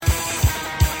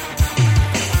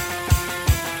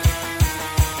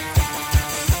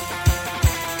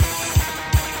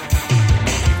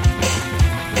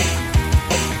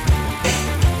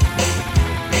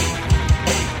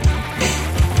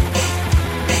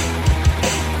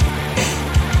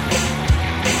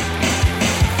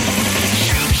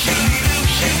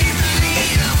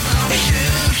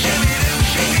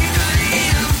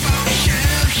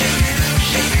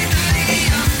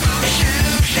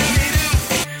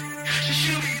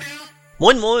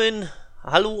Moin moin,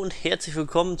 hallo und herzlich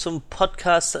willkommen zum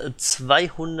Podcast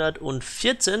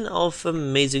 214 auf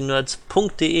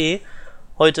amazingnerds.de.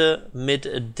 Heute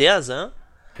mit Dersa,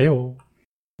 Heyo.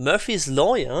 Murphy's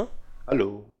Lawyer.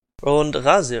 Hallo. Und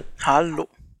Rasil. Hallo.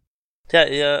 Tja,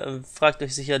 ihr fragt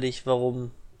euch sicherlich, warum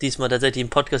diesmal tatsächlich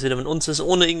ein Podcast wieder mit uns ist,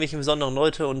 ohne irgendwelche besonderen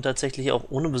Leute und tatsächlich auch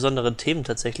ohne besondere Themen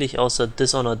tatsächlich, außer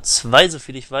Dishonored 2, so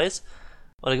viel ich weiß.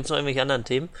 Oder gibt es noch irgendwelche anderen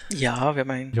Themen? Ja, wir haben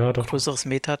ein größeres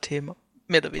Meta-Thema.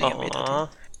 Mehr oder weniger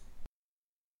Meta-Thema.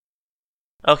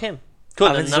 Okay, cool.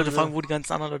 Aber wenn sich Leute fragen, wo die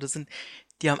ganzen anderen Leute sind,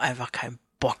 die haben einfach keinen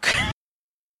Bock.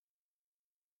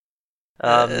 Sie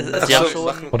haben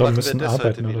schon, oder müssen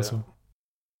arbeiten oder so.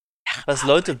 Was,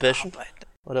 Leute bashen?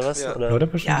 Oder was? Ja. Oder? Leute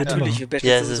bashen Ja, geht natürlich, immer. wir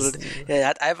bashen sowieso. Er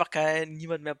hat einfach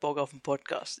niemand mehr Bock auf einen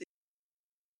Podcast.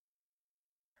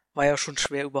 War ja schon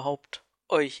schwer überhaupt,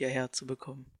 euch hierher zu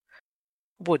bekommen.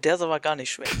 Obwohl, der ist aber gar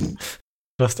nicht schwer.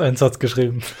 Du hast einen Satz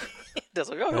geschrieben. Du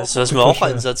hast mir auch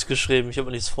einen Satz geschrieben, ich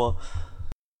habe nichts vor.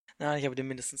 Nein, ich habe dir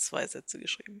mindestens 2 Sätze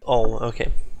geschrieben. Oh,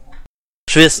 okay.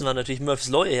 Schwersten war natürlich Murphys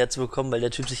Lawyer herzubekommen, weil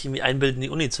der Typ sich irgendwie einbildet, in die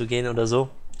Uni zu gehen oder so.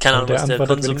 Keine Ahnung, was der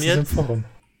konsumiert. Im Forum.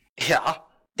 Ja.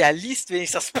 Der liest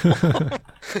wenigstens das Forum.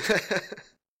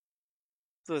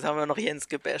 So, jetzt haben wir noch Jens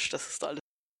gebasht, das ist alles.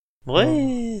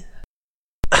 Ui.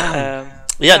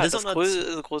 Ja, das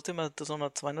große Thema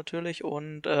Dishonored 2 natürlich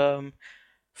und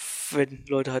wenn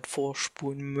Leute halt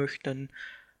vorspulen möchten, dann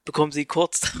bekommen sie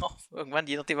kurz darauf, irgendwann,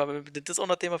 je nachdem, wann wir mit dem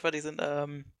Dishonored-Thema fertig sind,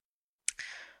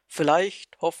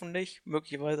 vielleicht, hoffentlich,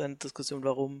 möglicherweise eine Diskussion,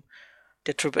 warum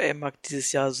der AAA-Markt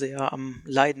dieses Jahr sehr am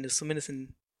Leiden ist, zumindest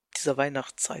in dieser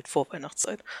Weihnachtszeit,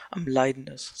 Vorweihnachtszeit, am Leiden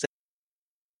ist.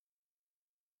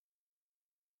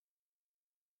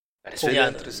 Das wäre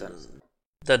interessant.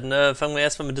 Dann fangen wir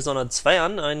erstmal mit Dishonored 2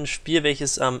 an, ein Spiel,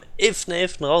 welches am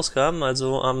 11.11. rauskam,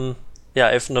 also am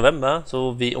 11. November,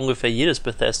 so wie ungefähr jedes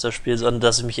Bethesda-Spiel, an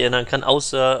das ich mich erinnern kann,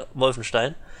 außer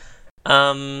Wolfenstein.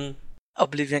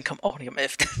 Oblivion kam auch nicht am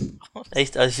 11. raus.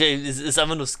 Echt? Also es ist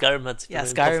einfach nur Skyrim hat sich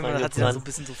Skyrim hat sich ja so ein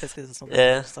bisschen so festgesetzt.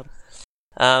 Weil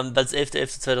es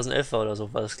 11.11.2011 war oder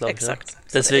so, war das, glaube ich. Exakt. Ne?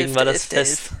 Deswegen war das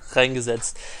fest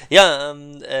reingesetzt. Ja,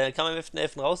 kam am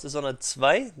 11.11. raus, Dishonored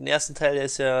 2. Den ersten Teil, der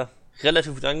ist ja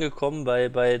relativ gut angekommen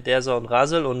bei Dersa und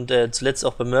Rasel und zuletzt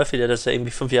auch bei Murphy, der das ja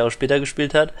irgendwie 5 Jahre später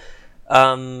gespielt hat.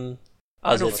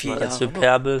 Also jetzt mal als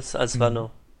Hyperbel, als war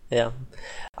noch. Ja.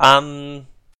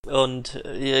 Und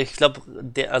ich glaube,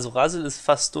 also Rasel ist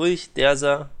fast durch,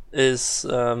 Dersa ist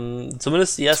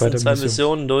zumindest die ersten 2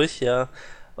 Missionen durch, ja.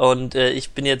 Und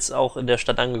ich bin jetzt auch in der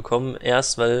Stadt angekommen,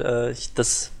 erst, weil ich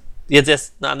das jetzt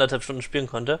erst eine 1,5 Stunden spielen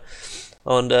konnte.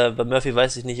 Und bei Murphy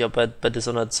weiß ich nicht, ob er bei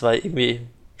Dishonored 2 irgendwie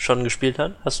schon gespielt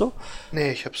hat. Hast du?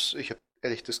 Nee, ich hab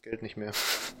ehrlich das Geld nicht mehr.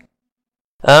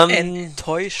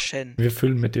 Enttäuschen. Wir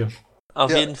fühlen mit dir. Auf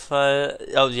jeden Fall,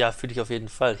 ja, fühle ich auf jeden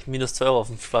Fall. Minus 2 Euro auf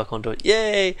dem Sparkonto.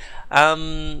 Yay!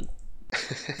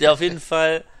 Ja, auf jeden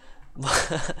Fall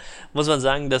muss man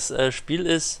sagen, das Spiel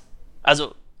ist,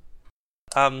 also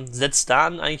setzt da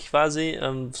an eigentlich quasi,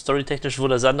 storytechnisch, wo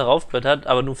der Sande aufgehört hat,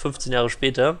 aber nur 15 Jahre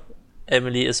später.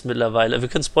 Emily ist mittlerweile, wir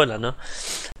können spoilern, ne?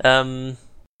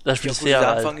 Das Spiel ist 4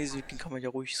 Jahre alt. Den kann man ja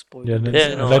ruhig spoilern. Ja,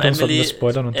 genau.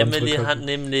 Emily hat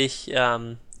nämlich,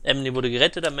 Emily wurde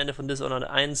gerettet am Ende von Dishonored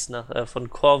 1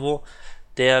 von Corvo,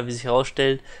 der, wie sich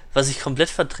herausstellt, was ich komplett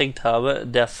verdrängt habe,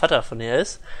 der Vater von ihr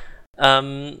ist.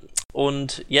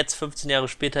 Und jetzt, 15 Jahre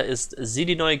später, ist sie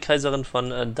die neue Kaiserin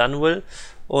von Dunwall.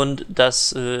 Und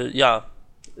das,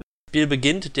 Spiel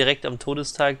beginnt direkt am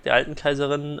Todestag der alten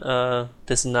Kaiserin,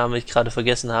 dessen Name ich gerade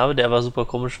vergessen habe, der aber super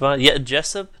komisch war. Ja,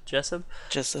 Jessamine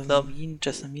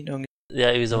irgendwie. Ja,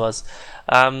 irgendwie sowas.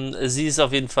 Sie ist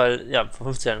auf jeden Fall, vor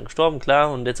 15 Jahren gestorben,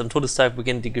 klar. Und jetzt am Todestag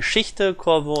beginnt die Geschichte.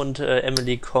 Corvo und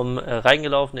Emily kommen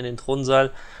reingelaufen in den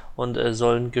Thronsaal und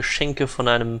sollen Geschenke von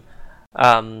einem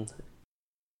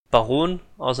Baron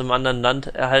aus einem anderen Land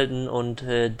erhalten. Und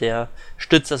der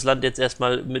stützt das Land jetzt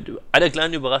erstmal mit einer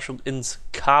kleinen Überraschung ins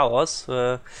Chaos.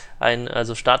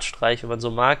 Also Staatsstreich, wenn man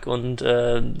so mag. Und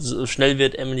so schnell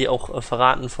wird Emily auch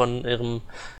verraten von ihrem,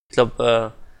 ich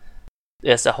glaube,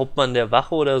 er ist der Hauptmann der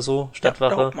Wache oder so,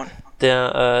 Stadtwache,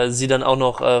 der sie dann auch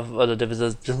noch,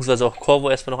 beziehungsweise auch Corvo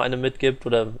erstmal noch eine mitgibt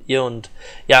oder ihr und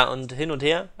hin und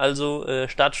her, also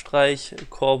Staatsstreich,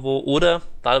 Corvo oder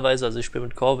wahlweise, also ich spiele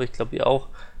mit Corvo, ich glaube ihr auch.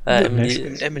 Ich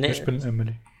spiele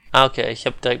Emily. Okay, ich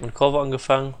habe direkt mit Corvo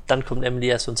angefangen, dann kommt Emily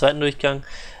erst im 2. Durchgang,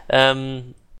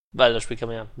 weil das Spiel kann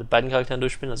man ja mit beiden Charakteren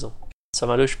durchspielen, also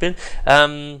zweimal durchspielen.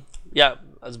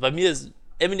 Also bei mir ist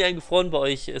Emily eingefroren, bei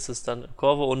euch ist es dann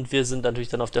Corvo und wir sind natürlich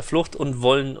dann auf der Flucht und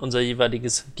wollen unser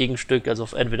jeweiliges Gegenstück, also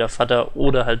entweder Vater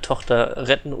oder halt Tochter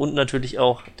retten und natürlich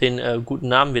auch den guten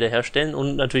Namen wiederherstellen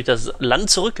und natürlich das Land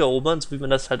zurückerobern, so wie man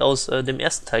das halt aus dem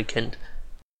ersten Teil kennt.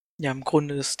 Ja, im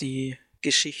Grunde ist die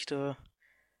Geschichte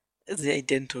sehr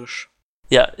identisch.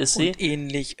 Ja, ist sie. Und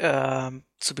ähnlich,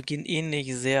 zu Beginn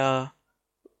ähnlich, sehr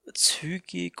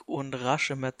zügig und rasch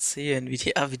im Erzählen, wie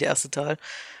der erste Teil.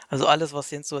 Also alles,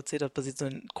 was Jens so erzählt hat, passiert so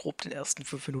in grob den ersten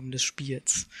 5 Minuten des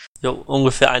Spiels. Jo,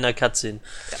 ungefähr einer Cutscene.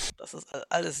 Ja, das ist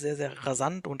alles sehr, sehr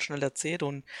rasant und schnell erzählt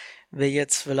und wer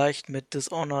jetzt vielleicht mit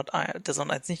Dishonored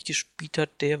 1 nicht gespielt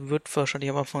hat, der wird wahrscheinlich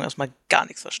am Anfang erstmal gar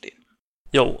nichts verstehen.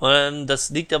 Jo,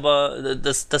 das liegt aber,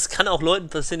 das kann auch Leuten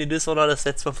passieren, die Dishonored das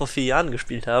letzte Mal vor 4 Jahren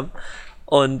gespielt haben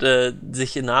und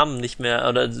sich in Namen nicht mehr,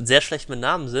 oder sehr schlecht mit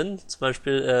Namen sind. Zum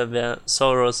Beispiel, wer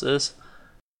Soros ist,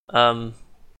 keinen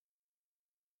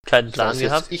Plan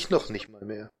gehabt. Ich noch nicht mal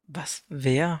mehr. Was?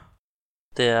 Wer?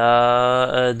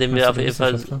 Der, den wir auf jeden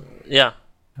Fall, ja.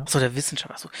 Achso, der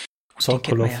Wissenschaftler. Achso.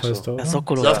 Sokolov heißt er, Ja, oder?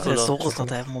 Sokolov, der Soros noch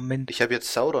da im Moment. Ich habe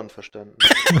jetzt Sauron verstanden.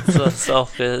 Das ist auch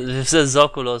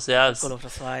Sokolos, ja. Sokolov,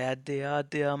 das war ja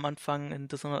der am Anfang in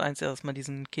Dishonored 1 erstmal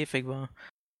diesen Käfig war.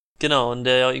 Genau, und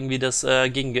der ja irgendwie das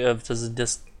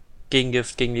das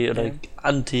Gegengift gegen die, oder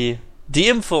die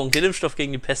Impfung, den Impfstoff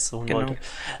gegen die Pest suchen wollte.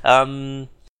 Ein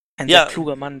sehr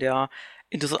kluger Mann, der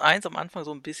in Dishonored 1 am Anfang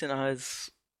so ein bisschen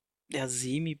als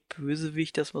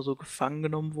semi-Bösewicht erstmal so gefangen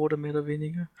genommen wurde, mehr oder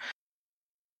weniger.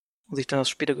 Und sich dann das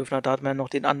später geöffnet hat, da hat man ja noch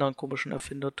den anderen komischen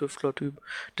Erfinder-Tüftler-Typ,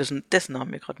 dessen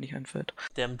Namen mir gerade nicht einfällt.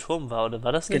 Der im Turm war, oder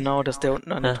war das nicht? Genau, dass der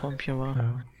unten an dem Turmchen war.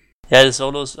 Ja. Ja, der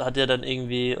Solos hat ja dann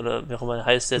irgendwie, oder wie auch immer er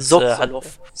heißt jetzt,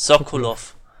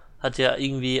 Sokolov hat ja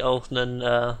irgendwie auch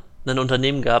ein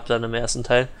Unternehmen gehabt dann im ersten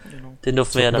Teil. Genau. Den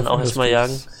durften wir ja dann auch erstmal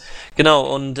jagen.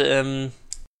 Genau, und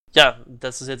ja,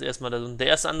 das ist jetzt erstmal der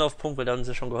erste Anlaufpunkt, weil da haben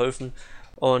sie ja schon geholfen.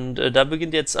 Und da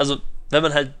beginnt jetzt, also wenn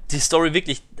man halt die Story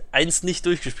wirklich eins nicht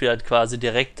durchgespielt hat quasi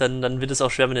direkt, dann wird es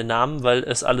auch schwer mit den Namen, weil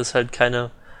es alles halt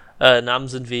keine Namen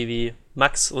sind wie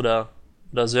Max oder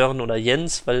Sören oder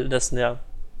Jens, weil das sind ja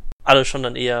alle schon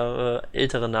dann eher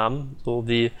ältere Namen, so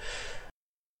wie,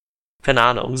 keine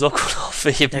Ahnung, Sokolov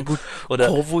eben. Ja gut, oder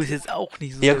Corvo ist jetzt auch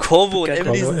nicht so. Ja, Corvo und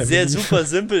Emily sind Emily. sehr super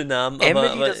simpel Namen. Emily,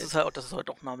 aber das ist halt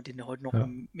auch ein Name, den heute noch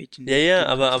ein Mädchen Ja,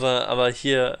 aber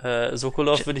hier,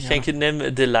 Sokolov würde ich kein Kind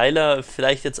nennen, Delilah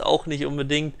vielleicht jetzt auch nicht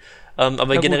unbedingt,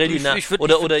 aber gut, generell die Namen,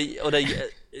 oder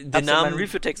den Namen... Mein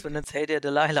Review-Text benutzt, hey, der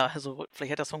Delilah, also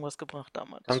vielleicht hat der Song was gebracht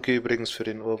damals. Danke übrigens für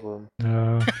den Ohrwurm.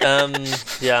 Ja.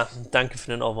 Ja, danke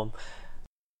für den Ohrwurm.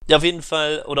 Ja, auf jeden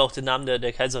Fall, oder auch den Namen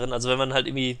der Kaiserin, also wenn man halt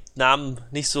irgendwie Namen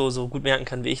nicht so gut merken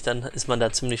kann wie ich, dann ist man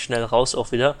da ziemlich schnell raus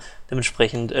auch wieder.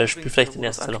 Dementsprechend spiel vielleicht den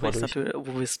ersten Teil nochmal durch.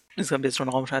 Wo wir es insgesamt jetzt schon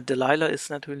Raum scheint, Delilah ist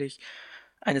natürlich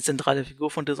eine zentrale Figur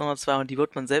von Dishonored 2 und die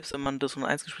wird man selbst, wenn man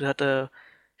Dishonored 1 gespielt hatte,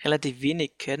 relativ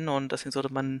wenig kennen und deswegen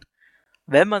sollte man,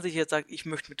 wenn man sich jetzt sagt, ich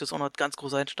möchte mit Dishonored ganz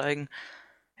groß einsteigen,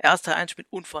 erst Teil 1 spielen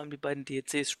und vor allem die beiden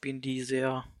DLCs spielen, die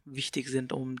sehr wichtig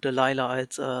sind, um Delilah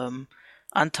als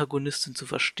Antagonistin zu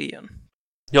verstehen.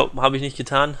 Jo, habe ich nicht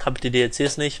getan, habe die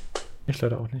DLCs nicht. Ich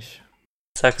leider auch nicht.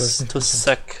 Sucks to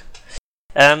suck.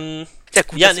 Ja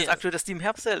gut, dass jetzt aktuell das Steam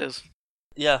Herbst Sale ist.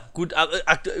 Ja, gut,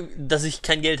 dass ich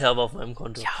kein Geld habe auf meinem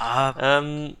Konto. Ja.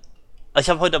 Ich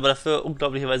habe heute aber dafür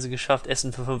unglaublicherweise geschafft,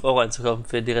 Essen für 5 Euro einzukaufen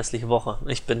für die restliche Woche.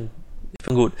 Ich bin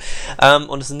gut.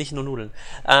 Und es sind nicht nur Nudeln.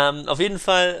 Auf jeden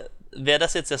Fall wäre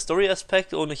das jetzt der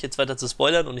Story-Aspekt, ohne ich jetzt weiter zu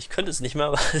spoilern, und ich könnte es nicht mehr,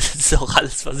 aber das ist auch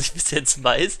alles, was ich bis jetzt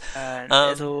weiß.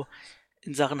 Also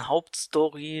in Sachen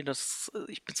Hauptstory,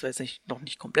 ich bin zwar jetzt noch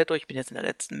nicht komplett durch, ich bin jetzt in der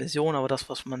letzten Mission, aber das,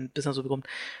 was man bisher so bekommt,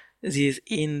 sie ist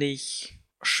ähnlich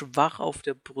schwach auf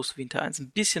der Brust wie in Teil 1,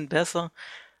 ein bisschen besser,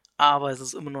 aber es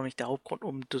ist immer noch nicht der Hauptgrund,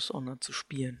 um Dishonored zu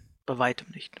spielen. Bei weitem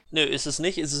nicht. Nö, ist es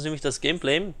nicht. Es ist nämlich das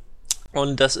Gameplay.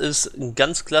 Und das ist ein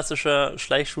ganz klassischer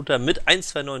Schleichshooter mit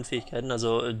 2 neuen Fähigkeiten,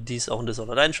 also die es auch in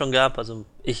Dishonored 1 schon gab. Also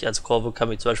ich als Corvo kann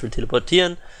mich zum Beispiel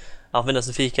teleportieren, auch wenn das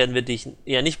eine Fähigkeit wird, die ich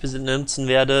eher nicht benutzen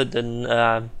werde, denn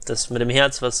das mit dem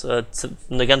Herz, was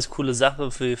eine ganz coole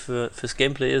Sache fürs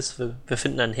Gameplay ist. Wir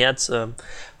finden ein Herz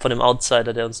von dem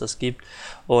Outsider, der uns das gibt,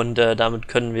 und damit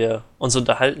können wir uns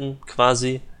unterhalten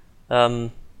quasi.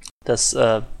 Das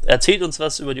erzählt uns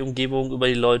was über die Umgebung, über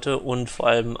die Leute, und vor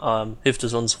allem hilft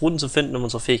es uns, Routen zu finden, um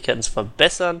unsere Fähigkeiten zu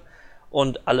verbessern.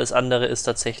 Und alles andere ist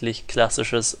tatsächlich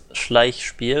klassisches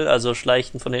Schleichspiel, also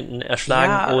Schleichen von hinten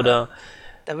erschlagen oder...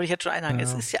 Da würde ich jetzt schon einhaken,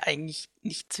 es ist ja eigentlich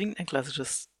nicht zwingend ein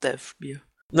klassisches Stealth-Spiel.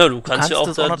 Na, du kannst ja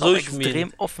auch da durchspielen.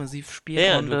 Extrem offensiv spielen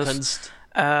Ja, und du kannst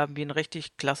wie ein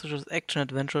richtig klassisches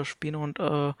Action-Adventure spielen und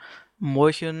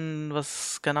Mäulchen,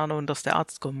 was, keine Ahnung, dass der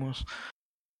Arzt kommen muss.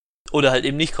 Oder halt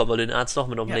eben nicht kommen, weil du den Arzt noch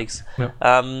mit umlegst. Ja.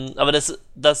 Aber das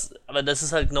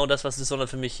ist halt genau das, was Dishonored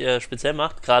für mich speziell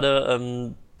macht.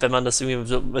 Gerade wenn man das irgendwie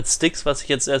so mit Sticks, was ich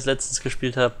jetzt erst letztens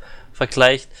gespielt habe,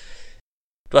 vergleicht.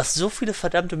 Du hast so viele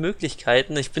verdammte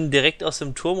Möglichkeiten. Ich bin direkt aus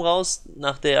dem Turm raus,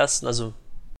 nach der ersten, also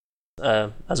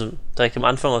direkt am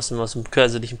Anfang aus dem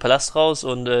kaiserlichen Palast raus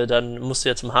und dann musst du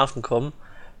ja zum Hafen kommen,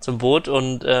 zum Boot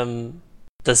und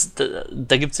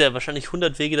da gibt es ja wahrscheinlich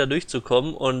 100 Wege da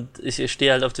durchzukommen und ich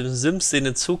stehe halt auf dem Sims, sehe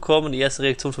den Zug kommen und die erste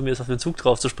Reaktion von mir ist, auf den Zug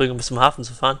drauf zu springen und bis zum Hafen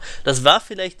zu fahren. Das war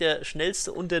vielleicht der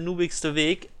schnellste und der noobigste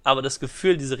Weg, aber das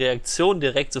Gefühl, diese Reaktion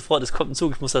direkt sofort, es kommt ein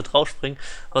Zug, ich muss da drauf springen,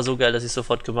 war so geil, dass ich es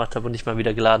sofort gemacht habe und nicht mal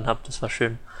wieder geladen habe. Das war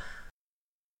schön.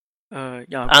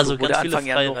 Ja, Also wo ganz der viele Anfang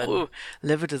ja noch Freiheiten.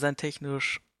 Leveldesign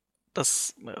technisch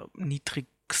das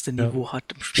niedrigste Niveau hat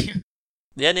im Spiel.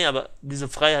 Ja, nee, aber diese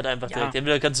Freiheit einfach Ja. direkt.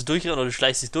 Entweder kannst du durchrennen oder du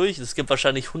schleichst dich durch. Es gibt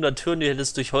wahrscheinlich 100 Türen, die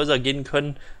hättest durch Häuser gehen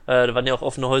können. Da waren ja auch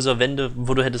offene Häuserwände,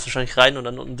 wo du hättest wahrscheinlich rein und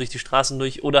dann unten durch die Straßen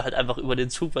durch oder halt einfach über den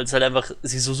Zug, weil es halt einfach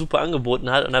sich so super angeboten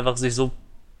hat und einfach sich so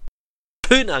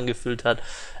schön angefühlt hat.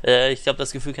 Ich glaube,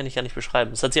 das Gefühl kann ich gar nicht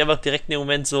beschreiben. Es hat sich einfach direkt in dem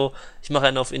Moment so, ich mache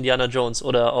einen auf Indiana Jones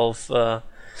oder auf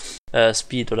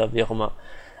Speed oder wie auch immer.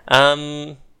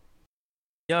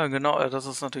 Ja, genau, das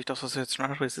ist natürlich das, was du jetzt schon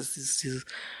ansprichst, ist dieses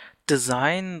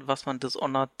Design, was man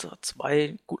Dishonored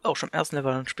 2, gut, auch schon im ersten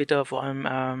Level, dann später vor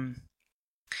allem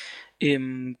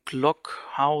im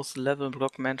Glockhaus-Level,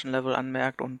 Glock-Mansion-Level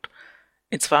anmerkt und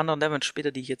in 2 anderen Leveln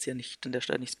später, die ich jetzt hier nicht an der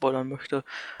Stelle nicht spoilern möchte,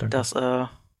 Danke. das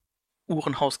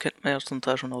Uhrenhaus kennt man ja zum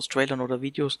Teil schon aus Trailern oder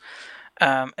Videos.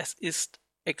 Es ist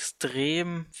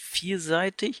extrem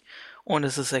vielseitig und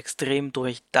es ist extrem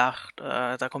durchdacht.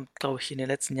 Da kommt, glaube ich, in den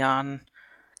letzten Jahren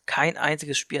kein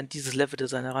einziges Spiel an dieses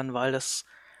Leveldesign heran, weil das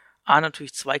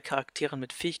natürlich 2 Charakteren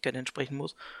mit Fähigkeiten entsprechen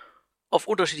muss. Auf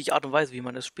unterschiedliche Art und Weise, wie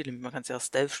man das spielt. Man kann es ja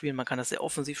Stealth spielen, man kann das sehr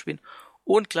offensiv spielen.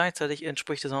 Und gleichzeitig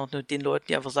entspricht es auch den Leuten,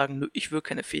 die einfach sagen, nö, ich will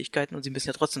keine Fähigkeiten und sie müssen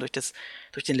ja trotzdem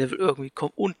durch den Level irgendwie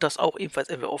kommen. Und das auch ebenfalls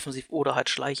entweder offensiv oder halt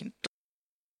schleichend.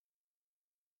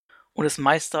 Und es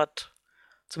meistert,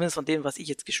 zumindest von dem, was ich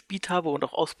jetzt gespielt habe und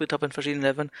auch ausprobiert habe in verschiedenen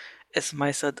Leveln, es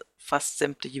meistert fast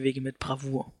sämtliche Wege mit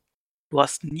Bravour. Du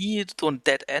hast nie so ein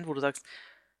Dead End, wo du sagst,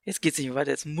 jetzt geht's nicht mehr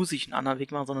weiter, jetzt muss ich einen anderen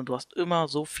Weg machen, sondern du hast immer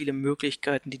so viele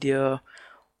Möglichkeiten, die dir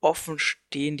offen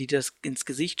stehen, die dir das ins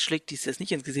Gesicht schlägt, die es jetzt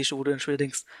nicht ins Gesicht schlägt, wo du dann später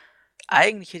denkst,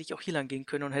 eigentlich hätte ich auch hier lang gehen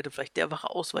können und hätte vielleicht der Wache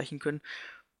ausweichen können,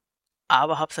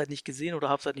 aber hab's halt nicht gesehen oder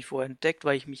hab's halt nicht vorher entdeckt,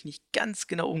 weil ich mich nicht ganz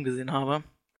genau umgesehen habe.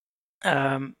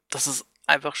 Das ist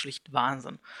einfach schlicht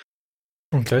Wahnsinn.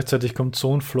 Und gleichzeitig kommt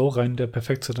so ein Flow rein, der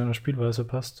perfekt zu deiner Spielweise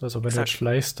passt. Also wenn Exakt. du jetzt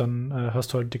schleichst, dann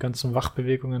hast du halt die ganzen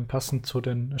Wachbewegungen passend zu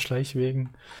den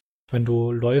Schleichwegen. Wenn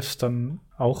du läufst, dann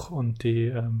auch und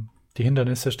die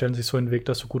Hindernisse stellen sich so in den Weg,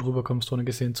 dass du gut rüberkommst, ohne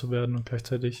gesehen zu werden und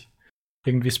gleichzeitig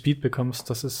irgendwie Speed bekommst.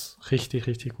 Das ist richtig,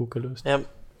 richtig gut gelöst. Ja.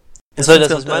 Das war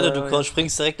das, was ich meine. Du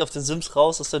springst direkt auf den Sims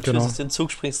raus aus der Tür, Genau. siehst den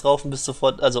Zug, springst drauf und bist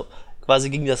sofort, also quasi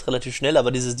ging das relativ schnell,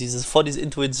 aber diese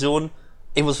Intuition,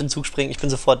 ich muss für den Zug springen, ich bin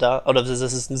sofort da, oder das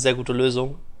ist eine sehr gute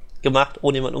Lösung. Gemacht,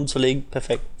 ohne jemanden umzulegen,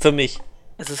 perfekt. Für mich.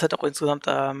 Es ist halt auch insgesamt,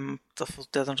 das,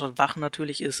 was der dann schon Wachen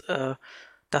natürlich ist,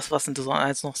 das, was in Dishonored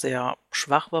 1 noch sehr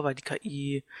schwach war, weil die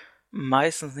KI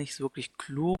meistens nicht so wirklich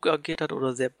klug agiert hat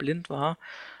oder sehr blind war,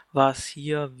 war es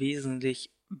hier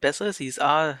wesentlich besser ist.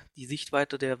 Die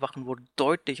Sichtweite der Wachen wurde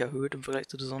deutlich erhöht im Vergleich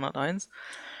zu Dishonored 1.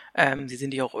 Sie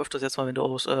sehen dich auch öfters jetzt mal, wenn du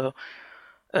aus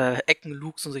Ecken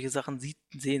lugst und solche Sachen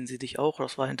sehen sie dich auch.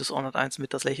 Das war in Dishonored 1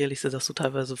 mit das Lächerlichste, dass du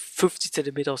teilweise 50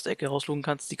 Zentimeter aus der Ecke rauslugen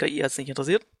kannst. Die KI hat es nicht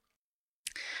interessiert.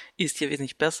 Ist hier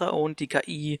wesentlich besser und die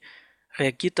KI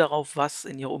reagiert darauf, was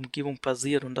in ihrer Umgebung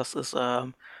passiert und das ist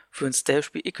für ein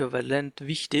Stealth-Spiel äquivalent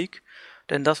wichtig,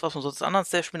 denn das, was man sonst in anderen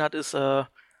Stealth-Spielen hat, ist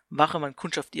Wache, man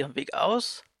kundschaftet ihren Weg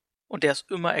aus und der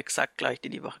ist immer exakt gleich,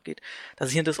 den die Wache geht. Das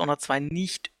ist hier in Dishonored 2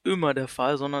 nicht immer der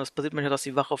Fall, sondern es passiert manchmal, dass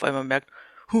die Wache auf einmal merkt,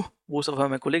 wo ist auf einmal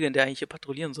mein Kollege, der eigentlich hier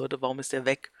patrouillieren sollte, warum ist der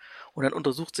weg? Und dann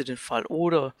untersucht sie den Fall.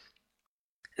 Oder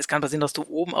es kann passieren, dass du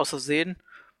oben aus Versehen,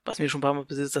 was mir schon ein paar Mal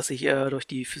passiert ist, dass ich durch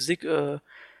die Physik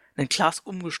ein Glas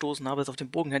umgestoßen habe, das auf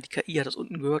dem Bogen hat, die KI hat das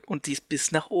unten gehört und sie ist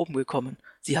bis nach oben gekommen.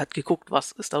 Sie hat geguckt,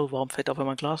 was ist da, warum fällt auf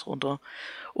einmal ein Glas runter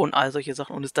und all solche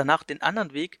Sachen und ist danach den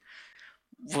anderen Weg,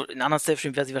 wo in anderen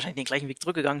Stealth-Spielen wäre sie wahrscheinlich den gleichen Weg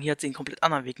zurückgegangen, hier hat sie einen komplett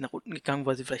anderen Weg nach unten gegangen,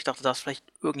 weil sie vielleicht dachte, da ist vielleicht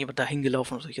irgendjemand dahin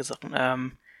gelaufen oder solche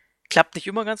Sachen. Klappt nicht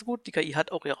immer ganz gut, die KI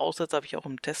hat auch ihre Aussätze, habe ich auch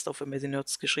im Test auf Amazing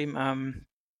Nerds geschrieben,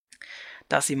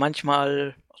 dass sie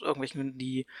manchmal aus irgendwelchen Gründen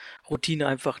die Routine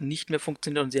einfach nicht mehr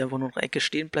funktioniert und sie einfach nur in der Ecke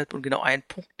stehen bleibt und genau einen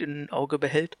Punkt im Auge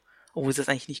behält, obwohl sie das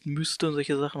eigentlich nicht müsste und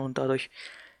solche Sachen und dadurch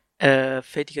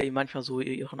fällt die KI manchmal so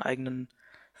ihren eigenen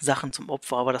Sachen zum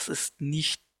Opfer, aber das ist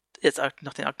nicht jetzt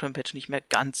nach den aktuellen Patch nicht mehr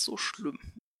ganz so schlimm.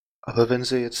 Aber wenn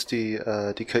sie jetzt die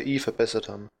KI verbessert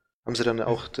haben sie dann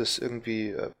auch das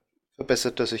irgendwie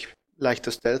verbessert, dass ich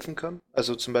leichter stealthen kann?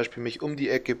 Also zum Beispiel mich um die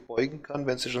Ecke beugen kann,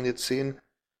 wenn sie schon jetzt sehen.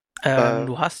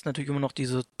 Du hast natürlich immer noch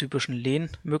diese typischen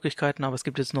Lehnmöglichkeiten, aber es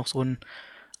gibt jetzt noch so einen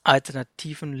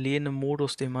alternativen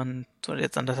Lehne-Modus, den man so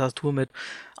jetzt an der Tastatur mit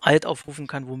Alt aufrufen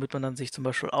kann, womit man dann sich zum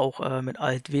Beispiel auch mit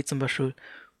Alt-W zum Beispiel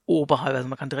oberhalb, also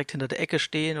man kann direkt hinter der Ecke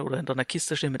stehen oder hinter einer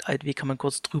Kiste stehen, mit Alt-W kann man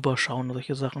kurz drüber schauen,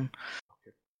 solche Sachen.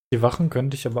 Die Wachen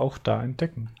könnte ich aber auch da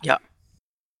entdecken. Ja.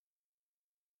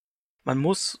 Man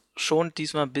muss schon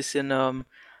diesmal ein bisschen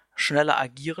schneller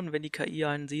agieren, wenn die KI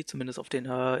einen sieht, zumindest auf den,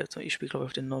 ich spiele glaube ich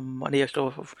auf den normalen, nee, ich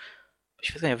glaube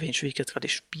ich weiß gar nicht, auf welchen Schwierigkeitsgrad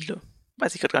ich spiele.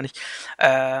 Weiß ich gerade gar nicht.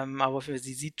 Aber auf jeden Fall,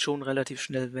 sie sieht schon relativ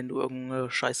schnell, wenn du irgendeine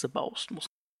Scheiße baust.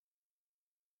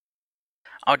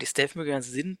 Aber die Stealth-Möglichkeiten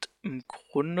sind im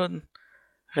Grunde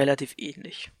relativ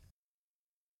ähnlich.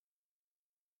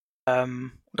 Da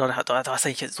hast du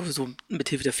eigentlich sowieso mit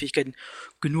Hilfe der Fähigkeiten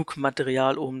genug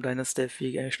Material, um deine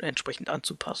Stealth-Wege entsprechend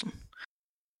anzupassen.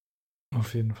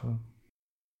 Auf jeden Fall.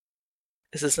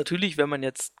 Es ist natürlich, wenn man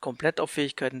jetzt komplett auf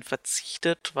Fähigkeiten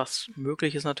verzichtet, was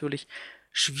möglich ist natürlich,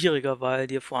 schwieriger, weil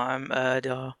dir vor allem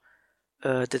der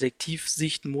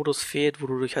Detektivsicht-Modus fehlt, wo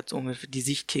du durch halt so ungefähr die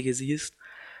Sichtkegel siehst.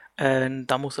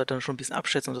 Da musst du halt dann schon ein bisschen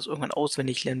abschätzen und das irgendwann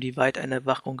auswendig lernen, wie weit eine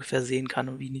Wache ungefähr sehen kann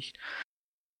und wie nicht.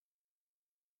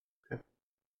 Okay.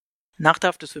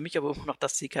 Nachteilhaft ist für mich aber immer noch,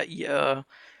 dass die KI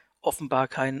offenbar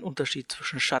keinen Unterschied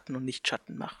zwischen Schatten und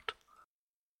Nichtschatten macht.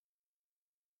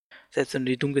 Selbst wenn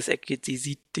du in die dunkles Eck geht, sie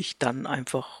sieht dich dann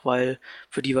einfach, weil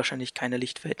für die wahrscheinlich keine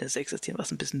Lichtverhältnisse existieren,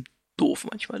 was ein bisschen doof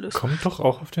manchmal ist. Kommt doch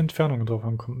auch auf die Entfernung drauf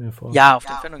an, kommt mir vor. Ja, auf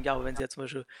die Entfernung, ja, aber wenn sie jetzt zum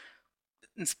Beispiel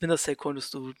in Splinter Cell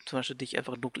konntest du zum Beispiel dich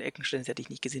einfach in dunkle Ecken stellen, sie hat dich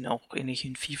nicht gesehen, auch ähnlich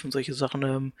in FIFA und solche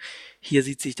Sachen. Hier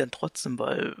sieht sie sich dann trotzdem,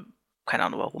 weil, keine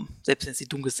Ahnung warum, selbst wenn es die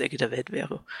dunkelste Ecke der Welt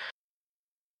wäre.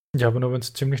 Ja, aber nur wenn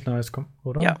es ziemlich nah ist, kommt,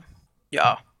 oder?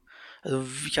 Ja. Also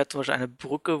ich hatte zum Beispiel eine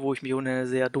Brücke, wo ich mich unter einer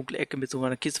sehr dunkle Ecke mit so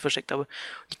einer Kiste versteckt habe.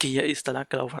 Die KI ist da lang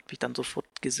gelaufen, hat mich dann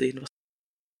sofort gesehen.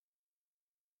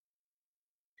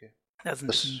 Okay. Das ist ein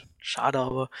bisschen schade,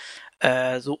 aber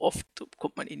so oft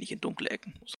kommt man eh nicht in dunkle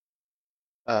Ecken.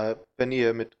 Wenn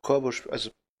ihr mit Corvo also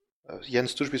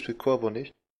Jens, du spielst mit Corvo,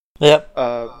 nicht? Ja.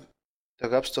 Da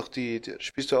gab's doch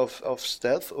spielst du auf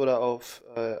Stealth oder auf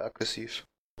aggressiv?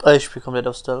 Ich spiele komplett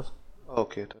auf Stealth.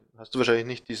 Okay, dann hast du wahrscheinlich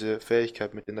nicht diese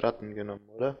Fähigkeit mit den Ratten genommen,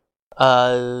 oder?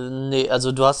 Nee,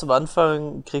 also du hast am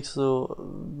Anfang, kriegst du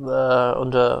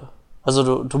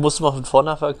also du musst immer von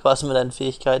vorne anfangen, quasi mit deinen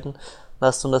Fähigkeiten, dann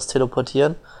hast du das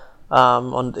Teleportieren.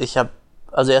 Und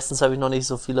also erstens habe ich noch nicht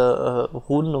so viele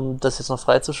Runen, um das jetzt noch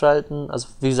freizuschalten. Also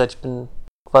wie gesagt, ich bin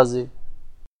quasi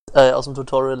aus dem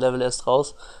Tutorial-Level erst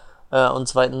raus. Und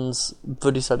zweitens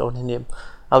würde ich es halt auch nicht nehmen.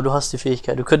 Aber du hast die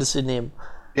Fähigkeit, du könntest sie nehmen.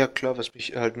 Ja klar, was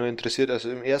mich halt nur interessiert, also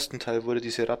im ersten Teil wurde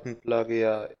diese Rattenplage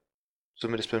ja,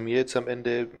 zumindest bei mir jetzt am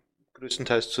Ende,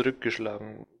 größtenteils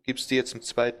zurückgeschlagen. Gibt's die jetzt im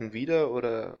zweiten wieder,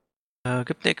 oder?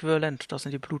 Gibt ein Äquivalent, das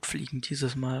sind die Blutfliegen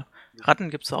dieses Mal. Ratten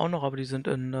gibt es auch noch, aber die sind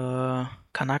in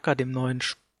Kanaka, dem neuen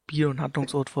Spiel- und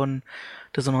Handlungsort von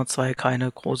Dishonored 2, keine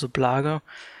große Plage.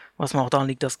 Was man auch daran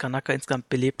liegt, dass Kanaka insgesamt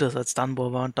belebter ist als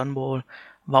Dunwall war. Und Dunwall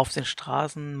war auf den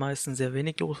Straßen meistens sehr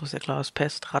wenig los, was ja klar ist.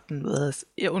 Pest, Ratten, ist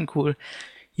eher uncool.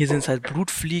 Hier sind es halt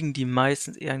Blutfliegen, die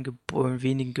meistens eher in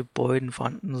wenigen Gebäuden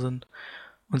vorhanden sind.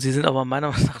 Und sie sind aber meiner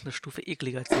Meinung nach eine Stufe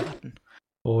ekliger als die Ratten.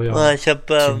 Oh ja. Ich habe,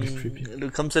 ziemlich creepy. du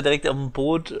kommst ja direkt auf dem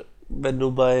Boot, wenn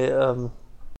du bei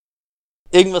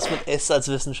irgendwas mit S als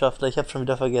Wissenschaftler, ich habe schon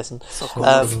wieder vergessen.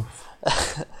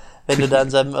 Wenn du da in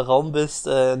seinem Raum bist,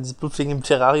 diese Blutfliegen im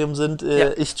Terrarium sind,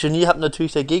 ich Genie hab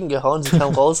natürlich dagegen gehauen, sie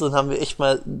kam raus und haben mir echt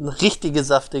mal eine richtige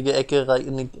saftige Ecke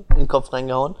in den Kopf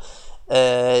reingehauen.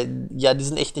 Ja, die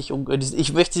sind echt nicht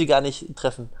ich möchte sie gar nicht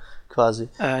treffen, quasi.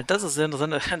 Das ist sehr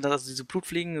interessant, also diese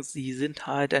Blutfliegen, die sind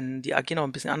halt, die agieren auch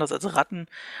ein bisschen anders als Ratten.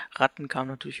 Ratten kamen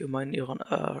natürlich immer in ihren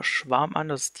Schwarm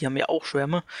an, die haben ja auch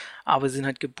Schwärme, aber sie sind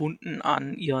halt gebunden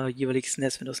an ihr jeweiliges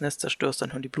Nest. Wenn du das Nest zerstörst,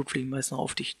 dann hören die Blutfliegen meistens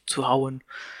auf dich zu hauen.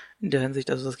 In der Hinsicht,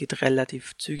 also das geht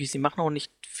relativ zügig. Sie machen auch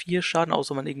nicht viel Schaden,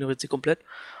 außer man ignoriert sie komplett.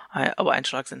 Aber ein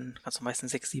Schlag kannst du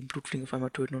meistens 6, 7 Blutfliegen auf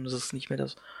einmal töten und das ist nicht mehr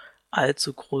das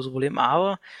allzu große Problem.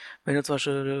 Aber wenn du zum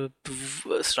Beispiel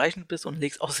schleichend bist und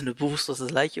legst außer eine bewusstlose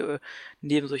Leiche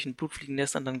neben solchen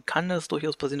Blutfliegennestern, dann kann es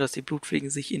durchaus passieren, dass die Blutfliegen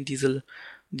sich in diese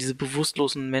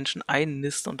bewusstlosen Menschen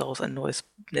einnisten und daraus ein neues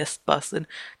Nest basteln.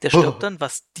 Der stirbt dann,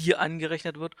 was dir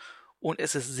angerechnet wird, und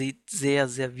sieht sehr,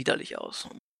 sehr widerlich aus.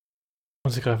 Und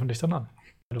sie greifen dich dann an.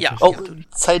 Ja, auch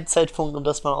Zeitpunkt, um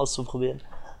das mal auszuprobieren.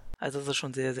 Also das ist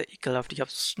schon sehr, sehr ekelhaft. Ich habe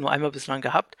es nur einmal bislang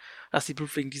gehabt, dass die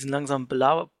Blutfliegen diesen langsamen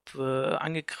Belab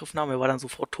angegriffen haben. Er war dann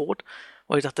sofort tot,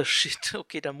 weil ich dachte, shit,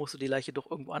 okay, dann musst du die Leiche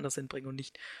doch irgendwo anders hinbringen und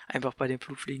nicht einfach bei den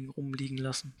Blutfliegen rumliegen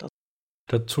lassen.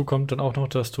 Dazu kommt dann auch noch,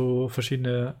 dass du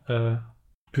verschiedene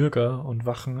Bürger und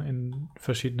Wachen in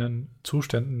verschiedenen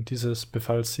Zuständen dieses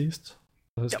Befalls siehst.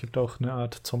 Also es gibt auch eine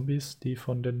Art Zombies, die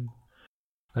von den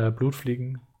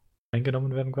Blutfliegen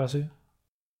eingenommen werden quasi.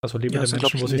 Also lebende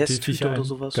Menschen, wo sich die Viecher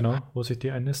wo sich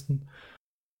die einnisten.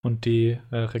 Und die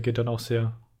reagiert dann auch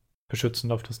sehr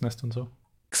beschützend auf das Nest und so.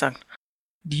 Exakt.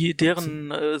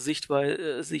 Deren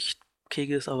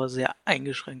Sichtkegel ist aber sehr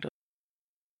eingeschränkt.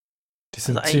 Die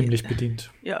sind ziemlich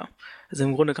bedient. Ja, also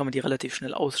im Grunde kann man die relativ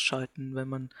schnell ausschalten, wenn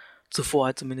man zuvor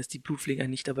halt zumindest die Blutfliegen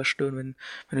nicht dabei stören,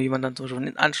 wenn du jemanden dann zum Beispiel von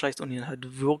innen anschleichst und ihn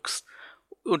halt wirkst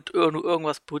und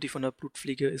irgendwas berührt dich von der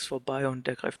Blutfliege, ist vorbei und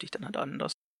der greift dich dann halt an.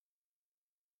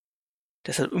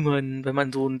 Deshalb immerhin, wenn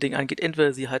man so ein Ding angeht,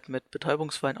 entweder sie halt mit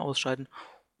Betäubungsfallen ausschalten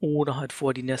oder halt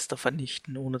vorher die Nester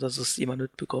vernichten, ohne dass es jemand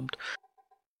mitbekommt.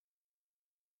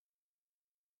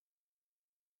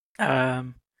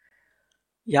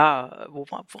 Ja,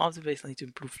 woran sind wir jetzt nicht zu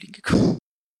den Blutfliegen gekommen?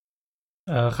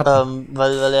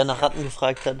 Weil er nach Ratten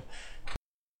gefragt hat.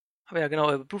 Aber ja,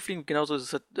 genau, Blutfliegen, genauso ist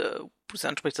es halt, wo du es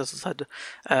ansprichst, dass es halt,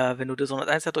 wenn du Dishonored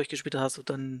 1 ja durchgespielt hast und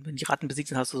dann, wenn die Ratten besiegt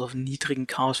sind, hast du es auf einen niedrigen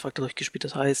Chaosfaktor durchgespielt.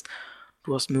 Das heißt,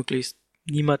 du hast möglichst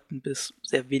niemanden bis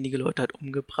sehr wenige Leute halt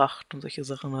umgebracht und solche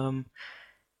Sachen.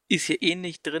 Ist hier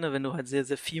ähnlich drin, wenn du halt sehr,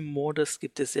 sehr viel modest,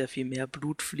 gibt es sehr viel mehr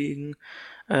Blutfliegen.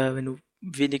 Wenn du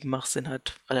wenig machst, sind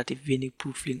halt relativ wenig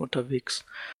Blutfliegen unterwegs.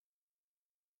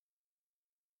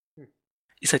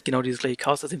 Ist halt genau dieses gleiche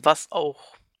Chaos, was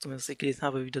auch, zumindest ich gelesen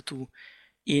habe, wieder zu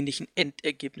ähnlichen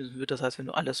Endergebnissen wird. Das heißt, wenn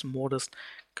du alles mordest,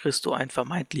 kriegst du ein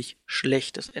vermeintlich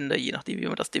schlechtes Ende, je nachdem, wie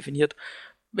man das definiert.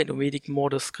 Wenn du wenig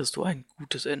mordest, kriegst du ein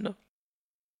gutes Ende.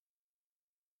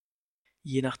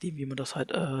 Je nachdem, wie man das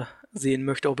halt sehen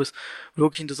möchte, ob es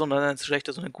wirklich ein besonders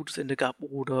schlechtes und ein gutes Ende gab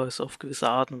oder es auf gewisse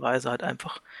Art und Weise halt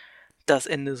einfach das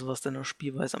Ende ist, was deiner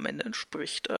Spielweise am Ende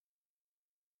entspricht.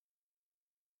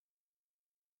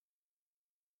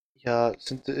 Ja,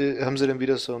 haben sie denn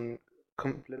wieder so ein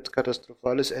komplett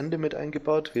katastrophales Ende mit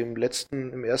eingebaut? Wie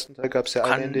im ersten Teil gab es ja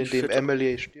ein Ende, in dem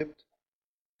Emily stirbt.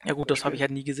 Ja gut, das habe ich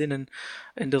halt nie gesehen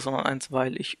in Dishonored 1,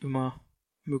 weil ich immer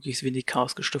möglichst wenig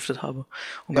Chaos gestiftet habe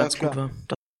und Ja, ganz klar. gut war.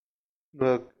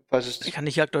 Nur, Ich kann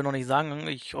nicht aktuell noch nicht sagen,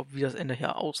 wie das Ende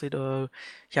hier aussieht.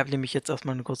 Ich habe nämlich jetzt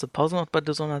erstmal eine kurze Pause gemacht bei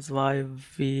Dishonored 2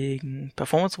 wegen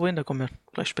Performance-Problemen, da kommen wir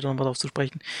gleich später noch was drauf zu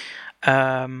sprechen.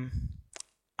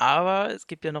 Aber es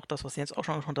gibt ja noch das, was Jens auch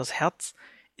schon angesprochen hat, das Herz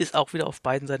ist auch wieder auf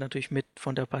beiden Seiten natürlich mit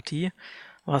von der Partie,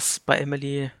 was bei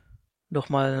Emily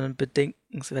nochmal einen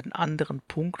bedenkenswerten anderen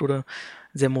Punkt oder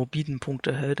sehr morbiden Punkt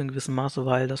erhält in gewissem Maße,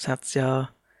 weil das Herz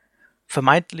ja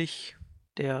vermeintlich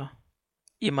der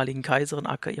ehemaligen Kaiserin,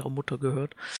 aka ihrer Mutter,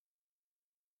 gehört.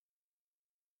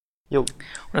 Jo.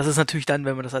 Und das ist natürlich dann,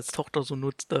 wenn man das als Tochter so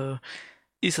nutzt,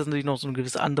 ist das natürlich noch so eine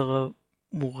gewisse andere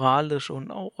moralische und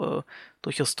auch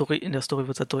durchaus in der Story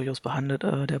wird es halt durchaus behandelt,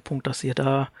 der Punkt, dass sie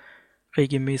da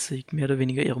regelmäßig mehr oder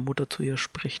weniger ihre Mutter zu ihr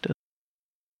spricht.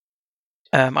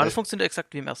 Alles funktioniert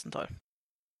exakt wie im ersten Teil.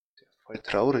 Voll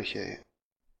traurig, ey.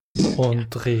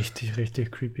 Und richtig,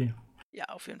 richtig creepy. Ja,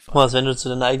 auf jeden Fall. Was, wenn du zu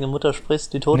deiner eigenen Mutter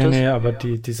sprichst, die tot ist? Nee, aber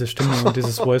diese Stimmung und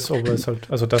dieses Voice-Over ist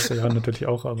halt, also das ja natürlich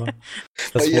auch, aber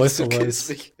das Voice-Over ist...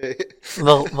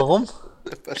 Warum?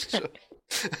 Passt schon.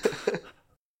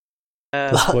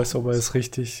 Das Voice-Over ist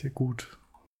richtig gut.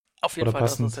 Auf jeden Oder Fall,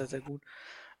 passend. das ist sehr, sehr gut.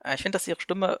 Ich finde, dass ihre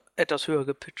Stimme etwas höher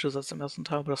gepitcht ist als im ersten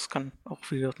Teil, aber das kann auch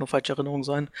wieder nur falsche Erinnerung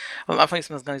sein. Aber am Anfang ist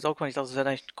mir das gar nicht so aufgefallen. Ich dachte, es wäre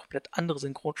eigentlich eine komplett andere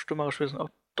Synchronstimme,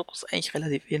 aber doch ist eigentlich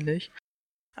relativ ähnlich.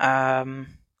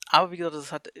 Aber wie gesagt,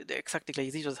 das hat exakt die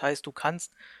gleiche Sicht. Das heißt,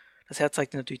 das Herz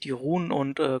zeigt dir natürlich die Runen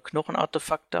und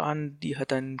Knochenartefakte an, die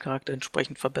halt deinen Charakter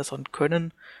entsprechend verbessern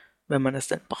können, wenn man es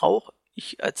denn braucht.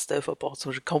 Ich als Stealther brauche zum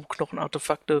Beispiel kaum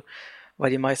Knochenartefakte, weil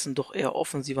die meisten doch eher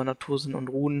offensiver Natur sind und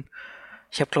Runen.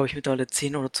 Ich habe, glaube ich, mittlerweile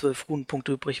 10 oder 12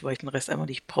 Runenpunkte übrig, weil ich den Rest einfach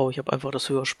nicht brauche. Ich habe einfach das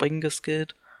höhere Springen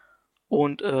geskillt.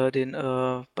 Und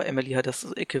bei Emily halt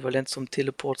das Äquivalent zum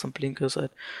Teleport, zum Blink ist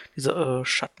halt dieser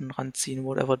Schatten ranziehen,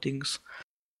 whatever Dings.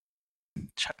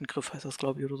 Schattengriff heißt das,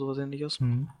 glaube ich, oder sowas ähnliches.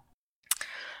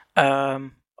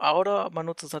 Oder man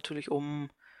nutzt es natürlich, um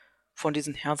von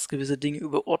diesen Herz gewisse Dinge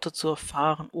über Orte zu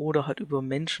erfahren oder halt über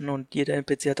Menschen, und jeder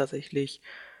NPC hat tatsächlich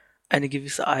eine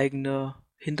gewisse eigene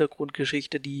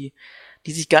Hintergrundgeschichte, die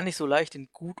sich gar nicht so leicht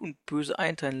in Gut und Böse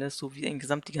einteilen lässt, so wie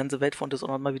insgesamt die ganze Welt von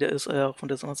Dishonored mal wieder ist, von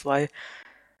Dishonored 2.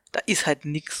 Da ist halt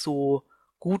nichts so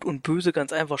Gut und Böse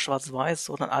ganz einfach schwarz-weiß,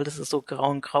 sondern alles ist so grau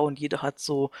und grau und jeder hat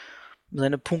so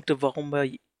seine Punkte, warum er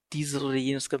dieses oder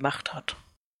jenes gemacht hat.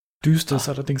 Düster ist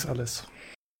allerdings alles.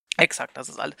 Exakt, das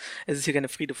ist alles. Es ist hier keine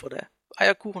Friede vor der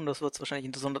Eierkuchen, das wird es wahrscheinlich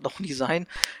in Dishonored noch nie sein,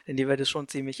 denn die Welt ist schon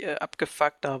ziemlich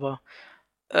abgefuckt, aber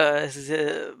es ist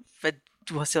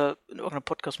du hast ja in irgendeinem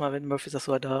Podcast mal, wenn Murphy, dass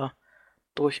du halt da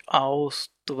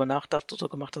durchaus drüber nachdacht oder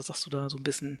gemacht hast, dass du da so ein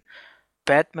bisschen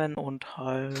Batman und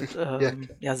halt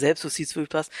selbst Justizwillig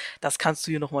hast. Das kannst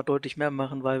du hier nochmal deutlich mehr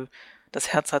machen, weil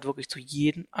das Herz hat wirklich zu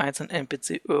jedem einzelnen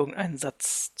NPC irgendeinen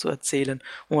Satz zu erzählen,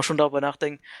 wo man schon darüber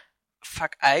nachdenkt,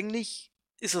 fuck, eigentlich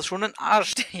ist das schon ein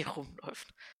Arsch, der hier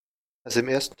rumläuft. Also im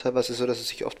ersten Teil war es so, dass es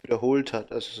sich oft wiederholt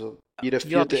hat. Also so jeder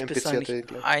vierte NPC hatte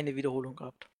gleich eine Wiederholung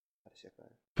gehabt. Das ist ja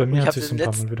geil. Bei mir hat es sich ein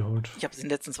paar Mal wiederholt. Ich habe es in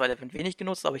den letzten 2 Leveln wenig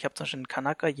genutzt, aber ich habe zum Beispiel in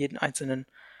Kanaka jeden einzelnen,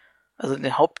 also in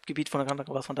dem Hauptgebiet von der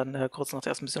Kanaka, was man dann kurz nach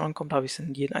der ersten Mission ankommt, habe ich es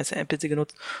in jeden einzelnen NPC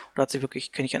genutzt und da hat sich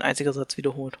wirklich, kenne ich, ein einziger Satz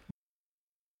wiederholt.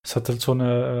 Es hat halt so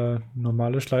eine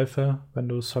normale Schleife, wenn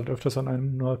du es halt öfters an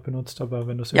einem Ort benutzt, aber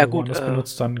wenn du es irgendwo anders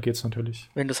benutzt, dann geht's natürlich.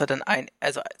 Wenn du es halt dann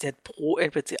sie hat pro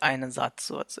NPC einen Satz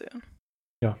zu erzählen.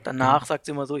 Ja. Danach sagt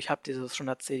sie immer so, ich habe dir das schon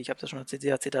erzählt, sie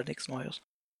erzählt halt nichts Neues.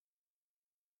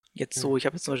 Jetzt so, ich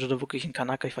habe jetzt zum Beispiel da wirklich in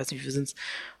Kanaka, ich weiß nicht, wie viel sind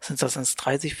es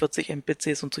 30, 40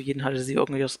 NPCs und zu jedem hatte sie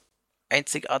irgendwas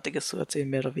Einzigartiges zu erzählen,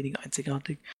 mehr oder weniger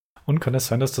einzigartig. Und kann es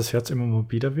sein, dass das Herz immer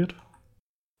mobiler wird?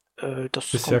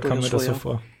 Bisher kam mir das so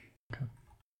vor. Okay.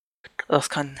 Das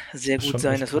kann sehr gut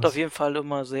sein. Es wird auf jeden Fall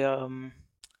immer sehr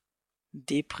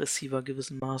depressiver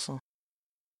gewissen Maße.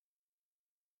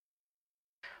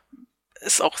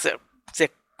 Ist auch sehr, sehr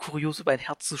kurios, über ein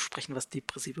Herz zu sprechen, was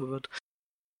depressiver wird.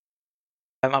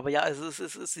 Aber ja,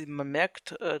 man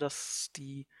merkt, dass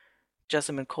die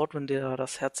Jessamine Corwin, der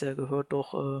das Herz ja gehört,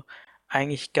 doch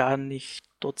eigentlich gar nicht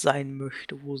dort sein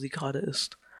möchte, wo sie gerade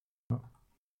ist.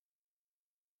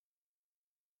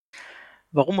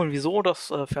 Warum und wieso, das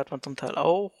erfährt man zum Teil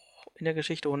auch in der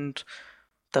Geschichte und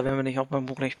da wären wir nicht auch beim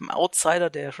Outsider,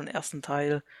 der ja schon im ersten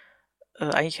Teil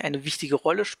eigentlich eine wichtige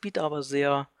Rolle spielt, aber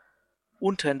sehr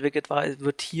unterentwickelt war,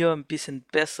 wird hier ein bisschen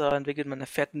besser entwickelt, man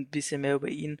erfährt ein bisschen mehr über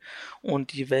ihn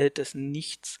und die Welt des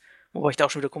Nichts, wobei ich da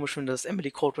auch schon wieder komisch finde, dass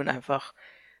Emily Corwin einfach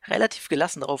relativ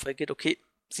gelassen darauf reagiert, okay,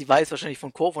 sie weiß wahrscheinlich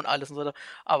von Corvo und alles und so weiter,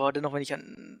 aber dennoch,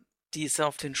 die ist dann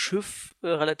auf dem Schiff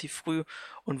relativ früh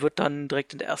und wird dann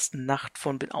direkt in der ersten Nacht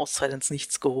von den Outside ins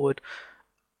Nichts geholt.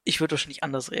 Ich würde wahrscheinlich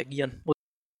anders reagieren.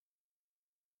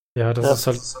 Ja, das ist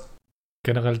halt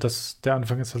generell, der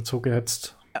Anfang ist halt so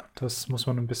gehetzt. Ja. Das muss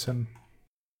man ein bisschen,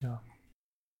 ja.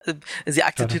 Sie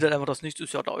akzeptiert halt einfach das Nichts,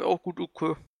 ist ja da, ja gut,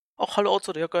 okay. Ach, hallo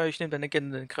Outside, ja geil, ich nehme deine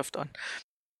gennenden Kräfte an.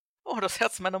 Oh, das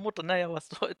Herz meiner Mutter, naja, was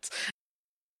soll's.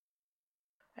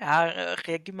 Ja,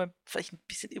 reagiert man vielleicht ein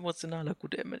bisschen emotionaler,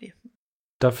 gute Emily.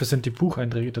 Dafür sind die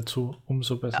Bucheinträge dazu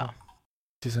umso besser. Ja.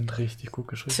 Die sind richtig gut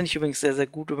geschrieben. Das finde ich übrigens sehr, sehr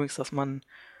gut, dass man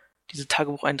diese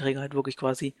Tagebucheinträge halt wirklich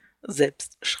quasi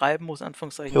selbst schreiben muss, in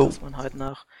Anführungszeichen, dass man halt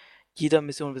nach jeder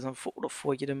Mission, oder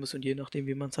vor jeder Mission, je nachdem,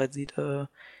 wie man es halt sieht,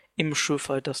 im Schiff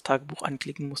halt das Tagebuch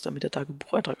anklicken muss, damit der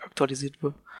Tagebucheintrag aktualisiert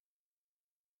wird.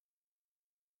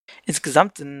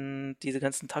 Insgesamt sind diese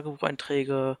ganzen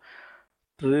Tagebucheinträge,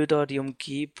 Bilder, die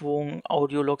Umgebung,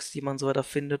 Audiologs, die man so weiter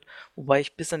findet, wobei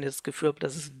ich bislang das Gefühl habe,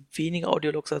 dass es weniger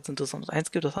Audiologs als in Dishonored 1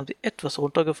 gibt, das haben sie etwas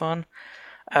runtergefahren.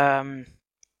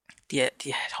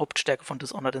 Die Hauptstärke von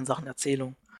Dishonored in Sachen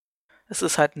Erzählung. Es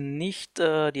ist halt nicht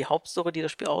die Hauptstory, die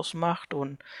das Spiel ausmacht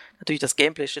und natürlich das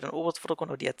Gameplay steht im obersten Vordergrund,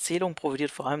 aber die Erzählung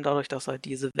profitiert vor allem dadurch, dass halt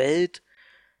diese Welt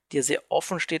dir sehr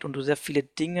offen steht und du sehr viele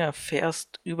Dinge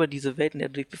erfährst über diese Welt, in der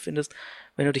du dich befindest,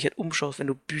 wenn du dich halt umschaust, wenn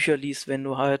du Bücher liest, wenn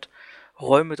du halt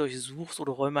Räume durchsuchst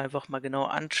oder Räume einfach mal genau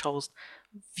anschaust,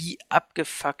 wie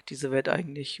abgefuckt diese Welt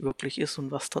eigentlich wirklich ist und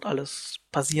was dort alles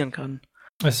passieren kann.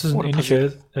 Es ist ein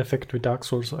ähnlicher Effekt wie Dark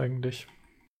Souls eigentlich.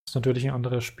 Es ist natürlich ein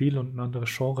anderes Spiel und ein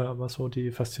anderes Genre, aber so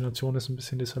die Faszination ist ein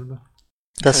bisschen dieselbe.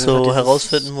 Dass du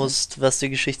herausfinden musst, was die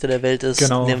Geschichte der Welt ist,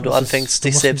 genau, indem du anfängst,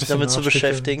 dich selbst damit zu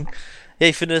beschäftigen. Ja,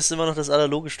 ich finde, das ist immer noch das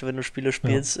Allerlogischste, wenn du Spiele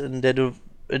spielst, in der du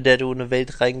eine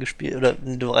Welt reingespielt oder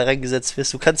in du reingesetzt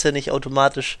wirst. Du kannst ja nicht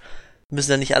automatisch,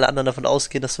 müssen ja nicht alle anderen davon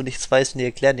ausgehen, dass du nichts weißt und die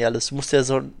erklären dir alles. Du musst ja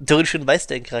so, theoretisch weiß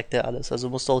der Charakter alles, also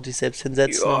musst du auch dich selbst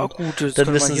hinsetzen. Ja, gut, das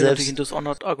kann man hier natürlich in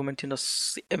Dishonored argumentieren,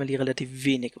 dass Emily relativ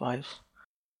wenig weiß.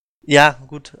 Ja,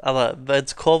 gut, aber bei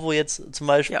Corvo jetzt zum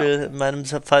Beispiel in meinem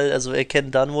Fall, also er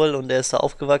kennt Dunwall und er ist da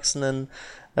aufgewachsen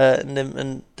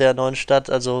in der neuen Stadt,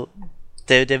 also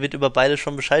der wird über beide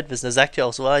schon Bescheid wissen. Er sagt ja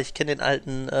auch so, ich kenne den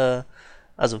alten,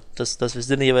 also das wir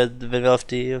sind hier, wenn wir auf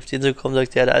die Insel kommen,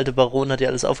 sagt er, der alte Baron hat ja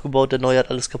alles aufgebaut, der neue hat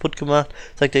alles kaputt gemacht.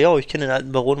 Sagt er, ich kenne den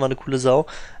alten Baron, war eine coole Sau.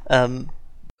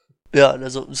 Ja,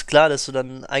 also ist klar, dass du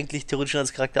dann eigentlich theoretisch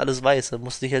als Charakter alles weißt. Dann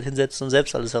musst du dich halt hinsetzen und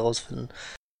selbst alles herausfinden.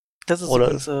 Das ist Oder-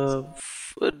 übrigens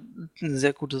eine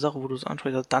sehr gute Sache, wo du es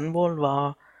ansprichst. Dunwall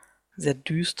war sehr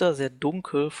düster, sehr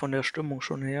dunkel von der Stimmung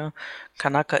schon her.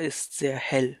 Kanaka ist sehr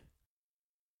hell.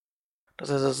 Das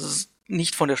heißt, das ist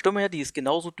nicht von der Stimme her, die ist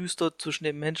genauso düster zwischen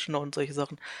den Menschen und solche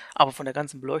Sachen, aber von der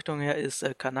ganzen Beleuchtung her ist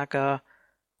Kanaka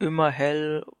immer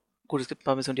hell. Gut, es gibt ein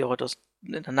paar Missionen, die auch etwas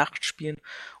in der Nacht spielen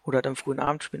oder halt am frühen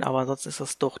Abend spielen, aber ansonsten ist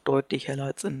das doch deutlich heller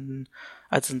als in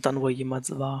Dunwall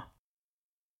jemals war.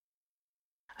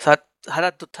 Es hat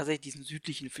halt tatsächlich diesen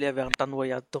südlichen Flair, während Dunwall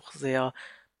ja doch sehr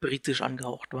britisch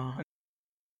angehaucht war.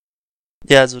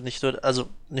 Ja, also nicht nur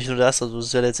das, also es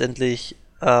ist ja letztendlich,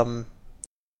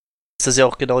 ist das ja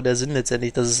auch genau der Sinn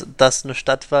letztendlich, dass das eine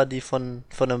Stadt war, die von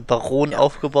einem Baron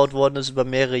aufgebaut worden ist über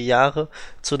mehrere Jahre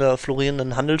zu einer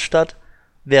florierenden Handelsstadt,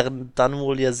 während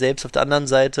Dunwall ja selbst auf der anderen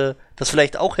Seite das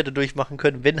vielleicht auch hätte durchmachen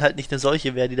können, wenn halt nicht eine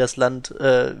Seuche wäre, die das Land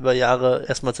über Jahre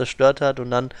erstmal zerstört hat und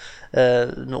dann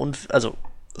also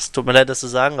es tut mir leid, das zu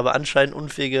sagen, aber anscheinend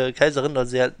unfähige Kaiserin, weil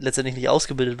sie ja letztendlich nicht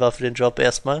ausgebildet war für den Job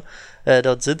erstmal,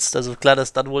 dort sitzt. Also klar,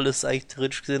 dass Dunwall es eigentlich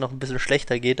theoretisch gesehen noch ein bisschen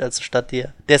schlechter geht als eine Stadt,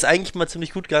 der ist eigentlich mal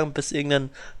ziemlich gut gegangen, bis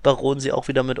irgendein Baron sie auch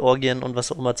wieder mit Orgien und was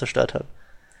auch immer zerstört hat.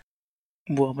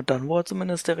 Wo aber Dunwall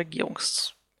zumindest der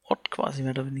Regierungsort quasi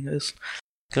mehr oder weniger ist.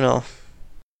 Genau.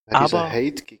 Ja, dieser Aber-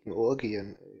 Hate gegen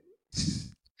Orgien.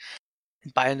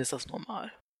 In Bayern ist das normal.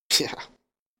 Ja.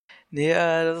 Nee,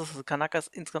 Kanaka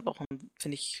ist insgesamt auch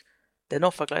finde ich,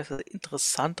 dennoch vergleichsweise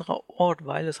interessanterer Ort,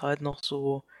 weil es halt noch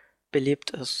so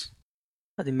belebt ist.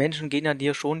 Also die Menschen gehen ja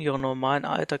dir schon ihren normalen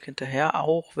Alltag hinterher,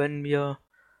 auch wenn mir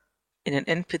in den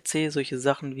NPC solche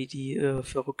Sachen wie die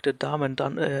verrückte Dame in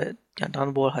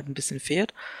Dunwall halt ein bisschen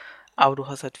fehlt. Aber du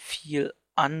hast halt viel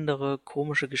andere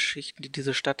komische Geschichten, die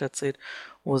diese Stadt erzählt,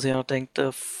 wo sie ja denkt,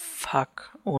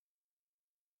 fuck. Und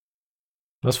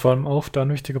Was vor allem auch da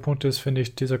ein wichtiger Punkt ist, finde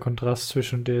ich, dieser Kontrast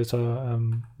zwischen dieser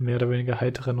mehr oder weniger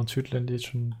heiteren und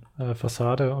südländischen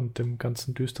Fassade und dem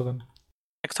ganzen Düsteren.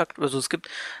 exakt, also es gibt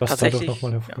Was tatsächlich, dadurch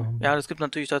nochmal hervorgehoben ja, es gibt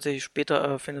natürlich tatsächlich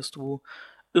später, findest du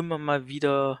immer mal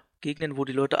wieder Gegenden, wo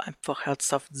die Leute einfach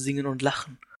herzhaft singen und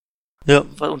lachen. Ja.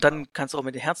 Und dann kannst du auch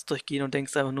mit dem Herz durchgehen und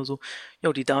denkst einfach nur so,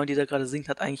 ja, die Dame, die da gerade singt,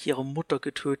 hat eigentlich ihre Mutter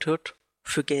getötet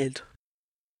für Geld.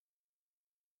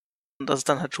 Und das ist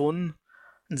dann halt schon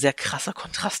ein sehr krasser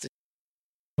Kontrast.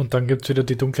 Und dann gibt es wieder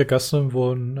die dunkle Gasse,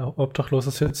 wo ein Obdachloser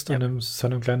sitzt, Ja. an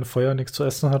seinem kleinen Feuer nichts zu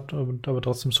essen hat, aber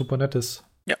trotzdem super nett ist.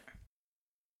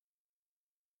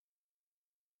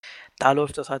 Da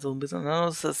läuft das halt so ein bisschen.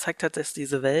 Ne? Das zeigt halt, dass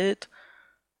diese Welt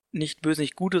nicht böse,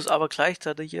 nicht gut ist, aber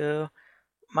gleichzeitig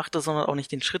macht es sondern auch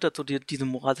nicht den Schritt dazu, dir diese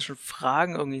moralischen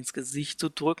Fragen irgendwie ins Gesicht zu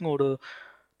drücken oder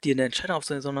dir eine Entscheidung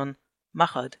aufzunehmen, sondern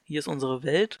mach halt. Hier ist unsere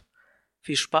Welt.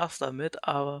 Viel Spaß damit,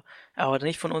 aber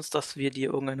nicht von uns, dass wir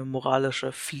dir irgendeine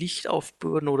moralische Pflicht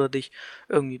aufbürden oder dich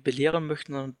irgendwie belehren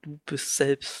möchten, sondern du bist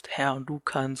selbst Herr und du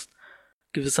kannst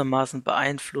gewissermaßen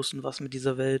beeinflussen, was mit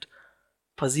dieser Welt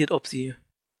passiert, ob sie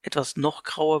etwas noch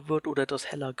grauer wird oder etwas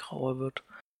heller grauer wird.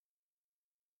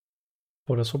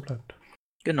 Oder so bleibt.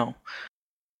 Genau.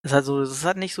 Das ist halt so, das ist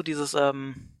halt nicht so dieses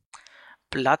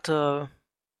platte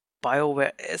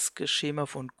BioWare-eske Schema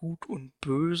von Gut und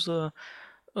Böse.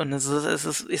 Und es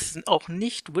ist auch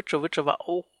nicht Witcher. Witcher war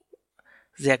auch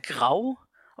sehr grau.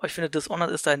 Aber ich finde,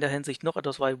 Dishonored ist da in der Hinsicht noch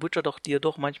etwas, weil Witcher doch dir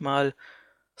doch manchmal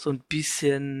so ein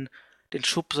bisschen den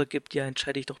Schubser gibt, ja,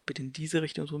 entscheide ich doch bitte in diese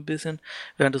Richtung so ein bisschen.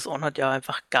 Während Dishonored ja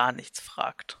einfach gar nichts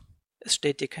fragt. Es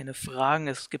stellt dir keine Fragen,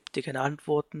 es gibt dir keine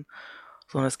Antworten,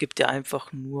 sondern es gibt dir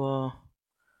einfach nur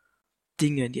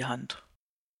Dinge in die Hand.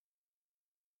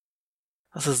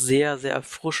 Das ist sehr, sehr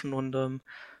erfrischend und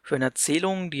für eine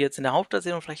Erzählung, die jetzt in der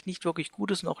Haupterzählung vielleicht nicht wirklich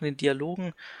gut ist und auch in den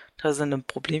Dialogen teilweise ein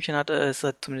Problemchen hat, ist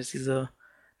halt zumindest diese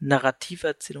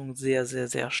Narrativerzählung sehr, sehr,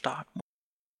 sehr stark.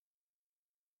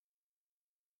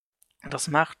 Und das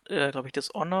macht, glaube ich,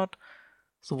 Dishonored,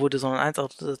 sowohl Dishonored 1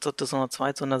 als auch Dishonored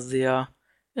 2 zu einer sehr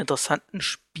interessanten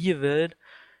Spielwelt,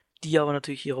 die aber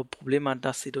natürlich ihre Probleme hat,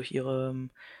 dass sie durch ihre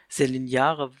sehr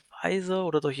lineare Weise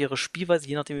oder durch ihre Spielweise,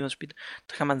 je nachdem wie man spielt,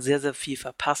 da kann man sehr, sehr viel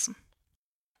verpassen.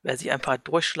 Wer sich einfach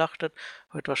durchschlachtet,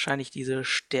 wird wahrscheinlich diese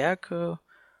Stärke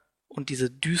und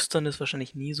diese Düsternis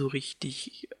wahrscheinlich nie so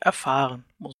richtig erfahren.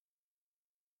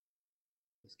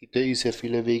 Es gibt ja sehr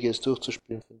viele Wege, es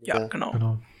durchzuspielen. Ja,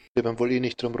 genau. Ja, man wohl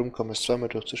nicht drum rumkommen, es zweimal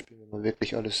durchzuspielen, wenn man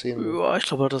wirklich alles sehen will. Ja, ich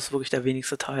glaube, das ist wirklich der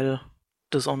wenigste Teil.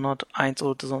 Dishonored 1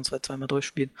 oder Dishonored 2 zweimal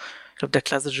durchspielen. Ich glaube, der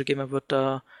klassische Gamer wird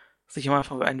da sich am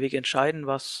Anfang für einen Weg entscheiden,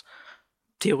 was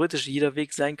theoretisch jeder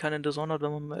Weg sein kann in Dishonored,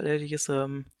 wenn man mal ehrlich ist.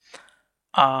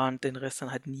 Und den Rest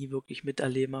dann halt nie wirklich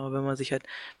miterleben. Aber wenn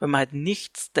man halt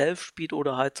nicht Stealth spielt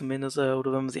oder halt zumindest,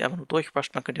 oder wenn man sich einfach nur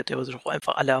durchwascht, man könnte ja theoretisch auch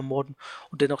einfach alle ermorden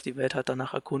und dennoch die Welt halt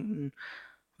danach erkunden,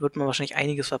 wird man wahrscheinlich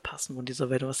einiges verpassen von dieser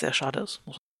Welt, was sehr schade ist.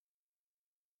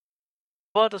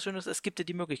 Aber das Schöne ist, es gibt dir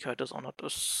die Möglichkeit, Dishonored.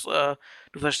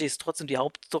 Du verstehst trotzdem die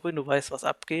Hauptstory, du weißt, was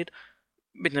abgeht.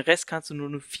 Mit dem Rest kannst du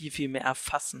nur viel, viel mehr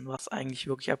erfassen, was eigentlich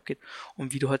wirklich abgeht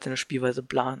und wie du halt deine Spielweise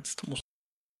planst.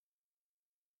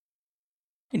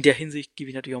 In der Hinsicht gebe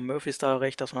ich natürlich auch Murphy Star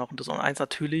recht, dass man auch in Dishonored 1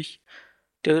 natürlich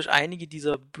durch einige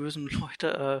dieser bösen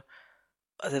Leute,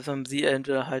 selbst wenn man sie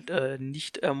entweder halt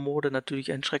nicht ermordet,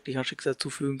 natürlich ein schrecklicher Schicksal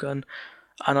zufügen kann.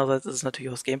 Andererseits ist es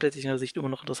natürlich aus gameplay-technischer Sicht immer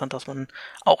noch interessant, dass man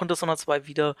auch in Dishonored 2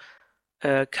 wieder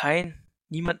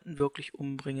niemanden wirklich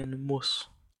umbringen muss.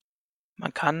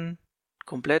 Man kann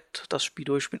komplett das Spiel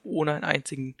durchspielen, ohne einen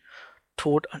einzigen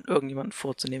Tod an irgendjemanden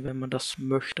vorzunehmen, wenn man das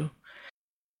möchte.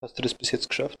 Hast du das bis jetzt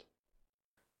geschafft?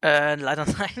 Leider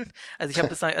nein. Also ich habe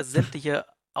bislang, sämtliche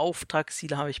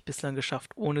Auftragsziele habe ich bislang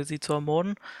geschafft, ohne sie zu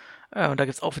ermorden. Und da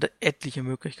gibt es auch wieder etliche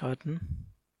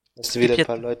Möglichkeiten. Hast du wieder ein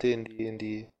paar Leute in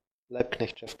die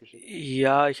Leibknechtschaft geschickt?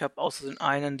 Ja, ich habe außerdem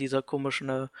einen dieser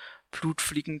komischen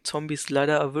Blutfliegen-Zombies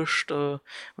leider erwischt,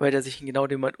 weil der sich in genau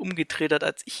dem Moment umgedreht hat,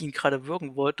 als ich ihn gerade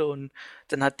würgen wollte, und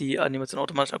dann hat die Animation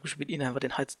automatisch abgespielt, ihn einfach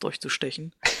den Hals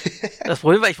durchzustechen. Das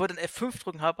Problem war, ich wollte den F5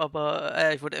 drücken,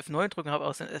 ich wollte F9 drücken, habe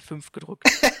aus den F5 gedrückt.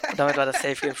 Und damit war das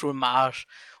Safe Game schon im Arsch.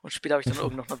 Und später habe ich dann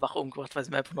irgendwann noch eine Wache umgebracht, weil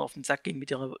sie mir einfach nur auf den Sack ging mit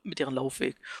ihrem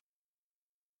Laufweg.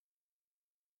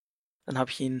 Dann habe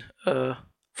ich ihn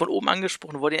von oben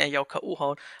angesprochen, wollte ihn eigentlich auch K.O.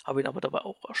 hauen, habe ihn aber dabei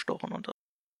auch erstochen.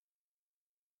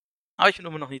 Aber ich bin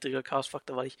immer noch niedriger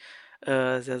Chaos-Faktor, weil ich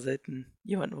sehr selten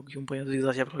jemanden wirklich umbringe. Also wie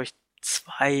gesagt, ich habe, glaube ich,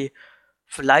 2,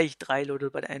 vielleicht 3 Leute,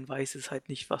 bei der einen weiß es halt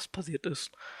nicht, was passiert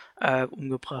ist,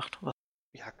 umgebracht.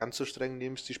 Ja, ganz so streng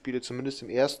nehmen es die Spiele zumindest im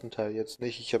ersten Teil jetzt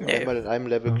nicht. Ich habe einmal in einem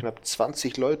Level knapp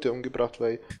 20 Leute umgebracht,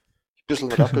 weil ich ein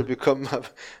bisschen Rappel bekommen habe.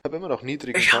 Habe immer noch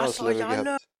niedrigen Chaos-Level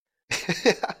gehabt.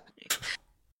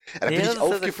 Da bin ich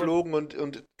aufgeflogen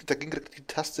und da ging die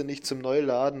Taste nicht zum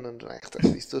Neuladen und da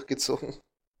bin ich durchgezogen.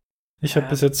 Ich habe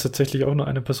bis jetzt tatsächlich auch nur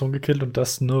eine Person gekillt und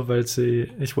das nur, weil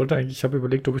ich habe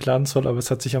überlegt, ob ich laden soll, aber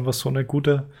es hat sich einfach so eine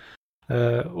gute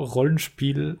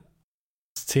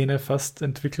Rollenspiel-Szene fast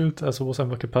entwickelt, also wo es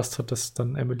einfach gepasst hat, dass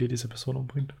dann Emily diese Person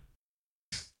umbringt.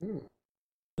 Gut,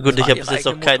 ich habe bis jetzt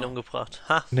noch keinen umgebracht.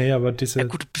 Ha? Nee, aber diese... Ja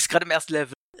gut, du bist gerade im ersten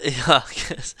Level. Ja,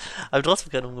 aber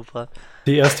trotzdem keinen umgebracht.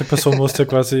 Die erste Person musste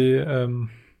quasi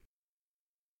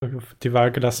die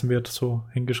Wahl gelassen wird, so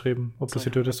hingeschrieben, ob du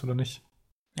sie tötest oder nicht.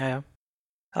 Ja.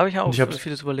 Habe ich ja auch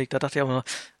vieles überlegt. Da dachte ich auch nur,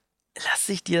 lass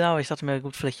ich dir da, aber ich dachte mir,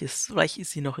 gut, vielleicht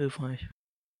ist sie noch hilfreich.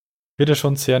 Wird ja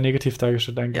schon sehr negativ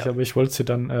dargestellt eigentlich, aber ich wollte sie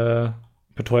dann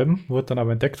betäuben, wurde dann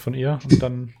aber entdeckt von ihr und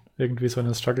dann irgendwie so in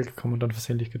den Struggle gekommen und dann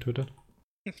versehentlich getötet.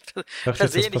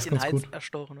 Versehentlich den Hals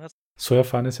erstochen, was? So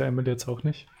erfahren ist ja Emily jetzt auch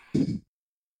nicht.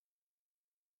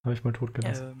 Habe ich mal tot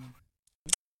gelassen.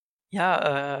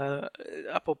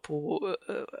 Apropos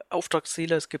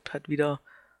Auftragsziele, es gibt halt wieder,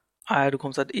 du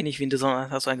kommst halt nicht wie in Dishonored,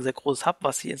 hast du ein sehr großes Hub,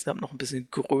 was hier insgesamt noch ein bisschen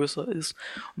größer ist,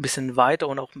 ein bisschen weiter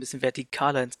und auch ein bisschen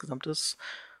vertikaler insgesamt ist.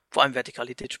 Vor allem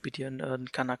Vertikalität spielt hier in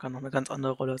Kanaka noch eine ganz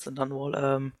andere Rolle als in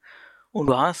Dunwall. Und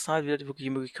du hast halt wieder wirklich die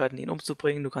Möglichkeiten, ihn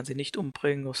umzubringen. Du kannst ihn nicht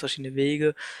umbringen auf verschiedene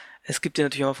Wege. Es gibt dir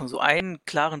natürlich am Anfang so einen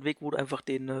klaren Weg, wo du einfach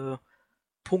den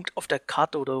Punkt auf der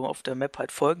Karte oder auf der Map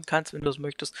halt folgen kannst, wenn du das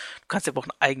möchtest. Du kannst dir aber auch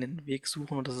einen eigenen Weg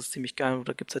suchen und das ist ziemlich geil. Und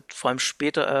da gibt es halt vor allem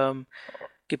später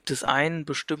gibt es ein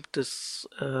bestimmtes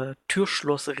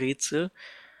Türschlossrätsel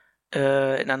in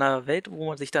einer Welt, wo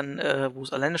man sich dann, wo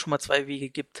es alleine schon mal 2 Wege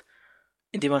gibt,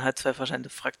 indem man halt 2 verschiedene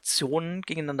Fraktionen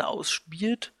gegeneinander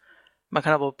ausspielt. Man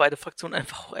kann aber beide Fraktionen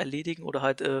einfach auch erledigen oder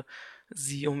halt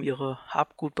sie um ihre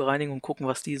Habgut bereinigen und gucken,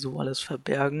 was die so alles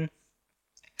verbergen.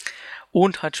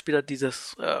 Und halt später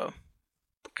dieses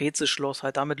Rätselschloss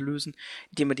halt damit lösen,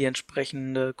 indem man die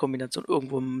entsprechende Kombination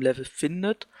irgendwo im Level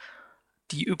findet,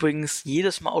 die übrigens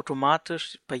jedes Mal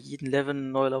automatisch bei jedem Level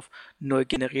Neulauf neu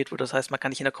generiert wird. Das heißt, man kann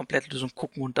nicht in der Komplettlösung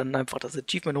gucken und dann einfach das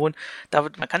Achievement holen.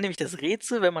 Man kann nämlich das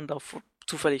Rätsel, wenn man da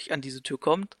zufällig an diese Tür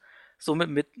kommt, somit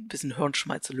mit ein bisschen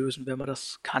Hirnschmalz lösen, wenn man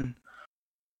das kann.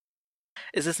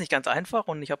 Es ist nicht ganz einfach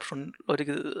und ich habe schon Leute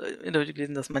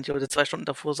gelesen, dass manche Leute 2 Stunden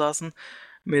davor saßen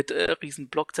mit riesen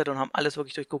Blockzetteln und haben alles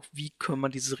wirklich durchgeguckt, wie können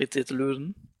man dieses Rätsel jetzt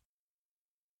lösen.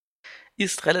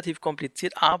 Ist relativ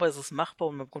kompliziert, aber es ist machbar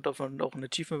und man bekommt davon auch ein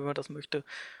Achievement, wenn man das möchte.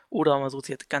 Oder man sucht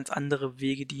sich halt ganz andere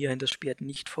Wege, die das Spiel halt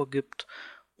nicht vorgibt.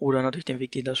 Oder natürlich den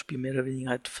Weg, den das Spiel mehr oder weniger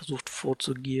halt versucht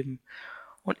vorzugeben.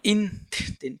 Und in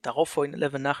den darauffolgenden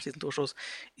Level nach diesem Durchschuss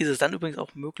ist es dann übrigens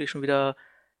auch möglich, schon wieder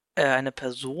eine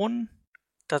Person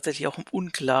tatsächlich auch im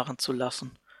Unklaren zu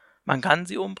lassen. Man kann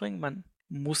sie umbringen, man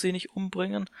muss sie nicht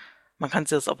umbringen. Man kann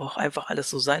sie das aber auch einfach alles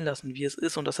so sein lassen, wie es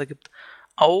ist. Und das ergibt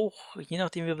auch, je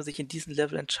nachdem, wie man sich in diesem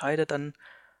Level entscheidet, dann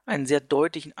einen sehr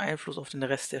deutlichen Einfluss auf den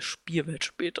Rest der Spielwelt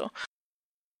später.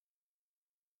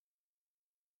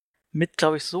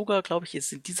 Glaube ich,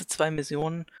 sind diese 2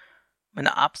 Missionen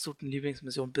meine absoluten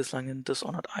Lieblingsmissionen bislang in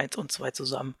Dishonored 1 und 2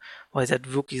 zusammen, weil sie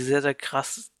halt wirklich sehr, sehr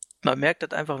krass, man merkt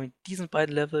halt einfach mit diesen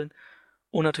beiden Leveln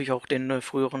und natürlich auch den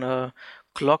früheren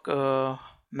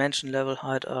Clock-Mansion-Level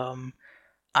halt,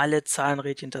 alle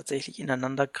Zahnrädchen tatsächlich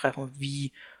ineinander greifen und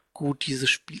wie gut dieses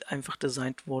Spiel einfach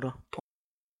designt wurde.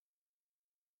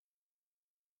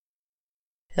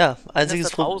 Ja,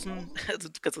 einziges Problem.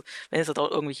 Wenn es da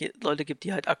draußen irgendwelche Leute gibt,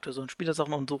 die halt aktuell so ein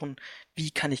Spielersachen und suchen, wie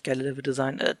kann ich geile Level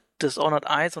designen? Dishonored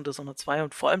 1 und Dishonored 2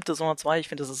 und vor allem Dishonored 2, ich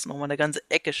finde, das ist nochmal eine ganze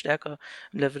Ecke stärker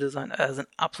im Level-Design, sind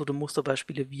absolute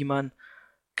Musterbeispiele, wie man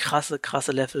krasse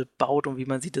Level baut und wie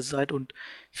man sie designt und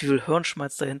wie viel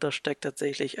Hirnschmalz dahinter steckt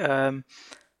tatsächlich,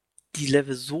 die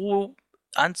Level so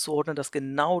anzuordnen, dass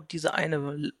genau dieser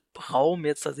eine Raum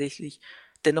jetzt tatsächlich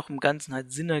dennoch im Ganzen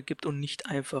halt Sinn ergibt und nicht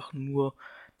einfach nur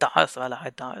da ist, weil er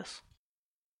halt da ist.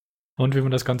 Und wie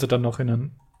man das Ganze dann noch in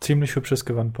ein ziemlich hübsches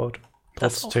Gewand baut.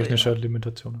 Trotz technischer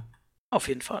Limitationen. Auf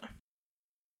jeden Fall.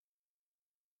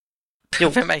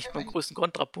 Jo. Wir haben eigentlich beim größten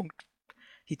Kontrapunkt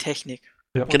die Technik.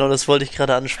 Ja. Genau, das wollte ich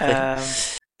gerade ansprechen.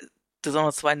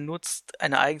 Dishonored 2 nutzt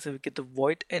eine eigens entwickelte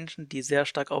Void Engine, die sehr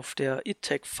stark auf der id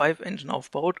Tech 5 Engine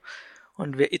aufbaut.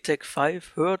 Und wer id Tech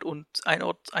 5 hört und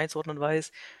einzuordnen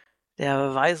weiß,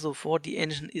 der weiß sofort, die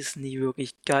Engine ist nicht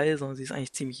wirklich geil, sondern sie ist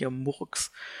eigentlich ziemlich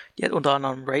Murks. Die hat unter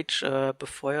anderem Rage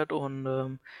befeuert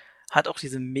und hat auch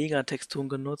diese Megatexturen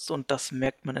genutzt und das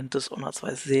merkt man in Dishonored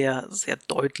 2 sehr, sehr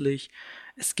deutlich.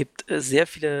 Es gibt sehr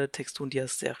viele Texturen, die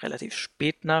erst relativ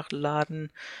spät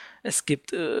nachladen. Es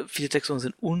gibt viele Texturen, die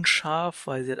sind unscharf,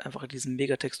 weil sie halt einfach in diesem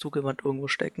Megatexturgewand irgendwo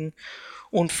stecken.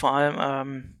 Und vor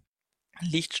allem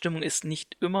Lichtstimmung ist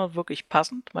nicht immer wirklich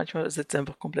passend. Manchmal setzt sie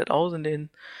einfach komplett aus in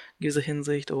dieser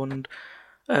Hinsicht und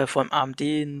vor allem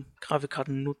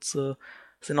AMD-Grafikkarten nutze,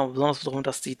 sind auch besonders darum,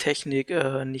 dass die Technik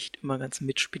nicht immer ganz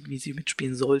mitspielt, wie sie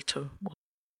mitspielen sollte.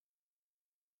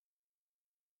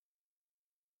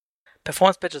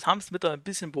 Performance-Patches haben es mittlerweile ein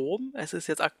bisschen behoben. Es ist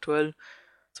jetzt aktuell,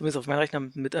 zumindest auf meinem Rechner,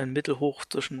 mit einem Mittelhoch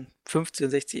zwischen 50 und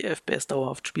 60 FPS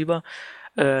dauerhaft spielbar.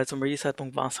 Zum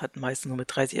Release-Zeitpunkt war es halt meistens nur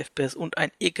mit 30 FPS und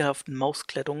einer ekelhaften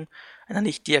Mausklettung, einer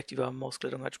nicht deaktiver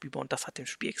Mausklettung halt spielbar und das hat dem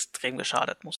Spiel extrem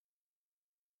geschadet.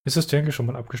 Ist das eigentlich schon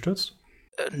mal abgestürzt?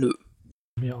 Nö.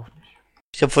 Mir auch nicht.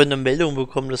 Ich habe vorhin eine Meldung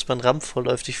bekommen, dass mein RAM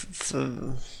vollläuft.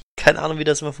 Keine Ahnung, wie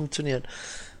das immer funktioniert.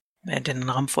 Wenn denn ein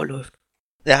RAM vollläuft.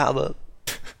 Ja, aber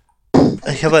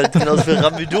ich habe halt genauso viel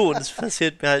RAM wie du und es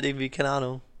passiert mir halt irgendwie, keine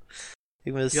Ahnung.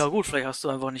 Irgendwas. Ja gut, vielleicht hast du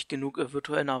einfach nicht genug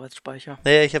virtuellen Arbeitsspeicher.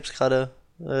 Naja, ich habe es gerade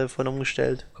vorhin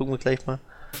umgestellt. Gucken wir gleich mal.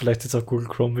 Vielleicht ist auch Google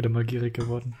Chrome wieder mal gierig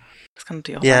geworden. Das kann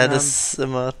natürlich auch sein. Ja, das ist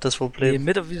immer das Problem.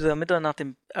 Nach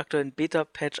dem aktuellen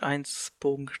Beta-Patch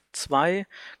 1.2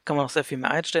 kann man auch sehr viel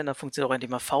mehr einstellen. Da funktioniert auch endlich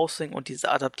mal V-Sync und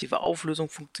diese adaptive Auflösung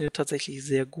funktioniert tatsächlich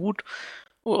sehr gut.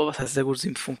 Oh, was heißt sehr gut?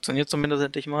 Sie funktioniert zumindest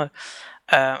endlich mal.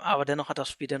 Aber dennoch hat das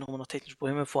Spiel dennoch immer noch technische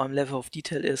Probleme. Vor allem Level of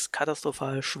Detail ist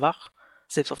katastrophal schwach.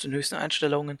 Selbst auf den höchsten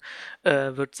Einstellungen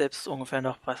wird selbst ungefähr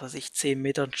nach, 10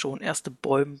 Metern schon erste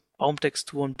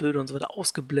Baumtexturen, Bilder und so weiter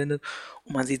ausgeblendet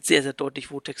und man sieht sehr, sehr deutlich,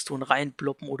 wo Texturen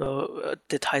reinploppen oder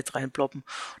Details reinploppen.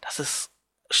 Das ist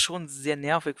schon sehr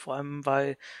nervig, vor allem,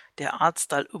 weil der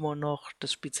Artstyle immer noch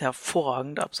des Spiels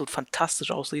hervorragend, absolut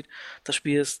fantastisch aussieht. Das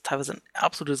Spiel ist teilweise ein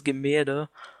absolutes Gemälde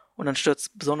und dann stört es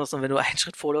besonders, wenn du einen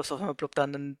Schritt vorläufst, auf einmal ploppt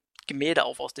dann ein Gemälde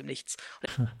auf aus dem Nichts.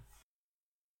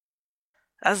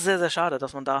 Das ist sehr, sehr schade,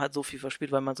 dass man da halt so viel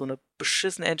verspielt, weil man so eine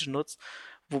beschissene Engine nutzt.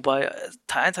 Wobei,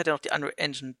 Teil 1 hat ja noch die Unreal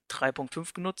Engine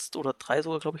 3.5 genutzt, oder 3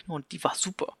 sogar, glaube ich, nur, und die war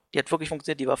super. Die hat wirklich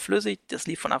funktioniert, die war flüssig, das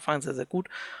lief von Anfang an sehr, sehr gut.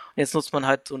 Und jetzt nutzt man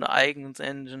halt so eine eigene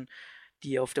Engine,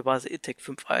 die auf der Basis id Tech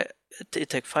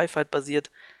 5 halt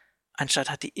basiert. Anstatt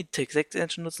hat die id Tech 6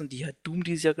 Engine nutzen, die halt Doom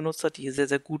dieses Jahr genutzt hat, die sehr,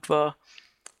 sehr gut war.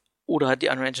 Oder halt die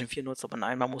Unreal Engine 4 nutzt, aber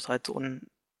nein, man muss halt so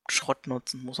einen Schrott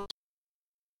nutzen,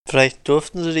 Vielleicht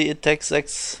durften sie die id Tech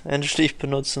 6 Engine nicht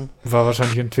benutzen. War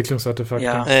wahrscheinlich ein Entwicklungsartefakt.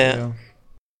 Ja.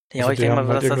 Ja, aber ich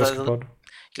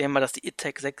denke mal, dass die id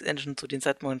Tech 6 Engine zu dem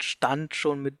Zeitpunkt stand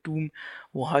schon mit Doom,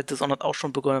 wo halt Dishonored auch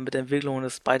schon begonnen mit der Entwicklung und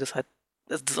das beides halt,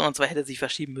 Dishonored 2 hätte sich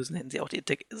verschieben müssen, hätten sie auch die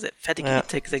fertige id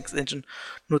Tech 6 Engine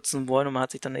nutzen wollen und man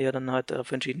hat sich dann eher halt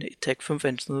dafür entschieden, die id Tech 5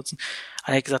 Engine zu nutzen.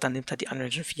 Aber er hat gesagt, dann nimmt halt die Unreal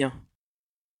Engine 4.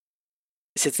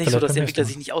 Ist jetzt nicht so, dass die Entwickler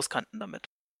sich nicht auskannten damit.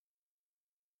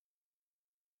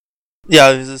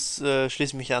 Ja, das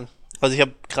schließt mich an. Also ich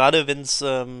habe gerade, wenn es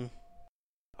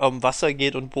um Wasser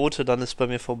geht und Boote, dann ist bei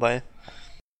mir vorbei.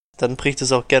 Dann bricht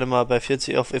es auch gerne mal bei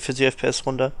 40 FPS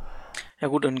runter. Ja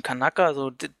gut, in Kanaka,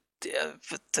 also der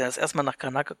das erstmal nach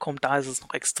Kanaka kommt, da ist es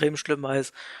noch extrem schlimm, weil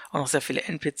es auch noch sehr viele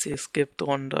NPCs gibt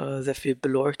und sehr viel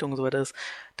Beleuchtung und so weiter ist.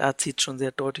 Da zieht schon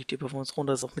sehr deutlich die Performance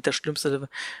runter. Das ist auch mit der schlimmste.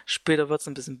 Später wird es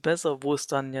ein bisschen besser, wo es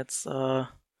dann jetzt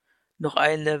noch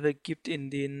ein Level gibt, in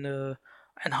dem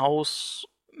ein Haus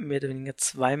mehr oder weniger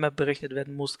zweimal berechnet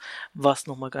werden muss, was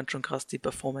nochmal ganz schön krass die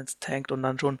Performance tankt und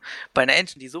dann schon bei einer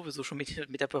Engine, die sowieso schon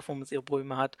mit der Performance ihre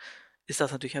Probleme hat, ist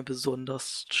das natürlich ein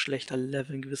besonders schlechter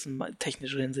Level in gewissen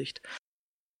technischer Hinsicht.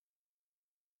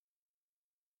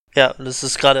 Ja, und das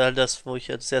ist gerade halt das, wo ich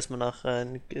jetzt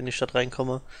erstmal in die Stadt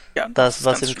reinkomme. Ja, das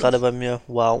war eben gerade bei mir,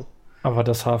 wow. Aber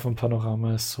das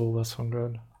Hafenpanorama ist sowas von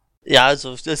geil. Ja,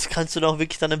 also das kannst du doch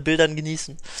wirklich dann in Bildern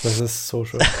genießen. Das ist so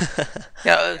schön.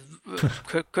 Ja,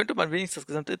 könnte man wenigstens das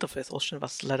gesamte Interface ausstellen,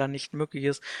 was leider nicht möglich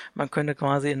ist. Man könnte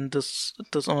quasi in das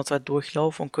Dishonored 2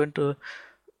 durchlaufen und könnte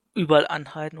überall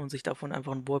anhalten und sich davon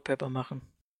einfach ein Wallpaper machen.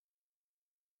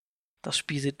 Das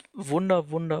Spiel sieht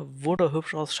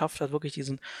wunderhübsch aus, schafft halt wirklich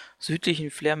diesen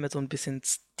südlichen Flair mit so ein bisschen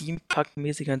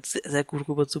Steampunk-mäßig sehr, sehr gut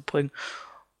rüberzubringen.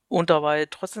 Und dabei,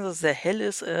 trotzdem, dass es sehr hell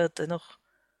ist, dennoch,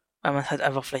 weil man halt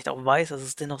einfach vielleicht auch weiß, dass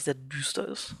es dennoch sehr düster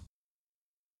ist.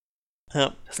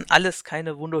 Ja. Das sind alles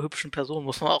keine wunderhübschen Personen,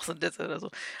 muss man auch sagen.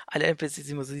 Also alle NPCs,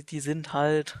 die man sieht, die sind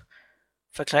halt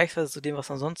vergleichsweise zu dem, was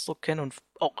man sonst so kennt und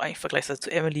auch eigentlich vergleichsweise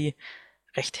zu Emily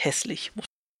recht hässlich.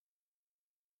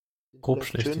 Grob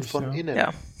schlecht. Schön von innen.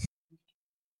 Ja.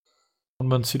 Und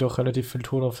man sieht auch relativ viel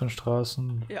Tod auf den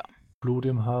Straßen. Ja. Blut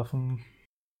im Hafen.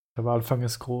 Der Walfang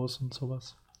ist groß und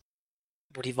sowas.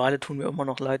 Wo die Wale tun mir immer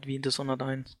noch leid, wie in Dishonored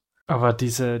 1. Aber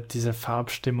diese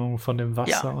Farbstimmung von dem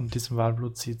Wasser und diesem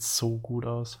Walblut sieht so gut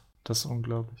aus. Das ist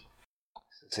unglaublich.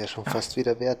 Das ist ja schon fast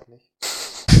wieder wert, nicht?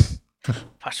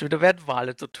 Fast wieder wert,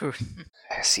 Wale zu töten.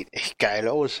 Es sieht echt geil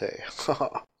aus, ey.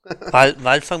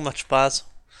 Walfang macht Spaß.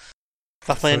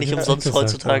 Macht man ja soll nicht ja umsonst gesagt,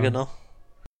 heutzutage, aber- ne?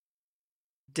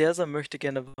 Der möchte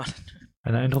gerne Wale.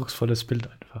 Ein eindrucksvolles Bild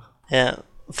einfach. Ja,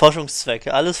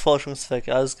 Forschungszwecke,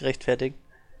 alles gerechtfertigt.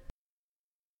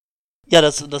 Ja,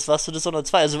 das war's zu Dishonored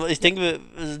 2. Also ich denke,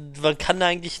 man kann da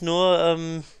eigentlich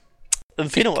nur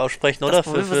Empfehlungen aussprechen, oder? Das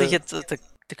Problem, was ich jetzt,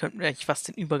 da könnten wir eigentlich fast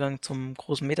den Übergang zum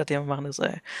großen Metathema machen, ist,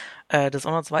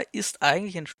 Dishonored 2 ist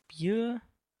eigentlich ein Spiel,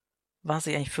 was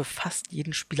sich eigentlich für fast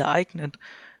jeden Spieler eignet.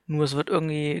 Nur es wird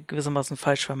irgendwie gewissermaßen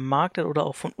falsch vermarktet oder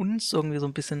auch von uns irgendwie so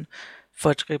ein bisschen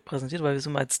falsch repräsentiert, weil wir es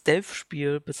immer als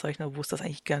Stealth-Spiel bezeichnen, wo es das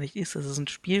eigentlich gar nicht ist. Es ist ein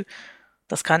Spiel,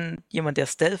 das kann jemand, der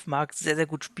Stealth mag, sehr, sehr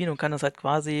gut spielen und kann das halt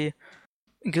quasi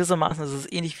in gewissermaßen, das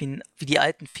ist ähnlich wie die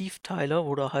alten Thief-Teile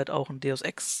oder halt auch ein Deus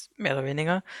Ex, mehr oder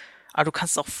weniger. Aber du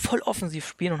kannst es auch voll offensiv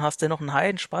spielen und hast dennoch einen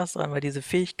heiden Spaß dran, weil diese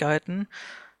Fähigkeiten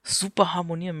super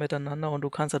harmonieren miteinander und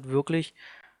du kannst halt wirklich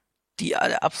die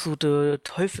absolute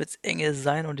Teufelsengel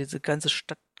sein und diese ganze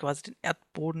Stadt quasi den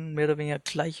Erdboden mehr oder weniger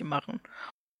gleich machen.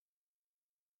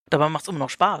 Dabei macht es immer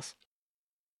noch Spaß.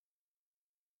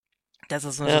 Das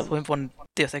ist das Problem von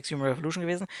Deus Ex Human Revolution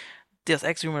gewesen. Deus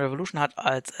Ex Human Revolution hat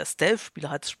als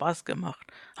Stealth-Spieler Spaß gemacht.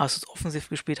 Hast du es offensiv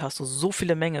gespielt, hast du so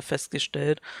viele Menge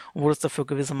festgestellt und wurdest dafür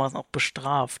gewissermaßen auch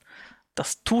bestraft.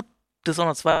 Das tut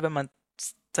Dishonored 2, wenn man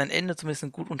sein Ende zumindest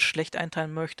in gut und schlecht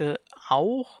einteilen möchte,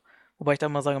 auch. Wobei ich da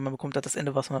mal sage, man bekommt halt das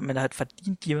Ende, was man am Ende halt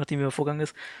verdient, je nachdem wie der Vorgang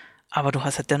ist. Aber du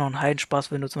hast halt dennoch einen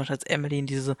Heidenspaß, wenn du zum Beispiel als Emily in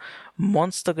diese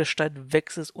Monstergestalt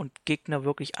wechselst und Gegner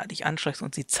wirklich dich anschleichst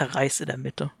und sie zerreißt in der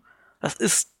Mitte. Das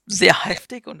ist sehr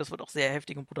heftig und das wird auch sehr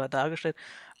heftig und brutal dargestellt.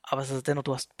 Aber es ist dennoch,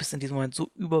 bist in diesem Moment so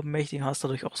übermächtig und hast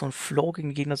dadurch auch so einen Flow gegen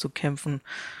den Gegner zu kämpfen.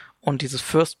 Und dieses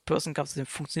First-Person-Kampfsystem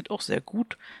funktioniert auch sehr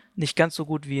gut. Nicht ganz so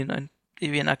gut wie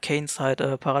in Arcanes halt,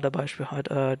 Paradebeispiel halt,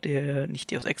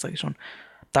 nicht Deus Ex, sag ich schon.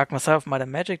 Dark Messiah of Might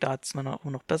and Magic, da hat es auch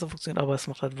noch besser funktioniert, aber es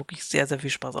macht halt wirklich sehr, sehr viel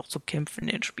Spaß, auch zu kämpfen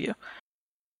in dem Spiel.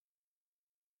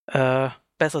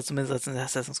 Besser zumindest als in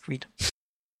Assassin's Creed.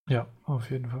 Ja,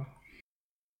 auf jeden Fall.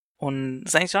 Und es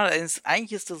ist eigentlich schade,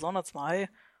 eigentlich ist Dishonored 2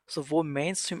 sowohl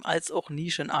Mainstream als auch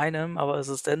Nische in einem, aber es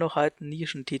ist dennoch halt ein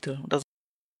Nischentitel. Und das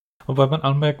Wobei man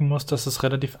anmerken muss, dass es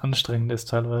relativ anstrengend ist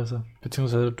teilweise.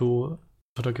 Beziehungsweise du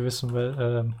zu einer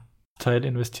gewissen Teil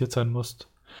investiert sein musst.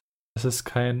 Es ist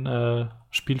kein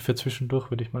Spiel für zwischendurch,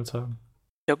 würde ich mal sagen.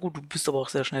 ja gut, du bist aber auch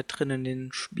sehr schnell drin in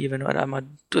den Spiel, wenn du halt einmal,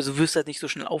 also wirst halt nicht so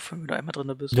schnell aufhören, wenn du einmal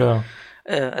drin bist. Ja,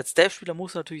 Als Stealth-Spieler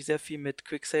musst du natürlich sehr viel mit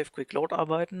Quick Save, Quick Load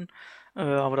arbeiten,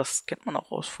 aber das kennt man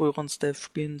auch aus früheren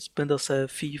Stealth-Spielen. Splinter Cell,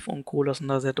 Thief und Co. lassen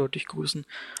da sehr deutlich grüßen.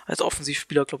 Als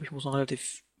Offensivspieler, glaube ich, muss man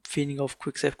relativ weniger auf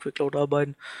Quick Save, Quick Load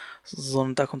arbeiten,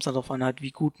 sondern da kommt es dann darauf an, halt,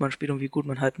 wie gut man spielt und wie gut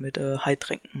man halt mit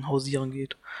High-Tränken hausieren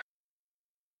geht.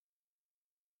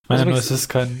 ich meine Also nur, es ist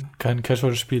kein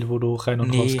Casual-Spiel, wo du rein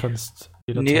und raus kannst,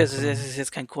 Nee, es ist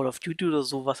jetzt kein Call of Duty oder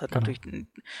so, was halt natürlich,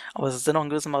 aber es ist dennoch in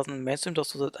gewissermaßen ein Mainstream, dass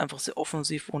du halt einfach sehr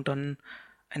offensiv und dann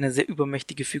eine sehr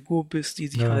übermächtige Figur bist, die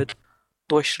sich halt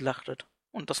durchschlachtet.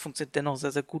 Und das funktioniert dennoch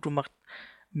sehr, sehr gut und macht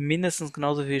mindestens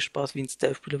genauso viel Spaß wie ein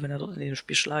Stealth-Spieler, wenn er dort in dem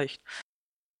Spiel schleicht.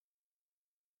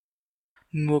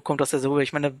 Nur kommt das sehr, sehr rüber.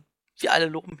 Ich meine, wir alle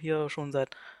loben hier schon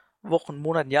seit Wochen,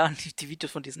 Monaten, Jahren die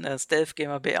Videos von diesen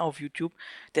Stealth-Gamer BR auf YouTube.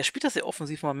 Der spielt das sehr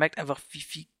offensiv und man merkt einfach, wie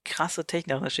viel krasse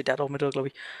Technik da steht. Der hat auch mittlerweile, glaube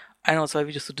ich, 1 oder 2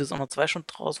 Videos zu Dishonored 2 schon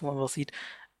draus, wo man was sieht.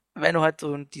 Wenn du halt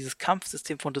so dieses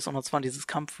Kampfsystem von Dishonored 2, dieses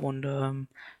Kampf- und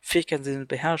Fähigkeiten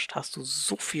beherrscht, hast du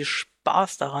so viel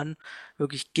Spaß daran,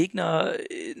 wirklich Gegner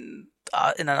in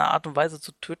einer Art und Weise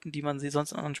zu töten, die man sie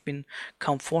sonst in anderen Spielen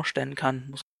kaum vorstellen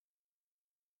kann.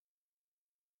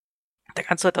 Da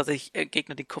kannst du halt tatsächlich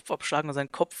Gegner den Kopf abschlagen und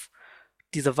seinen Kopf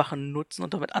diese Wachen nutzen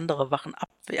und damit andere Wachen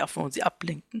abwerfen und sie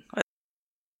ablenken.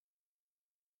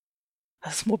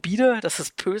 Das ist morbide, das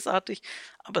ist bösartig,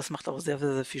 aber es macht auch sehr,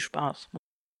 sehr, sehr viel Spaß.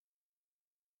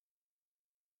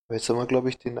 Jetzt haben wir, glaube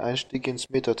ich, den Einstieg ins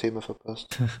Metathema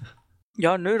verpasst.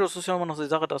 Ja, nö, das ist ja immer noch die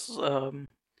Sache, dass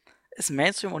es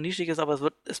Mainstream und nischig ist, aber es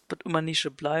wird immer Nische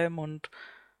bleiben und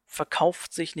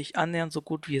verkauft sich nicht annähernd so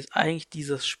gut, wie es eigentlich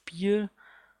dieses Spiel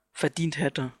verdient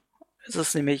hätte. Es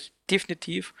ist nämlich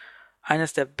definitiv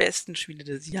eines der besten Spiele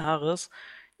des Jahres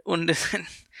und in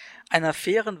einer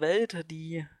fairen Welt,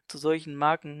 die zu solchen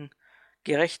Marken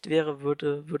gerecht wäre,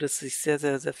 würde es sich sehr,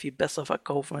 sehr, sehr viel besser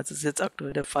verkaufen, als es jetzt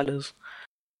aktuell der Fall ist.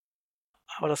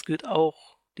 Aber das gilt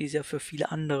auch dieses Jahr für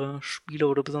viele andere Spiele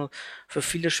oder besonders für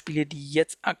viele Spiele, die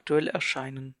jetzt aktuell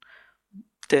erscheinen.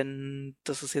 Denn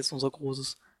das ist jetzt unser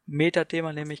großes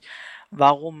Metathema, nämlich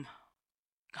warum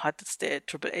hat es der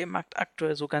AAA-Markt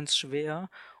aktuell so ganz schwer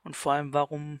und vor allem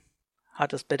warum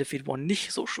hat das Battlefield 1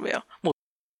 nicht so schwer?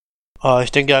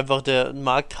 Ich denke einfach, der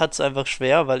Markt hat es einfach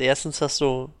schwer, weil erstens hast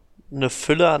du eine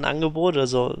Fülle an Angebot,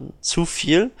 also zu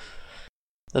viel,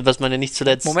 was man ja nicht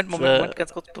zuletzt... Moment,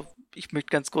 ganz kurz, ich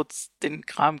möchte ganz kurz den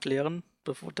Kram klären,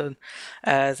 bevor dann,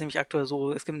 es ist nämlich aktuell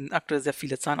so, es gibt aktuell sehr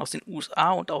viele Zahlen aus den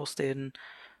USA und aus den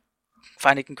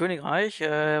Vereinigten Königreich,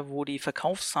 wo die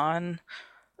Verkaufszahlen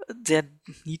sehr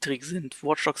niedrig sind.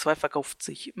 Watch Dogs 2 verkauft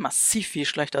sich massiv viel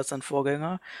schlechter als sein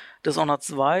Vorgänger. Dishonored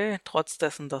 2, trotz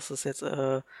dessen, dass es jetzt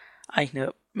eigentlich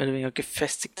eine mehr oder weniger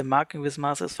gefestigte Marke in gewissem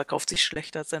Maße ist, verkauft sich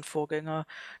schlechter als sein Vorgänger.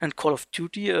 In Call of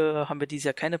Duty haben wir dieses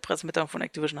Jahr keine Pressemitteilung von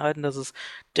Activision erhalten, dass es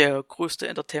der größte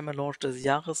Entertainment-Launch des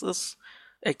Jahres ist.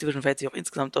 Activision verhält sich auch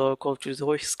insgesamt Call of Duty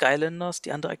ruhig. Skylanders,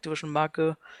 die andere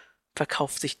Activision-Marke,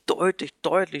 verkauft sich deutlich,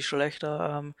 deutlich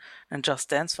schlechter. Ein Just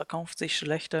Dance verkauft sich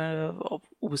schlechter.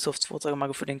 Ubisofts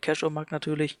Vorzeigemarke für den Casual-Markt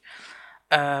natürlich.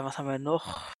 Was haben wir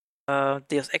noch?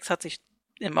 Deus Ex hat sich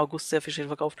im August sehr viel schlechter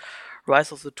verkauft.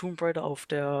 Rise of the Tomb Raider auf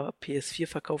der PS4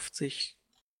 verkauft sich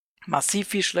massiv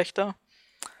viel schlechter.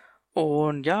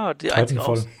 Und ja,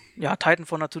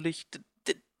 Titanfall natürlich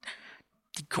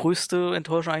die größte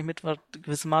Enttäuschung eigentlich mit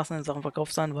gewissermaßen in Sachen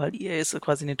Verkaufszahlen, weil EA es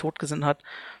quasi in den Tod gesinnt hat,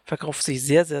 verkauft sich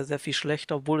sehr, sehr, sehr viel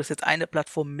schlechter, obwohl es jetzt eine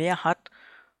Plattform mehr hat,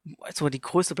 also die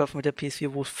größte Plattform mit der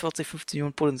PS4, wo es 40, 50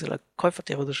 Millionen potenzielle Käufer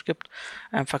theoretisch gibt,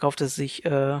 verkauft es sich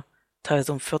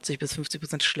teilweise um 40 bis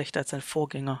 50% schlechter als sein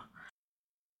Vorgänger.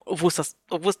 Obwohl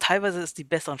es teilweise die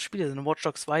besseren Spiele sind. Watch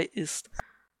Dogs 2 ist,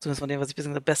 zumindest von dem, was ich bisher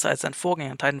gesagt habe, besser als sein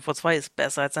Vorgänger. Titanfall 2 ist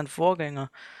besser als sein Vorgänger.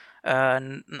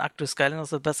 Ein aktuelles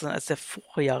Skylanders wird besser sein als der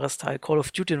Vorjahresteil. Call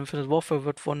of Duty Infinite Warfare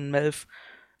wird von Melf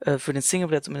für den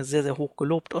Singleplayer zumindest sehr, sehr hoch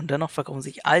gelobt und dennoch verkaufen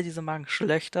sich all diese Marken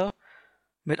schlechter,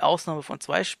 mit Ausnahme von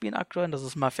 2 Spielen aktuell. Das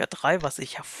ist Mafia 3, was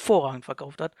sich hervorragend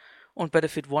verkauft hat, und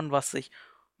Battlefield 1, was sich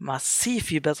massiv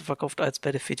viel besser verkauft als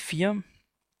Battlefield 4,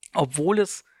 obwohl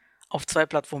es auf 2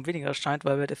 Plattformen weniger erscheint,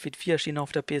 weil Battlefield 4 erschien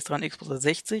auf der PS3 und Xbox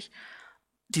 360.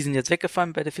 Die sind jetzt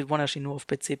weggefallen. Battlefield 1 erschien nur auf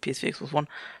PC, PS4, Xbox One,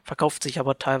 verkauft sich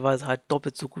aber teilweise halt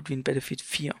doppelt so gut wie ein Battlefield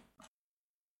 4.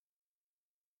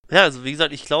 Ja, also wie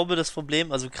gesagt, ich glaube, das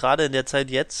Problem, also gerade in der Zeit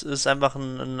jetzt, ist einfach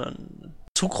ein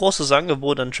zu großes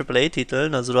Angebot an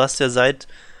AAA-Titeln. Also du hast ja seit...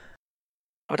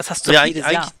 Aber das hast du ja jedes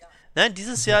Jahr. Nein,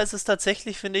 dieses Jahr ist es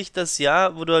tatsächlich, finde ich, das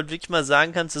Jahr, wo du halt wirklich mal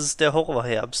sagen kannst, es ist der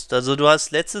Horrorherbst. Also du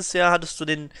hast letztes Jahr hattest du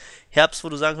den Herbst, wo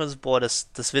du sagen konntest, boah,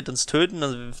 das wird uns töten,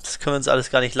 also das können wir uns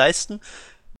alles gar nicht leisten.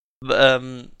 Gut,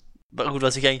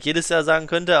 was ich eigentlich jedes Jahr sagen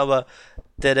könnte, aber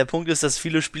der Punkt ist, dass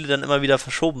viele Spiele dann immer wieder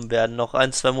verschoben werden, noch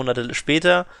 1-2 Monate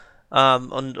später.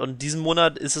 Und diesen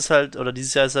Monat ist es halt, oder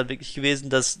dieses Jahr ist es halt wirklich gewesen,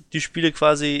 dass die Spiele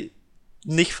quasi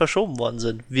nicht verschoben worden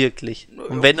sind, wirklich.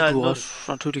 Und Ja, wenn gut, halt du nur, hast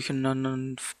natürlich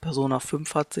einen Persona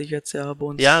 5 hat sich jetzt ja bei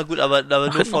uns ja gut, aber nach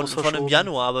nur hinten von raus dem verschoben.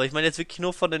 Januar, aber ich meine jetzt wirklich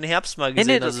nur von den Herbst mal Nee,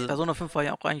 gesehen, das also Persona 5 war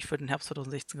ja auch eigentlich für den Herbst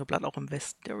 2016 geplant, auch im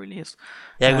Westen der Release.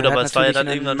 ja gut, Er aber hat es war ja natürlich dann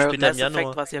einen irgendwann Mass später im Effect,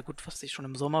 Januar. was ja gut, was sich schon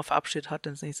im Sommer verabschiedet hat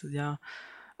ins nächste Jahr.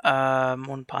 Und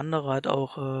ein paar andere halt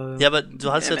auch Ja, aber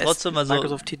du hast ja trotzdem, also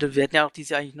Microsoft-Titel. Wir hätten ja auch dieses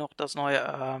Jahr eigentlich noch das neue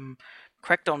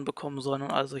Crackdown bekommen sollen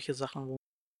und all solche Sachen.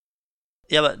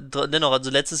 ja, aber dennoch, also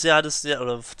letztes Jahr hattest du ja,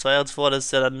 oder 2 Jahre zuvor, das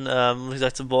ist ja dann, wo ich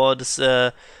sagte, boah, das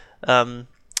wird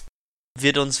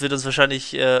uns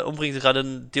wahrscheinlich umbringen, gerade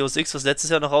ein Deus Ex, was letztes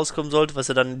Jahr noch rauskommen sollte, was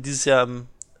ja dann dieses Jahr im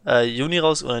Juni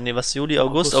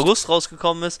August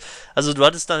rausgekommen ist. Also du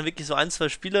hattest dann wirklich so 1, 2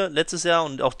 Spiele letztes Jahr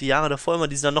und auch die Jahre davor immer,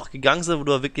 die dann noch gegangen sind, wo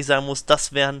du wirklich sagen musst,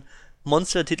 das wären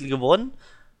Monster-Titel geworden.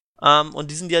 Und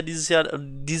dieses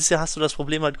Jahr hast du das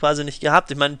Problem halt quasi nicht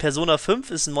gehabt. Ich meine, Persona 5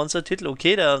 ist ein Monster-Titel,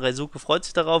 okay, der Reisuke freut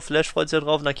sich darauf, Flash freut sich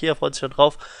darauf, Nakia freut sich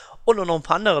darauf und auch noch ein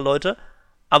paar andere Leute.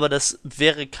 Aber das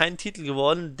wäre kein Titel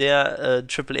geworden, der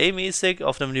AAA-mäßig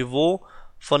auf einem Niveau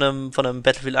von einem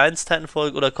Battlefield 1,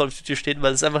 Titanfall oder Call of Duty steht,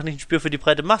 weil es einfach nicht ein Spiel für die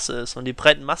breite Masse ist. Und die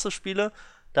breiten Masse-Spiele,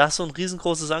 da hast du ein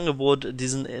riesengroßes Angebot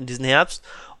diesen Herbst.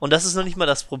 Und das ist noch nicht mal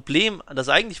das Problem, das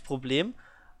eigentliche Problem.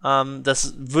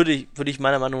 Das würde ich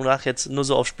meiner Meinung nach jetzt nur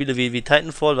so auf Spiele wie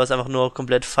Titanfall, was einfach nur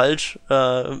komplett falsch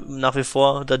nach wie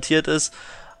vor datiert ist,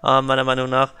 meiner Meinung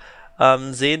nach,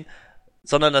 sehen.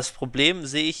 Sondern das Problem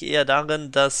sehe ich eher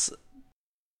darin, dass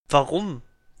warum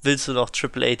willst du noch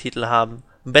AAA-Titel haben?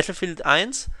 Battlefield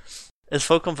 1 ist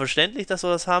vollkommen verständlich, dass du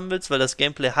das haben willst, weil das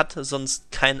Gameplay hat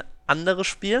sonst kein anderes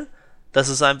Spiel. Das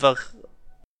ist einfach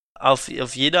auf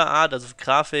jeder Art, also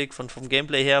Grafik, vom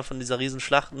Gameplay her, von dieser riesen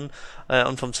Schlachten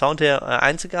und vom Sound her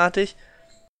einzigartig.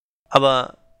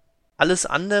 Aber alles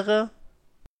andere,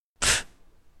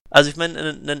 also ich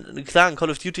meine, klar, ein Call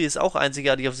of Duty ist auch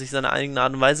einzigartig auf sich seine eigene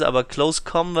Art und Weise, aber Close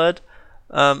Combat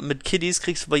mit Kiddies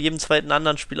kriegst du bei jedem zweiten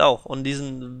anderen Spiel auch und die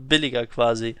sind billiger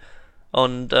quasi.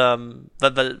 Und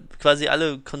weil quasi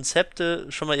alle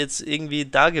Konzepte schon mal jetzt irgendwie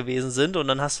da gewesen sind und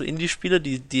dann hast du Indie-Spiele,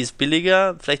 die es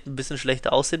billiger, vielleicht ein bisschen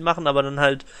schlechter aussehen machen, aber dann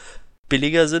halt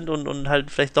billiger sind und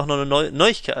halt vielleicht doch noch eine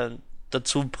Neuigkeit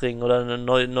dazu bringen oder ein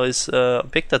neues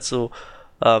Objekt dazu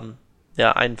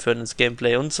einführen ins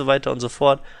Gameplay und so weiter und so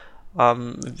fort.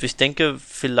 Ich denke,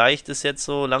 vielleicht ist jetzt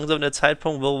so langsam der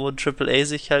Zeitpunkt, wo AAA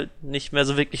sich halt nicht mehr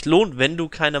so wirklich lohnt, wenn du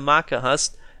keine Marke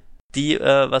hast, die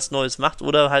was Neues macht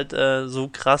oder halt so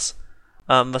krass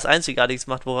was Einzigartiges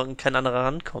macht, woran kein anderer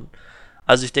rankommt.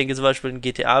 Also ich denke zum Beispiel, ein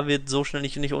GTA wird so schnell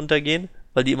nicht untergehen,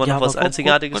 weil die immer noch was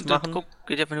Einzigartiges machen.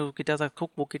 Wenn du GTA sagst,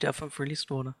 guck, wo GTA 5 released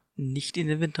wurde. Nicht in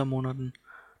den Wintermonaten.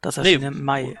 Das erschien im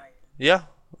Mai. Ja,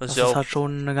 das ja ist auch. halt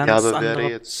schon eine ganz andere. Ja, aber wäre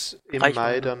jetzt im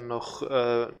Mai dann noch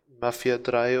Mafia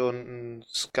 3 und ein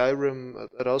Skyrim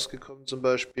rausgekommen zum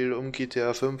Beispiel um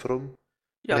GTA 5 rum,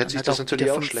 ja, dann hätte sich das natürlich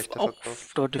auch schlechter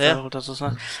verkauft. Deutlich ja. Das ist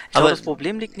ich glaube, das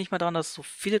Problem liegt nicht mehr daran, dass so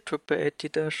viele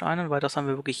AAA-Titel erscheinen, weil das haben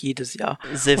wir wirklich jedes Jahr.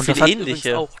 Sehr und viele das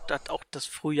ähnliche. Auch das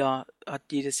Frühjahr hat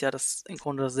jedes Jahr das im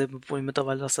Grunde dasselbe Problem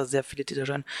mittlerweile, dass da sehr viele Titel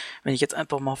erscheinen. Wenn ich jetzt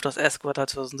einfach mal auf das erste Quartal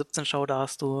 2017 schaue, da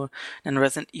hast du einen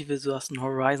Resident Evil, du hast einen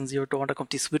Horizon Zero Dawn, da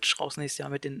kommt die Switch raus nächstes Jahr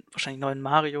mit den wahrscheinlich neuen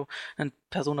Mario, ein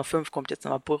Persona 5 kommt jetzt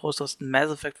im April raus, du hast einen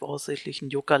Mass Effect voraussichtlich,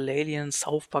 einen Yooka-Laylee, einen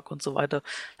South Park und so weiter.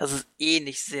 Das ist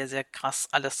nicht sehr, sehr krass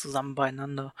alles zusammen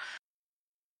beieinander.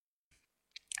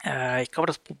 Ich glaube,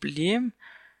 das Problem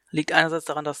liegt einerseits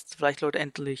daran, dass vielleicht Leute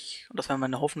endlich, und das wäre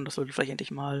meine Hoffnung, dass Leute vielleicht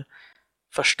endlich mal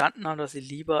verstanden haben, dass sie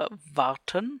lieber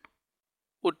warten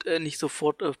und nicht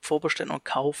sofort vorbestellen und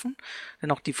kaufen.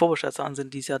 Denn auch die Vorbestellzahlen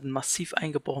sind dieses Jahr massiv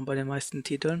eingebrochen bei den meisten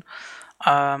Titeln.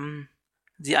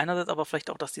 Sie einerseits aber vielleicht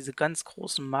auch, dass diese ganz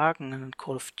großen Marken, einen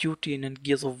Call of Duty, einen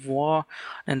Gears of War,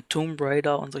 einen Tomb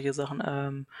Raider und solche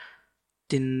Sachen,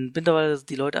 mittlerweile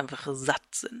die Leute einfach satt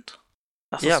sind.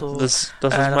 Das ja, ist so, das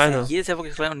ist meine. Jedes Jahr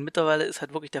wirklich klein und mittlerweile ist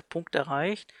halt wirklich der Punkt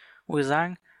erreicht, wo wir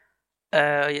sagen,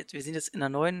 wir sind jetzt in einer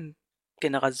neuen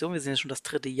Generation, wir sind jetzt schon das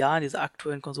 3. Jahr in dieser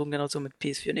aktuellen Konsolengeneration mit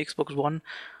PS4 und Xbox One,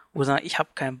 wo wir sagen, ich habe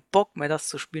keinen Bock mehr, das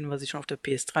zu spielen, was ich schon auf der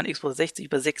PS3 und Xbox 60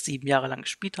 über 6, 7 Jahre lang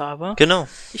gespielt habe. Genau.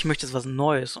 Ich möchte jetzt was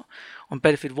Neues. Und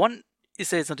Battlefield 1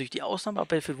 ist ja jetzt natürlich die Ausnahme, aber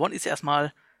Battlefield 1 ist ja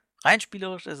erstmal rein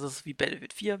spielerisch, es ist wie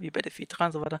Battlefield 4, wie Battlefield 3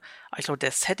 und so weiter. Aber ich glaube,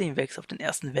 der Settingwechsel auf den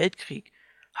Ersten Weltkrieg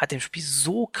hat dem Spiel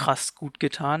so krass gut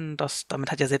getan, dass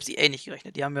damit hat ja selbst EA nicht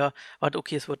gerechnet. Die haben ja erwartet,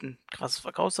 okay, es wird ein krasses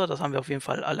Verkaufsjahr, das haben wir auf jeden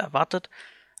Fall alle erwartet.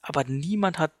 Aber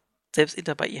niemand hat, selbst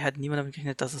bei EA hat niemand damit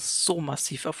gerechnet, dass es so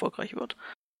massiv erfolgreich wird.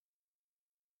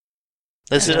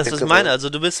 Das ist das, was ich meine. Also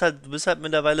du bist halt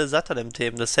mittlerweile satt an dem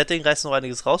Themen. Das Setting reißt noch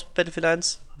einiges raus mit Battlefield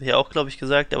 1, habe ich ja auch, glaube ich,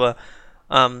 gesagt, aber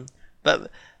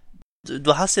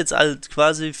du hast jetzt halt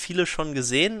quasi viele schon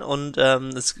gesehen und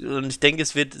ich denke,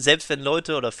 es wird, selbst wenn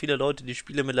Leute oder viele Leute die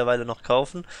Spiele mittlerweile noch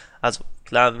kaufen, also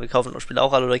klar, wir kaufen Spiele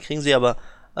auch alle oder kriegen sie, aber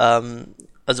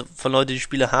also von Leuten, die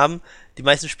Spiele haben, die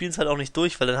meisten spielen es halt auch nicht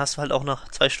durch, weil dann hast du halt auch nach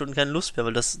 2 Stunden keine Lust mehr,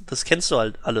 weil das kennst du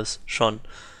halt alles schon.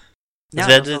 Ja,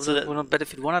 Battlefield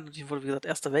 1 hat natürlich, wie gesagt,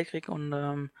 Erster Weltkrieg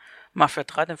und Mafia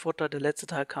 3 den Vorteil, der letzte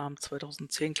Teil kam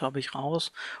 2010, glaube ich,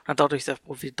 raus und hat dadurch sehr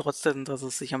profitiert, trotzdem, dass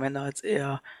es sich am Ende als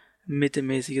eher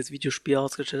mittelmäßiges Videospiel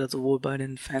ausgestellt hat, sowohl bei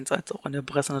den Fans als auch in der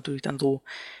Presse natürlich dann so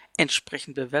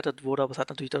entsprechend bewertet wurde, aber es hat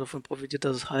natürlich davon profitiert,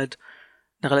 dass es halt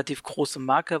eine relativ große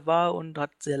Marke war und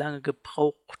hat sehr lange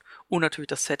gebraucht und natürlich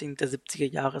das Setting der 70er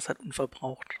Jahre ist halt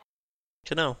unverbraucht.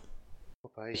 Genau.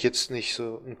 Wobei ich jetzt nicht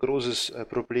so ein großes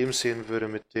Problem sehen würde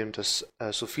mit dem, dass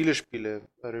so viele Spiele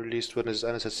released wurden. Das ist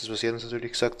einerseits das, was Jens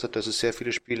natürlich gesagt hat, dass es sehr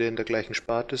viele Spiele in der gleichen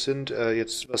Sparte sind.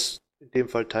 Jetzt, was in dem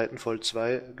Fall Titanfall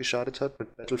 2 geschadet hat,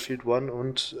 mit Battlefield 1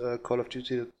 und Call of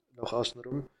Duty noch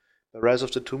außenrum. Bei Rise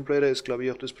of the Tomb Raider ist, glaube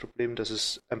ich, auch das Problem, dass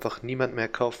es einfach niemand mehr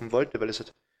kaufen wollte, weil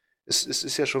es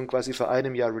ist ja schon quasi vor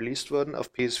einem Jahr released worden.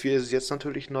 Auf PS4 ist es jetzt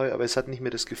natürlich neu, aber es hat nicht mehr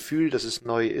das Gefühl, dass es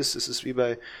neu ist. Es ist wie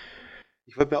bei...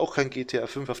 Ich wollte mir auch kein GTA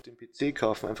 5 auf dem PC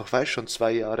kaufen, einfach weil es schon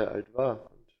 2 Jahre alt war,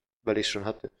 weil ich es schon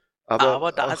hatte.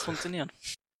 Aber da hat es funktioniert.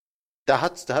 Da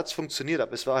hat's funktioniert,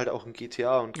 aber es war halt auch ein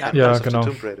GTA und kein Ja, Rise of the genau.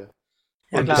 Tomb Raider.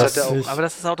 Ja, Und klar, das hat ja auch, aber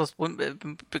das ist auch das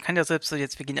Problem, wir können ja selbst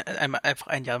jetzt, wir gehen ja einfach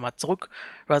ein Jahr mal zurück.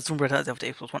 Rise of Tomb Raider hat sich auf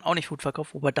der Xbox One auch nicht gut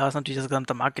verkauft, wobei da ist natürlich das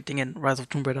gesamte Marketing in Rise of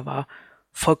Tomb Raider war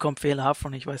vollkommen fehlerhaft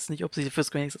und ich weiß nicht, ob sie für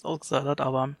Square Enix das ausgesagt hat,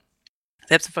 aber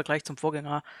selbst im Vergleich zum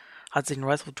Vorgänger hat sich ein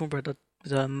Rise of Tomb Raider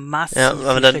wieder massiv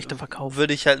schlechter verkauft.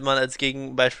 Würde ich halt mal als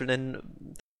Gegenbeispiel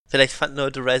nennen, vielleicht fanden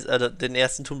Leute den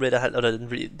ersten Tomb Raider halt oder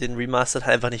den Remastered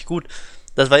halt einfach nicht gut.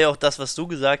 Das war ja auch das, was du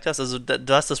gesagt hast, also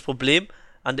du hast das Problem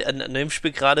an dem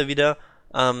Spiel gerade wieder,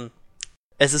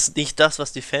 es ist nicht das,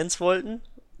 was die Fans wollten,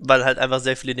 weil halt einfach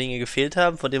sehr viele Dinge gefehlt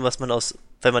haben, von dem, was man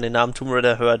wenn man den Namen Tomb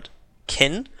Raider hört,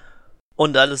 kennt.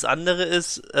 Und alles andere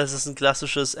es ist ein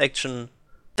klassisches Action.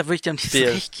 Da würde ich dir nicht so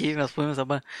recht geben, das Problem ist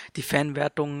aber, die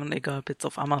Fanwertungen, egal ob jetzt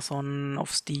auf Amazon,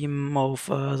 auf Steam, auf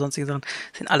sonstige Sachen,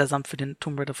 sind allesamt für den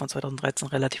Tomb Raider von 2013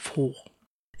 relativ hoch.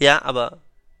 Ja, aber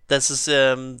das ist,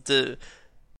 die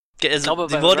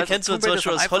Worte kennst du zum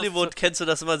Beispiel aus Hollywood, kennst du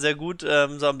das immer sehr gut,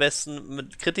 so am besten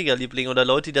mit Kritikerlieblingen oder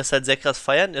Leute, die das halt sehr krass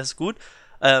feiern, das ist gut.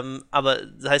 Aber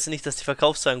das heißt ja nicht, dass die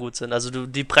Verkaufszahlen gut sind. Also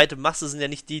die breite Masse sind ja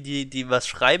nicht die was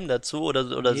schreiben dazu oder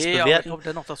das bewerten. Aber ich glaube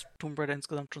dennoch, dass Tomb Raider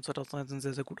insgesamt schon 2019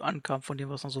 sehr, sehr gut ankam, von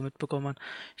dem, was man so mitbekommen hat.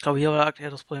 Ich glaube, hier war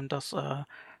aktuell das Problem, dass Square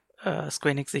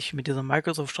Enix sich mit dieser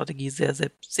Microsoft-Strategie sehr,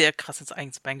 sehr, sehr krass ins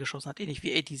eigenes Bein geschossen hat. Ähnlich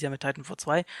wie dieses Jahr mit Titanfall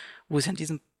 2, wo es in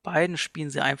diesen beiden Spielen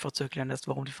sehr einfach zu erklären ist,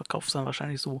 warum die Verkaufszahlen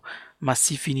wahrscheinlich so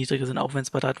massiv viel niedriger sind, auch wenn es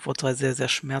bei Titanfall 2 sehr, sehr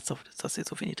schmerzhaft ist, dass sie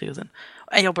so viel niedriger sind.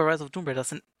 Eigentlich auch bei Rise of Tomb Raider,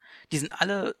 die sind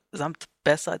allesamt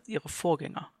besser als ihre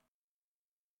Vorgänger.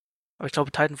 Aber ich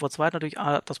glaube, Titanfall 2 hat natürlich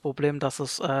das Problem, dass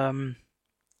es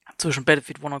zwischen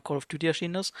Battlefield 1 und Call of Duty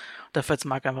erschienen ist. Der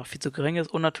Verkaufsmarkt einfach viel zu gering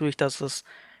ist. Und natürlich, dass es,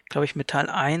 glaube ich, mit Teil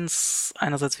 1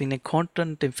 einerseits wegen dem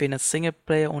Content, dem fehlenden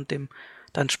Singleplayer und dem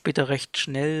dann später recht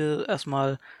schnell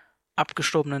erstmal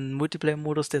abgestorbenen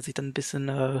Multiplayer-Modus, der sich dann ein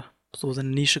bisschen so seine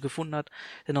Nische gefunden hat,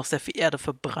 der noch sehr viel Erde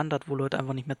verbrannt hat, wo Leute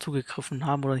einfach nicht mehr zugegriffen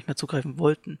haben oder nicht mehr zugreifen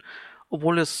wollten.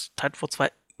 Obwohl es Titanfall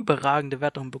 2 überragende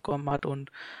Wertungen bekommen hat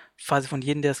und quasi von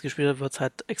jedem, der es gespielt hat, wird es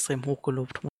halt extrem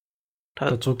hochgelobt.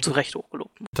 Zu Recht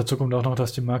hochgelobt. Dazu kommt auch noch,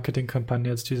 dass die Marketingkampagne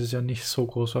jetzt dieses Jahr nicht so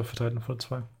groß war für Titanfall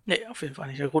 2. Nee, auf jeden Fall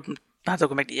nicht. Gut, da hat er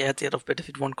gemerkt, er hat sich halt auf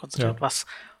Battlefield 1 konzentriert, was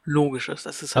logisch ist.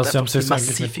 Das ist halt also einfach eine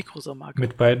massiv viel größere Marke.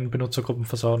 Mit beiden Benutzergruppen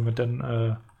versauen, mit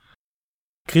den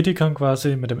Kritikern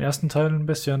quasi, mit dem ersten Teil ein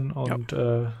bisschen und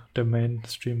der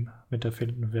Mainstream mit der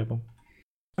fehlenden Werbung.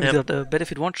 Wie gesagt,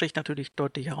 Battlefield 1 sticht natürlich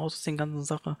deutlich heraus aus den ganzen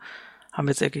Sachen. Haben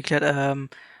wir jetzt ja geklärt.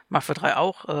 Mafia 3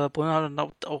 auch. Brunner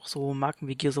hat auch so Marken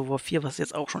wie Gears of War 4, was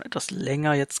jetzt auch schon etwas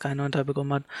länger jetzt keinen neuen Teil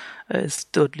bekommen hat,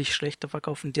 ist deutlich schlechter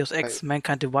verkauft. Deus Ex,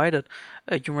 Mankind Divided,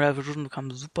 Human Revolution kam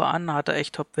super an, hatte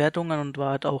echt Top-Wertungen und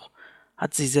war halt auch,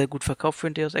 hat sich sehr gut verkauft für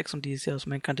den Deus Ex und dieses Jahr ist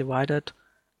Mankind Divided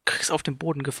ist auf den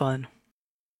Boden gefallen.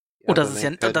 Ja, und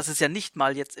das ist ja nicht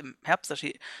mal jetzt im Herbst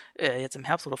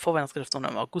oder Vorweihnachtsgeschäft,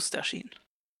 sondern im August erschienen.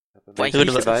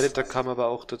 Da kam aber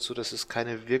auch dazu, dass es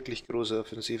keine wirklich große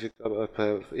Offensive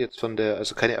gab, jetzt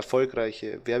also keine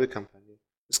erfolgreiche Werbekampagne.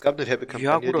 Es gab eine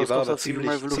Werbekampagne, die war aber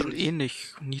ziemlich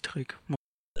ähnlich niedrig.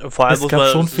 Vor allem es gab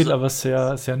schon viel, aber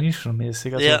sehr, sehr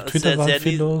nischenmäßig. Also auf Twitter war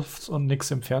viel los und nichts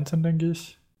im Fernsehen, denke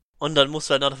ich. Und dann musst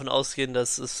du halt noch davon ausgehen,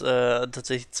 dass es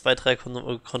tatsächlich 2, 3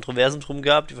 Kontroversen drum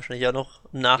gab, die wahrscheinlich auch noch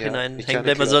im Nachhinein hängen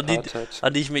bleiben. Also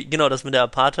an die ich mich, genau, das mit der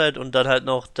Apartheid und dann halt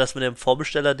noch das mit dem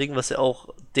Vorbesteller-Ding, was ja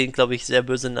auch den, glaube ich, sehr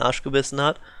böse in den Arsch gebissen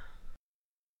hat.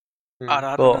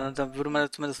 Da würde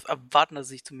man zumindest erwarten, dass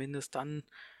sich zumindest dann,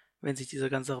 wenn sich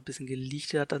diese ganze Sache ein bisschen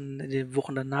geleakt hat, dann in den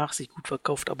Wochen danach sich gut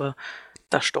verkauft, aber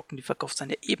da stocken die Verkaufszahlen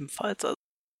ja ebenfalls. Also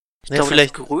ich glaube,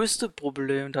 das größte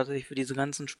Problem tatsächlich für diese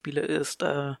ganzen Spiele ist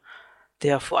der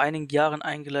vor einigen Jahren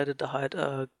eingeleitete halt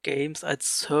Games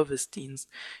als Service-Dienst.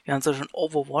 Wir haben zwar schon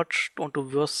Overwatch und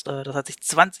du wirst, das hat sich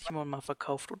 20 Mal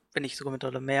verkauft, wenn nicht sogar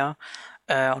mittlerweile mehr,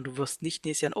 und du wirst nicht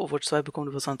nächstes Jahr ein Overwatch 2 bekommen,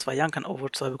 du wirst noch in 2 Jahren kein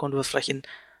Overwatch 2 bekommen, du wirst vielleicht in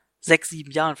 6,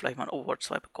 7 Jahren vielleicht mal ein Overwatch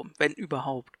 2 bekommen, wenn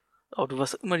überhaupt. Aber du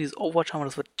wirst immer dieses Overwatch haben und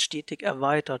das wird stetig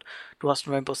erweitert. Du hast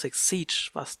ein Rainbow Six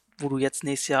Siege, wo du jetzt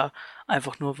nächstes Jahr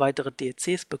einfach nur weitere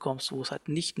DLCs bekommst, wo es halt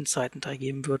nicht einen zweiten Teil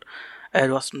geben wird.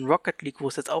 Du hast ein Rocket League, wo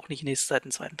es jetzt auch nicht nächste Zeit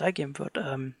einen zweiten Teil geben wird.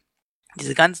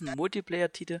 Diese ganzen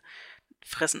Multiplayer-Titel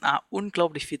fressen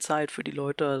unglaublich viel Zeit für die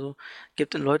Leute. Also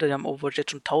gibt es Leute, die haben Overwatch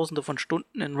jetzt schon tausende von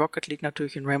Stunden, in Rocket League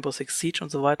natürlich, in Rainbow Six Siege und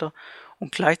so weiter.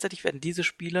 Und gleichzeitig werden diese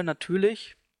Spiele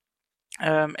natürlich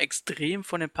extrem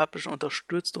von den Publishern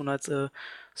unterstützt und als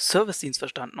Service-Dienst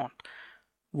verstanden. Und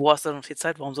wo hast du noch viel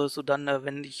Zeit? Warum sollst du dann,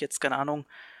 wenn ich jetzt, keine Ahnung,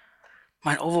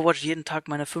 mein Overwatch jeden Tag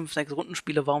meine 5, 6 Runden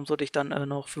spiele, warum sollte ich dann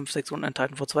noch 5, 6 Runden in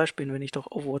Titanfall 2 spielen, wenn ich doch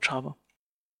Overwatch habe?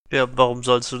 Ja, warum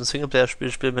sollst du ein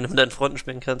Singleplayer-Spiel spielen, wenn du mit deinen Freunden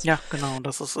spielen kannst? Ja, genau. Und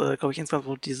das ist, glaube ich, insgesamt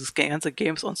so dieses ganze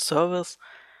Games on Service,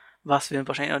 was wir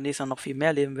wahrscheinlich nächstes Jahr noch viel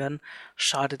mehr leben werden,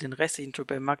 schadet den restlichen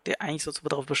AAA-Markt, der eigentlich so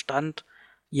darauf bestand,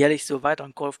 jährlich so weiter.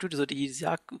 Und Call of Duty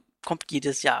kommt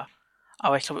jedes Jahr.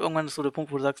 Aber ich glaube, irgendwann ist so der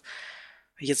Punkt, wo du sagst,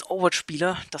 wenn ich jetzt Overwatch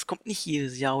spiele, das kommt nicht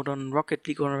jedes Jahr oder ein Rocket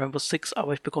League oder ein Rainbow Six,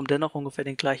 aber ich bekomme dennoch ungefähr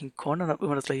den gleichen Content, habe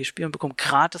immer das gleiche Spiel und bekomme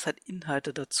gratis halt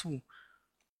Inhalte dazu.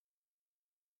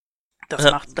 Das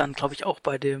macht dann, glaube ich, auch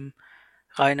bei dem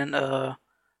reinen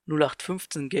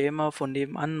 0815 Gamer von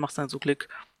nebenan, macht dann so Klick,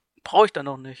 brauche ich dann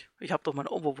noch nicht. Ich habe doch mein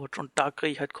Overwatch und da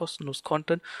kriege ich halt kostenlos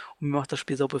Content und mir macht das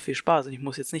Spiel super viel Spaß. Und ich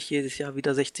muss jetzt nicht jedes Jahr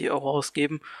wieder 60 Euro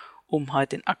ausgeben, um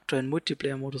halt den aktuellen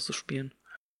Multiplayer-Modus zu spielen.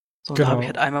 Sondern habe ich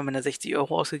halt einmal meine 60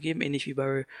 Euro ausgegeben, ähnlich wie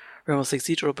bei Rainbow Six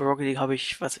Siege oder bei Rocket League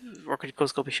Rocket League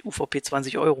kostet, glaube ich, UVP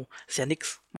 20 Euro. Ist ja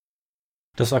nix.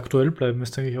 Das aktuell bleiben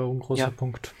ist, denke ich, auch ein großer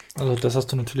Punkt. Also das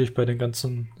hast du natürlich bei den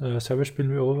ganzen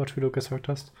Service-Spielen wie Overwatch, wie du gesagt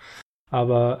hast.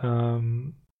 Aber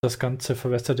das Ganze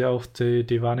verwässert ja auch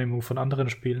die Wahrnehmung von anderen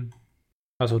Spielen.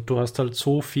 Also du hast halt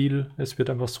so viel, es wird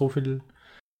einfach so viel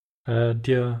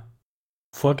dir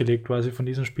vorgelegt quasi von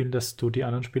diesen Spielen, dass du die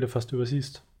anderen Spiele fast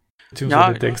übersiehst.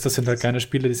 Beziehungsweise du denkst, das sind halt keine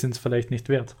Spiele, die sind es vielleicht nicht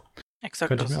wert. Exakt,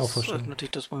 könnte ich mir auch das vorstellen. ist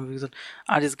natürlich das, wo wir gesagt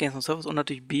diese Games on Service und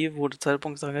natürlich B, wo der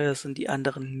Zeitpunkt sage, das sind die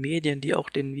anderen Medien, die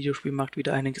auch den Videospielmarkt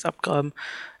wieder einiges abgraben.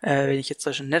 Wenn ich jetzt zum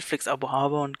Beispiel ein Netflix-Abo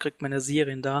habe und kriege meine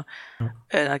Serien da,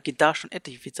 dann geht da schon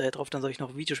etlich viel Zeit drauf, dann soll ich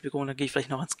noch Videospiele gucken, dann gehe ich vielleicht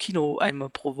noch ins Kino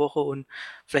einmal pro Woche und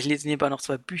vielleicht lese ich nebenbei noch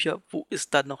 2 Bücher. Wo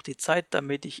ist dann noch die Zeit,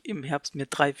 damit ich im Herbst mir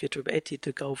 3, 4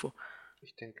 AAA-Titel kaufe?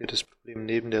 Ich denke, das Problem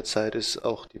neben der Zeit ist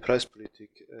auch die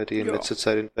Preispolitik, die in letzter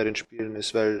Zeit bei den Spielen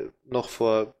ist, weil noch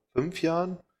vor 5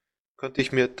 Jahren konnte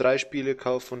ich mir 3 Spiele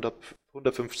kaufen und habe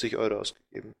 150 Euro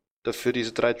ausgegeben. Dafür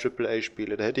diese 3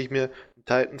 AAA-Spiele. Da hätte ich mir ein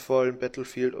Titanfall, ein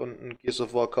Battlefield und ein Gears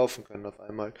of War kaufen können auf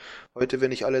einmal. Heute,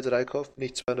 wenn ich alle 3 kaufe, bin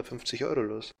ich 250 Euro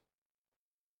los.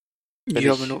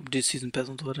 Ja, wenn du die Season Pass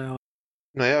und so weiter, ja.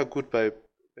 Naja, gut,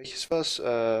 welches war's?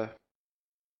 Der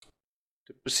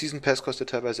Season Pass kostet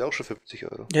teilweise auch schon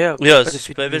 50 Euro. Ja, es ist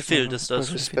bei Battlefield ist das.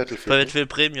 Battlefield, bei Battlefield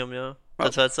Premium, ja.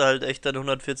 Da zahlst du halt echt dann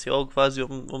 140 Euro quasi,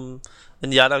 um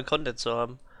ein Jahr lang Content zu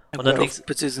haben. Und dann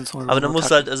aber dann musst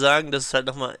du halt sagen, das ist halt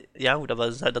nochmal, ja gut, aber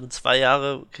es ist halt dann 2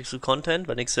 Jahre kriegst du Content,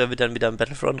 weil nächstes Jahr wird dann wieder ein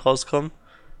Battlefront rauskommen.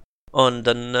 Und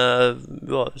dann,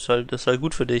 ist halt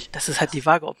gut für dich. Das ist halt die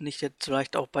Frage, ob nicht jetzt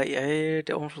vielleicht auch bei EA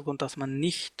der Umschlussgrund, dass man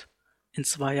nicht in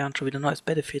 2 Jahren schon wieder ein neues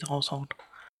Battlefield raushaut.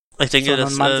 Ich denke,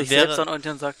 dass man sich selbst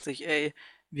dann sagt sich,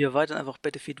 wir erweitern einfach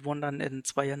Battlefield 1 dann in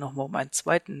 2 Jahren nochmal um einen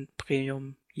zweiten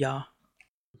Premium-Jahr.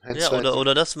 Ja,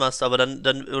 oder das machst, aber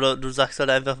dann, oder du sagst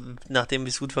halt einfach, nachdem wie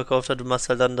es gut verkauft hat, du machst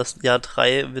halt dann das Jahr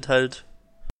 3 wird halt,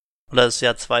 oder das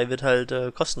Jahr 2 wird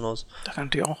halt kostenlos. Da kann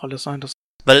natürlich auch alles sein,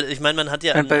 weil ich meine, man hat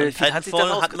ja an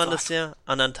Titanfall hat man das ja,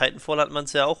 an Titanfall hat man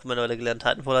es ja auch mittlerweile gelernt.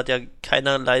 Titanfall hat ja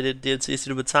keinerlei DLCs, die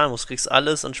du bezahlen musst. Du kriegst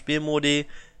alles an Spielmodi,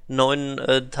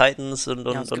 9 Titans und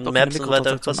Maps und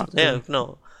weiter. Ja,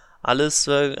 genau. Alles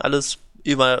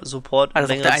über Support und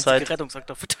längere Zeit. Der einzige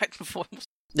Rettungsfaktor für Titanfall.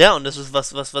 Ja, und das ist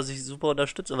was ich super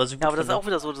unterstütze. Was ich gut aber das ist auch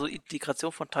wieder so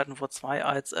Integration von Titanfall 2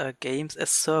 als Games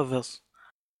as Service.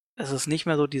 Es ist nicht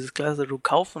mehr so dieses Klasse, du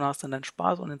kaufst und hast dann deinen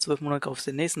Spaß und in 12 Monaten kaufst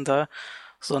du den nächsten Teil,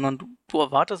 sondern du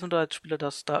erwartest nur als Spieler,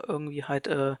 dass da irgendwie halt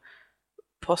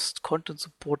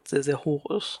Post-Content-Support sehr, sehr hoch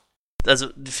ist. Also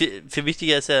viel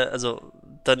wichtiger ist ja, also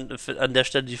dann an der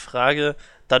Stelle die Frage,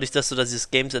 dadurch, dass du da dieses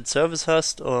Games as Service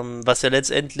hast, was ja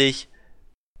letztendlich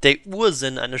der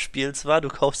Ursinn eines Spiels war, du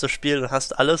kaufst das Spiel und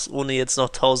hast alles, ohne jetzt noch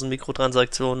 1000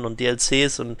 Mikrotransaktionen und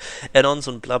DLCs und Add-ons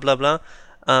und bla bla bla.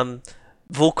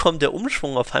 Wo kommt der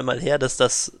Umschwung auf einmal her,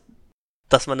 dass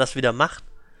man das wieder macht?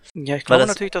 Ja, ich glaube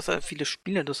natürlich, dass viele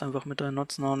Spiele das einfach mit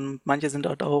nutzen und manche sind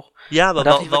halt auch. Ja, aber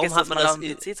warum hat man das? Am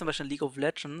PC zum Beispiel League of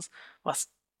Legends,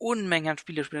 was Unmengen an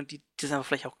Spiele spielen, die das einfach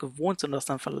vielleicht auch gewohnt sind und das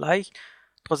dann vielleicht,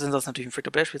 trotzdem ist das natürlich ein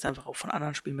Free-to-Play-Spiel, jetzt einfach auch von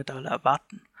anderen Spielen mittlerweile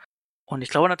erwarten. Und ich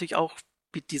glaube natürlich auch,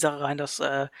 bietet die Sache rein, dass,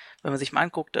 wenn man sich mal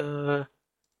anguckt,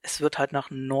 es wird halt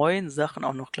nach neuen Sachen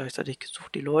auch noch gleichzeitig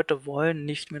gesucht. Die Leute wollen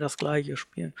nicht mehr das Gleiche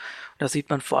spielen. Und das sieht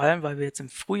man vor allem, weil wir jetzt im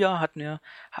Frühjahr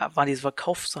waren diese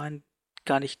Verkaufszahlen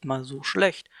gar nicht mal so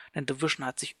schlecht. Denn Division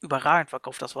hat sich überragend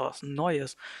verkauft, das war was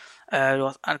Neues.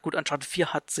 Uncharted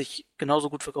 4 hat sich genauso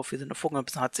gut verkauft wie Sinne Funken,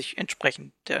 hat sich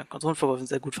entsprechend der Konsolenverkauf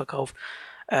sehr gut verkauft.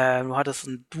 Du hattest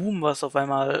ein Doom, was auf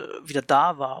einmal wieder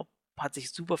da war, hat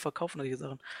sich super verkauft und solche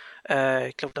Sachen.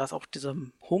 Ich glaube, da ist auch dieser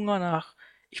Hunger nach,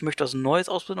 ich möchte was Neues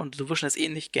ausprobieren und Division ist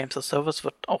ähnlich. Games as Service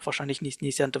wird auch wahrscheinlich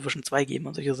nächstes Jahr ein Division 2 geben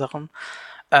und solche Sachen.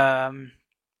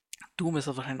 Doom ist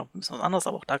das wahrscheinlich noch ein bisschen was anderes,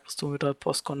 aber auch da kriegst du wieder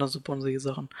Post-Content-Support und solche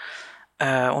Sachen.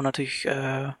 Und natürlich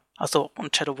hast du auch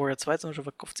und Shadow Warrior 2 zum Beispiel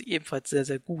verkauft sich ebenfalls sehr,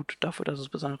 sehr gut dafür, dass es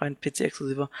bis ein rein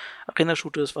PC-exklusiver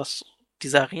Arena-Shooter ist, was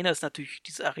diese Arena ist natürlich,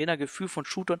 dieses Arena-Gefühl von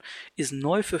Shootern ist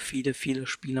neu für viele, viele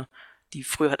Spieler, die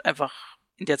früher halt einfach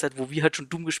in der Zeit, wo wir halt schon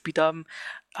Doom gespielt haben,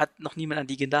 hat noch niemand an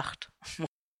die gedacht.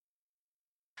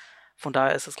 Von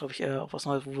daher ist das, glaube ich, auch was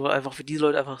Neues, wo einfach für diese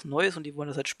Leute einfach was Neues und die wollen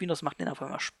das halt spielen, das macht denen einfach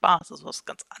immer Spaß. Das ist was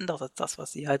ganz anderes als das,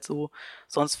 was sie halt so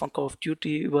sonst von Call of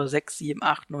Duty über 6, 7,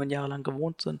 8, 9 Jahre lang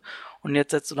gewohnt sind. Und jetzt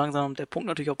setzt so langsam der Punkt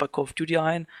natürlich auch bei Call of Duty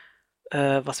ein,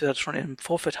 was wir jetzt schon im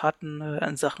Vorfeld hatten,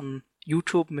 in Sachen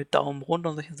YouTube mit Daumen runter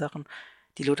und solchen Sachen.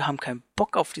 Die Leute haben keinen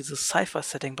Bock auf dieses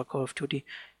Sci-Fi-Setting bei Call of Duty.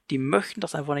 Die möchten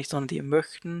das einfach nicht, sondern die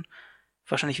möchten,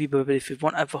 wahrscheinlich wie bei Battlefield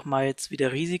 1, einfach mal jetzt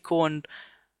wieder Risiko und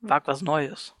wag was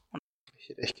Neues. Ich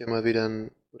hätte echt gerne mal wieder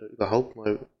oder überhaupt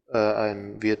mal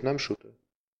einen Vietnam-Shooter.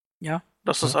 Ja,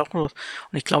 das ist auch los.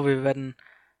 Und ich glaube, wir werden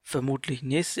vermutlich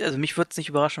also mich würde es nicht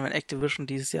überraschen, wenn Activision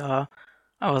dieses Jahr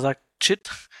aber sagt, shit,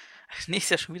 nächstes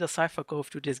Jahr schon wieder Sci-Fi Call of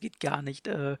Duty, das geht gar nicht.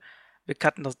 Wir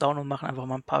cutten das down und machen einfach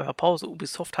mal ein paar Jahre Pause.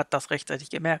 Ubisoft hat das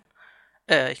rechtzeitig gemerkt.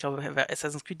 Ich glaube, wäre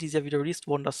Assassin's Creed dieses Jahr wieder released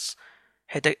worden, das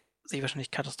hätte sich wahrscheinlich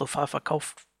katastrophal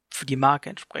verkauft für die Marke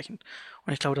entsprechend.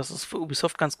 Und ich glaube, dass es für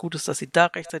Ubisoft ganz gut ist, dass sie da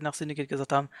rechtzeitig nach Syndicate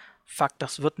gesagt haben, fuck,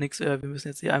 das wird nichts, wir müssen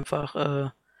jetzt hier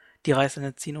einfach die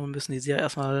Reißleine ziehen und müssen die sehr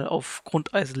erstmal auf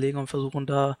Grundeis legen und versuchen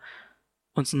da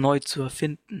uns neu zu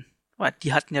erfinden. Weil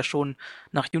die hatten ja schon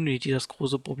nach Unity das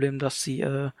große Problem, dass sie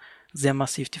sehr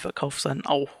massiv die Verkaufszahlen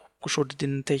auch geschuldet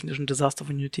den technischen Desaster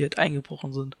von Unity halt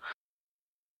eingebrochen sind.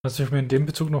 Was ich mir in dem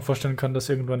Bezug noch vorstellen kann, dass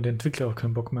irgendwann die Entwickler auch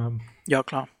keinen Bock mehr haben. Ja,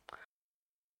 klar.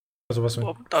 Also was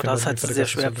das ist halt sehr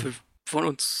schwer von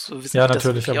uns zu wissen. Ja,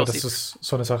 natürlich, aber das ist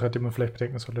so eine Sache, die man vielleicht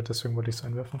bedenken sollte, deswegen wollte ich es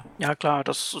einwerfen. Ja, klar,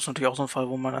 das ist natürlich auch so ein Fall,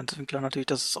 wo man als Entwickler natürlich,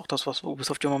 das ist auch das, was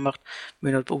Ubisoft immer macht.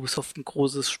 Wenn du bei Ubisoft ein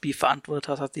großes Spiel verantwortet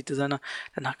hast, als die Designer,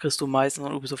 dann kriegst du meistens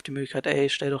an Ubisoft die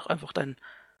Möglichkeit, stell doch einfach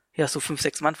hier hast du 5,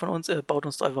 6 Mann von uns, baut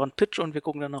uns doch einfach einen Pitch und wir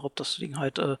gucken danach, ob das Ding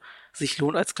halt sich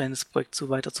lohnt, als kleines Projekt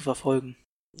weiter zu verfolgen.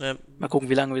 Ja. Mal gucken,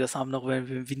 wie lange wir das haben noch,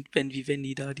 wenn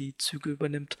die da die Zügel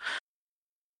übernimmt.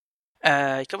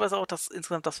 Ich glaube, das ist auch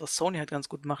insgesamt das, was Sony halt ganz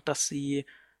gut macht, dass sie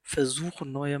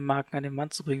versuchen, neue Marken an den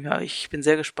Mann zu bringen. Ja, ich bin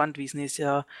sehr gespannt, wie es nächstes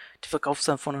Jahr die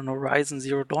Verkaufszahlen von Horizon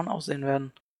Zero Dawn aussehen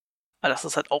werden. Weil das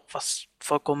ist halt auch was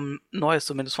vollkommen Neues,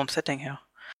 zumindest vom Setting her.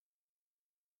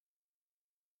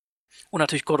 Und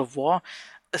natürlich God of War.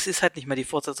 Es ist halt nicht mehr die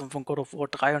Fortsetzung von God of War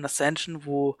 3 und Ascension,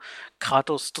 wo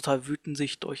Kratos total wütend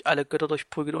sich durch alle Götter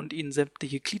durchprügelt und ihnen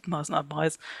sämtliche Gliedmaßen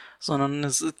abreißt, sondern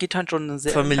es geht halt schon einen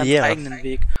sehr ganz eigenen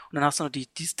Weg. Und dann hast du noch die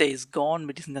This Day is Gone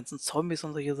mit diesen ganzen Zombies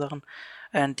und solche Sachen.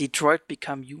 Detroit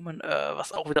Become Human,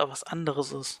 was auch wieder was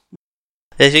anderes ist.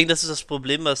 Ja, ich denke, das ist das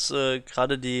Problem, was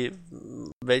gerade die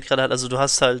Welt gerade hat. Also du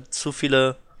hast halt zu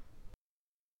viele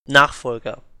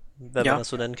Nachfolger, wenn man das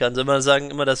so nennen kann. Soll man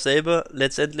sagen, immer dasselbe,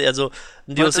 letztendlich, also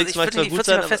ein Deus Ex mag zwar gut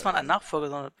sein, aber festmachen an Nachfolger,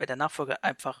 sondern wenn der Nachfolger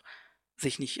einfach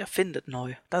sich nicht erfindet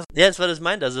neu. Das war das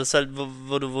meint. Also das ist halt,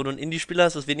 wo du ein Indie-Spieler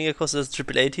hast, was weniger kostet als ein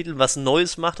AAA-Titel, was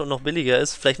Neues macht und noch billiger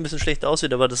ist, vielleicht ein bisschen schlechter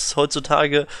aussieht, aber das ist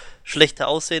heutzutage schlechter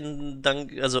aussehen,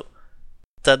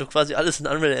 da du quasi alles in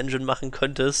Unreal Engine machen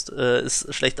könntest,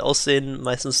 ist schlecht aussehen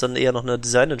meistens dann eher noch eine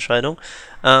Designentscheidung.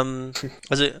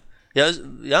 Also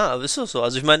Ja, aber ist doch so.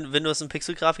 Also ich meine, wenn du das in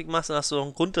Pixelgrafik machst, dann hast du auch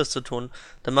einen Grund, das zu tun.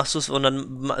 Dann machst du es und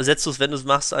dann setzt du es, wenn du es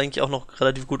machst, eigentlich auch noch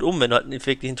relativ gut um, wenn du halt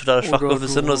wirklich ein totaler Schwachkopf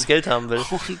bist und nur das Geld haben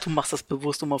willst. Und du machst das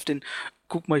bewusst, um auf den,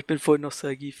 guck mal, ich bin voll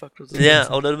Nostalgiefaktor.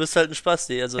 Ja, oder du bist halt ein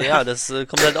Spasti. Also ja, das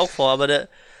kommt halt auch vor. Aber der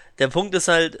Punkt ist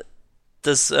halt,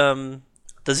 dass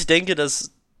ich denke,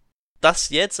 dass das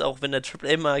jetzt, auch wenn der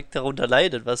AAA-Markt darunter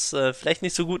leidet, was vielleicht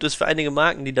nicht so gut ist für einige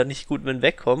Marken, die da nicht gut mit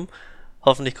wegkommen,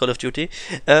 hoffentlich Call of Duty,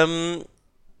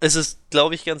 es ist,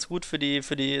 glaube ich, ganz gut für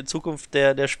die Zukunft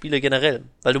der Spiele generell.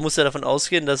 Weil du musst ja davon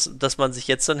ausgehen, dass man sich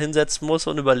jetzt dann hinsetzen muss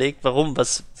und überlegt, warum,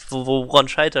 woran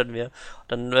scheitern wir.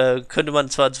 Dann könnte man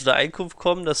zwar zu der Einkunft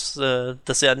kommen, dass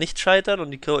sie ja nicht scheitern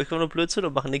und die können nur Blödsinn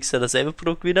und machen nächstes Jahr dasselbe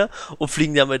Produkt wieder und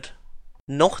fliegen damit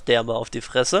noch derber auf die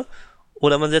Fresse.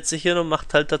 Oder man setzt sich hin und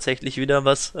macht halt tatsächlich wieder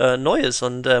was Neues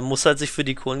und muss halt sich für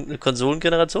die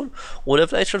Konsolengeneration oder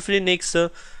vielleicht schon für die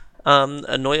nächste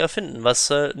neu erfinden,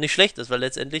 was nicht schlecht ist, weil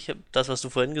letztendlich, das, was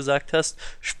du vorhin gesagt hast,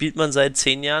 spielt man seit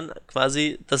 10 Jahren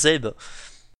quasi dasselbe.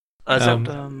 Also,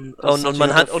 und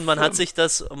man hat sich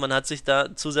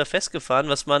da zu sehr festgefahren,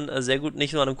 was man sehr gut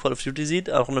nicht nur an einem Call of Duty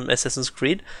sieht, auch in einem Assassin's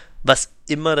Creed, was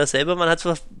immer dasselbe, man hat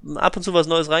zwar ab und zu was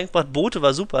Neues reingebracht, Boote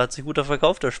war super, hat sich guter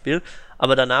verkauft, das Spiel,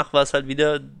 aber danach war es halt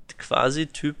wieder quasi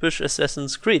typisch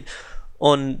Assassin's Creed.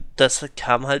 Und das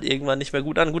kam halt irgendwann nicht mehr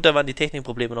gut an. Gut, da waren die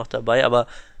Technikprobleme noch dabei, aber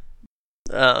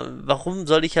warum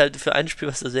soll ich halt für ein Spiel,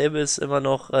 was dasselbe ist, immer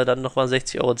noch dann nochmal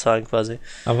 60 Euro zahlen quasi?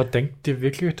 Aber denkt ihr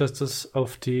wirklich, dass das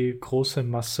auf die große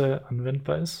Masse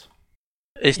anwendbar ist?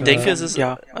 Ich denke, es ist...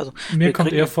 Ja, also mir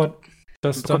kommt eher vor,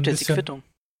 dass dann ein bisschen... Die Quittung.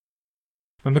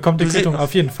 Man bekommt die Quittung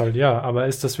auf jeden Fall, ja, aber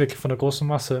ist das wirklich von der großen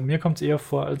Masse? Mir kommt es eher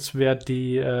vor, als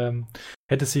wäre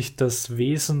hätte sich das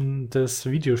Wesen des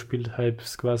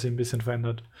Videospiel-Hypes quasi ein bisschen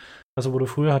verändert. Also wo du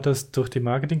früher hattest durch die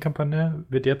Marketingkampagne,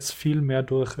 wird jetzt viel mehr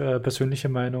durch persönliche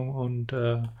Meinung und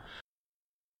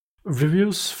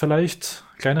Reviews vielleicht,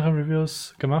 kleinere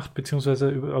Reviews gemacht,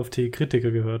 beziehungsweise auf die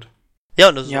Kritiker gehört. Ja,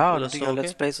 und das ist natürlich okay.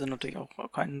 Let's Plays sind natürlich auch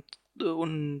kein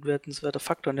unwertenswerter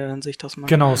Faktor in der Hinsicht, dass man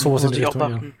genau, sowas in die auch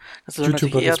Richtung, achten. Dass wir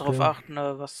natürlich eher darauf achten,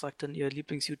 was sagt denn ihr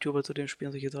Lieblings-YouTuber zu den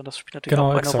Spielen, solche Sachen, das spielt natürlich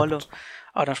auch eine Rolle.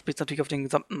 Aber dann spielt es natürlich auf den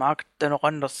gesamten Markt dennoch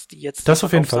an, dass die jetzt das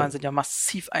auf jeden Fall sind ja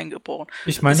massiv eingebrochen.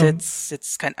 Ich meine, das ist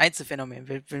jetzt kein Einzelfänomen.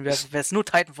 Wäre es nur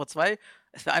Titanfall 2,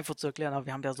 es wäre einfach zu erklären, aber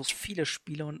wir haben ja so viele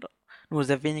Spiele und nur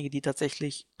sehr wenige, die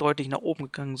tatsächlich deutlich nach oben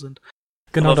gegangen sind.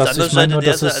 Genau, das ich meine nur,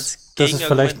 dass es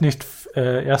vielleicht nicht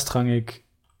erstrangig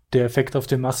der Effekt auf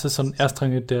die Masse, sondern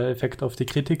erstrangig der Effekt auf die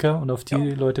Kritiker und auf die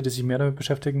Leute, die sich mehr damit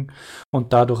beschäftigen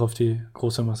und dadurch auf die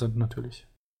große Masse natürlich.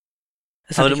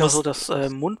 Es ist natürlich auch so, dass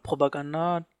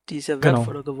Mundpropaganda, die ist ja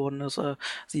wertvoller geworden ist.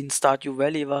 Sie in Stardew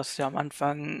Valley war es ja am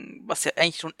Anfang, was ja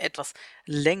eigentlich schon etwas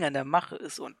länger in der Mache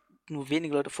ist und nur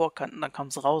wenige Leute vorkannten, dann kam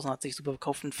es raus und hat sich super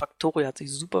verkauft. Ein Factorio hat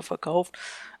sich super verkauft.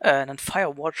 Ein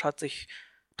Firewatch hat sich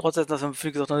trotzdem, dass man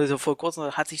viel gesagt hat, das ist ja voll kurz,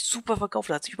 hat sich super verkauft,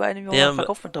 hat sich über 1 Million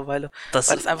verkauft mittlerweile. Weil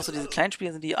das einfach so diese kleinen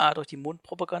Spiele sind, die durch die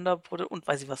Mundpropaganda und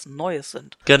weil sie was Neues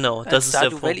sind. Genau, das ist der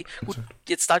Punkt. Gut,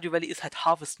 jetzt Stardew Valley ist halt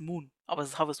Harvest Moon, aber es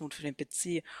ist Harvest Moon für den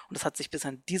PC und das hat sich bis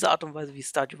an diese Art und Weise, wie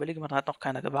Stardew Valley gemacht hat, noch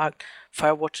keiner gewagt.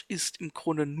 Firewatch ist im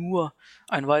Grunde nur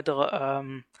ein weiterer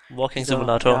Walking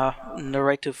Simulator. Ja,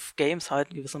 Narrative Games halt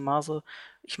in gewissem Maße.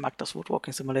 Ich mag das Wort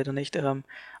Walking Simulator nicht, aber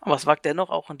es wagt dennoch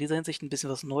auch in dieser Hinsicht ein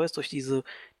bisschen was Neues durch diese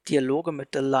Dialoge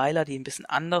mit Delilah, die ein bisschen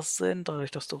anders sind,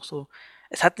 dadurch, dass du auch so,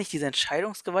 es hat nicht diese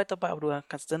Entscheidungsgewalt dabei, aber du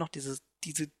kannst dennoch diese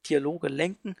Dialoge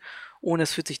lenken und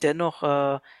es fühlt sich dennoch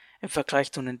im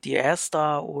Vergleich zu einem DR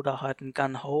Star oder halt ein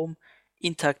Gun Home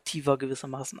interaktiver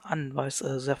gewissermaßen an, weil es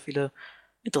sehr viele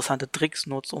interessante Tricks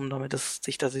nutzt, um damit als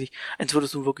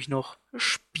würdest du wirklich noch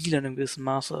spielen in gewissem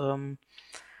Maße.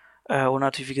 Und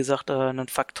natürlich, wie gesagt, ein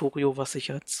Factorio, was sich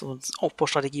jetzt so eine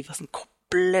Aufbaustrategie, was ein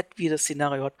komplett wie das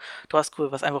Szenario hat. Du hast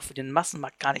cool, was einfach für den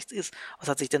Massenmarkt gar nichts ist, was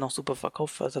hat sich dennoch super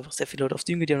verkauft, weil es einfach sehr viele Leute auf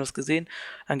Steam gehen, die haben das gesehen.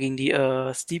 Dann gingen die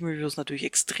Steam-Reviews natürlich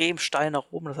extrem steil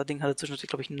nach oben. Das Ding hatte zwischendurch,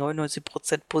 glaube ich,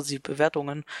 99% positive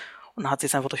Bewertungen und hat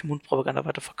sich einfach durch Mundpropaganda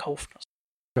weiter verkauft.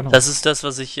 Genau. Das ist das,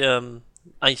 was ich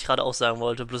eigentlich gerade auch sagen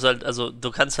wollte. Bloß halt, also du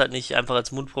kannst halt nicht einfach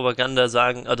als Mundpropaganda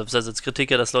sagen, oder das heißt als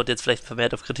Kritiker, dass Leute jetzt vielleicht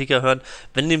vermehrt auf Kritiker hören.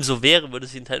 Wenn dem so wäre, würde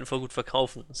es ihn halt voll gut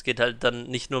verkaufen. Es geht halt dann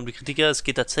nicht nur um die Kritiker, es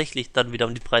geht tatsächlich dann wieder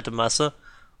um die breite Masse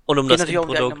und um das Endprodukt. Natürlich auch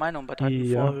um die eigene Meinung bei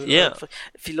Titanfall. Ja.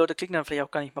 Viele Leute klicken dann vielleicht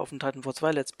auch gar nicht mehr auf den Titanfall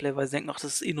 2 Let's Play, weil sie denken, ach,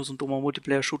 das ist eh nur so ein dummer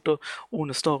Multiplayer-Shooter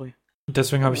ohne Story.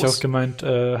 Deswegen habe ich auch gemeint,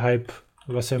 Hype,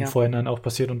 was ja im Vorhinein auch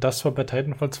passiert. Und das war bei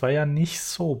Titanfall 2 ja nicht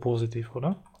so positiv,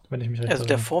 oder? Wenn ich mich recht erinnere.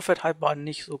 Der Vorfeld-Hype war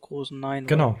nicht so groß, nein.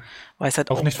 Genau. Weil es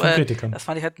halt auch nicht von Kritikern. Das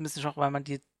fand ich halt ein bisschen schwach, weil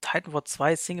die Titanfall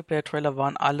 2 Singleplayer-Trailer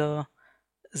waren alle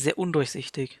sehr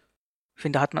undurchsichtig. Ich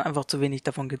finde, da hat man einfach zu wenig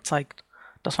davon gezeigt.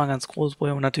 Das war ein ganz großes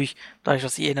Problem. Und natürlich, dadurch,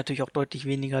 dass EA natürlich auch deutlich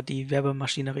weniger die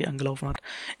Werbemaschinerie angelaufen hat.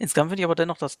 Insgesamt finde ich aber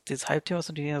dennoch, dass dieses Hype-Thema, was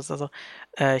natürlich ist, also,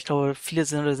 ich glaube, viele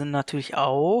sind natürlich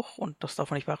auch, und das darf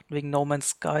man nicht beachten, wegen No Man's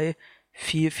Sky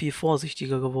viel, viel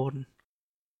vorsichtiger geworden.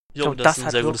 Ich glaube, das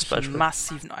hat wirklich einen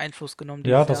massiven Einfluss genommen.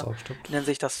 Ja, das auch stimmt. Nennt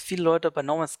sich, dass viele Leute bei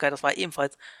No Man's Sky, das war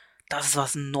ebenfalls, das ist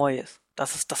was Neues.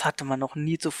 Das hatte man noch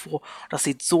nie zuvor. Das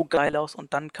sieht so geil aus.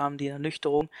 Und dann kam die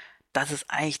Ernüchterung, das ist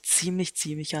eigentlich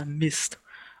ziemlicher Mist.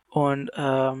 Und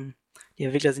die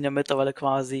Entwickler sind ja mittlerweile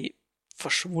quasi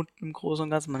verschwunden im Großen und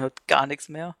Ganzen. Man hört gar nichts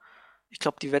mehr. Ich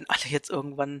glaube, die werden alle jetzt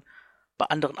irgendwann bei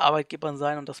anderen Arbeitgebern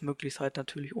sein und das möglichst halt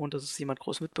natürlich, ohne dass es jemand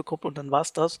groß mitbekommt, und dann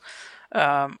war's das.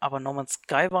 Aber No Man's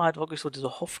Sky war halt wirklich so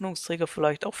dieser Hoffnungsträger,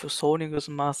 vielleicht auch für Sony in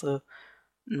gewissem Maße.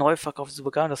 Neuverkauf ist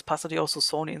super geil. Das passt natürlich auch so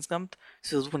Sony insgesamt.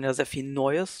 Sie versuchen ja sehr viel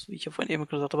Neues, wie ich ja vorhin eben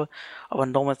gesagt habe. Aber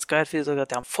No Man's Sky hat viele so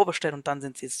gesagt, die haben vorbestellt und dann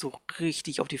sind sie jetzt so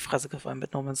richtig auf die Fresse gefallen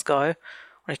mit No Man's Sky.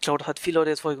 Und ich glaube, das hat viele Leute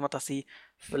jetzt vorher gemacht, dass sie,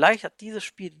 vielleicht hat dieses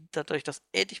Spiel dadurch, dass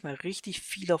endlich mal richtig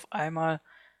viele auf einmal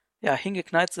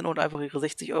hingeknallt sind und einfach ihre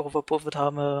 60 Euro verpulvert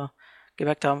haben,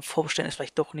 gemerkt haben, vorbestellen ist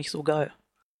vielleicht doch nicht so geil.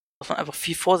 Dass man einfach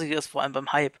viel vorsichtiger ist, vor allem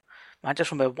beim Hype. Man hat ja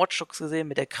schon bei Watch Dogs gesehen,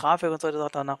 mit der Grafik und so weiter,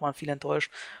 danach waren viele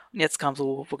enttäuscht. Und jetzt kam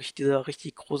so wirklich dieser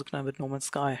richtig große Knall mit No Man's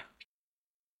Sky.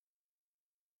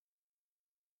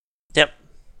 Ja.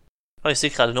 Oh, ich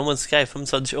sehe gerade, No Man's Sky,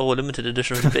 25 Euro Limited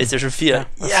Edition für PlayStation 4.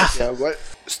 Ja. Jawohl,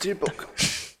 Steelbook.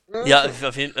 Ja,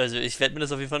 auf jeden, also ich werde mir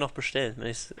das auf jeden Fall noch bestellen, wenn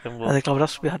ich's irgendwo. Also ich glaube,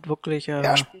 das Spiel hat wirklich.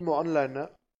 Ja, spielen wir online,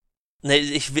 ne?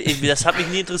 Nee, das hat mich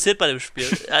nie interessiert bei dem Spiel.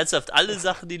 Ernsthaft, alle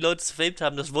Sachen, die Leute geflamed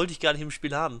haben, das wollte ich gar nicht im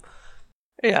Spiel haben.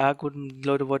 Ja, gut, die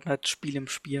Leute wollten halt Spiel im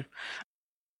Spiel.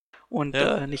 Und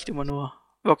nicht immer nur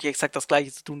wirklich exakt das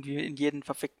gleiche zu tun wie in jedem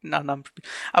verfickten anderen Spiel.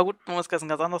 Aber gut, das ist ein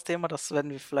ganz anderes Thema, das werden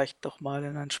wir vielleicht doch mal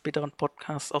in einem späteren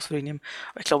Podcast ausführlich nehmen.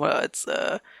 Aber ich glaube, als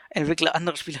Entwickler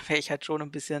anderer Spiele wäre ich halt schon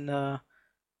ein bisschen oder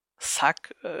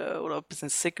ein bisschen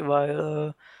sick,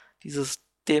 weil dieses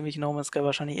dämliche No Man's Sky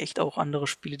wahrscheinlich echt auch andere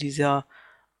Spiele dieses Jahr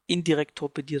indirekt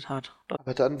torpediert hat.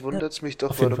 Aber dann wundert es mich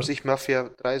doch, warum sich Mafia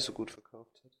 3 so gut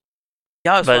verkauft hat.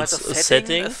 Ja, es war halt das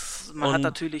Setting.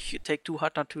 Take-Two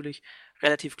hat natürlich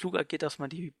relativ klug agiert, dass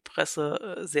man die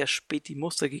Presse sehr spät die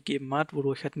Muster gegeben hat,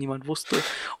 wodurch halt niemand wusste.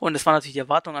 Und es war natürlich die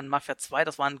Erwartung an Mafia 2,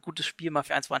 das war ein gutes Spiel,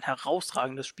 Mafia 1 war ein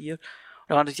herausragendes Spiel. Und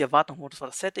da war natürlich die Erwartung, das war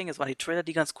das Setting, es waren die Trailer,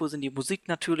 die ganz cool sind, die Musik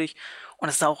natürlich, und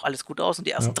es sah auch alles gut aus. Und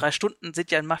die ersten 3 Stunden sind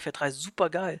ja in Mafia 3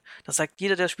 super geil. Das sagt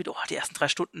jeder, der spielt, die ersten 3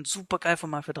 Stunden super geil von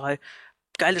Mafia 3.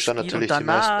 Geiles Spiel. Natürlich und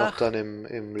danach noch dann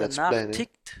im Let's Play. Ne?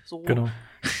 Tickt so. Genau.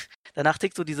 Danach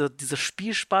tickt so dieser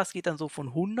Spielspaß geht dann so von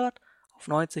 100 auf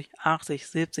 90, 80,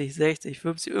 70, 60,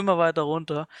 50, immer weiter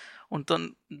runter. Und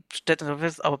dann stellt man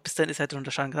fest, aber bis dann ist halt der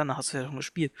Unterscheidung getan, dann hast du ja schon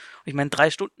gespielt. Und ich meine, 3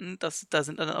 Stunden, da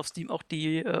sind dann auf Steam auch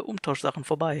die Umtauschsachen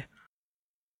vorbei.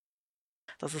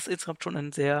 Das ist insgesamt schon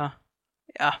ein sehr,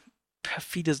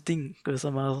 perfides Ding,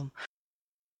 gewissermaßen.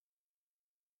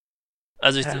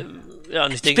 Also ich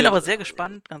denke... bin aber sehr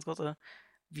gespannt, ganz kurz,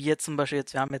 wie jetzt zum Beispiel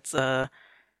wir haben jetzt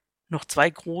noch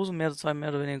zwei mehr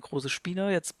oder weniger große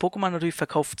Spieler. Jetzt Pokémon natürlich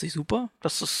verkauft sich super.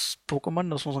 Das ist Pokémon,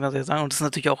 das muss man ganz ehrlich sagen. Und das ist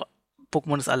natürlich auch,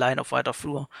 Pokémon ist allein auf weiter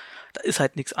Flur. Da ist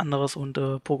halt nichts anderes und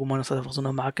Pokémon ist halt einfach so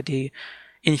eine Marke, die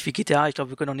ähnlich wie GTA, ich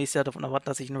glaube, wir können auch nächstes Jahr davon erwarten,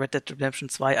 dass sich ein Red Dead Redemption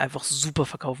 2 einfach super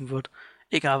verkaufen wird.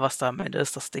 Egal was da am Ende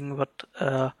ist, das Ding wird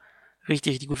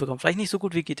richtig gut verkaufen. Vielleicht nicht so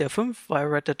gut wie GTA 5, weil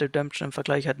Red Dead Redemption im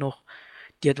Vergleich halt noch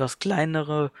die etwas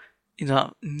kleinere, in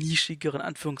einer nischigeren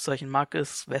Anführungszeichen Marke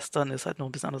ist. Western ist halt noch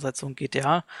ein bisschen anders als so ein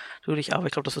GTA, natürlich, aber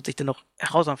ich glaube, das wird sich dann noch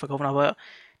herausragend verkaufen. Aber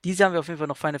dieses Jahr haben wir auf jeden Fall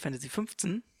noch Final Fantasy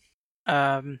 15.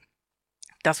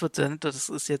 Das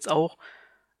ist jetzt auch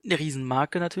eine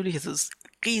Riesenmarke natürlich. Es ist ein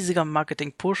riesiger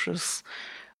Marketing-Push.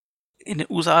 In den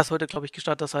USA ist heute, glaube ich,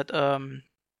 gestartet, dass halt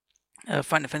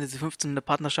Final Fantasy 15 eine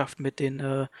Partnerschaft mit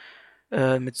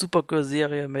mit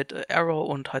Supergirl-Serie, mit Arrow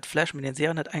und halt Flash mit den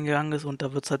Serien halt eingegangen ist und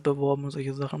da wird's halt beworben und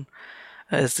solche Sachen.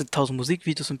 Es sind 1000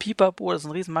 Musikvideos und Pipapo, das ist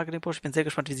ein riesen Marketing-Push. Ich bin sehr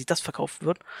gespannt, wie sich das verkaufen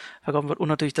wird. Und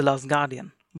natürlich The Last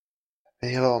Guardian.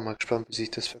 Ich war auch mal gespannt, wie sich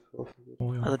das verkaufen wird.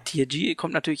 Oh, ja. Also TRG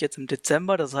kommt natürlich jetzt im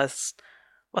Dezember, das heißt,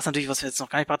 was wir jetzt noch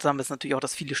gar nicht beachtet haben, ist natürlich auch,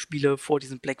 dass viele Spiele vor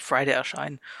diesem Black Friday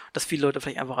erscheinen. Dass viele Leute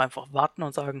vielleicht einfach warten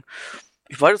und sagen,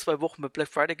 ich warte 2 Wochen, mit Black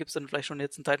Friday gibt's dann vielleicht schon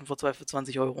jetzt einen Titan vor 2 für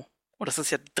 20 Euro. Und das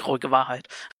ist ja die traurige Wahrheit.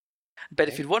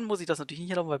 Battlefield 1 muss ich das natürlich nicht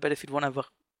erlauben, weil Battlefield 1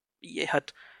 einfach,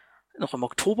 hat noch im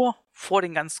Oktober vor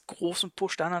den ganz großen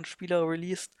Push der anderen Spieler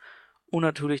released. Und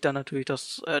natürlich dann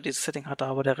dieses Setting hatte,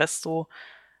 aber der Rest so,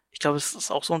 ich glaube, es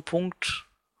ist auch so ein Punkt,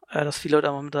 dass viele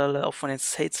Leute mittlerweile auch von den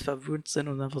Sales verwöhnt sind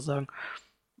und einfach sagen,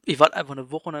 ich warte einfach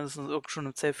eine Woche und dann ist es schon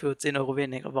im Sale für 10 Euro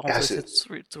weniger. Warum soll ich es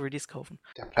jetzt zu Release kaufen?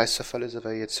 Der Preisverfall ist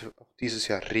aber jetzt auch dieses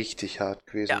Jahr richtig hart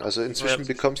gewesen. Ja. Also inzwischen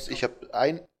ich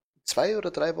habe 2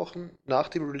 oder 3 Wochen nach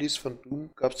dem Release von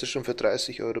Doom gab es das schon für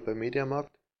 30 Euro beim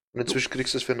Mediamarkt und inzwischen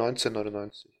kriegst du es für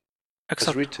 19,99 €. Exakt.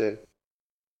 Das Retail.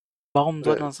 Warum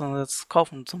sollte man es dann jetzt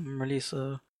kaufen zum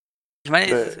Release? Ich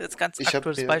meine, jetzt ganz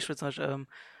aktuelles Beispiel zum Beispiel,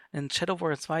 in Shadow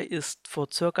Warrior 2 ist vor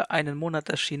circa einen Monat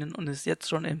erschienen und ist jetzt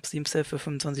schon im Steam Sale für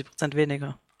 25%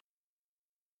 weniger.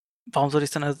 Warum soll ich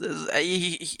es dann?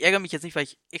 Ich ärgere mich jetzt nicht, weil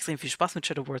ich extrem viel Spaß mit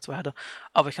Shadow Warrior 2 hatte,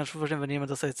 aber ich kann schon verstehen, wenn jemand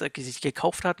das jetzt sich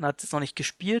gekauft hat und hat es noch nicht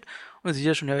gespielt und sieht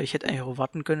ja schon, ja, ich hätte eigentlich auch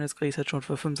warten können, jetzt kriege ich es halt schon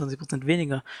für 25%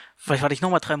 weniger. Vielleicht warte ich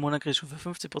nochmal 3 Monate, kriege ich schon für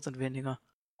 50% weniger.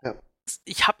 Ja.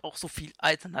 Ich habe auch so viel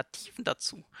Alternativen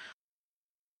dazu.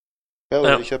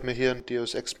 Ja, ich habe mir hier ein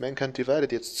Deus Ex Mankind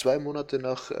Divided jetzt 2 Monate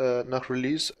nach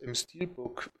Release im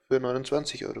Steelbook für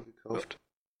 29 € gekauft.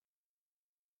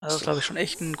 Also das ist, glaube ich, schon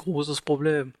echt ein großes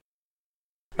Problem.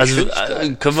 Also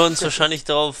können wir uns wahrscheinlich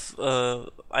darauf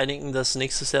einigen, dass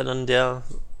nächstes Jahr dann der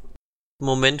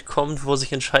Moment kommt, wo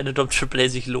sich entscheidet, ob AAA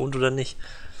sich lohnt oder nicht.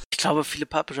 Ich glaube, viele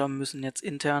Publisher müssen jetzt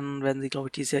intern, werden sie, glaube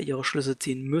ich, dieses Jahr ihre Schlüsse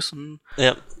ziehen müssen.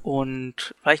 Ja.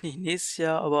 Und vielleicht nicht nächstes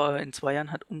Jahr, aber in 2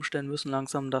 Jahren halt umstellen müssen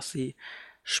langsam, dass sie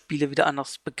Spiele wieder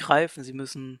anders begreifen. Sie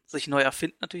müssen sich neu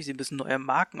erfinden natürlich, sie müssen neue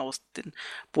Marken aus den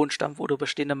Boden stampfen oder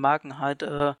bestehende Marken halt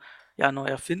neu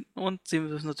erfinden und sie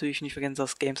müssen natürlich nicht vergessen,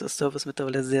 dass Games as Service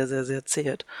mittlerweile sehr, sehr, sehr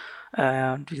zählt.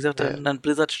 Und wie gesagt, dann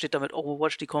Blizzard steht da mit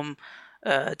Overwatch, die kommen,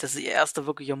 das ist ihr erster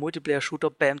wirklicher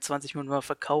Multiplayer-Shooter, bam, 20 Millionen Mal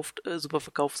verkauft, super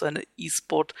verkauft, seine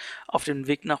E-Sport auf dem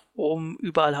Weg nach oben,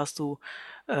 überall hast du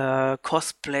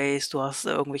Cosplays, du hast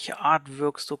irgendwelche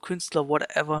Artworks, so Künstler,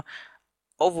 whatever.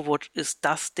 Overwatch ist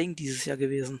das Ding dieses Jahr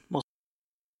gewesen.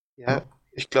 Ja,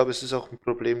 ich glaube, es ist auch ein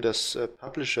Problem, dass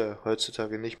Publisher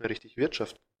heutzutage nicht mehr richtig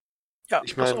wirtschaften. Ja,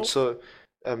 ich meine, so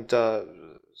ein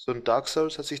Dark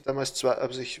Souls hat sich damals da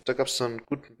gab es so einen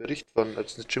guten Bericht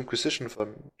als eine Jimquisition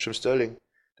von Jim Sterling.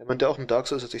 Der meinte auch, ein Dark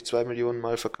Souls hat sich 2 Millionen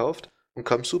Mal verkauft und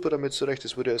kam super damit zurecht.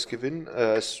 Es wurde als Gewinn,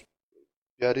 als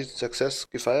riesen Success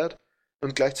gefeiert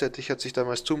und gleichzeitig hat sich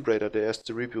damals Tomb Raider, der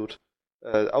erste Reboot,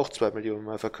 auch 2 Millionen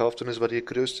Mal verkauft und es war die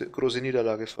große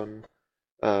Niederlage von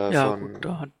gut,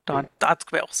 da hat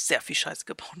Square auch sehr viel Scheiße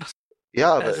gebaut.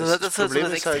 Ja, aber das ist so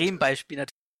das Extrembeispiel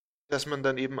natürlich. Dass man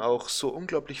dann eben auch so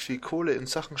unglaublich viel Kohle in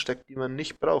Sachen steckt, die man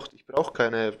nicht braucht. Ich brauche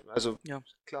keine,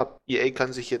 klar, EA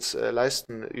kann sich jetzt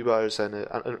leisten, überall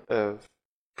seine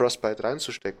Frostbite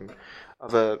reinzustecken,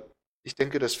 aber ich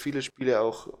denke, dass viele Spiele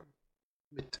auch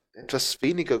mit etwas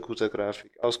weniger guter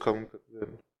Grafik auskommen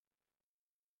würden.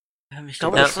 Ich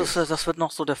glaube, das wird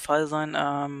noch so der Fall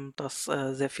sein, dass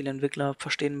sehr viele Entwickler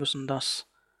verstehen müssen, dass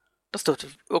das dürfte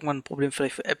irgendwann ein Problem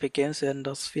vielleicht für Epic Games werden,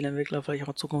 dass viele Entwickler vielleicht auch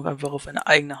in Zukunft einfach auf eine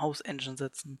eigene House-Engine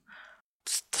setzen.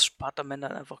 Das spart am Ende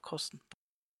halt einfach Kosten.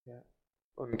 Ja.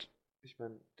 Und ich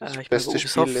meine, das beste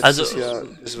Spiel letztes Jahr,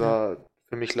 es war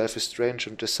für mich Life is Strange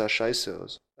und das sah scheiße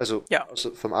aus. Also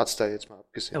vom Artstyle jetzt mal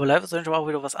abgesehen. Ja, aber Life is Strange war auch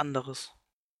wieder was anderes.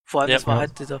 Vor allem, das war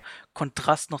halt dieser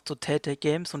Kontrast noch zu Telltale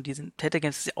Games und Telltale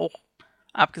Games ist ja auch,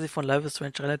 abgesehen von Life is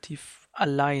Strange, relativ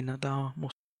alleine da.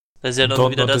 Das ist ja dann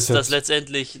wieder, dass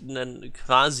letztendlich ein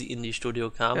quasi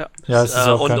Indie-Studio kam. Ja, es ist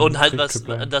auch und halt das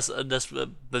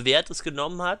Bewährtes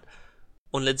genommen hat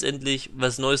und letztendlich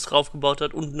was Neues draufgebaut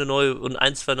hat und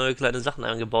ein, zwei neue kleine Sachen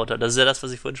angebaut hat. Das ist ja das,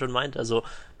 was ich vorhin schon meinte. Also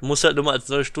du musst halt nur mal als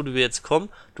neues Studio jetzt kommen.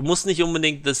 Du musst nicht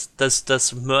unbedingt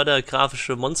das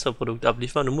mördergrafische Monsterprodukt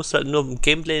abliefern. Du musst halt nur im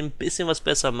Gameplay ein bisschen was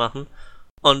besser machen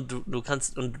und du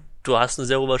hast eine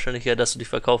sehr hohe Wahrscheinlichkeit, dass du dich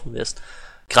verkaufen wirst.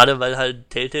 Gerade weil halt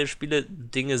Telltale-Spiele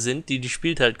Dinge sind, die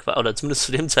spielt halt, oder zumindest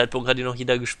zu dem Zeitpunkt hat die noch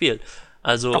jeder gespielt.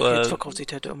 Also, doch, jetzt verkauft sich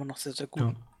Telltale immer noch sehr, sehr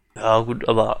gut. Ja, gut,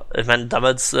 aber ich meine,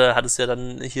 damals hat es ja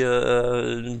dann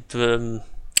hier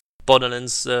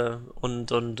Borderlands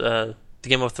und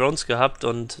Game of Thrones gehabt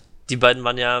und die beiden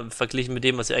waren ja verglichen mit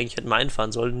dem, was sie eigentlich hätten mal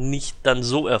einfahren sollen, nicht dann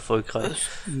so erfolgreich.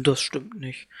 Das stimmt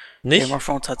nicht. Nicht? Game of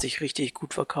Thrones hat sich richtig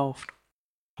gut verkauft.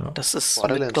 Ja. Das ist,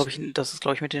 glaube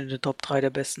ich, mit in den Top 3 der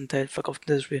besten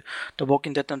verkauften Spiele. The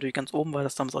Walking Dead natürlich ganz oben, weil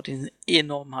das damals auch diesen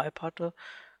enormen Hype hatte.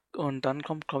 Und dann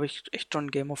kommt, glaube ich, echt schon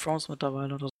Game of Thrones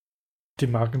mittlerweile oder so. Die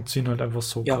Marken ziehen halt einfach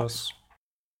so krass.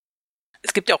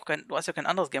 Es gibt ja auch du hast ja kein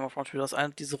anderes Game of Thrones Spiel, du hast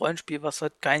dieses Rollenspiel, was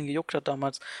halt keinen gejuckt hat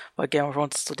damals, weil Game of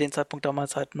Thrones zu dem Zeitpunkt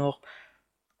damals halt noch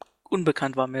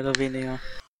unbekannt war, mehr oder weniger.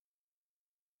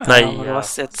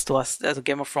 Also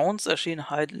Game of Thrones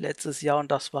erschien halt letztes Jahr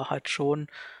und das war halt schon,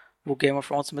 wo Game of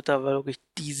Thrones mittlerweile wirklich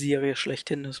die Serie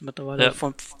schlechthin ist, mittlerweile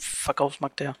vom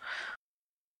Verkaufsmarkt her.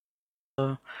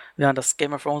 Das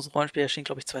Game of Thrones Rollenspiel erschien,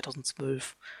 glaube ich,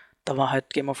 2012. Da war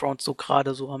halt Game of Thrones so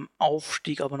gerade so am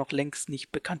Aufstieg, aber noch längst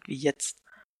nicht bekannt wie jetzt.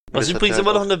 Was übrigens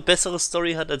immer noch eine bessere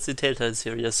Story hat als die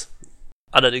Telltale-Series.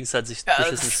 Allerdings hat sich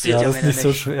beschissen spielt. Ja, das ist nicht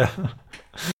so schwer.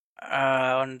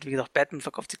 Und wie gesagt, Batman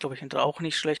verkauft sich, glaube ich, hinterher auch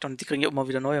nicht schlecht und die kriegen ja immer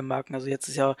wieder neue Marken. Also jetzt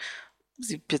ist ja,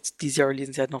 dieses Jahr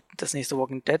releasen sie halt noch das nächste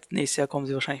Walking Dead. Nächstes Jahr kommen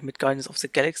sie wahrscheinlich mit Guardians of the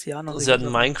Galaxy an. Sie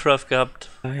hatten Minecraft gehabt.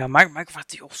 Ja, Minecraft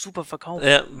hat sich auch super verkauft.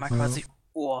 Ja. Minecraft hat sich,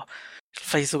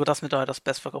 vielleicht ist sogar das mit das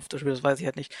bestverkaufte Spiel, das weiß ich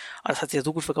halt nicht. Aber es hat sich ja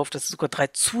so gut verkauft, dass sie sogar 3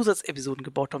 Zusatzepisoden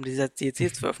gebaut haben, die sie als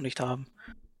DLCs veröffentlicht haben.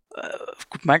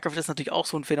 Gut, Minecraft ist natürlich auch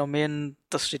so ein Phänomen,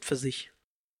 das steht für sich.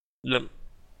 Ja.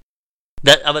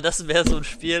 Aber das wäre so ein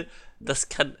Spiel, das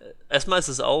kann. Erstmal ist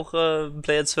es auch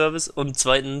Play-and-Service und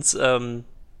zweitens würde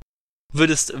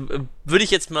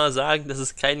ich jetzt mal sagen, dass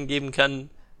es keinen geben kann,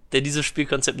 der dieses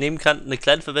Spielkonzept nehmen kann, eine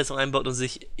kleine Verbesserung einbaut und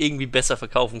sich irgendwie besser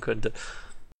verkaufen könnte.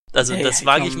 Also das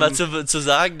wage ich mal zu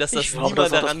sagen, dass das niemand da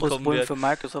rankommen wird. Das Problem für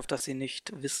Microsoft, dass sie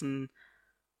nicht wissen,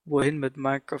 wohin mit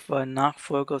Minecraft, weil ein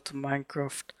Nachfolger zu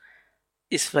Minecraft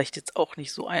ist vielleicht jetzt auch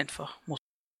nicht so einfach.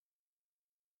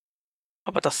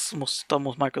 Aber da muss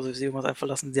Microsoft sich irgendwas einfach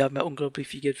lassen. Sie haben ja unglaublich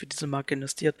viel Geld für diese Marke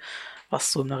investiert,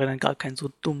 was so im Nachhinein gar kein so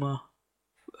dummer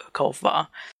Kauf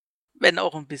war. Wenn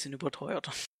auch ein bisschen überteuert.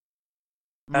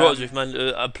 Ja, also ich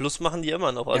meine, Plus machen die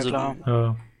immer noch. Also, ja, klar.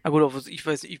 Ja. Na gut, ich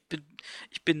weiß, ich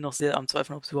bin noch sehr am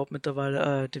Zweifeln, ob sie überhaupt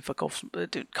mittlerweile den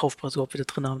Kaufpreis überhaupt wieder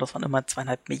drin haben. Das waren immer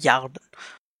 2,5 Milliarden.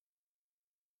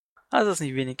 Also das ist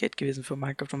nicht wenig Geld gewesen für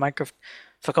Minecraft. Und Minecraft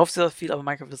verkauft sehr viel, aber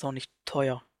Minecraft ist auch nicht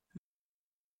teuer.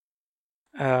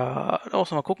 Da muss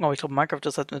man mal gucken, aber ich glaube, Minecraft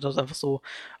ist halt einfach so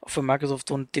für Microsoft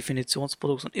so ein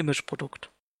Definitionsprodukt, so ein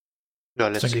Imageprodukt. Ja,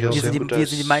 letztlich auch Wir sehr sind gut. wir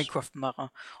sind die Minecraft-Macher.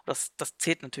 Und das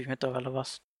zählt natürlich mittlerweile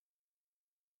was.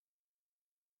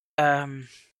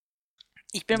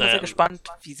 Ich bin mal sehr gespannt,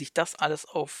 wie sich das alles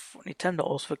auf Nintendo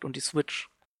auswirkt und die Switch.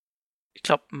 Ich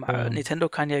glaube, Nintendo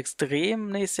kann ja extrem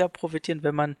nächstes Jahr profitieren,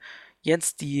 wenn man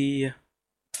jetzt die,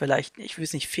 vielleicht, ich will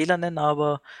es nicht Fehler nennen,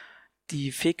 aber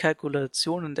die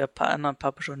Fehlkalkulationen der anderen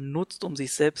Publisher nutzt, um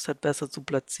sich selbst halt besser zu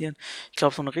platzieren. Ich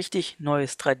glaube, so ein richtig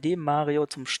neues 3D-Mario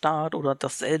zum Start oder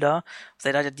das Zelda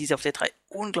hat ja dieses Jahr auf der 3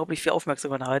 unglaublich viel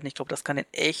Aufmerksamkeit erhalten. Ich glaube, das kann den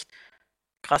echt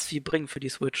krass viel bringen für die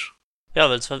Switch. Ja,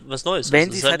 weil es was Neues ist. Wenn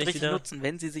sie es halt richtig nutzen,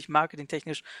 wenn sie sich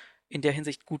marketingtechnisch in der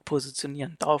Hinsicht gut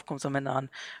positionieren. Darauf kommt es am Ende an.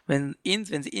 Wenn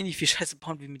sie ähnlich viel Scheiße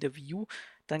bauen wie mit der Wii U,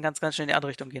 dann ganz schnell in die andere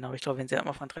Richtung gehen. Aber ich glaube, wenn sie halt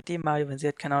mal von 3D-Mario, wenn sie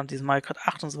halt, keine Ahnung, diesen Mario Kart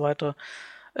 8 und so weiter,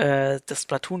 das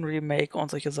Splatoon-Remake und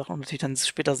solche Sachen und natürlich dann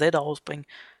später Zelda rausbringen,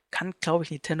 kann, glaube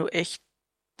ich, Nintendo echt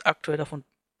aktuell davon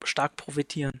stark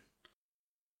profitieren.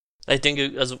 Ich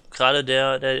denke, also gerade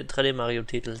der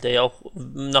 3D-Mario-Titel, der ja auch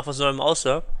nach was Neuem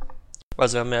aussah.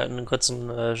 Also wir haben ja einen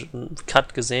kurzen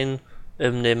Cut gesehen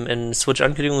im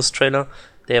Switch-Ankündigungstrailer,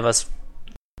 der was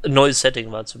ein neues Setting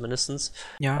war zumindest.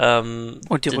 Ja,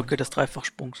 und die Rückkehr des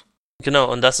Dreifachsprungs.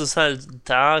 Genau, und das ist halt,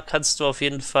 da kannst du auf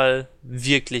jeden Fall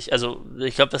wirklich, also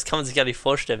ich glaube, das kann man sich gar nicht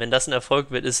vorstellen. Wenn das ein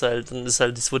Erfolg wird, dann ist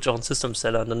halt die Switch auch ein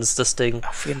System-Seller und dann ist das Ding.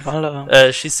 Auf jeden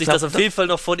Fall. Schießt sich das auf jeden Fall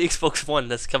noch vor die Xbox One,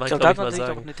 das kann man glaube ich mal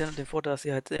sagen. Da hat Nintendo den Vorteil, dass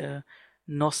sie halt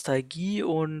Nostalgie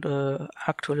und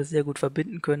Aktuelles sehr gut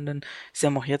verbinden können. Denn sie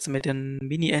haben auch jetzt mit den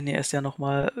Mini-NES ja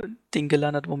nochmal Ding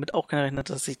gelandet, womit auch keiner rechnet,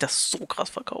 dass sich das so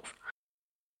krass verkauft.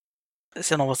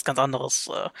 Ist ja noch was ganz anderes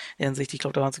in der Hinsicht. Ich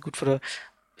glaube, da waren sie gut für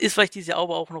ist vielleicht dieses Jahr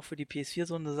aber auch noch für die PS4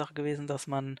 so eine Sache gewesen, dass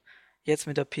man jetzt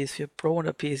mit der PS4 Pro und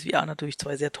der PSVR natürlich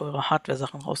 2 sehr teure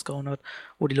Hardware-Sachen rausgehauen hat,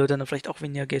 wo die Leute dann vielleicht auch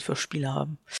weniger Geld für Spiele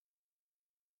haben.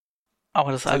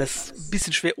 Aber das ist alles ein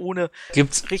bisschen schwer, ohne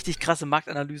richtig krasse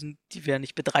Marktanalysen, die wir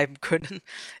nicht betreiben können.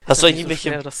 Hast du eigentlich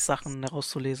irgendwelche das Sachen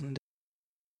herauszulesen?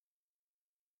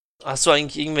 Hast du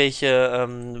eigentlich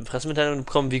irgendwelche Pressemitteilungen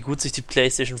bekommen, wie gut sich die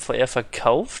PlayStation VR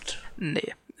verkauft?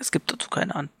 Nee, es gibt dazu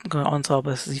keine Ansage,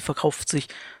 aber sie verkauft sich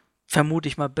vermute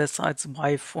ich mal besser als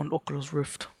Vive und Oculus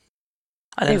Rift.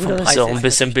 Allein vom Preis ist auch ein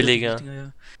bisschen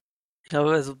billiger. Ich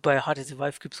glaube, also bei HTC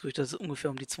Vive gibt es Gerüchte, dass es ungefähr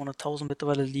um die 200.000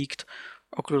 mittlerweile liegt.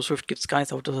 Oculus Rift gibt es gar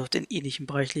nichts, aber das auf den ähnlichen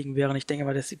Bereich liegen wäre. Und ich denke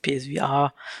mal, dass die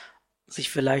PSVR sich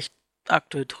vielleicht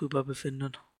aktuell drüber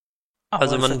befindet. Aber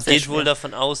also man geht wohl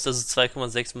davon aus, dass es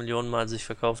 2,6 Millionen Mal sich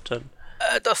verkauft hat.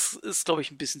 Das ist, glaube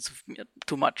ich, ein bisschen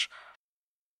too much.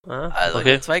 Ah, also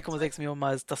okay. 2,6 Millionen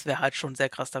Mal, das wäre halt schon sehr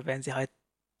krass. Da wären sie halt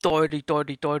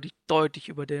deutlich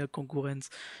über der Konkurrenz.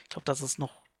 Ich glaube, das ist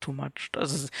noch too much.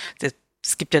 Also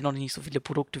es gibt ja noch nicht so viele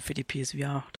Produkte für die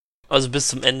PSVR. Also bis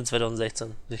zum Ende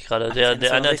 2016.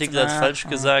 Der eine Artikel hat falsch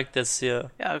gesagt, dass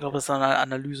hier... Ja, ich glaube, das ist eine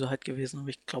Analyse halt gewesen, aber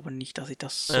ich glaube nicht, dass sich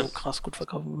das so krass gut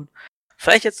verkaufen würde.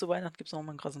 Vielleicht jetzt zu Weihnachten gibt es noch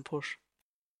mal einen krassen Push.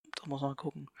 Da muss man mal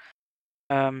gucken.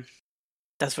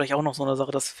 Das ist vielleicht auch noch so eine Sache,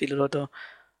 dass viele Leute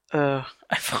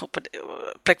Einfach,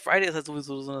 Black Friday ist halt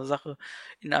sowieso so eine Sache.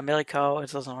 In Amerika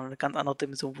ist das noch eine ganz andere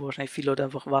Dimension, wo wahrscheinlich viele Leute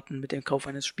einfach warten mit dem Kauf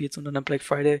eines Spiels und dann am Black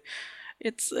Friday.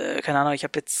 Jetzt, keine Ahnung, ich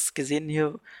habe jetzt gesehen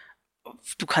hier,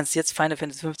 du kannst jetzt Final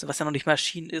Fantasy 15, was ja noch nicht mal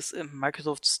erschienen ist, im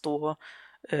Microsoft Store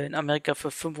in Amerika für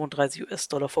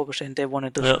 $35 vorbestellen, Day One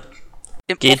Edition. Ja.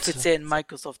 Im Geht. offiziellen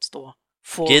Microsoft Store.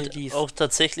 Vor Geht Release. auch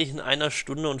tatsächlich in 1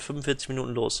 Stunde und 45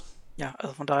 Minuten los. Ja,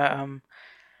 also von daher,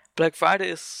 Black Friday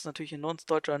ist natürlich in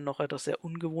Deutschland noch etwas sehr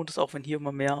Ungewohntes, auch wenn hier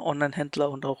immer mehr Online-Händler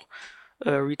und auch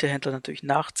Retail-Händler natürlich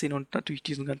nachziehen und natürlich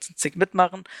diesen ganzen Zick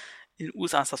mitmachen. In den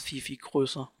USA ist das viel, viel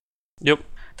größer. Jupp.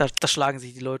 Da schlagen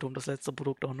sich die Leute um das letzte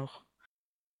Produkt auch noch.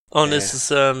 Und es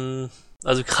ist,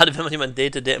 also gerade wenn man jemanden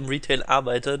datet, der im Retail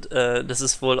arbeitet, das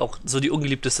ist wohl auch so die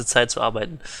ungeliebteste Zeit zu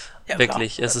arbeiten. Ja,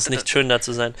 wirklich, klar. es ist nicht schön da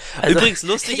zu sein. Also, Übrigens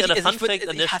lustig an der Fun Fact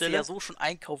an der ich hasse Stelle. ja so schon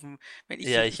einkaufen. Ich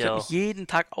Ja, würde ich mich auch. jeden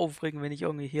Tag aufregen, wenn ich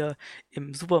irgendwie hier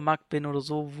im Supermarkt bin oder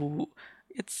so, wo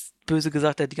jetzt böse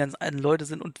gesagt die ganzen alten Leute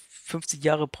sind und 50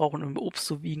 Jahre brauchen, um Obst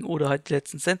zu wiegen oder halt die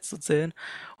letzten Cent zu zählen.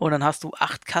 Und dann hast du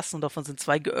 8 Kassen und davon sind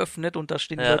 2 geöffnet und da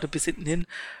stehen die Ja. Leute bis hinten hin.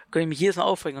 Können ich mich jedes Mal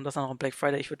aufregen und das dann noch am Black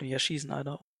Friday. Ich würde mich erschießen,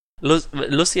 Alter.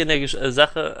 Lustig an der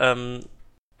Sache,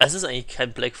 es ist eigentlich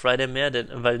kein Black Friday mehr,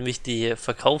 weil mich die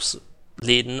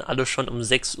Verkaufsläden alle schon um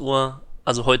 6 Uhr,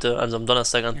 also heute, also am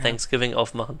Donnerstag an Ja. Thanksgiving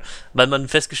aufmachen. Weil man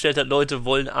festgestellt hat, Leute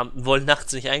wollen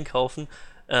nachts nicht einkaufen,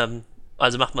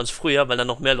 also macht man es früher, weil dann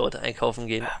noch mehr Leute einkaufen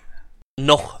gehen.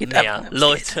 Noch Geht mehr ab,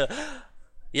 Leute.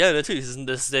 Ja, natürlich,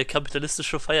 das ist der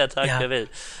kapitalistische Feiertag Ja. der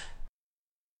Welt.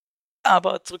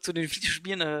 Aber zurück zu den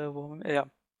Videospielen, ja.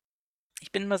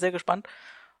 Ich bin immer sehr gespannt,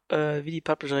 wie die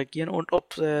Publisher reagieren und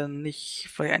ob nicht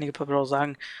vielleicht einige Publisher auch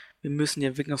sagen, wir müssen die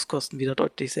Entwicklungskosten wieder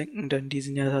deutlich senken, denn die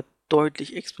sind ja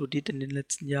deutlich explodiert in den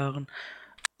letzten Jahren.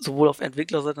 Sowohl auf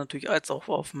Entwicklerseite natürlich als auch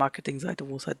auf Marketingseite,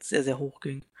 wo es halt sehr, sehr hoch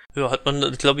ging. Ja, hat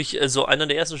man, glaube ich, so einer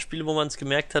der ersten Spiele, wo man es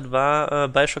gemerkt hat, war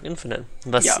Bioshock Infinite.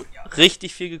 Was Ja.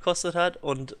 richtig viel gekostet hat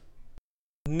und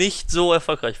nicht so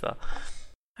erfolgreich war.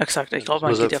 Exakt, ich Das glaube,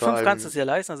 man muss GTA halt vor 5 allem- kannst du es ja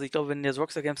leisten. Also ich glaube, wenn jetzt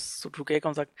Rockstar Games zu 2K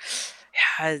kommt und sagt,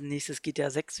 ja, nächstes GTA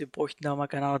 6, wir bräuchten da mal,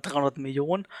 keine Ahnung, 300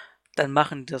 Millionen, dann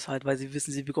machen die das halt, weil sie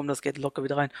wissen, sie bekommen das Geld locker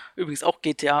wieder rein. Übrigens auch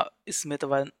GTA ist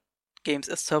mittlerweile ein Games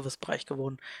as Service Bereich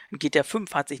geworden. In GTA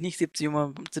 5 hat sich nicht 70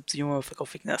 Jahre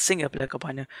verkauft wegen der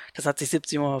Singleplayer-Kampagne. Das hat sich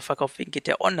 70 Jahre verkauft wegen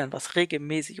GTA Online, was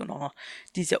regelmäßig und auch noch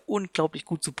dieses Jahr unglaublich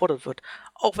gut supportet wird.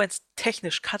 Auch wenn es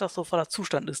technisch katastrophaler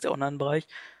Zustand ist, der Online-Bereich.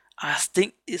 Aber das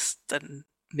Ding ist ein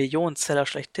Millionenseller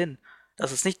schlechthin.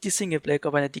 Das ist nicht die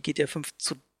Singleplayer-Kampagne, die GTA 5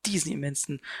 zu diesen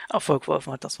immensen Erfolg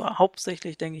verholfen hat. Das war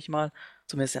hauptsächlich, denke ich mal,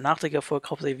 zumindest der nachträgliche Erfolg,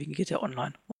 hauptsächlich wegen GTA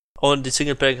Online. Und die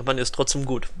Singleplayer-Kampagne ist trotzdem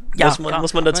gut. Ja,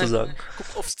 muss man dazu sagen.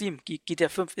 Guck auf Steam. GTA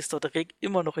 5 ist dort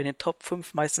immer noch in den Top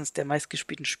 5 meistens der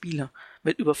meistgespielten Spiele.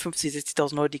 Mit über 50.000,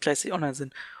 60.000 Leute, die gleichzeitig online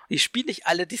sind. Und die spielen nicht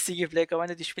alle die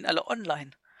Singleplayer-Kampagne, die spielen alle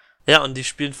online. Ja, und die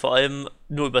spielen vor allem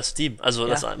nur über Steam. Also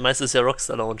Ja. das meiste ist ja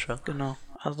Rockstar Launcher. Genau.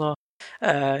 Also,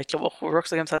 ich glaube auch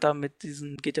Rockstar Games hat da mit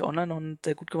diesem GTA Online und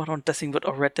sehr gut gemacht und deswegen wird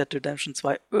auch Red Dead Redemption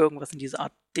 2 irgendwas in dieser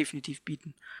Art definitiv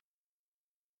bieten.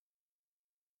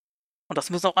 Und das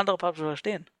müssen auch andere Publisher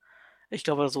verstehen. Ich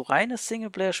glaube, so reine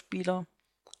Singleplayer-Spieler,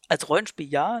 als Rollenspiel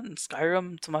ja, in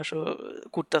Skyrim zum Beispiel,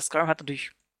 gut, das Skyrim hat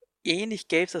natürlich ähnlich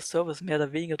Games as Service, mehr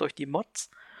oder weniger durch die Mods,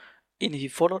 ähnlich wie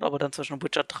Fallout, aber dann zum Beispiel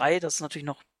Witcher 3, das ist natürlich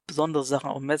noch besondere Sachen.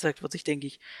 Auch Mass Effect wird sich, denke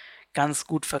ich, ganz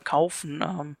gut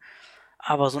verkaufen.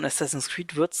 Aber so ein Assassin's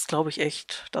Creed wird's, glaube ich,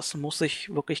 echt, das muss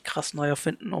sich wirklich krass neu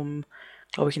erfinden, um,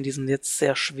 glaube ich, in diesem jetzt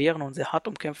sehr schweren und sehr hart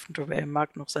umkämpften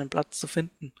AAA-Markt noch seinen Platz zu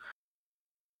finden.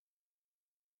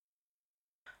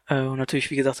 Und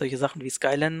natürlich, wie gesagt, solche Sachen wie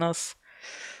Skylanders.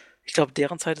 Ich glaube,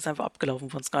 deren Zeit ist einfach abgelaufen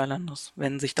von Skylanders,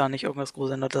 wenn sich da nicht irgendwas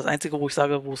groß ändert. Das Einzige, wo ich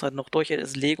sage, wo es halt noch durchhält,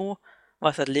 ist Lego,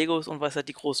 weil es halt Lego ist und weil es halt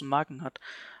die großen Marken hat.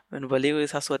 Wenn du bei Lego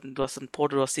ist, du hast ein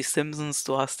Porto, du hast die Simpsons,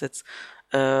 du hast jetzt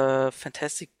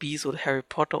Fantastic Beasts oder Harry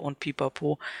Potter und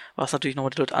Pipapo, was natürlich nochmal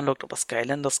die Leute anlockt, aber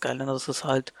Skylanders ist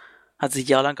halt, hat sich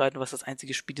jahrelang gehalten, was das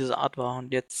einzige Spiel dieser Art war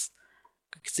und jetzt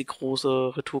ist die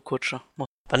große Retourkutsche.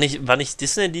 War nicht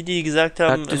Disney, die gesagt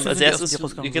haben, Disney als sind die erstes, ersten, die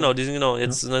rausgekommen genau, die sind genau,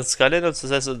 jetzt sind Skylanders,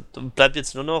 das heißt, bleibt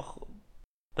jetzt nur noch,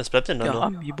 was bleibt denn da Ja, noch?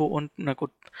 Amiibo und, na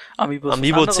gut, Amiibo ist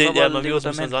Amiibo was anderes, zählt, aber ja, Lego Amiibo ist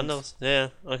was Dimensions. anderes.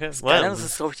 Ja, okay. Skylanders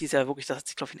ist, glaube ich, dieses Jahr wirklich, das hat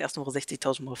sich, glaube ich, in der ersten Woche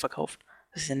 60.000 Mal verkauft.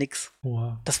 Das ist ja nix.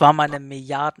 Wow. Das war mal eine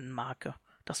Milliardenmarke.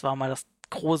 Das war mal das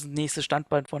große nächste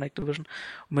Standbein von Activision.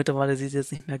 Und mittlerweile sieht es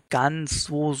jetzt nicht mehr ganz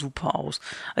so super aus.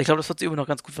 Also ich glaube, das wird sich immer noch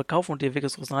ganz gut verkaufen und die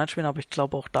Entwicklungsressourcen reinspielen, aber ich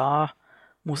glaube, auch da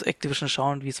muss Activision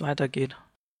schauen, wie es weitergeht.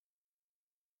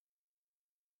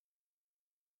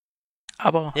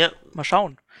 Aber Ja, mal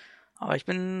schauen. Aber ich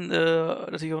bin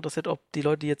natürlich auch interessiert, ob die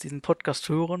Leute, die jetzt diesen Podcast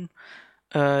hören,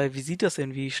 Wie sieht das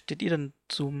denn? Wie steht ihr denn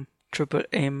zum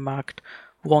AAA-Markt?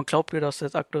 Woran glaubt ihr, dass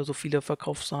jetzt aktuell so viele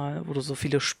Verkaufszahlen oder so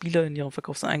viele Spieler in ihren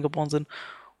Verkaufszahlen eingebaut sind?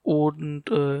 Und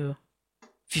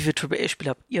wie viele AAA-Spiele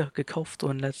habt ihr gekauft so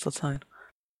in letzter Zeit?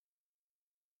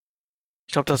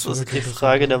 Ich glaube, das ist die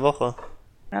Frage der Woche.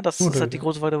 Ja, das ist halt die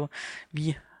große Frage.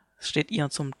 Wie steht ihr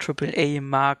zum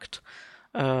AAA-Markt?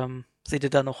 Seht ihr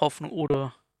da noch Hoffnung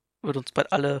oder wird uns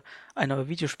bald alle ein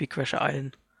Videospiel-Crash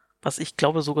ereilen? Was ich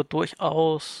glaube sogar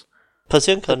durchaus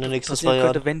passieren kann in den nächsten 2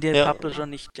 Jahren. Wenn die Publisher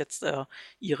nicht jetzt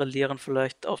ihre Lehren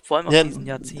vielleicht auch vor allem aus diesem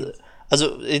Jahr ziehen.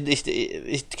 Also ich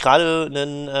gerade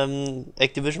einen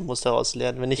Activision muss daraus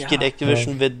lernen. Wenn nicht geht,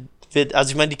 Activision wird, also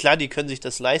ich meine, die können sich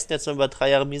das leisten, jetzt noch über 3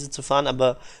 Jahre miese zu fahren,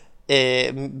 aber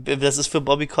das ist für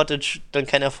Bobby Cottage dann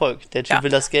kein Erfolg. Der Typ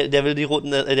will das Geld, der will die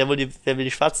roten, der will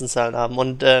die schwarzen Zahlen haben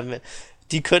und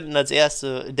die könnten als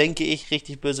erste, denke ich,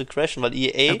 richtig böse crashen, weil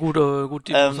EA... Ja gut,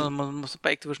 man muss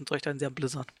bei Activision zurechthalten, sie haben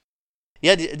Blizzard.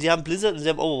 Ja, die haben Blizzard und sie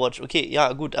haben Overwatch. Okay,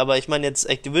 ja, gut, aber ich meine jetzt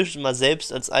Activision mal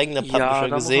selbst als eigener Publisher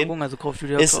gesehen. Muss man also Call of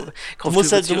Duty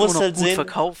du musst halt sehen,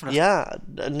 verkaufen. Ja,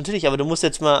 natürlich, aber du musst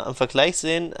jetzt mal einen Vergleich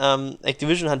sehen.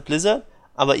 Activision hat Blizzard,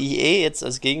 aber EA jetzt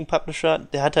als Gegenpublisher,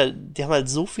 die haben halt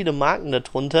so viele Marken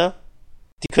darunter,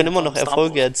 die können immer noch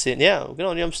Erfolge erzielen. Ja,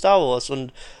 genau, die haben Star Wars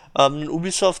und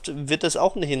Ubisoft wird das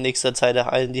auch nicht in nächster Zeit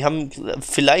erhalten. Die haben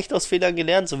vielleicht aus Fehlern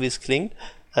gelernt, so wie es klingt.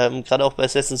 Gerade auch bei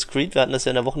Assassin's Creed, wir hatten das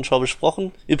ja in der Wochenschau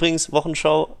besprochen. Übrigens,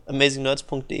 Wochenschau,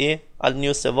 amazingnerds.de, alle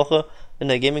News der Woche in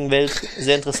der Gaming-Welt,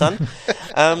 sehr interessant.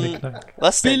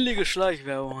 Was denn? Billige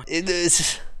Schleichwerbung.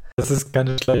 Das ist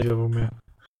keine Schleichwerbung mehr.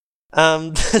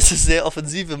 Das ist sehr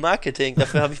offensive Marketing,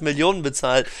 dafür habe ich Millionen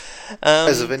bezahlt.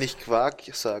 Also wenn ich Quark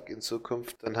sage in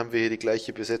Zukunft, dann haben wir hier die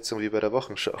gleiche Besetzung wie bei der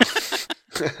Wochenschau.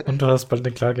 Und du hast bald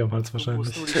eine Klage am Hals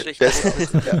wahrscheinlich.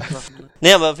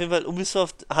 Nee, aber auf jeden Fall,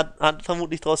 Ubisoft hat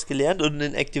vermutlich daraus gelernt und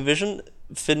in Activision,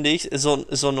 finde ich, so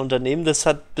ein Unternehmen, das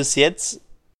hat bis jetzt,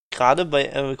 gerade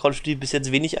bei Call of Duty, bis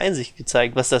jetzt wenig Einsicht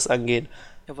gezeigt, was das angeht.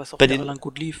 Ja, was auch jahrelang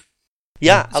gut lief.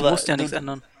 Ja, sie aber... musste ja nichts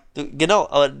ändern. Genau,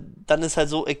 aber dann ist halt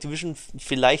so Activision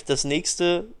vielleicht das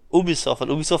nächste Ubisoft, weil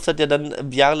Ubisoft hat ja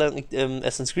dann jahrelang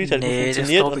Assassin's Creed halt gut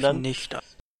funktioniert. Das glaube ich nicht.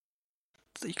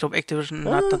 Ich glaube, Activision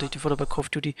hat natürlich die Vorteile bei Call of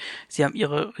Duty. Sie haben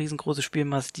ihre riesengroße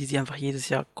Spielmasse, die sie einfach jedes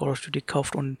Jahr Call of Duty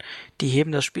kauft und die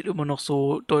heben das Spiel immer noch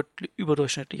so deutlich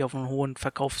überdurchschnittlich auf einen hohen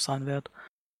Verkaufszahlenwert.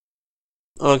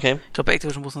 Okay. Ich glaube, bei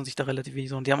Activision muss man sich da relativ wenig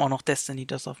sagen. Die haben auch noch Destiny,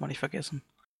 das darf man nicht vergessen.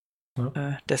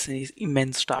 Ja. Destiny ist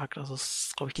immens stark. Das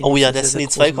ist, glaube ich, die Destiny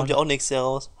 2 kommt ja auch nächstes Jahr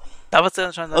raus. Da wird es ja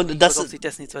anscheinend sein, und das sich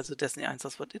Destiny 2 zu Destiny 1,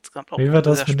 das wird insgesamt auch wie war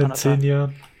das mit den 10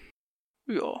 Jahren?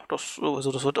 Ja, das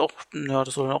wird auch,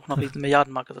 das soll auch eine riesen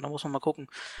Milliardenmarke sein, da muss man mal gucken.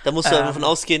 Da musst du davon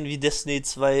ausgehen, wie Destiny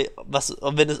 2,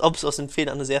 ob es aus den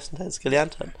Fehlern des ersten Teils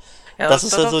gelernt hat. Ja, das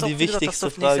ist also die wichtigste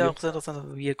Frage. Ja auch sehr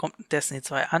interessant. Wie kommt Destiny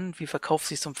 2 an? Wie verkauft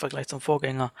sich zum Vergleich zum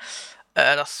Vorgänger?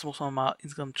 Das muss man mal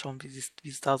insgesamt schauen, wie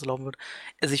es da so laufen wird.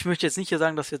 Also ich möchte jetzt nicht hier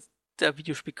sagen, dass jetzt der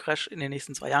Videospiel-Crash in den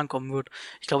nächsten 2 Jahren kommen wird.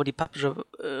 Ich glaube, die Publisher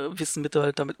wissen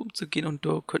mittlerweile damit umzugehen und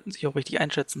könnten sich auch richtig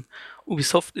einschätzen.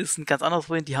 Ubisoft ist ein ganz anderes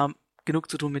Problem, die haben genug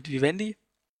zu tun mit Vivendi.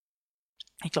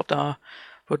 Ich glaube, da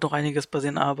wird noch einiges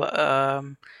passieren, aber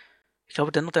ich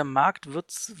glaube dennoch, der Markt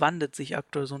wandelt sich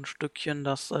aktuell so ein Stückchen,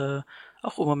 dass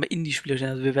auch immer mehr Indie-Spiele stehen.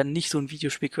 Also wir werden nicht so einen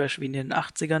Videospiel-Crash wie in den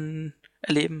 80ern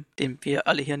erleben, den wir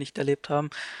alle hier nicht erlebt haben.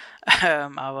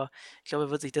 Aber ich glaube,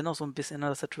 wird sich dennoch so ein bisschen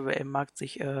ändern, dass der AAA-Markt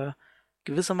sich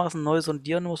gewissermaßen neu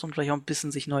sondieren muss und vielleicht auch ein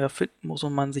bisschen sich neu erfinden muss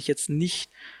und man sich jetzt nicht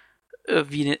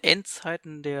wie in den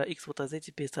Endzeiten der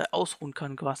X360 PS3 ausruhen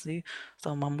kann quasi,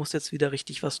 sondern man muss jetzt wieder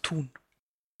richtig was tun.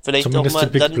 Vielleicht zumindest auch mal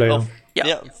die Big dann Player.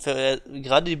 auf,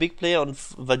 gerade die Big Player und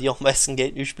weil die auch meistens Geld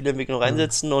in die Spieleentwicklung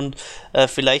reinsetzen und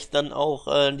vielleicht dann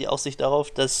auch die Aussicht darauf,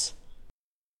 dass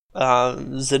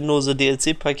sinnlose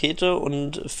DLC-Pakete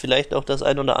und vielleicht auch das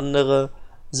ein oder andere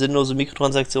sinnlose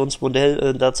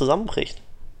Mikrotransaktionsmodell da zusammenbricht.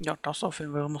 Ja, das auf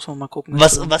jeden Fall, muss man mal gucken.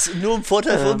 Was nur ein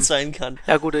Vorteil für uns sein kann.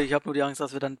 Ja gut, ich habe nur die Angst,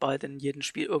 dass wir dann bald in jedem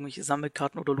Spiel irgendwelche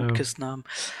Sammelkarten oder Lootkisten haben.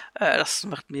 Das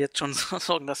macht mir jetzt schon so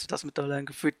Sorgen, dass wir das mittlerweile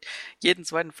gefühlt jeden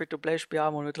zweiten Free-to-Play-Spiel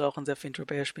haben und mittlerweile auch in sehr vielen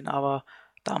AAA-Spielen, aber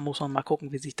da muss man mal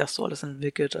gucken, wie sich das so alles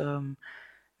entwickelt.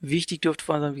 Wichtig dürfte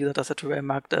vor allem sein, wie gesagt, dass der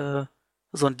AAA-Markt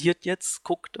sondiert jetzt,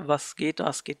 guckt, was geht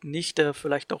nicht,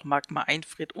 vielleicht auch Markt mal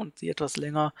einfriert und sie etwas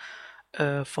länger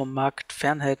vom Markt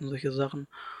fernhält und solche Sachen.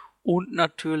 Und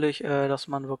natürlich, dass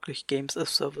man wirklich Games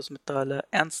as Service mittlerweile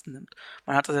ernst nimmt.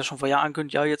 Man hat das ja schon vor Jahren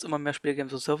angekündigt, ja, jetzt immer mehr Spiele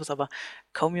Games as Service, aber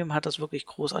kaum jemand hat das wirklich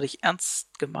großartig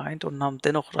ernst gemeint und haben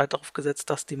dennoch halt darauf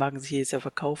gesetzt, dass die Marken sich jedes Jahr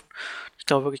verkaufen. Ich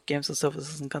glaube wirklich, Games as Service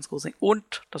ist ein ganz großes Ding.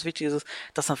 Und das Wichtige ist,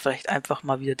 dass man vielleicht einfach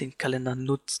mal wieder den Kalender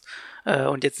nutzt.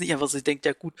 Und jetzt nicht einfach so denkt,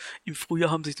 ja gut, im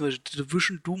Frühjahr haben sich zum Beispiel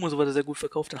Division, Doom und so weiter sehr gut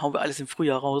verkauft, dann hauen wir alles im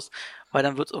Frühjahr raus, weil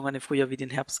dann wird es irgendwann im Frühjahr wie den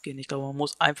Herbst gehen. Ich glaube, man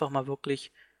muss einfach mal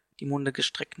wirklich die Munde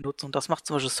gestreckt nutzen. Und das macht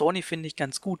zum Beispiel Sony, finde ich,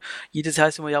 ganz gut. Jedes Jahr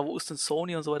heißt immer, ja, wo ist denn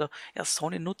Sony und so weiter. Ja,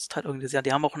 Sony nutzt halt irgendwie das Jahr.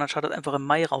 Die haben auch Uncharted einfach im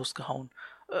Mai rausgehauen.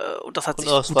 Und das hat sich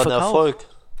das gut war ein verkauft. Erfolg.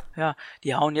 Ja,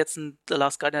 die hauen jetzt ein The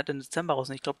Last Guardian halt im Dezember raus.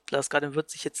 Und ich glaube, The Last Guardian wird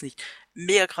sich jetzt nicht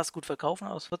mega krass gut verkaufen,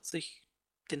 aber es wird sich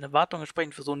den Erwartungen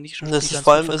entsprechend für so ein Nischenspiel Das ist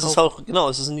vor allem, es ist auch, genau,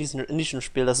 es ist ein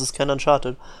Nischenspiel, das ist kein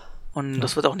Uncharted. Und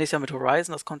das wird auch nächstes Jahr mit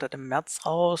Horizon, das kommt halt im März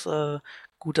raus.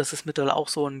 Gut, das ist mittlerweile auch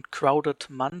so ein crowded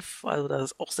Month, also da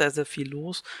ist auch sehr, sehr viel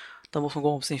los. Da muss man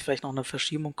gucken, ob es nicht vielleicht noch eine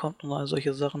Verschiebung kommt und all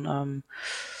solche Sachen. Und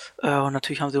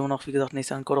natürlich haben sie immer noch, wie gesagt,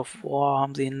 nächstes Jahr in God of War,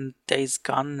 haben sie in Days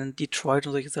Gone, in Detroit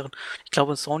und solche Sachen. Ich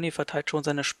glaube, Sony verteilt schon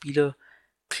seine Spiele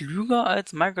klüger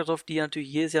als Microsoft, die natürlich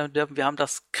jedes Jahr dürfen, wir haben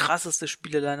das krasseste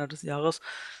Spieleliner des Jahres.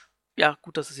 Ja,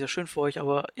 gut, das ist ja schön für euch,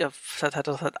 aber ja, hat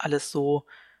das halt alles so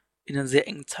in einem sehr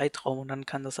engen Zeitraum und dann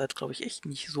kann das halt, glaube ich, echt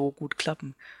nicht so gut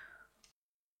klappen.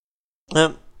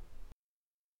 Ja.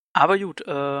 Aber gut,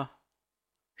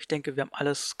 ich denke, wir haben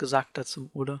alles gesagt dazu,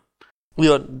 oder?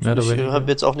 Ja, ich habe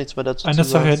jetzt auch nichts mehr dazu zu sagen. Eine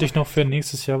Sache hätte ich noch für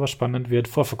nächstes Jahr, was spannend wird,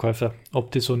 Vorverkäufe,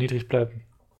 ob die so niedrig bleiben.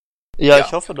 Ja,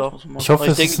 ich hoffe doch. Ich hoffe,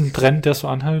 es ist ein Trend, der so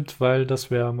anhält, weil das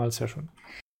wäre mal sehr schön.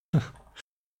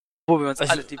 Wo wir uns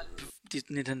alle die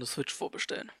Nintendo Switch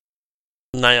vorbestellen.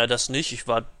 Naja, das nicht. Ich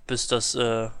warte, bis das,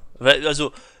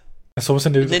 also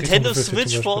Nintendo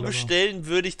Switch vorbestellen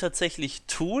würde ich tatsächlich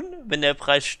tun, wenn der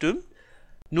Preis stimmt.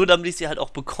 Nur damit ich sie halt auch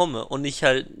bekomme und nicht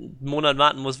halt einen Monat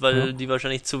warten muss, weil die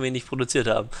wahrscheinlich zu wenig produziert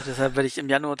haben. Deshalb werde ich im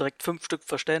Januar direkt 5 Stück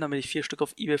verstellen, damit ich 4 Stück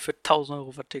auf eBay für 1.000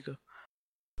 Euro verticke.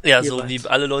 Ja, so wie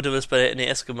alle Leute das bei der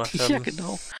NES gemacht haben. Ja,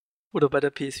 genau. Oder bei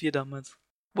der PS4 damals.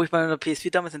 Wo ich bei der PS4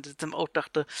 damals in Dezember auch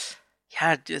dachte,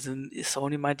 ja, also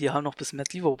Sony meint, die haben noch bis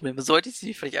März Lieferprobleme. Sollte ich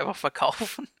sie vielleicht einfach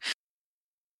verkaufen?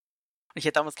 Ich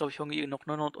hätte damals, glaube ich, irgendwie noch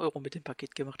 900 Euro mit dem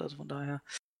Paket gemacht, also von daher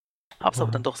hab's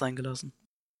aber dann doch sein gelassen.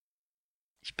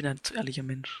 Ich bin ein zu ehrlicher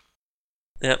Mensch.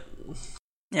 Ja.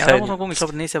 Ja, da muss man gucken. Ich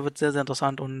glaube, nächstes Jahr wird sehr, sehr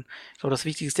interessant und ich glaube, das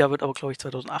wichtigste Jahr wird aber, glaube ich,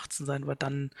 2018 sein, weil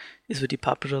dann ist für die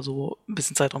Publisher so ein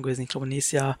bisschen Zeitraum gewesen. Ich glaube,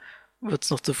 nächstes Jahr wird es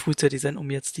noch zu frühzeitig sein, um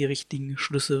jetzt die richtigen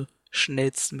Schlüsse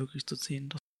schnellstmöglich zu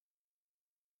ziehen.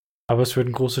 Aber es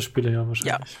werden große Spiele, ja,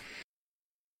 wahrscheinlich. Ja.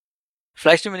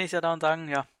 Vielleicht stehen wir nächstes Jahr da und sagen,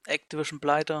 ja, Activision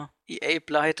pleite, EA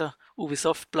pleite,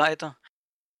 Ubisoft pleite.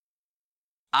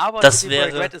 Aber das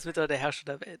wäre Red ist wieder der Herrscher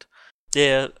der Welt.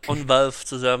 Der und Valve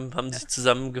haben sich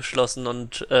zusammengeschlossen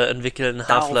und entwickeln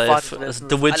Half-Life,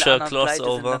 The Witcher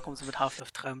Crossover. Dann kommen sie mit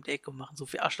Half-Life 3 um die Ecke und machen so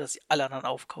viel Asche, dass sie alle anderen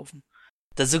aufkaufen.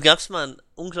 Dazu gab es mal ein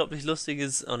unglaublich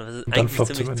lustiges,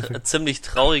 eigentlich ziemlich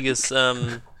trauriges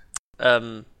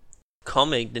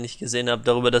Comic, den ich gesehen habe,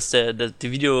 darüber, dass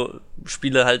die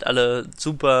Videospiele halt alle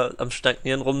super am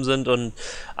Stagnieren rum sind und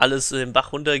alles den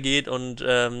Bach runtergeht und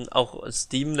auch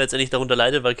Steam letztendlich darunter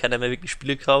leidet, weil keiner mehr wirklich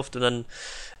Spiele kauft und dann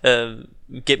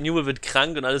Gabe Newell wird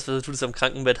krank und alles, was er tut, ist am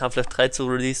Krankenbett Half-Life 3 zu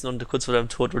releasen und kurz vor seinem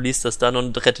Tod released das dann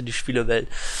und rettet die Spielewelt.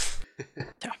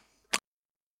 Ja.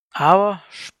 Aber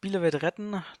Spielewelt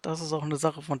retten, das ist auch eine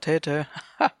Sache von Telltale.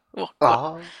 Oh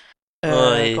Gott.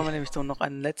 Kommen wir nämlich zu noch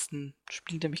einem letzten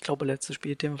Spielthema, ich glaube letztes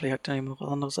Spielthema, vielleicht hat ja jemand noch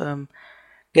was anderes.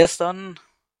 Gestern,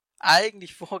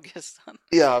 eigentlich vorgestern.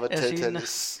 Ja, aber Telltale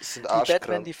sind Arschkram. Die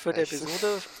Batman, die 4.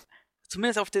 Episode.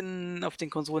 Zumindest auf den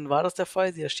Konsolen war das der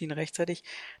Fall, sie erschien rechtzeitig.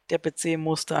 Der PC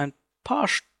musste ein paar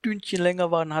Stündchen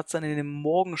länger warten, hat es dann in den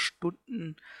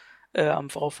Morgenstunden am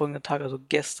vorauffolgenden Tag, also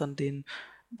gestern, den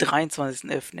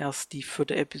 23.11. erst die 4.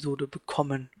 Episode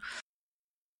bekommen.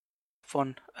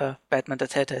 Von Batman der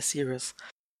Telltale Series.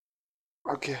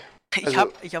 Okay. Ich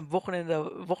habe am Wochenende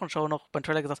der Wochenschau noch beim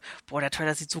Trailer gesagt, boah, der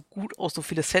Trailer sieht so gut aus, so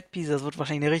viele Setpieces, das wird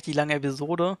wahrscheinlich eine richtig lange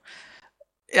Episode.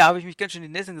 Ja, habe ich mich ganz schön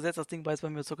in die Näschen gesetzt, das Ding war jetzt bei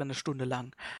mir sogar eine Stunde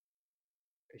lang.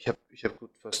 Ich hab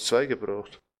gut fast 2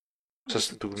 gebraucht. Was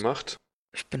hast denn du gemacht?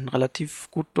 Ich bin relativ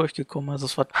gut durchgekommen, also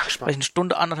es war vielleicht eine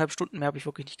Stunde, 1,5 Stunden mehr habe ich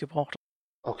wirklich nicht gebraucht.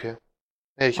 Okay.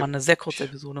 Ja, war eine sehr kurze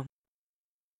Episode.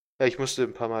 Ja, ich musste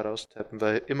ein paar Mal raustappen,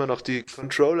 weil immer noch die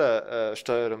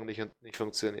Controller-Steuerung nicht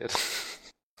funktioniert.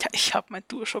 Ja, ich habe meinen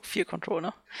DualShock 4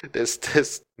 Controller. Das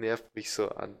nervt mich so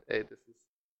an. Ey, das ist...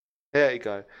 Ja,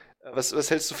 egal. Was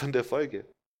hältst du von der Folge?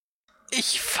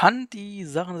 Ich fand die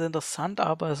Sachen sehr interessant,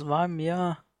 aber es war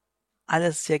mir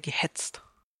alles sehr gehetzt.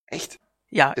 Echt?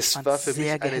 Ja, ich Es fand war für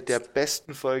sehr mich eine der gehetzt.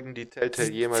 besten Folgen, die Telltale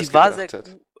jemals Sie war sehr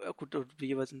gebracht hat. gut, wie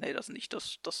jeweils, nee, das nicht,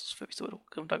 das ist für mich so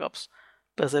hochgegriffen. Da gab's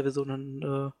besser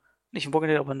Episoden, nicht in Walking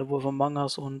Dead, aber in The Wolf Among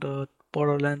Us und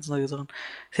Borderlands und solche Sachen.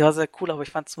 Sie war sehr cool, aber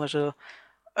ich fand zum Beispiel,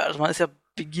 also man ist ja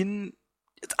Beginn,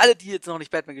 jetzt alle, die jetzt noch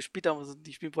nicht Batman gespielt haben, also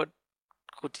die spielen wollen,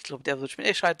 gut, ich glaube, der wird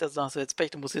spielen, scheiße, da hast du jetzt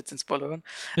Pech, du musst jetzt den Spoiler hören,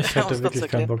 Ich um es hatte kurz zu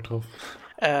wirklich keinen erklären. Bock drauf.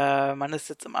 Man ist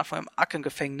jetzt am Anfang im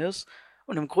Arkengefängnis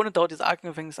und im Grunde dauert dieser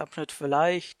Arkengefängnisabschnitt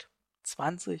vielleicht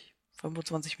 20,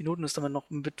 25 Minuten, ist damit noch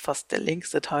mit fast der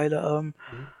längste Teil.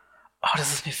 Oh,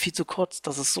 das ist mir viel zu kurz.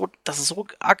 Das ist so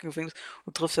Arkengefängnis.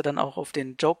 Du triffst ja dann auch auf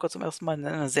den Joker zum ersten Mal in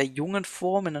einer sehr jungen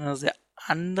Form, in einer sehr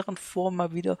anderen Form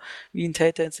mal wieder, wie ihn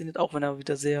Telltale inszeniert, auch wenn er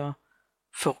wieder sehr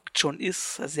verrückt schon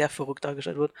ist, sehr verrückt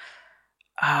dargestellt wird.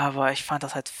 Aber ich fand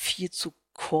das halt viel zu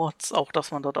kurz, auch dass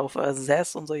man dort auf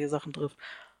Sass und solche Sachen trifft.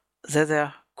 Sehr,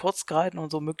 sehr kurz gehalten und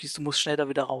so möglichst, du musst schnell da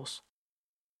wieder raus.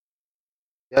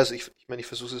 Ja, also ich meine, ich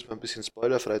versuche es mal ein bisschen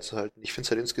spoilerfrei zu halten. Ich finde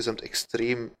es halt insgesamt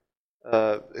extrem,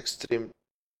 ja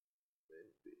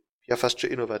fast schon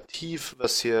innovativ,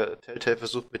 was hier Telltale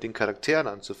versucht mit den Charakteren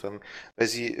anzufangen, weil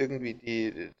sie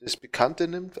irgendwie das Bekannte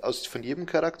nimmt von jedem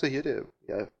Charakter hier,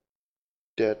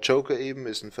 der Joker eben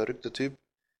ist ein verrückter Typ,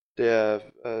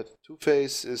 der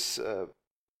Two-Face ist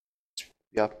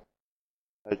ja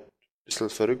halt ein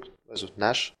bisschen verrückt, also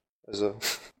Nash, also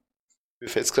mir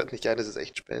fällt es gerade nicht ein, es ist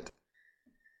echt spät.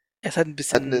 Er ist halt ein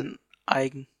Hat eine, bisschen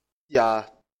eigen.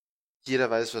 ja,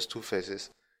 jeder weiß, was Two-Face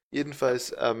ist.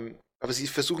 Jedenfalls, aber sie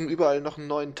versuchen überall noch einen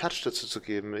neuen Touch dazu zu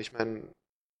geben. Ich meine,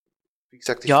 wie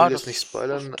gesagt, ich Ja, will jetzt nicht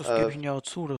spoilern. das gebe ich Ihnen ja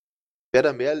zu. Wer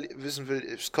da mehr wissen will,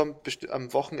 es kommt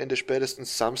am Wochenende,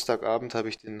 spätestens Samstagabend, habe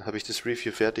ich das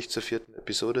Review fertig zur 4.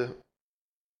 Episode.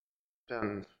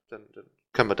 Dann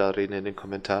können wir da reden in den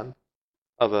Kommentaren.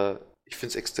 Aber ich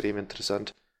finde es extrem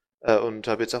interessant. Und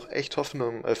habe jetzt auch echt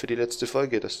Hoffnung für die letzte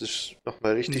Folge, dass das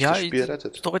nochmal richtig Ja, das Spiel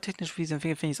rettet. storytechnisch, wie sie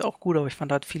empfehlen, finde ich es auch gut, aber ich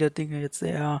fand halt viele Dinge jetzt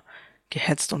sehr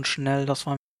gehetzt und schnell.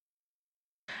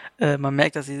 Man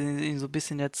merkt, dass sie ihn so ein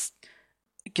bisschen jetzt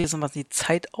gewissen, was die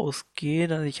Zeit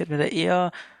ausgeht. Also ich hätte mir da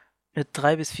eher eine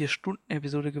 3 bis 4 Stunden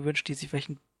Episode gewünscht, die sich vielleicht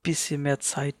ein bisschen mehr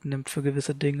Zeit nimmt für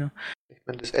gewisse Dinge. Ich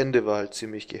meine, das Ende war halt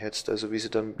ziemlich gehetzt, also wie sie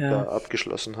dann Ja. da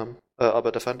abgeschlossen haben.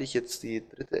 Aber da fand ich jetzt die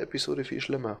 3. Episode viel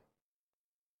schlimmer.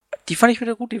 Die fand ich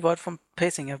wieder gut, die war halt vom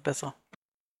Pacing her besser.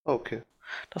 Okay.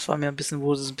 Das war mir ein bisschen,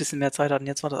 wo sie ein bisschen mehr Zeit hatten.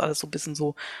 Jetzt war das alles so ein bisschen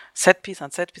so Setpiece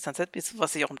an Setpiece an Setpiece,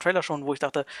 was ich auch im Trailer schon, wo ich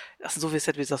dachte, das sind so viele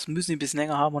Setpiece, das müssen die ein bisschen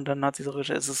länger haben und dann hat sie so, es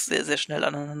ist sehr, sehr schnell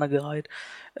aneinandergereiht.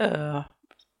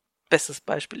 Bestes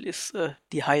Beispiel ist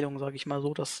die Heilung, sage ich mal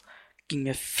so, das ging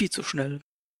mir viel zu schnell.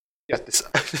 Ja, das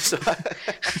war,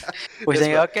 Wo ich das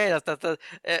denke, war, okay,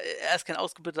 er ist kein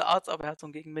ausgebildeter Arzt, aber er hat so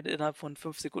ein Gegenmittel innerhalb von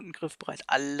 5 Sekunden griffbereit.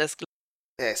 Alles klar.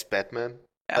 er ist Batman.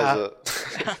 Ja, Also,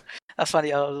 das fand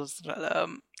ich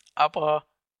aber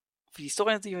wie die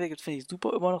Story an sich entwickelt, finde ich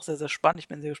super, immer noch sehr, sehr spannend. Ich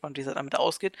bin sehr gespannt, wie es damit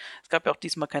ausgeht. Es gab ja auch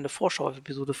diesmal keine Vorschau auf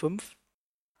Episode 5,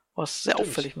 was sehr stimmt.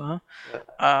 auffällig war.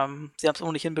 Ja. Sie haben es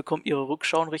immer nicht hinbekommen, ihre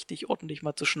Rückschauen richtig ordentlich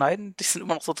mal zu schneiden. Die sind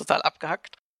immer noch so total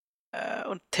abgehackt.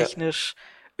 Und technisch,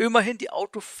 immerhin die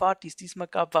Autofahrt, die es diesmal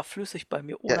gab, war flüssig bei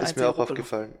mir, ohne Ja, ist einzige mir auch Ruckel.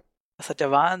 aufgefallen. Das hat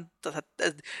der Wahn, das hat die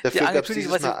Dafür gab es angekündigt,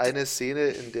 dieses was Mal eine Szene,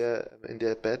 in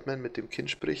der Batman mit dem Kind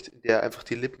spricht, in der er einfach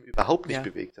die Lippen überhaupt nicht Ja.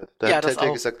 bewegt hat. Da Ja, hat das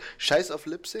Telltale auch. gesagt, scheiß auf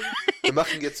Lip-Sync, wir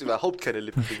machen jetzt überhaupt keine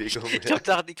Lippenbewegung Ich mehr.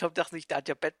 dachte nicht, da hat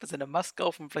ja Batman seine Maske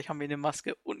auf und vielleicht haben wir eine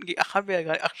Maske unten Ach, haben wir ja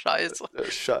gar nicht. Ach, scheiße.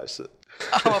 Scheiße.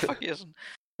 Aber vergessen.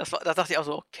 Da dachte ich auch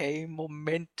so, okay,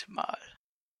 Moment mal.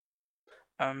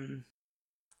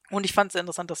 Und ich fand es sehr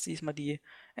interessant, dass diesmal die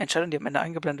Entscheidung, die am Ende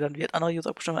eingeblendet werden, wie hat andere User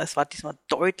abgestimmt haben, es war diesmal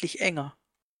deutlich enger.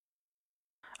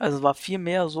 Also es war viel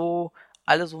mehr so,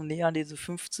 alle so näher an diese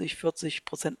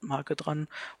 50-40% Marke dran,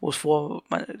 wo es ich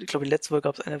glaube, in der letzten Folge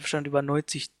gab es eine Bestand über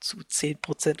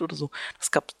 90-10% oder so.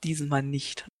 Das gab es diesen Mal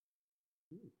nicht.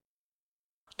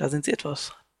 Da sind sie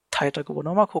etwas tighter geworden.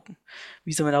 Aber mal gucken,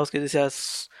 wie es am Ende ausgeht.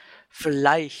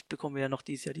 Vielleicht bekommen wir ja noch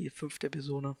dieses Jahr die 5.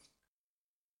 Episode.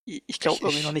 Ich glaube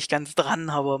irgendwie noch nicht ganz dran,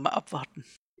 aber mal abwarten.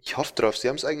 Ich hoffe drauf. Sie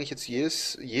haben es eigentlich jetzt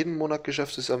jeden Monat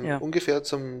geschafft, es Ja. ungefähr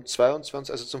zum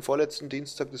 22., also zum vorletzten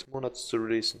Dienstag des Monats zu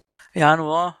releasen.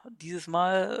 Januar, dieses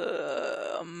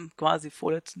Mal am quasi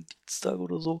vorletzten Dienstag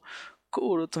oder so.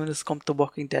 Oder zumindest kommt The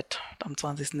Walking Dead am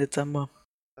 20. Dezember.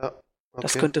 Ja,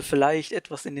 Das okay. könnte vielleicht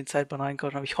etwas in den Zeitplan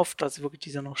reinkommen, aber ich hoffe, dass sie wirklich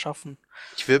diese noch schaffen.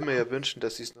 Ich würde mir ja wünschen,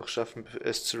 dass sie es noch schaffen,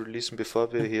 es zu releasen,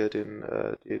 bevor wir hier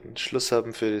den Schluss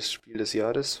haben für das Spiel des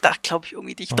Jahres. Da glaube ich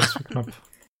irgendwie nicht Das dran. ist knapp.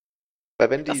 Weil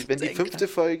wenn Das die wird's eng, 5.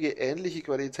 Folge ähnliche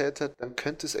Qualität hat, dann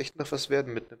könnte es echt noch was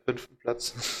werden mit einem 5.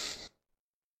 Platz.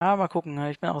 Ja, mal gucken.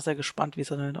 Ich bin auch sehr gespannt, wie es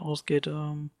dann ausgeht.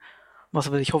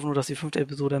 Ich hoffe nur, dass die 5.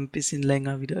 Episode ein bisschen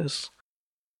länger wieder ist.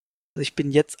 Also ich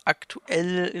bin jetzt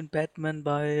aktuell in Batman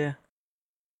bei,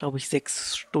 glaube ich,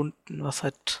 6 Stunden, was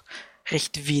halt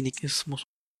recht wenig ist.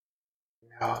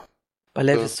 Ja. Bei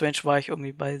Life is Strange war ich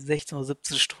irgendwie bei 16 oder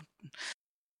 17 Stunden.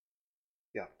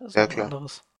 Ja, Das ist ja was klar.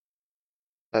 anderes.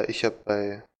 Ich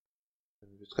habe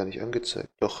wird gar nicht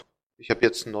angezeigt. Doch, ich habe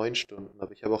jetzt 9 Stunden,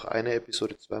 aber ich habe auch eine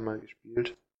Episode zweimal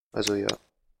gespielt. Also ja.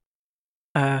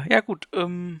 Ja gut,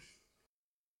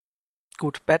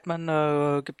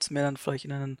 Batman gibt's mir dann vielleicht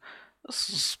in einen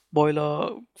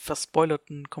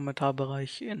verspoilerten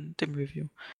Kommentarbereich in dem Review.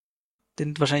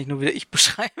 Den wahrscheinlich nur wieder ich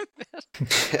beschreiben werde.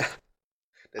 Ja.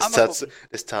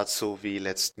 Es tat so weh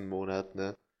letzten Monat,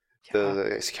 ne? Ja.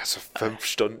 Ich habe so 5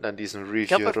 Stunden an diesem Review Ich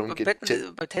glaube,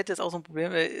 rumgetippt. bei Tate ist auch so ein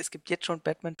Problem, es gibt jetzt schon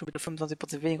Batman mit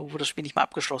 25% weniger, obwohl das Spiel nicht mal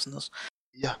abgeschlossen ist.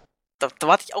 Ja. Da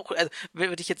warte ich auch, also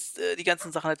würde ich jetzt die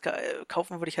ganzen Sachen halt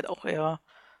kaufen, würde ich halt auch eher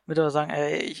sagen,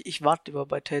 ich warte lieber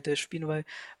bei Tate spielen, weil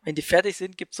wenn die fertig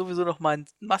sind, gibt es sowieso noch mal einen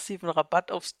massiven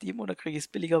Rabatt auf Steam und dann kriege ich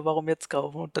es billiger, warum jetzt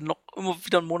kaufen und dann noch immer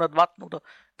wieder einen Monat warten oder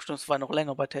bestimmt noch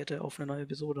länger bei Tate auf eine neue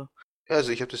Episode. Ja,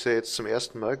 also ich habe das ja jetzt zum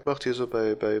ersten Mal gemacht, hier so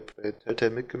bei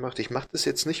Telltale mitgemacht. Ich mache das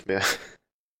jetzt nicht mehr.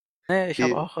 Nee, ich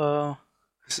habe auch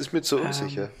es ist mir zu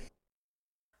unsicher.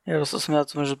 Ja, das ist mir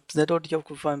zum Beispiel sehr deutlich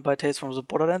aufgefallen bei Tales from the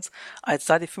Borderlands. Als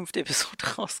da die 5. Episode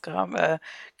rauskam,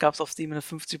 gab es auf Steam einen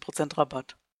 50%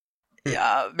 Rabatt.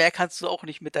 Ja, mehr kannst du auch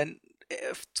nicht mit deinen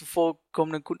zuvor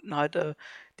kommenden Kunden halt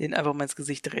denen einfach mal ins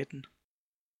Gesicht treten.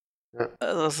 Ja.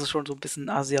 Also das ist schon so ein bisschen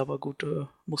Asi, aber gut,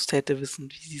 muss Tate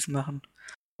wissen, wie sie es machen.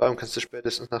 Vor allem kannst du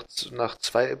spätestens nach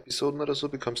 2 Episoden oder so,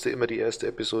 bekommst du immer die erste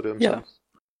Episode umsonst.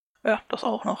 Ja, das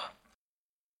auch noch.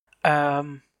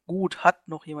 Gut, hat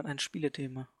noch jemand ein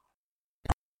Spielethema?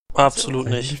 Absolut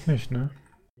nicht. Eigentlich nicht, ne?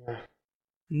 Ja.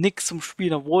 Nix zum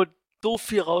Spielen, obwohl so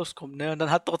viel rauskommt, ne? Und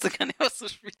dann hat trotzdem keiner was zu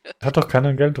spielen. Hat doch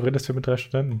keiner Geld, du redest hier mit 3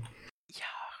 Studenten.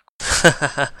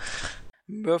 Ja.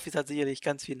 Murphys hat sicherlich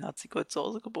ganz viel Nazi-Gold zu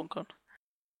Hause gebunkert.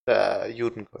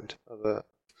 Judengold, aber...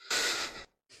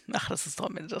 Ach, das ist doch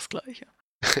am Ende das Gleiche.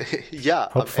 Ja,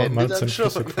 am Hopfer Ende Malz dann und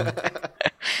schon. Flüssigfond.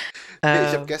 Ich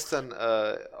habe gestern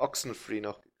Oxenfree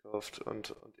noch gekauft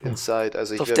und Inside.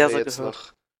 Also ich werde mir jetzt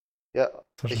noch... Ja,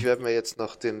 ich werde mir jetzt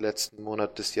noch den letzten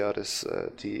Monat des Jahres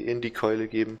die Indie-Keule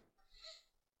geben.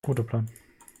 Guter Plan.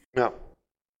 Ja.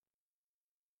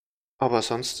 Aber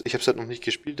sonst, ich habe es halt noch nicht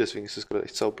gespielt, deswegen ist es gerade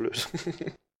echt saublöd.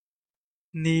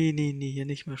 Nee, hier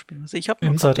nicht mehr spielen. Also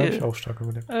Inside habe ich auch stark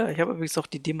überlegt. Ich habe übrigens auch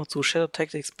die Demo zu Shadow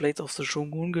Tactics Blades of the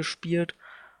Shogun gespielt.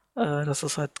 Das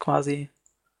ist halt quasi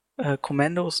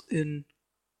Kommandos in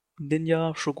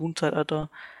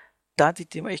Ninja-Shogun-Zeitalter. Da hat die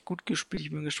Demo echt gut gespielt.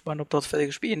 Ich bin gespannt, ob das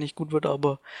fertige Spiel nicht gut wird,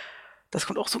 aber das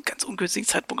kommt auch so einen ganz ungünstigen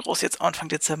Zeitpunkt raus, jetzt Anfang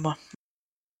Dezember.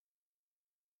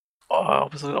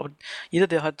 Aber jeder,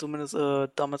 der halt zumindest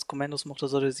damals Kommandos mochte,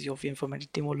 sollte sich auf jeden Fall mal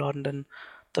die Demo laden, denn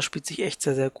das spielt sich echt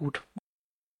sehr, sehr gut.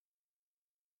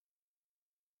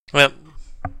 Ja.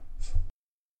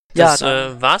 Das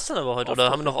war's dann aber heute,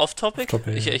 oder haben wir noch Off-Topic?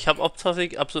 Ich habe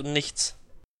Off-Topic absolut nichts.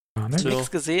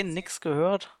 Nichts gesehen, nichts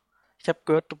gehört. Ich habe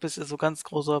gehört, du bist ja so ganz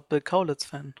großer Bill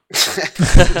Kaulitz-Fan.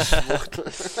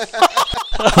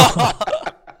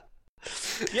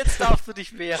 Jetzt darfst du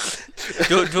dich wehren.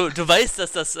 Du weißt,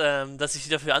 dass ich dich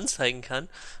dafür anzeigen kann.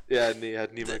 Ja, nee,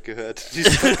 hat niemand gehört.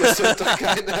 Das hört doch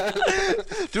keiner.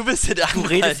 Du bist ja der Du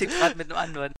redest hier gerade mit einem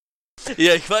anderen.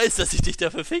 Ja, ich weiß, dass ich dich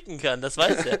dafür ficken kann, das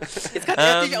weiß er. Jetzt kann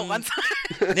er dich auch anzeigen.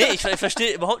 Nee, ich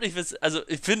verstehe überhaupt nicht, also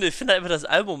ich finde einfach das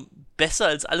Album besser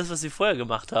als alles, was sie vorher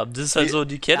gemacht haben. Das ist halt so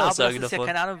die Kernaussage davon. Das ist ja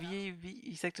keine Ahnung,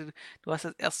 wie ich sagte, du hast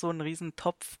jetzt erst so einen riesen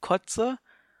Topf Kotze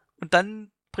und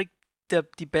dann bringt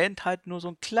die Band halt nur so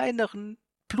einen kleineren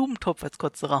Blumentopf als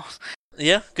Kotze raus.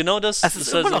 Ja, genau das. Also es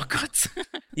ist immer noch Kotze.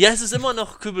 Ja, es ist immer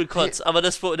noch Kübelkotz, aber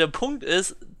der Punkt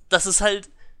ist, dass es halt,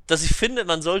 dass ich finde,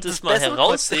 man sollte es mal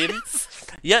herausheben.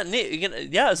 Ja,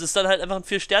 es ist dann halt einfach ein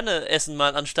 4-Sterne-Essen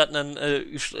mal anstatt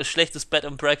ein schlechtes Bed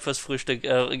and Breakfast-Frühstück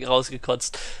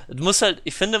rausgekotzt. Du musst halt,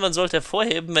 ich finde, man sollte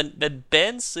hervorheben, wenn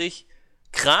Bands sich,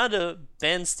 gerade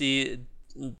Bands, die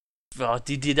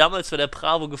damals bei der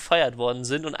Bravo gefeiert worden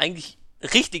sind und eigentlich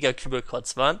richtiger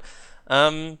Kübelkotz waren,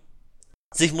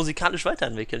 sich musikalisch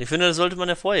weiterentwickeln. Ich finde, das sollte man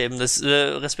hervorheben. Das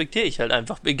respektiere ich halt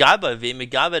einfach. Egal bei wem,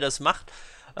 egal wer das macht.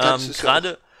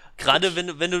 Gerade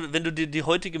wenn du dir die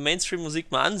heutige Mainstream-Musik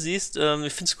mal ansiehst,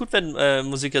 ich finde es gut, wenn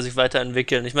Musiker sich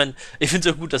weiterentwickeln. Ich meine, ich finde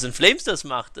es auch gut, dass In Flames das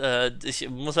macht. Ich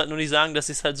muss halt nur nicht sagen, dass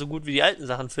ich es halt so gut wie die alten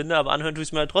Sachen finde, aber anhören tue ich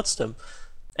es mir halt trotzdem.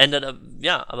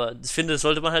 Aber ich finde, das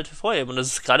sollte man halt hervorheben. Und das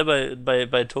ist gerade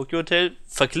bei Tokyo Hotel,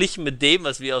 verglichen mit dem,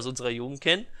 was wir aus unserer Jugend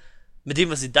kennen, mit dem,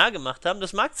 was sie da gemacht haben,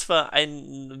 das mag zwar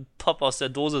ein Pop aus der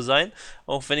Dose sein,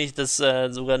 auch wenn ich das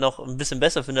sogar noch ein bisschen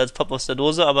besser finde als Pop aus der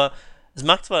Dose, aber es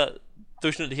mag zwar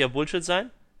durchschnittlicher Bullshit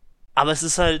sein, aber es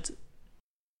ist halt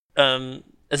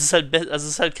es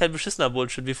ist halt kein beschissener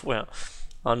Bullshit wie vorher.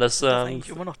 Und das eigentlich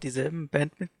immer noch dieselben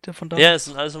Bandmitglieder von damals? Ja, es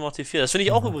sind alles immer noch die 4. Das finde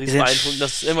ich auch übrigens beeindruckend,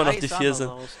 dass es immer noch die 4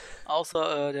 sind.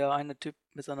 Außer der eine Typ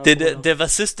mit seiner Der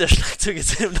Bassist, der Schlagzeuger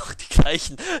sind immer noch die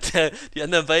gleichen. Die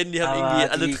anderen beiden, die haben irgendwie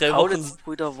alle 3 Wochen...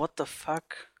 Brüder, what the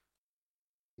fuck?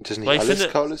 Sind das nicht alles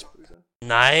Kaulitz-Brüder?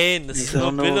 Nein, das ist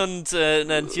nur Bill und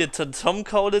hier Tom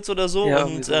Kaulitz oder so. Ja,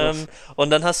 und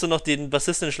dann hast du noch den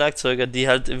Bassisten und Schlagzeuger, die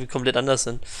halt irgendwie komplett anders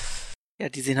sind. Ja,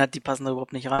 die passen da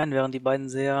überhaupt nicht rein, während die beiden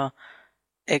sehr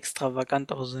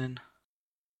extravagant aussehen.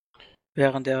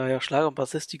 Während der Schlager und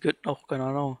Bassist, die könnten auch, keine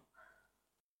Ahnung,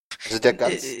 also der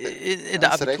ganz in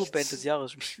der Abiturband des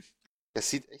Jahres spielen. Das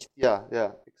sieht echt, ja,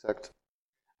 exakt.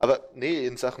 Aber nee,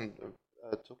 in Sachen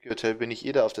Tokyo Hotel bin ich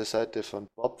da auf der Seite von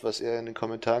Bob, was er in den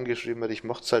Kommentaren geschrieben hat. Ich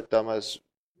mochte es halt damals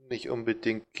nicht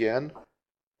unbedingt gern,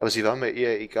 aber sie war mir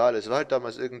eher egal. Es war halt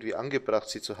damals irgendwie angebracht,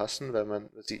 sie zu hassen, weil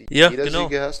jeder sie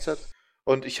gehasst hat.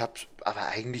 Und ich habe aber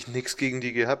eigentlich nichts gegen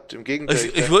die gehabt. Im Gegenteil.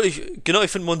 Ich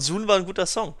finde Monsoon war ein guter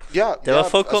Song. Ja, der war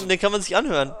vollkommen, den kann man sich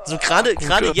anhören. So gerade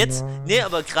jetzt,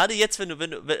 aber gerade jetzt, wenn du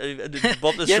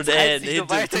Bob ist Student,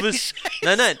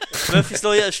 nein, Murphy's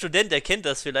Lawyer ist Student, der kennt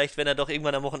das vielleicht, wenn er doch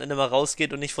irgendwann am Wochenende mal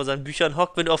rausgeht und nicht vor seinen Büchern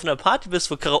hockt. Wenn du auf einer Party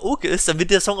bist, wo Karaoke ist, dann wird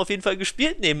der Song auf jeden Fall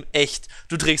gespielt neben Echt.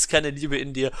 Du trägst keine Liebe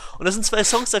in dir. Und das sind 2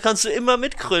 Songs, da kannst du immer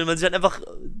mitkrüllen, weil sie halt einfach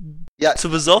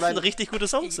zu besoffen richtig gute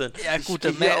Songs sind. Ja gut,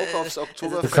 dann auch aufs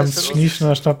Oktoberfest. Du kannst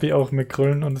Schnieschner Schnappi auch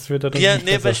mitgrüllen und es wird dann ja,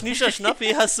 nee, bei Schnieschner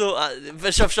Schnappi hast du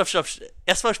stopp.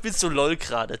 Erstmal spielst du LOL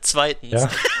gerade. Zweitens. Ja.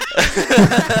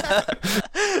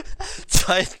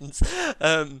 Zweitens.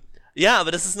 Ja,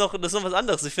 aber das ist noch was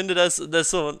anderes. Ich finde, das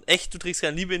so echt, du trägst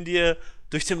keine Liebe in dir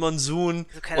durch den Monsun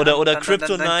oder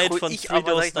Kryptonite von Three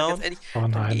Doors Down. Oh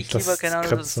nein,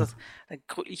 dann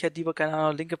krüll ich halt lieber, keine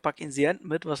Ahnung, Linke Park in the End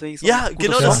mit, was will ich so. Ja,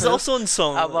 genau, das ist auch so ein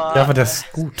Song. Aber das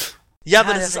ist gut. Ja,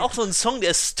 aber das ist auch so ein Song, der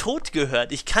ist tot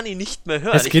gehört. Ich kann ihn nicht mehr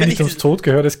hören. Es geht nicht ums Tod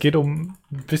gehört, es geht um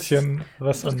ein bisschen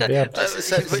was an Wert.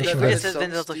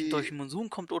 Wenn das durch den Monsun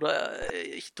kommt oder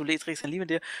du trägst keine Liebe in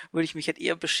dir, würde ich mich halt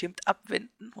eher beschämt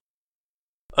abwenden.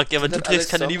 Okay, aber du trägst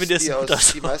keine Liebe in dir,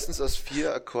 die meistens aus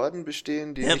 4 Akkorden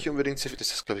bestehen, die nicht unbedingt sehr viel,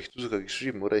 das hast, glaube ich, du sogar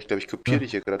geschrieben, oder? Ich glaube, ich kopiere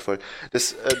dich hier gerade voll.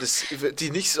 Die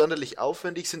nicht sonderlich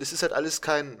aufwendig sind, es ist halt alles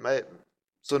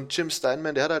so ein Jim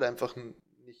Steinman, der hat halt einfach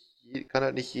kann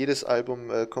halt nicht jedes Album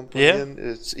komponieren.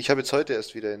 Yeah. Ich habe jetzt heute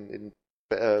erst wieder in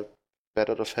Bad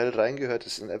Out of Hell reingehört.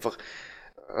 Das sind einfach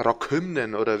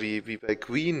Rockhymnen oder wie bei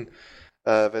Queen,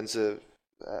 wenn sie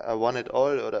I Want It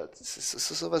All oder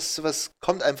sowas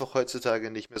kommt einfach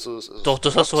heutzutage nicht mehr so. Doch,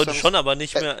 das hast du heute schon, aber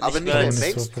nicht mehr. Nicht mehr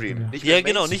Mainstream.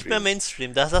 Nicht mehr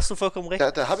Mainstream. Da hast du vollkommen recht.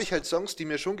 Da habe ich halt Songs, die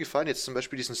mir schon gefallen. Jetzt zum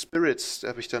Beispiel diesen Spirits,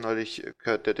 habe ich da neulich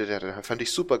gehört. Der fand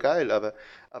ich super geil, aber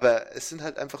es sind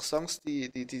halt einfach Songs,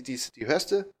 die hörst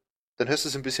du, dann hörst du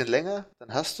sie ein bisschen länger,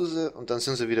 dann hast du sie und dann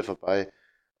sind sie wieder vorbei.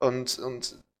 Und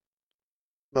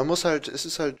man muss halt, es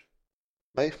ist halt,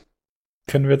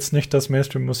 können wir jetzt nicht das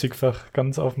Mainstream-Musikfach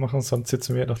ganz aufmachen, sonst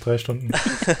sitzen wir noch 3 Stunden.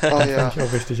 Oh ja. Fand ich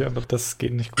auch richtig, aber das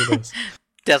geht nicht gut aus.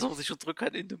 Der soll sich schon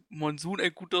zurückhalten in dem Monsun,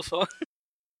 ein guter Song.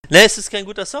 Ne, es ist kein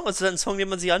guter Song, es ist ein Song, den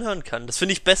man sich anhören kann. Das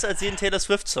finde ich besser als jeden Taylor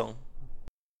Swift-Song.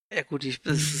 Ja gut,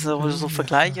 das ist aber so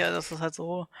Vergleiche, das ist halt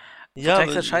so... Ja,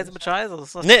 vergleichst halt Scheiße mit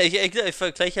Scheiße. Ne, ich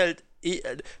vergleiche halt...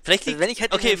 Vielleicht wenn ich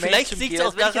halt vielleicht liegt es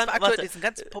auch daran... Wenn ich diesen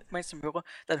ganzen Pop-Mainstream höre,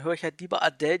 dann höre ich halt lieber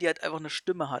Adele, die halt einfach eine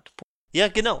Stimme hat. Ja,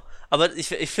 genau. Aber ich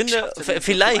finde,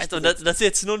 vielleicht, und das ist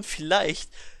jetzt nur ein Vielleicht,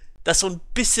 das so ein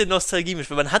bisschen Nostalgie mischt.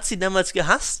 Weil man hat sie damals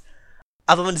gehasst,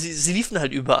 aber sie liefen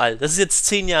halt überall. Das ist jetzt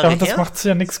 10 Jahre her. Aber das macht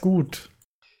ja nichts gut.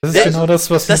 Das ist genau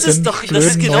das, was das ist genau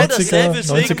 90er, dasselbe,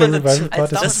 90er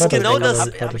Revival-Partys das ist genau das.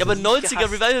 Ja, aber 90er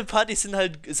gehasst. Revival-Partys sind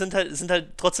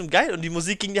halt trotzdem geil und die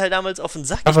Musik ging dir halt damals auf den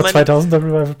Sack. Aber 2000er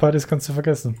Revival-Partys kannst du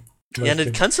vergessen. Ja,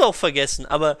 das kannst du auch vergessen,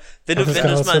 aber wenn du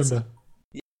das mal...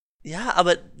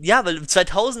 weil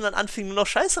 2000 dann anfing nur noch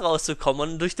Scheiße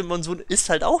rauszukommen und durch den Monsun ist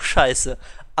halt auch Scheiße.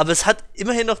 Aber es hat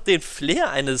immerhin noch den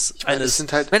Flair eines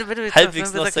sind halt wenn du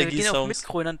halbwegs Nostalgie-Songs.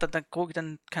 Dann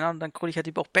kröll ich halt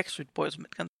lieber auch Backstreet Boys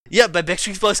mit. Ja, bei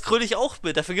Backstreet Boys kröll ich auch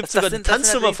mit. Dafür gibt's sogar eine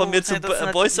Tanznummer von mir zu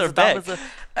Boys Are Back.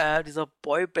 Dieser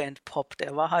Boyband-Pop,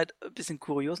 der war halt ein bisschen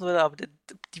kurios, aber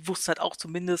die wussten halt auch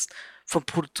zumindest vom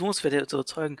Produktionswert zu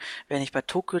erzeugen. Wenn ich bei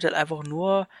Tokyo Hotel einfach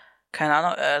nur keine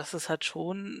Ahnung, das ist halt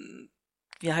schon,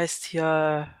 wie heißt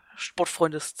hier,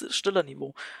 Sportfreunde Stiller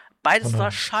Niveau. Beides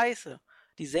war scheiße.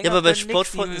 Die Sänger aber bei können nix,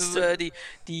 Sportfreunden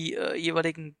die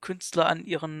jeweiligen Künstler an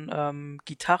ihren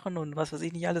Gitarren und was weiß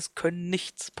ich nicht alles können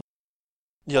nichts.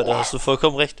 Ja, da hast du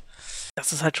vollkommen recht.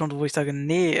 Das ist halt schon so, wo ich sage,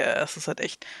 nee, das ist halt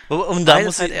echt. Und da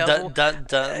muss halt ich,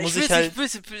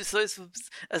 es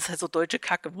ist halt so deutsche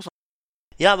Kacke, muss man.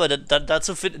 Ja, aber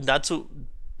dazu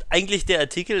eigentlich der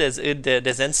Artikel,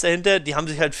 der Sens dahinter, die haben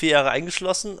sich halt 4 Jahre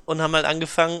eingeschlossen und haben halt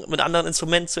angefangen, mit anderen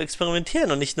Instrumenten zu experimentieren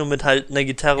und nicht nur mit halt einer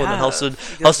Gitarre und dann haust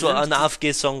du einen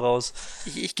AFG-Song raus.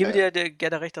 Ich gebe dir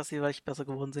gerne recht, dass sie vielleicht besser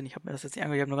geworden sind. Ich habe mir das jetzt nicht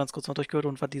angehört, ich habe nur ganz kurz noch durchgehört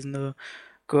und fand diesen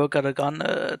Girl Gotta Gun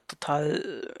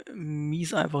total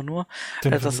mies einfach nur.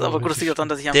 Aber gut, das liegt auch daran,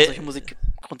 dass ich einfach solche Musik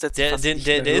grundsätzlich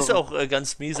der ist auch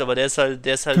ganz mies, aber der ist halt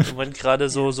im Moment gerade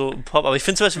so Pop. Aber ich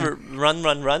finde zum Beispiel Run,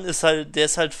 Run, Run der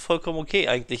ist halt vollkommen okay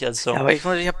eigentlich als Song. Ja, aber ich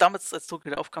habe damals, als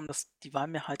Tokyo aufkam, die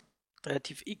waren mir halt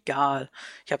relativ egal.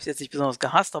 Ich habe es jetzt nicht besonders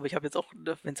gehasst, aber ich habe jetzt auch,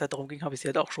 wenn es halt darum ging, habe ich sie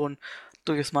halt auch schon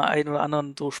durchaus mal einen oder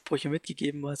anderen so Sprüche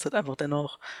mitgegeben, weil es halt einfach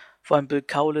dennoch, vor allem Bill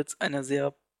Kaulitz, eine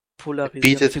sehr polarisierte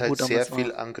bietet Figur halt damals sehr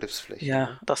viel Angriffsfläche. Ja,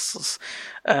 ne? das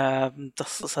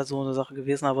ist halt so eine Sache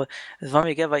gewesen, aber es war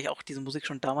mir egal, weil ich auch diese Musik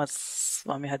schon damals,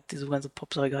 war mir halt diese ganze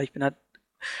Pop-Sache egal. Ich bin halt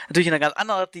natürlich in einer ganz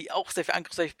anderen, die auch sehr viel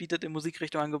Angriffsfläche bietet, in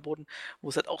Musikrichtung angeboten, wo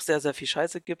es halt auch sehr, sehr viel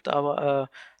Scheiße gibt, aber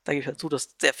da gebe ich halt zu,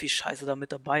 dass sehr viel Scheiße da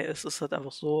mit dabei ist. Es ist halt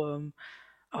einfach so,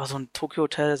 aber so ein Tokyo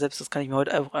Hotel, selbst das kann ich mir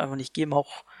heute einfach nicht geben,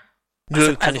 auch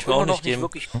Nö, kann ich mir auch nicht geben.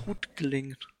 wirklich gut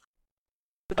gelingt.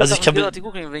 Also ich kann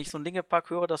wenn ich so ein Linkin Park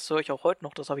höre, das höre ich auch heute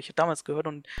noch, das habe ich damals gehört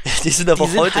und die sind aber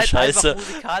auch heute halt scheiße. Einfach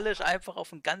musikalisch einfach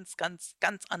auf einem ganz, ganz,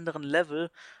 ganz anderen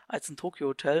Level als ein Tokyo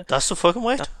Hotel. Da hast du vollkommen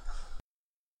recht.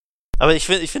 Aber ich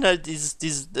finde halt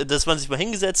dass man sich mal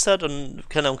hingesetzt hat und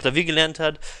keine Ahnung, Klavier gelernt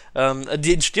hat.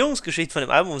 Die Entstehungsgeschichte von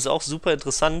dem Album ist auch super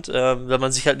interessant, weil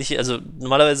man sich halt nicht, also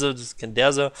normalerweise, das kennt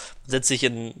der so, man setzt sich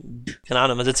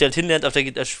man setzt sich halt hin,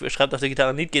 schreibt auf der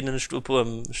Gitarre ein Lied, geht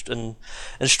in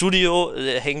ein Studio,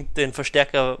 hängt den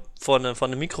Verstärker vor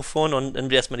einem Mikrofon und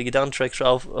nimmt erstmal die Gitarrentracks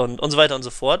auf und so weiter und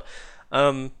so fort.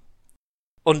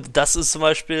 Und das ist zum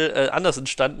Beispiel anders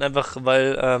entstanden, einfach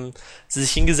weil sie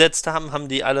sich hingesetzt haben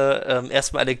die alle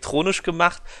erstmal elektronisch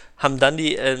gemacht, haben dann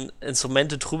die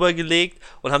Instrumente drüber gelegt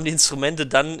und haben die Instrumente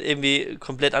dann irgendwie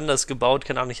komplett anders gebaut.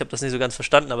 Keine Ahnung, ich habe das nicht so ganz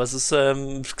verstanden, aber es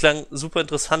klang super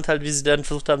interessant halt, wie sie dann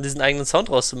versucht haben, diesen eigenen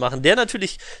Sound rauszumachen, der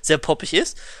natürlich sehr poppig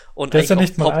ist und der eigentlich ist ja auch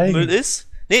nicht mal Popmüll eigen.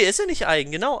 ist. Nee, ist ja nicht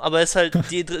eigen, genau, aber es ist halt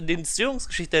die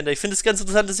Entstehungsgeschichte dahinter. Ich finde es ganz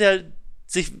interessant, dass sie halt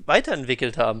sich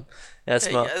weiterentwickelt haben.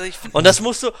 Erstmal. Und dann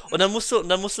musst du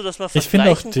das mal vergleichen. Ich finde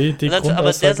auch die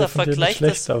Grundaussage von dir nicht Vergleicht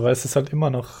schlecht, aber es ist halt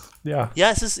immer noch, ja. Ja,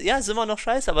 es ist immer noch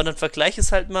scheiße, aber dann vergleich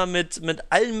es halt mal mit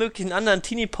allen möglichen anderen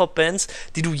Teenie-Pop-Bands,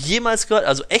 die du jemals gehört,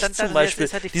 also echt zum Beispiel,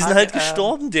 die sind halt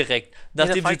gestorben direkt,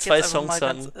 nachdem sie 2 Songs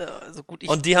hatten.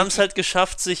 Und die haben es halt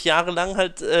geschafft, sich jahrelang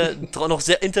halt noch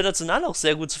sehr international auch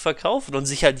sehr gut zu verkaufen und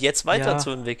sich halt jetzt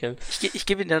weiterzuentwickeln. Ich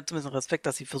gebe ihnen ja zumindest Respekt,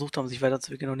 dass sie versucht haben, sich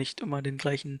weiterzuentwickeln und nicht immer den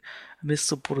gleichen Mist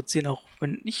zu produzieren, auch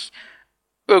wenn ich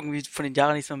irgendwie von den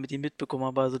Jahren nichts mehr mit ihnen mitbekommen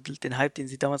habe. Also den Hype, den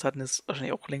sie damals hatten, ist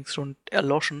wahrscheinlich auch längst schon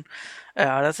erloschen.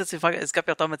 Das ist jetzt die Frage, es gab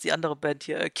ja auch damals die andere Band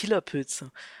hier,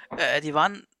 Killerpilze. Die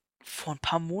waren vor ein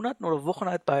paar Monaten oder Wochen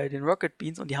halt bei den Rocket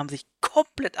Beans und die haben sich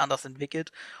komplett anders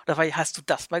entwickelt. Und da hast du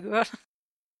das mal gehört?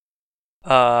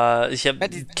 Ich habe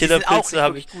Killerpilze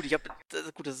habe ich.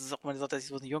 Gut, das ist auch mal eine Sache, dass ich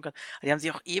sowas nicht hören kann. Aber die haben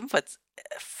sich auch ebenfalls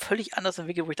völlig anders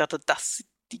entwickelt, wo ich dachte,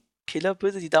 die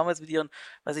Killerpilze, die damals mit ihren,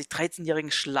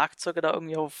 13-jährigen Schlagzeuger da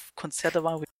irgendwie auf Konzerte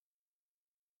waren.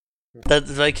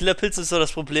 Bei Killerpilze ist so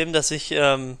das Problem, dass sie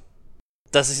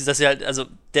halt, also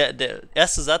der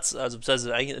erste Satz, also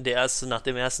beziehungsweise eigentlich der erste nach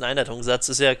dem ersten Einleitungssatz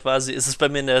ist ja quasi, ist es bei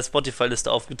mir in der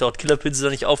Spotify-Liste aufgetaucht. Killerpilze ist da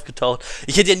nicht aufgetaucht.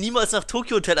 Ich hätte ja niemals nach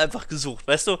Tokyo Hotel einfach gesucht,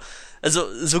 weißt du? Also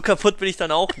so kaputt bin ich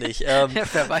dann auch nicht. Ja,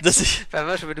 wer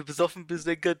weiß schon, wenn du besoffen bist,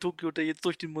 denke Tokyo Hotel jetzt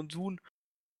durch den Monsun.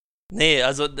 Nee,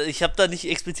 also ich habe da nicht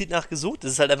explizit nachgesucht.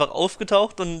 Es ist halt einfach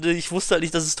aufgetaucht und ich wusste halt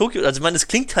nicht, dass es Tokyo. Also ich meine, es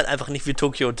klingt halt einfach nicht wie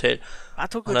Tokyo Hotel. War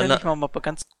Tokyo Hotel nicht mal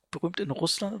ganz berühmt in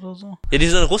Russland oder so? Ja, die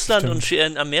sind in Russland und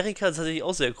in Amerika tatsächlich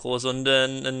auch sehr groß und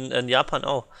in Japan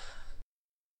auch.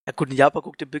 Ja gut, in Japan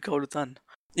guckt den Bill Kaulitz an.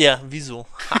 Ja, wieso?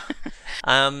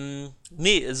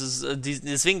 Nee,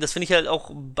 deswegen, das finde ich halt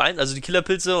auch also die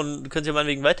Killerpilze und du könntest ja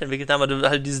meinetwegen weiterentwickelt haben, aber du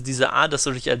halt diese Art, dass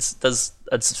du dich als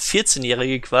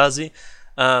 14-Jährige quasi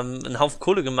einen Haufen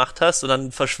Kohle gemacht hast und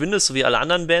dann verschwindest, so wie alle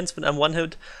anderen Bands mit einem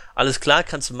One-Hit. Alles klar,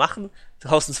 kannst du machen. Du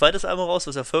haust ein zweites Album raus,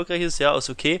 was erfolgreich ist, ja, ist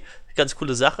okay. Ganz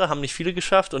coole Sache, haben nicht viele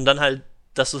geschafft und dann halt,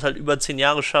 dass du es halt über 10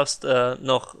 Jahre schaffst,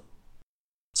 noch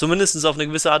zumindest auf eine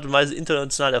gewisse Art und Weise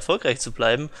international erfolgreich zu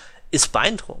bleiben, ist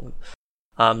beeindruckend.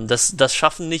 Das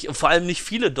schaffen nicht, vor allem nicht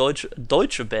viele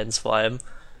deutsche Bands vor allem,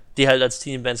 die halt als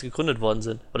Teenie-Bands gegründet worden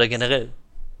sind. Oder generell.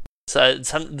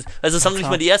 Es haben nicht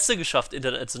mal die Ärzte geschafft,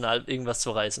 international irgendwas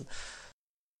zu reißen.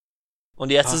 Und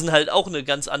die Ärzte sind halt auch eine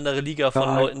ganz andere Liga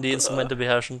von Leuten, die Instrumente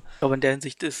beherrschen. Ich glaube, in der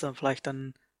Hinsicht ist dann vielleicht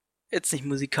dann jetzt nicht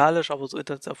musikalisch, aber so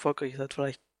international erfolgreich ist halt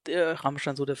vielleicht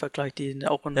Rammstein so der Vergleich, die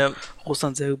auch in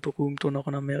Russland sehr berühmt und auch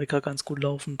in Amerika ganz gut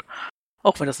laufend.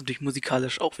 Auch wenn das natürlich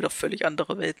musikalisch auch wieder völlig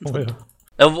andere Welten sind.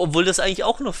 Ja. Obwohl das eigentlich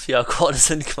auch nur 4 Akkorde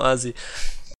sind quasi.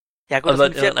 Ja gut, das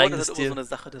mit 4 Akkorde ist halt immer so eine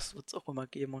Sache, das wird es auch immer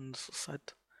geben und es ist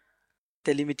halt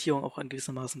der Limitierung auch in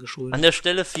gewissermaßen geschuldet. An der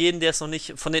Stelle für jeden, der es noch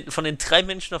nicht, von den 3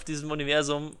 Menschen in diesem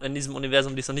Universum,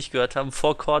 die es noch nicht gehört haben,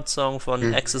 4-Chord-Song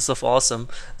von Axis of Awesome,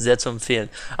 sehr zu empfehlen.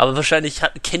 Aber wahrscheinlich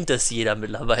kennt das jeder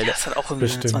mittlerweile. Ja, das hat auch irgendwie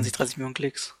 20, 30 Millionen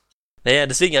Klicks. Naja,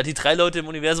 deswegen, die 3 Leute im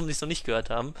Universum, die es noch nicht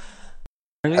gehört haben.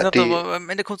 Wie gesagt, aber am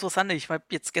Ende kommt es interessant. Ich habe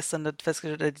jetzt gestern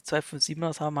festgestellt, die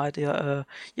 257ers haben halt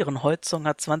ihren Holz-Song,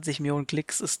 hat 20 Millionen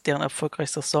Klicks, ist deren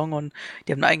erfolgreichster Song und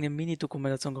die haben eine eigene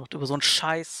Mini-Dokumentation gemacht über so einen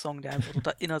Scheiß-Song, der einfach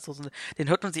total inhaltslos ist. Den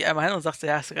hört man sich einmal hin und sagt,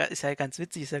 ja, ist ja ganz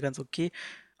witzig, ist ja ganz okay.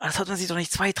 Aber das hört man sich doch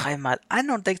nicht 2, 3 Mal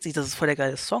an und denkt sich, das ist voll der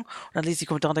geile Song. Und dann liest ich die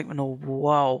Kommentare und denkt mir nur,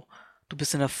 wow, du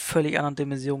bist in einer völlig anderen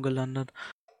Dimension gelandet.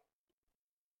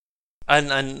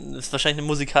 Ist wahrscheinlich eine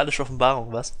musikalische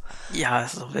Offenbarung, was? Ja,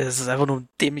 es ist einfach nur ein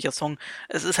dämlicher Song.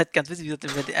 Es ist halt ganz witzig, wenn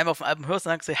du einmal auf dem Album hörst,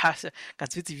 dann sagst du, ja, ist ja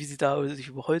ganz witzig, wie sie da sich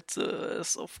über Holz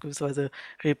es auf gewisse Weise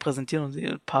repräsentieren und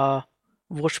ein paar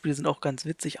Wortspiele sind auch ganz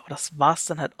witzig, aber das war's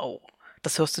dann halt auch.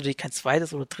 Das hörst du dir kein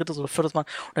zweites oder drittes oder viertes Mal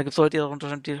und da gibt es Leute, die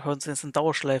darunter die hören sich jetzt in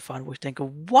Dauerschleife an, wo ich denke,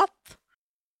 what?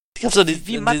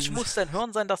 Wie much muss dein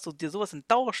Hören sein, dass du dir sowas in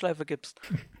Dauerschleife gibst?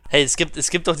 Hey, es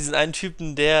gibt doch diesen einen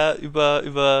Typen, der über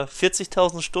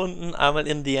 40.000 Stunden einmal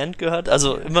In The End gehört,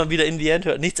 also immer wieder In The End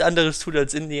hört, nichts anderes tut,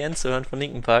 als In The End zu hören von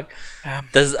Linkin Park. Ja.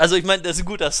 Ich meine, das ist ein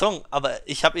guter Song, aber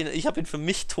ich hab ihn für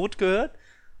mich tot gehört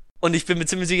und ich bin mir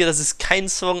ziemlich sicher, dass es keinen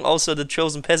Song außer The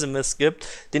Chosen Pessimist gibt,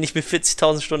 den ich mir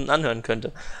 40.000 Stunden anhören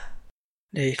könnte.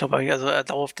 Nee, ich glaube, also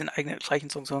dauerhaft den eigenen gleichen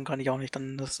Songs hören kann ich auch nicht,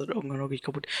 dann ist das irgendwann wirklich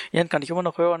kaputt. Jeden kann ich immer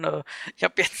noch hören. Ich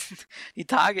habe jetzt die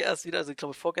Tage erst wieder, also ich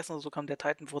glaube vorgestern oder so kam der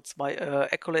Titanfall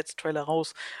 2 Accolades-Trailer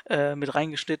raus, mit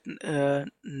reingeschnitten,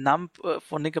 Numb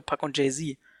von Linkin Park und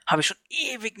Jay-Z. Habe ich schon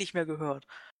ewig nicht mehr gehört.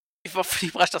 Ich war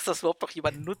völlig überrascht, dass das überhaupt noch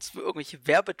jemand nutzt für irgendwelche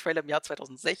Werbetrailer im Jahr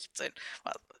 2016.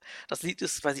 Das Lied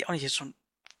ist, weiß ich auch nicht, ist schon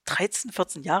 13,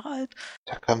 14 Jahre alt.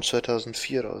 Der kam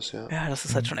 2004 raus, ja. Ja, das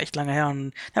ist halt schon echt lange her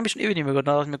und den habe ich schon ewig nicht mehr gehört.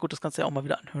 Da dachte ich mir, gut, das kannst du ja auch mal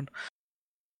wieder anhören.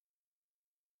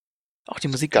 Auch die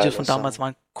Musikvideos von damals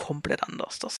waren komplett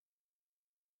anders.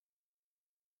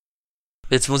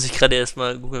 Jetzt muss ich gerade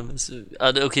erstmal googeln.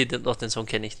 Okay, doch, den Song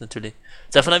kenne ich natürlich.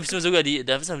 Davon habe ich sogar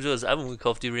das Album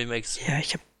gekauft, die Remakes. Ja,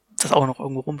 ich habe das auch noch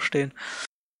irgendwo rumstehen.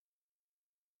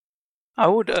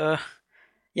 Aber gut,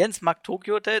 Jens mag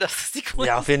Tokyo Hotel, das ist die größte.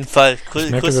 Ja, auf jeden Fall.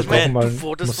 Größte Band. Du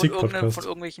wurdest von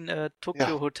irgendwelchen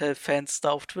Tokyo Hotel-Fans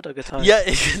da auf Twitter geteilt. Ja,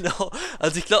 genau.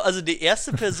 Also ich glaube, die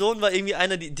erste Person war irgendwie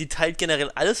einer, die teilt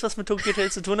generell alles, was mit Tokyo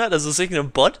Hotel zu tun hat. Also es ist irgendwie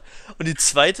ein Bot. Und die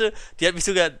zweite, die hat mich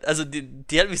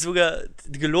sogar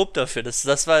gelobt dafür.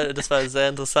 Das war sehr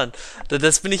interessant.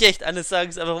 Das bin ich echt eines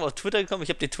Tages einfach auf Twitter gekommen. Ich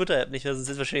habe die Twitter-App nicht, sonst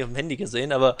jetzt wahrscheinlich auf dem Handy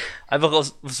gesehen, aber einfach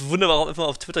aus Wunderbar einfach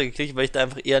auf Twitter geklickt, weil ich da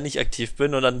einfach eher nicht aktiv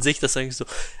bin und dann sehe ich das eigentlich so.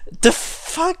 The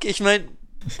fuck? Ich meine.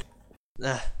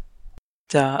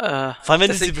 Ja, vor allem,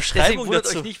 wenn diese Beschreibung wundert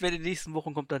euch nicht, wenn in den nächsten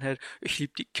Wochen kommt dann halt, ich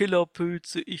liebe die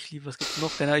Killerpilze, was gibt's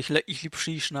noch? Ich liebe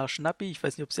Schna Schnappi, ich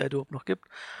weiß nicht, ob es die halt überhaupt noch gibt.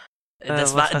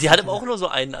 Die hat aber auch nur so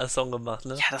einen Song gemacht,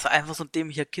 ne? Ja, das war einfach so ein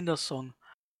dämlicher Kindersong.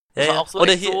 Das war auch so,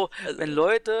 oder hier, so, wenn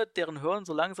Leute, deren Hören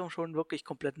so langsam schon wirklich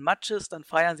komplett matsch ist, dann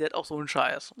feiern sie halt auch so einen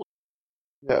Scheiß.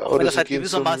 Ja, auch oder wenn das sie halt gehen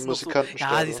zum gewissermaßen noch so,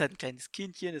 Musikantenstadion. sie ist halt ein kleines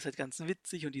Kindchen, ist halt ganz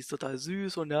witzig und die ist total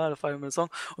süß und ja, da feiern wir den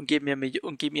Song und geben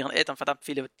ihren Eltern verdammt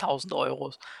viele 1000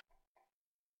 Euros.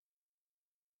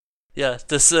 Ja,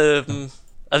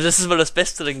 also das ist wohl das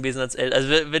Beste gewesen als Eltern. Also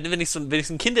wenn ich so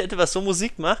ein Kind hätte, was so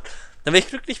Musik macht, dann wäre ich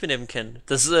glücklich mit dem Kind.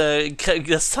 Das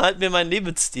zahlt mir meinen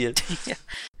Lebensstil.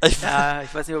 Ja,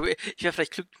 ich weiß nicht, ich wäre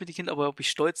vielleicht glücklich mit dem Kind, aber ob ich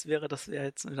stolz wäre, das wäre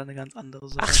jetzt wieder eine ganz andere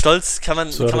Sache. Ach, Stolz kann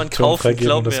man kaufen,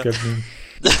 glaub mir.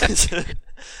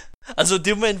 Also in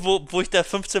dem Moment, wo ich da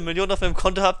 15 Millionen auf meinem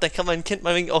Konto habe, dann kann mein Kind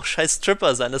meinetwegen auch scheiß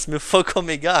Stripper sein. Das ist mir vollkommen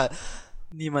egal.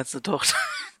 Niemals eine Tochter.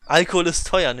 Alkohol ist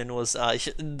teuer in den USA.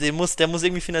 Der muss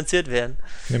irgendwie finanziert werden.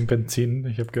 Nimm Benzin,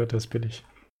 ich habe gehört, der ist billig.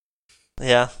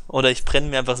 Ja, oder ich brenne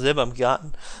mir einfach selber im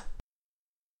Garten.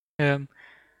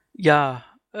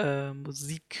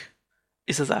 Musik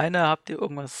ist das eine. Habt ihr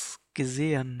irgendwas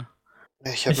gesehen?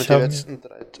 Ich habe mir die letzten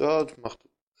 3...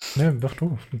 Ne, mach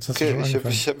du. Okay,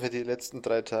 ich hab mir die letzten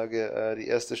 3 Tage die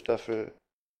erste Staffel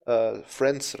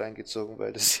Friends reingezogen,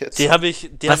 weil das jetzt... Die habe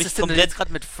ich Was ist denn komplett jetzt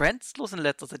gerade mit Friends los in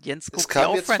letzter Zeit? Jens Es guckt sich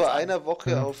kam auch jetzt Friends vor an. einer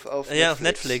Woche auf auf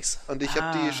Netflix. Und ich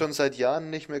habe die schon seit Jahren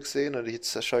nicht mehr gesehen und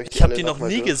jetzt schaue ich die Ich habe alle die noch mal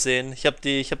nie durch. gesehen. Ich habe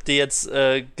die jetzt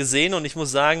gesehen und ich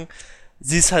muss sagen,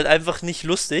 sie ist halt einfach nicht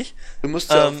lustig. Du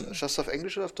musst schaust du auf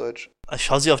Englisch oder auf Deutsch? Ich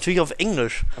schaue sie natürlich auf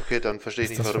Englisch. Okay, dann verstehe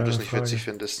ich Ist nicht, das warum du für das eine nicht Frage? witzig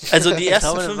findest. Also die ersten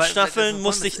glaube, 5 weil- Staffeln weil-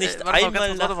 musste ich nicht warte mal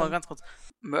einmal warte mal lachen. ganz kurz.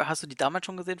 Hast du die damals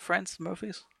schon gesehen, Friends,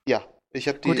 Murphys? Ja, ich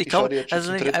habe Gut, ich schaue glaube, die jetzt schon also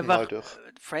zum nicht dritten Mal einfach, durch.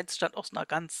 Friends stand aus einer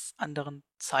ganz anderen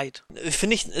Zeit. Das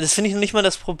finde ich noch nicht mal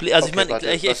das Problem. Also Okay, ich meine, warte,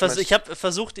 was meinst ich habe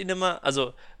versucht ihn immer,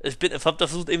 also ich habe da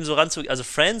versucht eben so ranzugehen. Also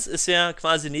Friends ist ja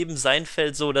quasi neben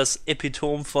Seinfeld so das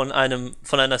Epitom von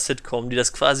einer Sitcom, die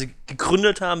das quasi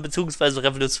gegründet haben beziehungsweise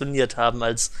revolutioniert haben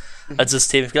als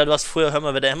System. Ich glaube, du hast früher Hör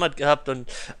mal, wer der hämmert gehabt und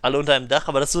alle unter einem Dach,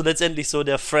 aber das ist so letztendlich so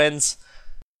der Friends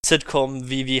Sitcom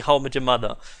wie How I Met Your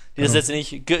Mother, die das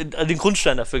letztendlich den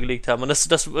Grundstein dafür gelegt haben. Und das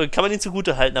kann man ihnen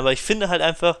zugute halten, aber ich finde halt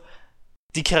einfach,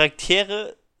 die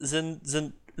Charaktere sind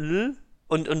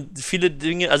und viele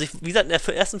Dinge, also wie gesagt, in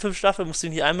der ersten 5 Staffeln musste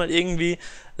ich nicht einmal irgendwie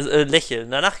lächeln.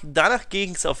 Danach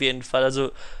ging es auf jeden Fall.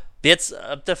 Also jetzt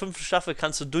ab der 5. Staffel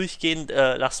kannst du durchgehend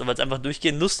lachen, weil es einfach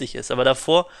durchgehend lustig ist. Aber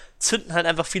davor zünden halt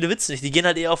einfach viele Witze nicht. Die gehen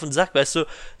halt eher auf den Sack, weißt du,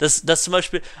 dass zum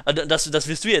Beispiel, das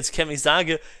wirst du jetzt kennen, ich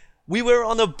sage, we were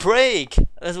on a break.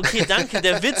 Also okay, danke,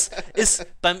 der Witz ist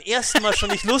beim ersten Mal schon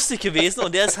nicht lustig gewesen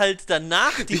und der ist halt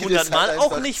danach die Wie das 100 Mal halt auch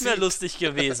einfach nicht mehr zieht. lustig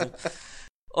gewesen.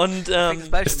 Und,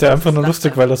 Ist der einfach nur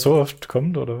lustig, weil er so oft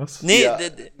kommt, oder was? nee, Ja,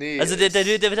 also der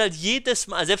wird halt jedes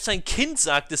Mal, selbst sein Kind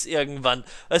sagt es irgendwann.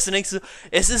 Weißt du, denkst du,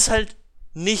 es ist halt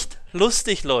nicht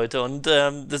lustig, Leute. Und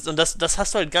das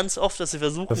hast du halt ganz oft, dass sie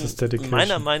versuchen, Das ist Dedication.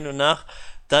 meiner Meinung nach,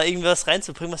 da irgendwas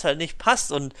reinzubringen, was halt nicht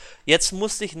passt. Und jetzt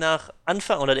musste ich nach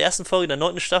Anfang oder der ersten Folge der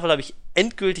 9. Staffel habe ich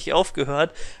endgültig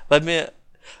aufgehört, weil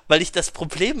ich das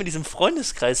Problem in diesem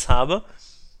Freundeskreis habe,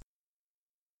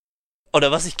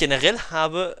 oder was ich generell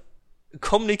habe,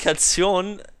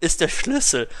 Kommunikation ist der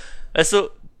Schlüssel. Weißt du,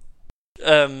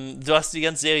 du hast die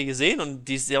ganze Serie gesehen und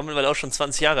die ist ja mittlerweile auch schon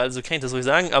 20 Jahre, also kann ich das ruhig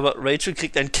sagen, aber Rachel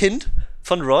kriegt ein Kind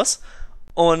von Ross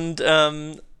und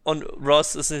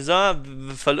Ross ist nicht so,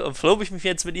 verlobe ich mich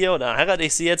jetzt mit ihr oder heirate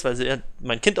ich sie jetzt, weil sie hat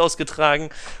mein Kind ausgetragen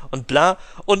und bla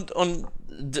und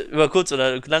über kurz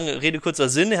oder lange Rede, kurzer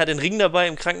Sinn, er hat den Ring dabei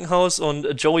im Krankenhaus und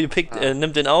Joey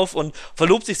nimmt den auf und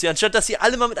verlobt sich sie, anstatt dass sie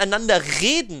alle mal miteinander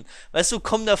reden, weißt du,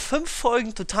 kommen da 5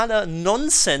 Folgen totaler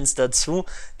Nonsens dazu,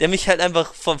 der mich halt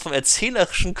einfach vom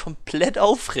Erzählerischen komplett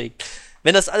aufregt.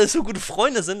 Wenn das alles so gute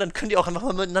Freunde sind, dann können die auch einfach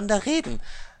mal miteinander reden.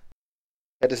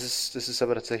 Ja, das ist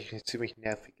aber tatsächlich eine ziemlich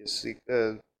nervige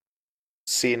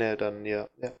Szene dann, ja.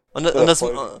 Und Oder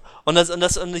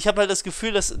ich habe halt das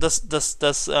Gefühl, dass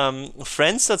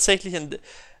Friends tatsächlich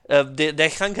der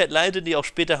Krankheit leidet, die auch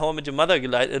später How I Met Your Mother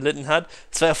gelitten hat,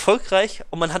 zwar erfolgreich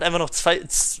und man hat einfach noch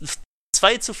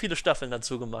zwei zu viele Staffeln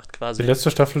dazu gemacht, quasi. Die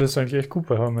letzte Staffel ist eigentlich echt gut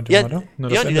bei How I Met Your Mother. Nur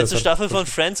Ja, das die Ende letzte ist halt Staffel von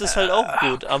Friends ist halt auch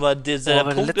gut, aber der Aber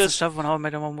die Punkt letzte ist, Staffel von How I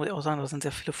Met Your Mother, muss ich auch sagen, da sind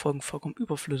sehr viele Folgen vollkommen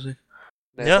überflüssig.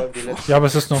 Ja. vor allem die letzte- Ja, aber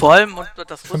es ist noch. Vor allem, und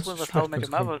das Ich find's Größte, was schlecht, How I Met Your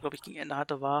wenn's kommt. Mother, glaube ich, gegen Ende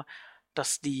hatte, war,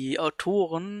 dass die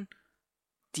Autoren,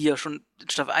 die ja schon in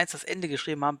Staffel 1 das Ende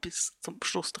geschrieben haben, bis zum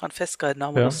Schluss dran festgehalten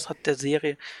haben. Ja. Und das hat der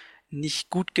Serie nicht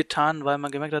gut getan, weil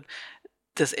man gemerkt hat,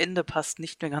 das Ende passt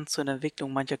nicht mehr ganz zur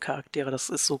Entwicklung mancher Charaktere. Das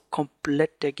ist so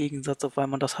komplett der Gegensatz, auf weil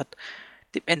man das hat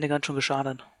dem Ende ganz schon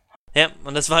geschadet. ja,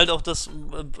 und das war halt auch das,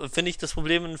 finde ich, das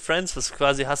Problem in Friends, was du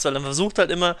quasi hast, weil man versucht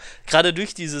halt immer, gerade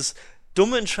durch dieses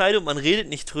dumme Entscheidung, man redet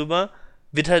nicht drüber,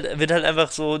 wird halt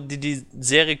einfach so die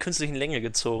Serie künstlich in Länge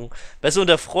gezogen. Weißt du,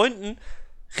 unter Freunden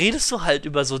redest du halt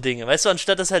über so Dinge, weißt du,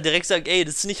 anstatt dass halt direkt sagt, ey,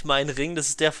 das ist nicht mein Ring, das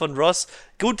ist der von Ross.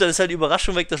 Gut, dann ist halt die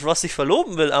Überraschung weg, dass Ross sich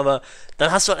verloben will, aber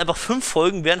dann hast du halt einfach 5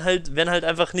 Folgen, werden halt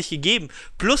einfach nicht gegeben.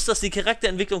 Plus, dass die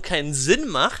Charakterentwicklung keinen Sinn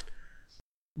macht,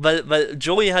 weil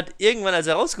Joey hat irgendwann, als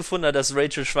er herausgefunden hat, dass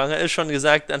Rachel schwanger ist, schon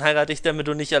gesagt, dann heirate ich, damit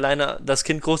du nicht alleine das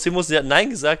Kind großziehen musst. Sie hat Nein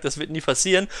gesagt, das wird nie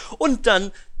passieren. Und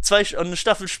dann, eine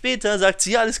Staffel später, sagt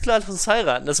sie, ja, alles klar, lass uns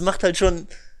heiraten. Das macht halt schon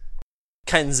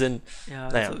keinen Sinn. Ja,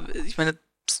 Naja. also, ich meine,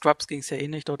 Scrubs ging es ja eh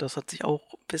nicht, dort das hat sich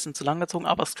auch ein bisschen zu lang gezogen,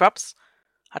 aber Scrubs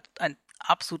hat ein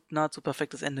absolut nahezu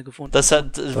perfektes Ende gefunden. Das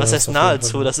hat, was heißt ist auf jeden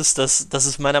nahezu? Fall- Das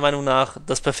ist meiner Meinung nach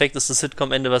das perfekteste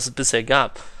Sitcom-Ende, was es bisher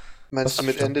gab. Meinst du Das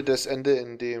mit stimmt. Ende das Ende,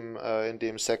 in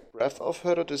dem Zach Braff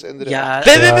aufhört oder das Ende Ja,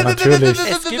 Ja, natürlich.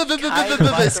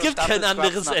 Es gibt kein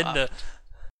anderes Ende.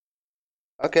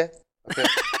 Okay.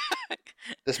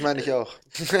 Das meine ich auch.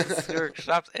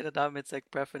 Scrubs endet da mit Zach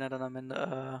Braff, wenn er dann am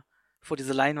Ende vor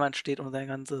dieser Leinwand steht und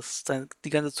die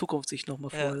ganze Zukunft sich nochmal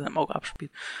vor seinem Auge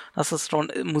abspielt. Das ist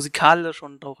schon musikalisch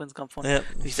und auch insgesamt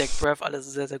durch Zach Braff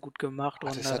alles sehr, sehr gut gemacht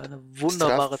und eine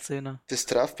wunderbare Szene. Das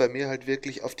traf bei mir halt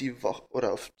wirklich auf die Woche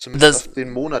oder zumindest auf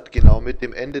den Monat genau mit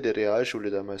dem Ende der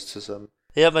Realschule damals zusammen.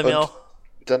 Ja, bei mir auch.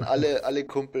 Dann alle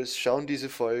Kumpels schauen diese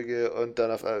Folge und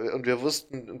wir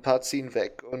wussten, ein paar ziehen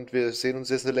weg und wir sehen uns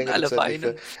jetzt eine längere Zeit nicht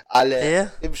mehr.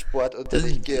 Alle im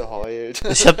Sportunterricht geheult.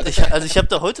 Ich hab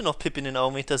da heute noch Pip in den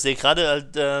Augen, wenn ich das sehe. Gerade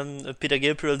halt Peter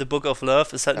Gabriel, The Book of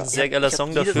Love, ist halt ein sehr geiler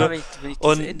Song dafür. Mal,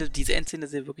 wenn ich diese Endszene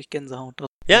sehe, wirklich Gänsehaut.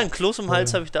 Ja, ein Kloß im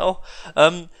Hals habe ich da auch.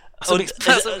 Achso,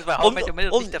 bei How I Met Your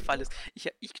Mother nicht der Fall ist. Ich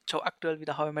schaue aktuell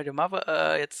wieder How I Met Your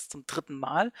Mother, jetzt zum 3.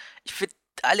 Mal. Ich finde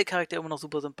alle Charaktere immer noch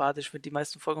super sympathisch, finde die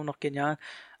meisten Folgen immer noch genial,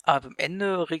 aber am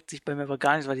Ende regt sich bei mir aber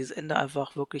gar nichts, weil dieses Ende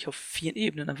einfach wirklich auf 4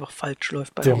 Ebenen einfach falsch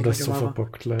läuft. Die haben das so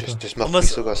verbockt, leider. Das macht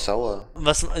mich sogar sauer.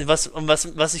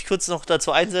 Was ich kurz noch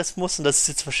dazu einsetzen muss, und das ist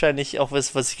jetzt wahrscheinlich auch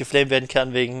was ich geflamed werden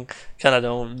kann, wegen, keine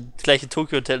Ahnung, gleiche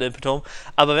Tokyo Hotel in Beton,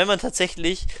 aber wenn man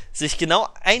tatsächlich sich genau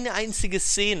eine einzige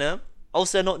Szene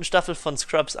aus der 9. Staffel von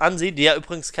Scrubs ansieht, die ja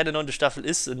übrigens keine 9. Staffel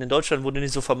ist. In Deutschland wurde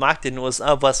nicht so vermarktet, in den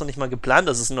USA war es noch nicht mal geplant,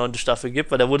 dass es eine 9. Staffel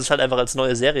gibt, weil da wurde es halt einfach als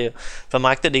neue Serie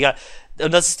vermarktet, egal.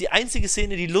 Und das ist die einzige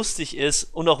Szene, die lustig ist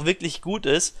und auch wirklich gut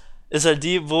ist halt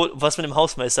die, was mit dem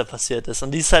Hausmeister passiert ist.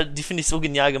 Und die finde ich so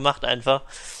genial gemacht einfach.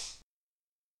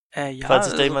 Ja, falls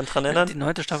sich da jemand dran erinnert. Die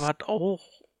 9. Staffel hat auch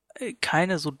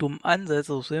keine so dummen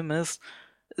Ansätze, so schlimm ist.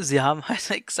 Sie haben halt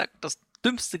exakt das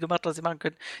Dümmste gemacht, was sie machen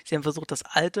können. Sie haben versucht, das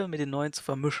Alte mit den Neuen zu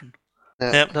vermischen.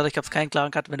 Ja. Und dadurch gab es keinen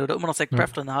klaren Cut. Wenn du da immer noch Zach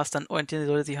Braff drin hast, dann orientieren die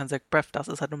Leute sich an Zach Braff. Das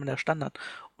ist halt nur der Standard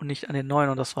und nicht an den Neuen.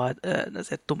 Und das war halt eine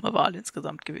sehr dumme Wahl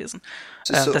insgesamt gewesen.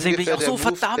 Das ist so deswegen bin ich auch so Move,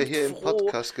 verdammt der hier froh, im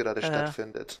Podcast gerade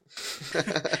stattfindet.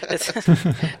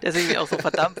 Deswegen bin ich auch so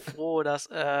verdammt froh, dass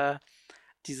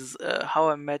dieses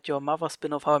How I Met Your Mother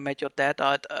Spin-off, How I Met Your Dad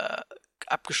halt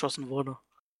abgeschossen wurde.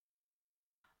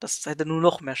 Das hätte nur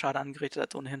noch mehr Schaden angerichtet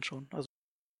als ohnehin schon. Also,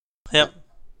 ja.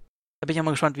 Da bin ich ja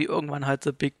mal gespannt, wie irgendwann halt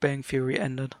The Big Bang Theory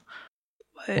endet.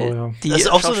 Weil die das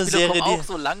ist auch so eine Serie, kommen auch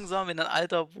so langsam in ein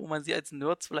Alter, wo man sie als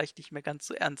Nerds vielleicht nicht mehr ganz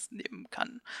so ernst nehmen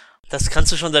kann. Das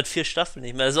kannst du schon seit 4 Staffeln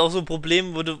nicht mehr. Das ist auch so ein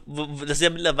Problem, wo das ist ja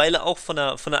mittlerweile auch von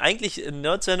einer eigentlich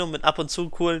Nerd-Sendung mit ab und zu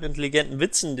coolen, intelligenten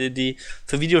Witzen, die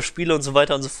für Videospiele und so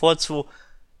weiter und so fort zu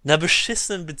einer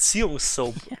beschissenen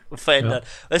Beziehungssoap verändert.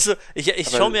 Ja. Weißt du, ich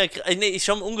schaue mir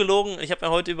ungelogen, ich habe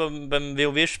mir heute beim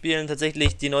WoW-Spielen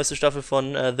tatsächlich die neueste Staffel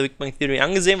von The Big Bang Theory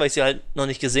angesehen, weil ich sie halt noch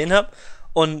nicht gesehen habe.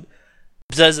 Und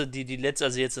also die letzte,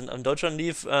 also jetzt in Deutschland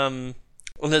lief, und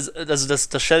dass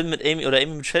Sheldon mit Amy oder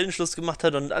Amy mit Sheldon Schluss gemacht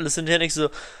hat und alles hinterher nicht so,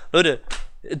 Leute,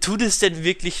 tut es denn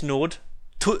wirklich Not?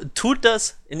 Tut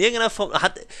das in irgendeiner Form,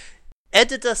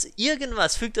 addet das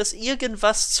irgendwas, fügt das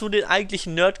irgendwas zu den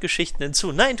eigentlichen Nerd-Geschichten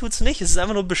hinzu? Nein, tut's nicht. Es ist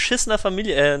einfach nur beschissener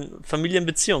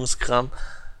Familienbeziehungskram.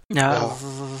 Ja.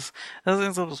 Das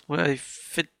ist so das Problem. Ich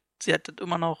finde, sie hat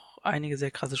immer noch einige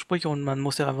sehr krasse Sprüche und man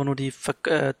muss ja einfach nur die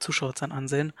Zuschauerzahlen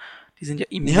ansehen. Die sind ja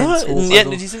immens hoch. Ja,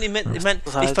 die sind immens. Ich meine,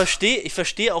 ich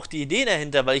verstehe auch die Idee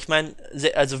dahinter, weil ich meine,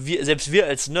 also selbst wir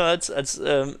als Nerds,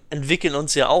 entwickeln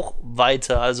uns ja auch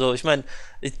weiter. Also ich meine,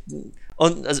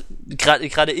 und also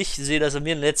gerade ich sehe das an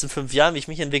mir in den letzten 5 Jahren, wie ich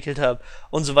mich entwickelt habe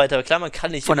und so weiter. Aber klar, man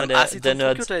kann nicht von immer der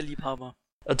Nerd. Tokyo Hotel-Liebhaber.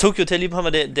 Tokyo Hotel-Liebhaber,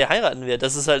 der heiraten wird.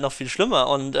 Das ist halt noch viel schlimmer.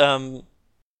 Und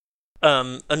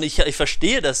ich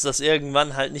verstehe, dass das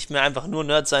irgendwann halt nicht mehr einfach nur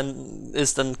Nerd sein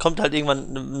ist. Dann kommt halt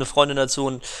irgendwann eine Freundin dazu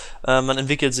und man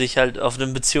entwickelt sich halt auf einer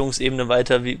Beziehungsebene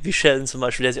weiter, wie Sheldon zum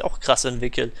Beispiel, der sich auch krass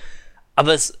entwickelt.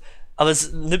 Aber es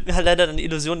nimmt mir halt leider dann die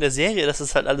Illusion der Serie, dass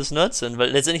es halt alles Nerds sind, weil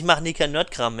letztendlich machen die keinen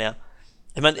Nerdkram mehr.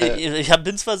 Ich meine, ich habe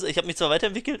mich zwar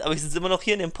weiterentwickelt, aber ich sitze immer noch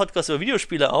hier in dem Podcast über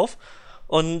Videospiele auf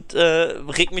und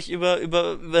reg mich über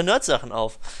Nerd-Sachen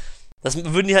auf. Das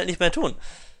würden die halt nicht mehr tun.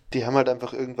 Die haben halt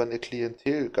einfach irgendwann ihr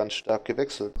Klientel ganz stark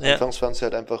gewechselt. Ja. Anfangs waren sie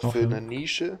halt einfach für eine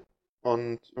Nische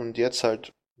und jetzt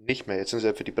halt nicht mehr. Jetzt sind sie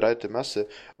halt für die breite Masse.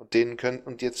 Und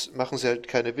jetzt machen sie halt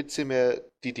keine Witze mehr,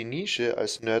 die Nische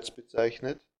als Nerds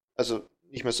bezeichnet. Also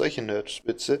nicht mehr solche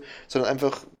Nerdwitze, sondern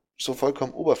einfach so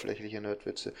vollkommen oberflächliche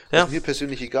Nerdwitze. Was mir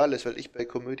persönlich egal ist, weil ich bei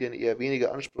Komödien eher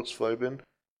weniger anspruchsvoll bin.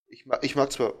 Ich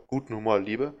mag zwar guten Humor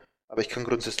lieber, aber ich kann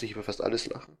grundsätzlich über fast alles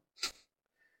lachen.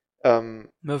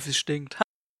 Murphy stinkt.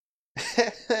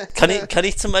 Kann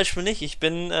ich zum Beispiel nicht. Ich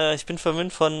bin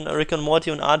verwöhnt von Rick und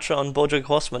Morty und Archer und BoJack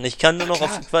Horseman. Ich kann nur noch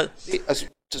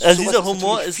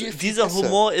dieser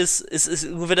Humor ist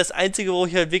ungefähr das Einzige, wo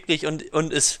ich halt wirklich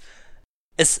und es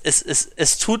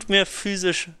es tut mir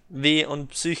physisch weh und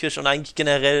psychisch und eigentlich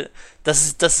generell,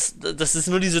 dass es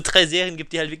nur diese 3 Serien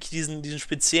gibt, die halt wirklich diesen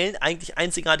speziellen, eigentlich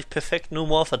einzigartig perfekten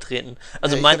Humor vertreten.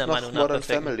 Also Ich meiner hab noch Meinung nach Modern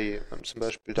perfekt. Family zum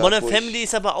Beispiel. Da, Modern wo Family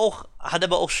ist aber auch, hat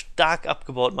aber auch stark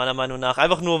abgebaut, meiner Meinung nach.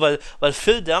 Einfach nur, weil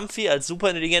Phil Dunphy als super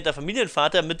intelligenter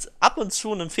Familienvater mit ab und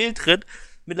zu einem Fehltritt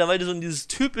mittlerweile so in dieses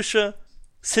typische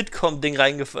Sitcom-Ding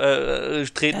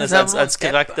reingetreten ist als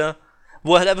Charakter.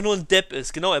 Wo er halt einfach nur ein Depp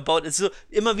ist. Genau, er baut, ist so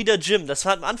immer wieder Jim.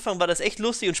 Am Anfang war das echt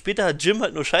lustig und später hat Jim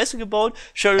halt nur Scheiße gebaut.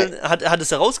 Sharon hat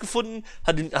es herausgefunden,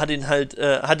 hat ihn halt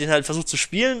versucht zu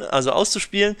spielen, also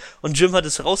auszuspielen, und Jim hat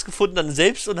es herausgefunden dann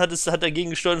selbst und hat dagegen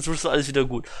gesteuert und so ist alles wieder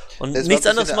gut. Und Es nichts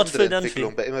war ein anderes bisschen macht eine Phil andere Dunphy.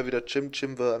 Entwicklung. Bei immer wieder Jim.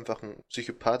 Jim war einfach ein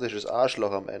psychopathisches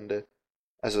Arschloch am Ende.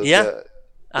 Also Ja,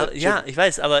 der ja, Jim, ich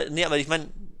weiß, aber ich meine,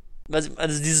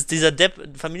 also dieser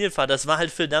Depp Familienvater, das war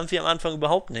halt Phil Dunphy am Anfang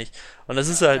überhaupt nicht. Und das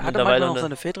ist halt Er hatte mittlerweile manchmal noch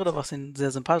seine Fehltritte, was ihn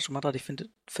sehr sympathisch gemacht hat. Ich finde,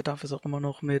 Verdammt ist auch immer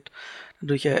noch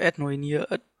durch Ed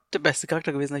Noinier der beste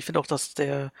Charakter gewesen. Ich finde auch, dass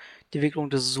die Entwicklung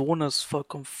des Sohnes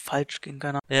vollkommen falsch ging.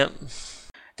 Keine Ahnung. ja.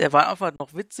 Der war einfach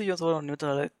noch witzig und so, und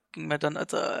mittlerweile ging mir dann,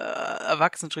 als er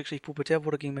erwachsen, pubertär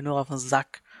wurde, ging mir nur auf den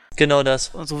Sack. Genau das.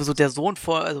 Und sowieso der Sohn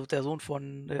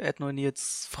von Ed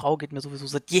Noiniers Frau geht mir sowieso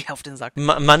seit jeher auf den Sack.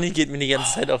 Money geht mir die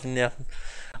ganze Zeit auf den Nerven.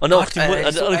 Und Gott, auch die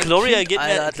ey, so und ein Gloria Kind, geht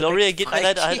Alter, Gloria geht mir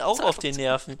leider halt direkt auch auf den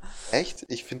Nerven. echt?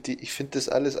 Ich finde das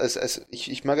alles,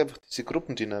 ich mag einfach diese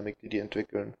Gruppendynamik, die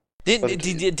entwickeln. Die Und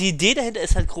Idee dahinter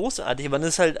ist halt großartig, aber das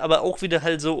ist halt aber auch wieder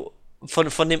halt so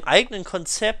von dem eigenen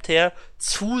Konzept her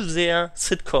zu sehr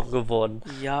Sitcom geworden.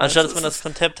 Ja, Anstatt dass man das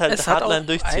Konzept halt es hat hardline auch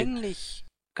durchzieht. eigentlich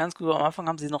ganz gut, am Anfang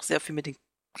haben sie noch sehr viel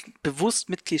bewusst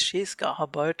mit Klischees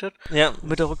gearbeitet. Ja, Und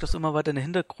mit der rückt das immer weiter in den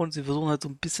Hintergrund. Sie versuchen halt so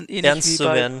ein bisschen ähnlich ernst zu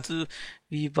werden.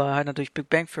 wie bei halt natürlich Big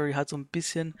Bang Theory halt so ein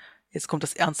bisschen, jetzt kommt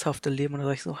das ernsthafte Leben, und da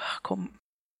sag ich so, ach komm,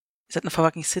 ihr seid eine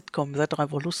fucking Sitcom, ihr seid doch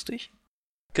einfach lustig.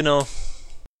 Genau.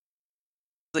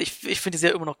 Also ich finde die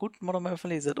Serie immer noch gut, Modern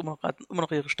Family, sie hat immer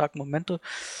noch ihre starken Momente,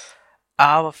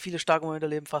 aber viele starke Momente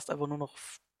leben fast einfach nur noch,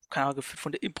 keine Ahnung, gefühlt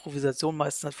von der Improvisation,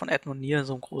 meistens halt von Ed und Neil,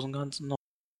 so im Großen und Ganzen noch.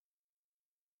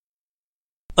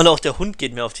 Und auch der Hund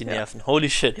geht mir auf die Ja. Nerven. Holy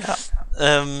shit. Ja.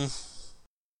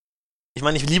 Ich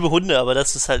meine, ich liebe Hunde, aber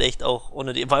das ist halt echt auch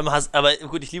ohne die. Vor allem aber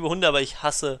gut, ich liebe Hunde, aber ich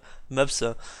hasse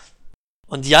Möpse.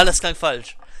 Und ja, das klang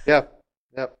falsch. ja.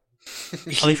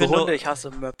 Ich Aber liebe finde Hunde, nur- ich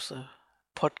hasse Möpse.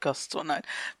 Podcast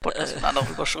mit anderen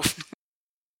Überschriften.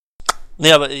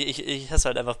 Nee, aber ich hasse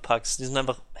halt einfach Pugs. Die sind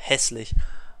einfach hässlich.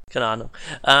 Keine Ahnung.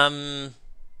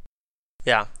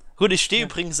 Ja. Gut, ich stehe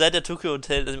übrigens seit der Tokyo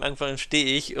Hotel, also im Anfang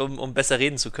stehe ich, um besser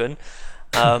reden zu können.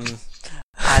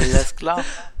 Alles klar.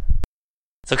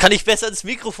 So kann ich besser ins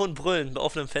Mikrofon brüllen, bei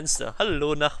offenem Fenster.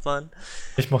 Hallo, Nachbarn.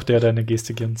 Ich mochte ja deine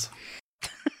Gestik, Jens.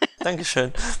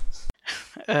 Dankeschön.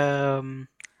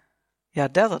 Ja,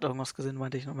 der hat irgendwas gesehen,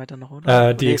 meinte ich noch weiter noch,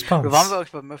 oder? Die Expanse. Wir waren bei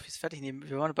euch bei Murphys fertig. Nee,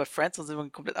 wir waren bei Friends und sind wir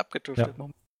komplett abgedriftet. Ja.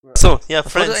 So, ja,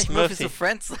 Was wollte Friends, eigentlich Murphy zu Murphy.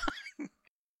 Friends sagen?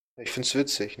 Ich find's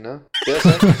witzig, ne? Der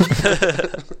sagt,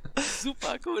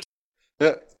 Super, gut.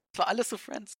 ja, Das war alles zu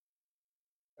Friends.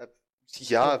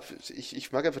 ja,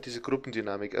 ich mag einfach diese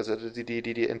Gruppendynamik, also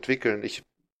die entwickeln. Ich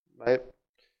finde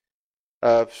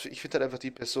halt einfach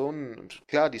die Personen,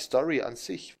 klar, die Story an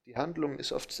sich, die Handlung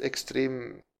ist oft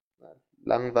extrem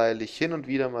langweilig, hin und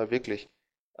wieder mal wirklich.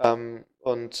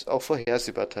 Und auch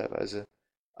vorhersehbar teilweise.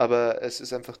 Aber es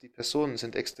ist einfach, die Personen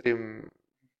sind extrem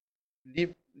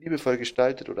liebevoll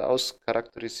gestaltet oder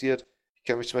auscharakterisiert. Ich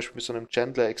kann mich zum Beispiel mit so einem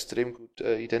Chandler extrem gut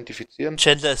identifizieren.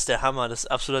 Chandler ist der Hammer, das ist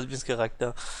absoluter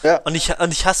Lieblingscharakter. Ja, Und ich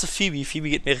hasse Phoebe. Phoebe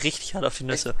geht mir richtig hart auf die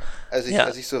Nüsse. als Ja.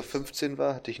 ich so 15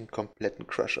 war, hatte ich einen kompletten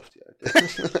Crush auf die Alte.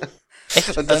 Echt?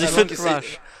 Und dann Also ich einfach finde,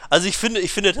 gesehen,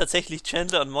 ich finde tatsächlich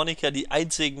Chandler und Monica die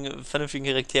einzigen vernünftigen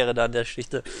Charaktere da in der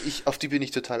Geschichte. auf die bin ich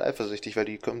total eifersüchtig, weil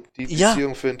die Ja.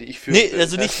 Beziehung führen, die ich führen Nee, will.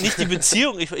 also nicht die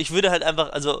Beziehung. Ich würde halt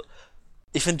einfach, also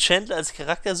ich finde Chandler als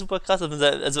Charakter super krass.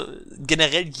 Also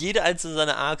generell jede einzelne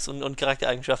seiner Arcs und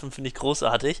Charaktereigenschaften finde ich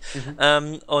großartig.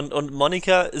 Und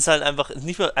Monica ist halt einfach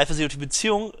nicht mehr eifersüchtig auf die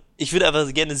Beziehung. Ich würde einfach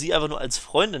gerne sie einfach nur als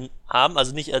Freundin haben,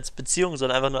 also nicht als Beziehung,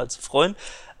 sondern einfach nur als Freund.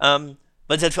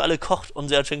 Weil sie halt für alle kocht und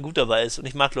sie halt schon gut dabei ist. Und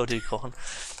ich mag Leute, die kochen.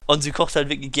 Und sie kocht halt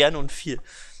wirklich gerne und viel.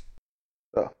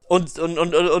 Ja. Und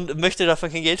möchte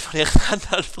davon kein Geld von ihren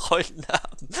anderen Freunden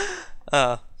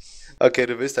haben. Okay,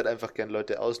 du willst halt einfach gern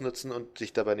Leute ausnutzen und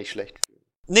dich dabei nicht schlecht fühlen.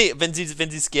 Nee, wenn sie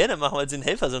es gerne machen, weil sie ein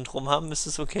Helfersyndrom haben, ist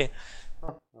es okay.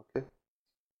 Okay.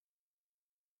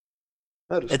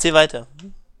 Ja, Erzähl weiter.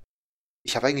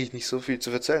 ich habe eigentlich nicht so viel zu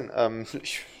erzählen.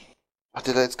 Ich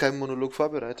hatte da jetzt keinen Monolog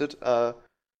vorbereitet.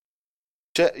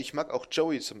 Ich mag auch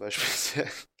Joey zum Beispiel sehr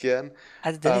gern.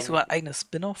 Hatte der nicht sogar ein eigenes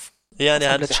Spin-off? Ja,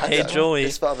 der hat Hey Joey.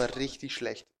 Das war aber richtig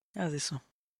schlecht. Ja, siehst du.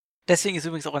 Deswegen ist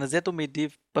übrigens auch eine sehr dumme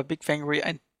Idee, bei Big Bang Theory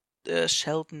ein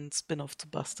Sheldon-Spin-Off zu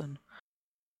basteln.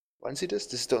 Wollen Sie das?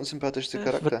 Das ist der unsympathischste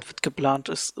Charakter. Wird geplant,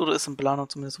 ist in Planung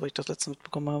zumindest, wo ich das letzte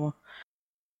mitbekommen habe.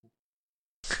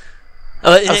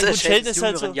 Aber Also gut, Sheldon ist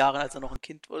halt so... Jahren, als er noch ein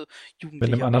Kind oder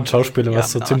Jugendlicher. Mit einem anderen Schauspieler,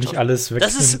 was so ziemlich alles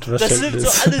wegnimmt, was Das Sheldon nimmt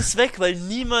ist. so alles weg, weil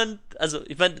niemand... Also,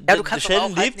 ich meine, ja, du kannst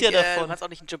Sheldon auch lebt halt ja nicht, davon. Du kannst auch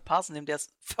nicht einen Jim Parsons nehmen, der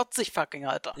ist 40 fucking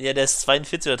Alter. Ja, der ist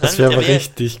 42 oder 43. Das wäre aber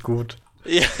richtig gut.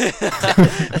 Ja.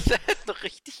 Das wäre doch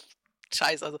richtig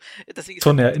scheiße. Also, deswegen ist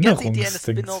So eine die ganze Idee eines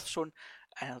Erinnerungsdings. Spin-Offs schon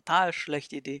eine total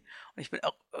schlechte Idee. Und ich bin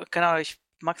auch, keine Ahnung, ich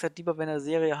mag es halt lieber, wenn eine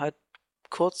Serie halt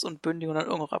kurz und bündig und dann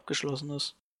irgendwo abgeschlossen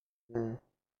ist. Mhm.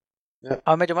 Ja.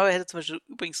 Aber Major Mother hätte zum Beispiel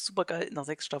übrigens super geil nach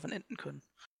 6 Staffeln enden können.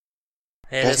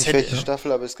 Ja, Ich weiß nicht, welche ja.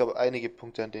 Staffel, aber es gab einige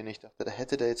Punkte, an denen ich dachte, da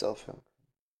hätte der jetzt aufhören können.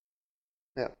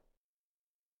 Ja.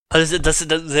 Also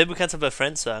dasselbe kannst du bei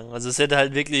Friends sagen. Also es hätte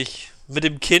halt wirklich mit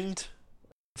dem Kind,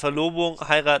 Verlobung,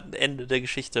 heiraten, Ende der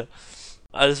Geschichte.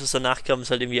 Alles, was danach kam, ist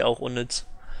halt irgendwie auch unnütz.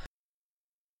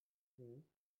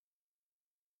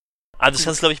 Aber das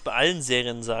kannst du, glaube ich, bei allen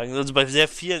Serien sagen. Also bei sehr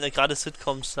vielen, gerade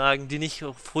Sitcoms sagen, die nicht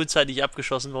frühzeitig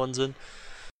abgeschossen worden sind.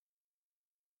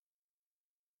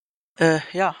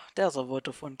 Ja, der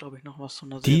wollte vorhin, glaube ich, noch was von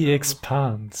der Die Serie.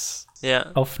 Expanse.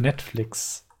 Ja. Auf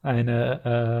Netflix.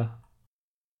 Eine,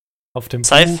 auf dem Buch,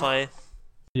 Sci-Fi.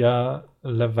 ja,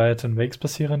 Leviathan Wakes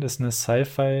basierend, ist eine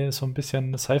Sci-Fi, so ein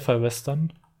bisschen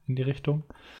Sci-Fi-Western in die Richtung.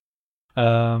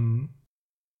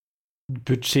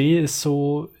 Budget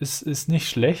ist nicht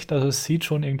schlecht, also es sieht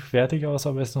schon irgendwie fertig aus,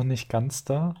 aber ist noch nicht ganz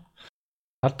da.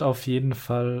 Hat auf jeden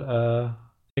Fall,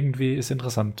 irgendwie ist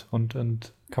interessant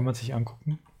und kann man sich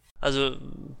angucken. Also,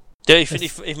 ja,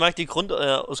 ich mag die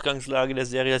Grundausgangslage der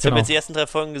Serie. Ich habe jetzt die ersten 3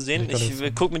 Folgen gesehen.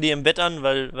 Ich gucke mir die im Bett an,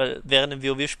 weil während dem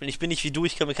WoW-Spielen, ich bin nicht wie du,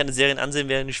 ich kann mir keine Serien ansehen,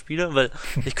 während ich spiele, weil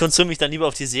ich konzentriere mich dann lieber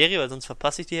auf die Serie, weil sonst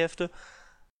verpasse ich die Hälfte.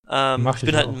 Ich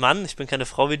bin halt ein Mann, ich bin keine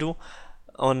Frau wie du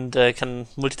und kann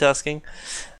Multitasking.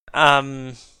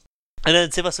 Dann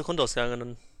erzähl was zur Grundausgang und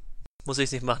dann muss ich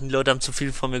es nicht machen. Die Leute haben zu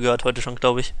viel von mir gehört heute schon,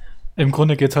 glaube ich. Im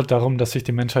Grunde geht es halt darum, dass sich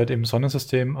die Menschheit im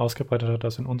Sonnensystem ausgebreitet hat,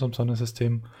 also in unserem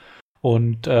Sonnensystem,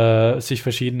 und sich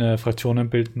verschiedene Fraktionen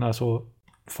bilden. Also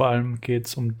vor allem geht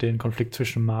es um den Konflikt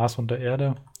zwischen Mars und der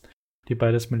Erde, die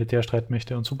beides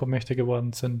Militärstreitmächte und Supermächte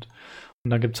geworden sind.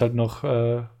 Und dann gibt es halt noch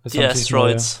die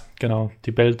Asteroids. Genau,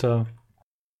 die Belter.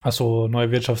 Also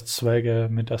neue Wirtschaftszweige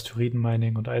mit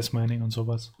Asteroiden-Mining und Eismining und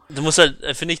sowas. Du musst halt,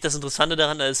 finde ich, das Interessante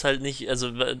daran ist halt nicht, also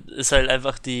ist halt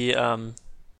einfach die,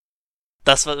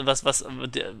 das, was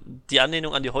die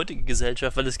Anlehnung an die heutige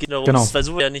Gesellschaft, weil es geht darum, genau. Es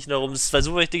ist ja nicht darum, dass es zwei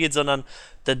Supermächte geht, sondern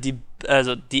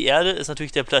die Erde ist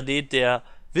natürlich der Planet, der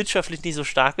wirtschaftlich nicht so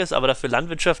stark ist, aber dafür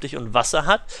landwirtschaftlich und Wasser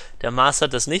hat. Der Mars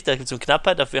hat das nicht, da gibt es eine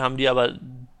Knappheit, dafür haben die aber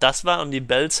das war und die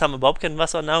Belts haben überhaupt keine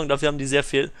Wassernahrung, dafür haben die sehr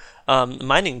viel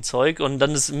Mining-Zeug und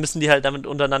dann müssen die halt damit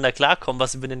untereinander klarkommen,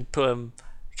 was sie mit den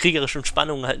kriegerischen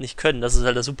Spannungen halt nicht können. Das ist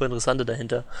halt das super Interessante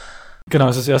dahinter. Genau,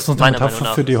 es ist erstens eine Metapher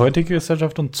Meinung für die heutige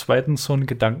Gesellschaft und zweitens so ein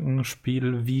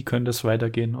Gedankenspiel, wie könnte es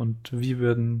weitergehen und wie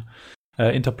würden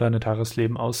interplanetares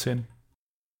Leben aussehen.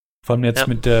 Vor allem jetzt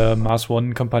mit der Mars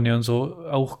One-Kampagne und so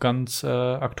auch ganz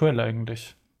aktuell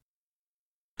eigentlich.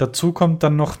 Dazu kommt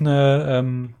dann noch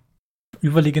eine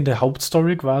überliegende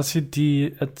Hauptstory quasi,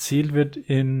 die erzählt wird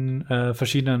in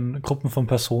verschiedenen Gruppen von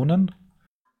Personen,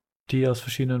 die aus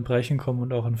verschiedenen Bereichen kommen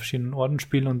und auch an verschiedenen Orten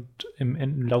spielen und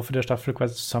im Laufe der Staffel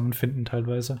quasi zusammenfinden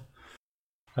teilweise.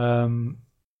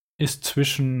 Ist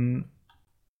zwischen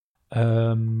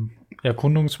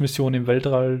Erkundungsmission im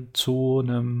Weltall zu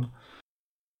einem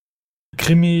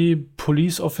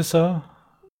Krimi-Police-Officer,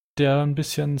 der ein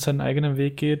bisschen seinen eigenen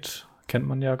Weg geht. Kennt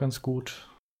man ja ganz gut.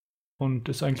 Und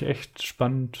ist eigentlich echt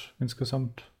spannend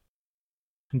insgesamt.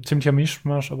 Ein ziemlicher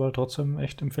Mischmasch, aber trotzdem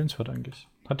echt empfehlenswert eigentlich.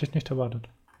 Hatte ich nicht erwartet.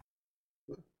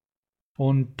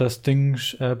 Und das Ding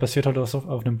basiert halt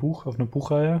auf einem Buch, auf einer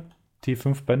Buchreihe, die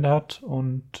 5 Bände hat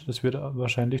und es wird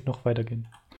wahrscheinlich noch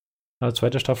weitergehen. Eine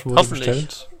zweite Staffel wurde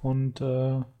bestellt und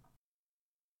da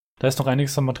ist noch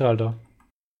einiges an Material da.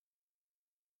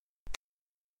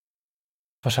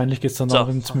 Wahrscheinlich geht es dann noch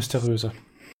ins Mysteriöse.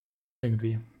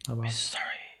 Irgendwie. Aber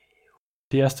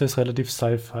die erste ist relativ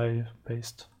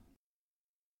Sci-Fi-based.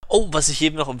 Oh, was ich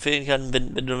jedem noch empfehlen kann,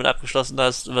 wenn du damit abgeschlossen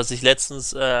hast, was ich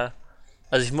letztens,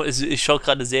 ich schaue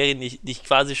gerade Serien, die ich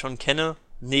quasi schon kenne,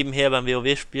 nebenher beim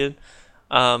WoW-Spielen.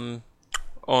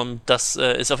 Und das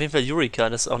ist auf jeden Fall Eureka,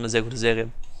 das ist auch eine sehr gute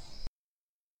Serie.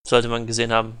 Sollte man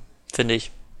gesehen haben, finde ich.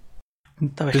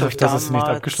 Bis auf das es nicht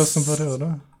abgeschlossen wurde,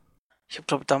 oder? Ich habe,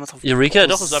 glaube damals auf Eureka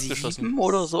doch ist abgeschlossen.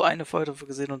 Oder so eine Folge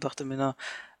gesehen und dachte mir,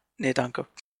 nee, danke.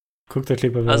 Guckt der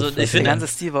Kleber. Also ich Der finde, ganze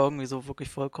Stil war irgendwie so wirklich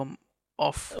vollkommen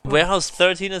off. Warehouse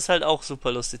 13 ist halt auch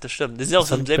super lustig, das stimmt. Die sind ja auch Ist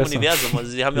so im halt selben besser. Universum,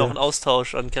 also die haben ja auch Ja. einen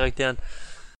Austausch an Charakteren.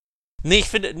 Ich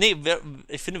finde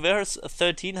Warehouse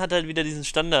 13 hat halt wieder diesen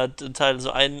Standardteil,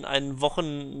 so einen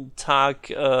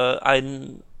Wochentag,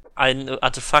 ein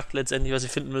Artefakt letztendlich, was sie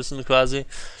finden müssen, quasi.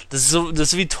 Das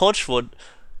ist wie Torchwood,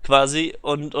 quasi.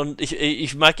 Und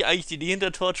ich mag ja eigentlich die Idee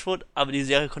hinter Torchwood, aber die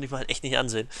Serie konnte ich mir halt echt nicht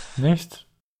ansehen. Nicht?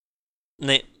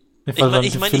 Nee. Ich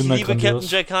Ich liebe Captain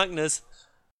Jack Harkness.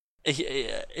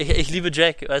 Ich liebe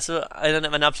Jack, weißt du, einer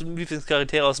meiner absoluten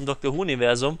Lieblingscharaktere aus dem Doctor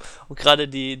Who-Universum und gerade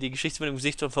die Geschichte mit dem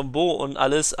Gesicht von Bo und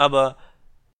alles, aber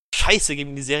scheiße,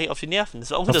 gegen die Serie auf die Nerven.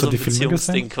 Das war auch Hast wieder du so ein die Filme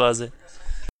Beziehungsding gesehen? quasi.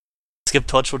 Es gibt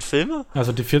Torchwood-Filme?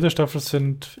 Also die 4. Staffel ist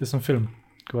ein Film,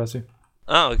 quasi.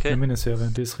 Ah, okay. Eine Miniserie,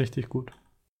 die ist richtig gut.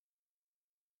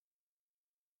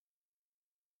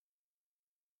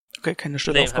 Okay, keine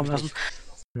Stelle aufkommen hab ich lassen.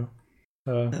 nicht.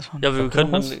 Ja, Wir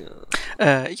können dann.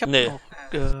 Ich habe Nee. noch,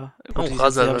 die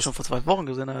Rasa, habe ich schon vor 2 Wochen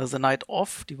gesehen, The Night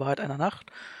Of, die Wahrheit einer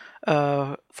Nacht,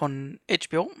 von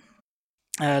HBO.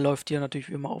 Läuft hier natürlich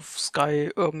wie immer auf Sky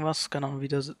irgendwas, keine Ahnung, wie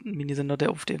der Minisender, der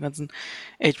auf den ganzen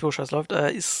HBO-Scheiß läuft,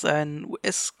 ist ein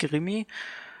US-Krimi,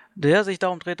 der sich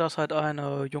darum dreht, dass halt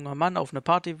ein junger Mann auf eine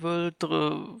Party will,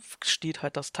 steht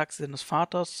halt das Taxi seines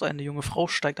Vaters, eine junge Frau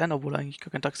steigt ein, obwohl er eigentlich gar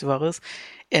kein Taxifahrer ist.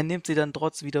 Er nimmt sie dann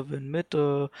trotz Widerwillen mit,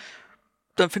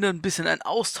 dann findet ein bisschen ein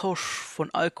Austausch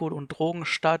von Alkohol und Drogen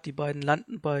statt. Die beiden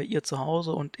landen bei ihr zu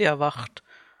Hause und er wacht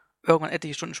irgendwann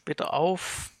etliche Stunden später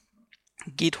auf,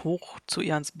 geht hoch zu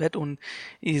ihr ins Bett und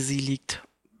sie liegt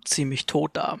ziemlich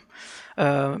tot da.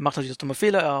 Macht natürlich das dumme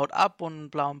Fehler, er haut ab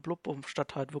und bla und blub, um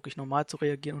statt halt wirklich normal zu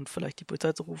reagieren und vielleicht die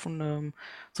Polizei zu rufen,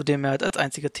 zu dem er halt als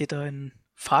einziger Täter in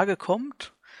Frage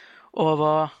kommt.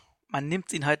 Aber man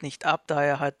nimmt ihn halt nicht ab, da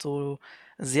er halt so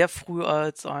sehr früh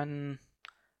als ein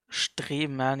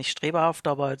nicht streberhaft,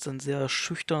 aber als ein sehr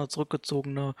schüchterner,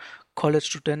 zurückgezogener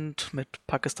College-Student mit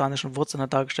pakistanischen Wurzeln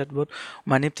dargestellt wird. Und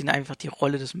man nimmt ihn einfach die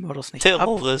Rolle des Mörders nicht ab.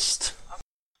 Terrorist.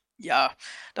 Ja,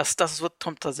 das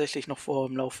kommt tatsächlich noch vor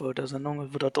im Laufe der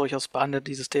Sendung. Wird da durchaus behandelt,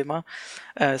 dieses Thema.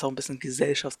 Ist auch ein bisschen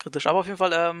gesellschaftskritisch. Aber auf jeden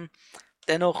Fall,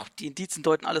 dennoch, die Indizien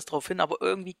deuten alles darauf hin, aber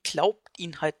irgendwie glaubt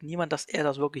ihn halt niemand, dass er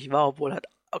das wirklich war, obwohl halt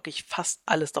wirklich fast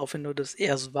alles darauf hin, dass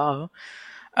er es war.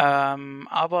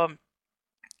 Aber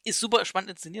ist super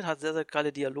spannend inszeniert, hat sehr, sehr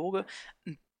geile Dialoge.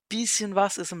 Ein bisschen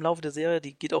was ist im Laufe der Serie,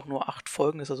 die geht auch nur 8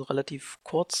 Folgen, ist also relativ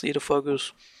kurz. Jede Folge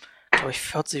ist, glaube ich,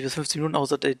 40 bis 50 Minuten,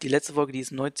 außer die letzte Folge, die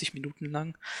ist 90 Minuten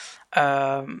lang.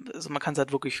 Also man kann es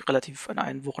halt wirklich relativ an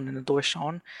einem Wochenende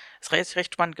durchschauen. Ist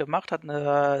recht spannend gemacht, hat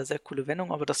eine sehr coole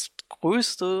Wendung, aber das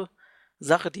größte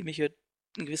Sache, die mich hier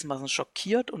in gewissem Maßen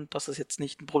schockiert, und das ist jetzt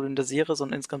nicht ein Problem der Serie,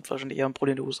 sondern insgesamt wahrscheinlich eher ein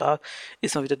Problem der USA,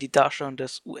 ist mal wieder die Darstellung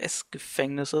des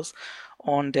US-Gefängnisses.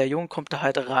 Und der Junge kommt da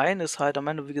halt rein, ist halt am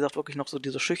Ende, wie gesagt, wirklich noch so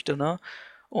dieser Schüchterne.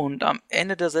 Und am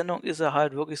Ende der Sendung ist er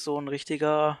halt wirklich so ein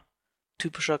richtiger,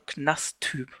 typischer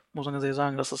Knasttyp, muss man ganz ehrlich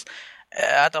sagen.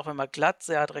 Er hat auch immer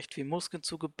Glatze, er hat recht viel Muskeln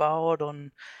zugebaut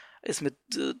und ist mit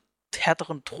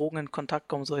härteren Drogen in Kontakt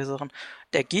gekommen, solche Sachen.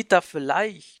 Der geht da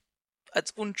vielleicht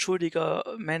als unschuldiger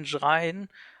Mensch rein,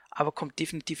 aber kommt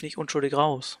definitiv nicht unschuldig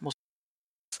raus.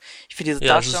 Ich finde diese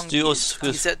Darstellung, die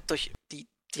ist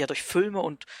ja durch Filme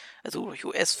und also durch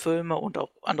US-Filme und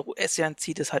auch andere US-Serien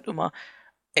zieht, ist halt immer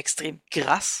extrem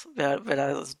krass, wenn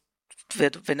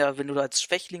du da als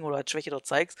Schwächling oder als Schwäche dort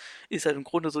zeigst, ist halt im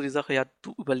Grunde so die Sache, ja,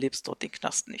 du überlebst dort den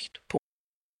Knast nicht. Punkt.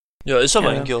 Ja, ist aber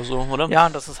eigentlich auch so, oder? Ja,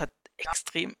 und das ist halt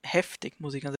extrem heftig,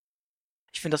 muss ich ganz ehrlich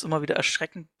sagen. Ich finde das immer wieder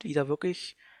erschreckend, wie da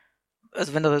wirklich,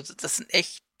 also wenn das in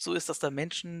echt so ist, dass da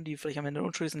Menschen, die vielleicht am Ende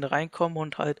unschuldig sind, da reinkommen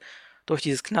und halt durch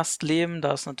dieses Knastleben,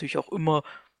 da es natürlich auch immer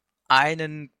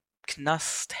einen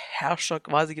Knastherrscher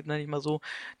quasi gibt, nenne ich mal so,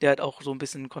 der halt auch so ein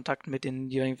bisschen Kontakt mit den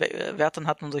jeweiligen Wärtern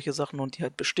hat und solche Sachen und die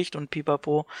halt besticht und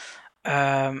pipapo.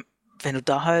 Wenn du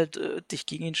da halt dich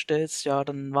gegen ihn stellst, ja,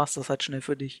 dann war es das halt schnell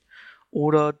für dich.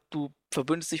 Oder du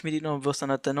verbündest dich mit ihm und wirst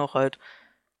dann halt dennoch halt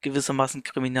gewissermaßen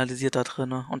kriminalisiert da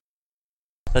drin. Und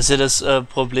das ist ja das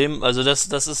Problem, also das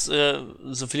ist,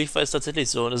 soviel ich weiß, tatsächlich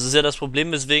so. Das ist ja das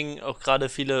Problem, weswegen auch gerade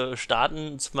viele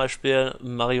Staaten zum Beispiel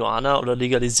Marihuana oder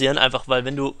legalisieren, einfach weil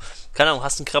wenn du, keine Ahnung,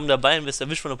 hast einen Gramm dabei und wirst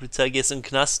erwischt von der Polizei, gehst in den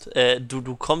Knast,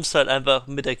 du kommst halt einfach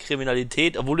mit der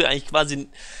Kriminalität, obwohl du eigentlich quasi,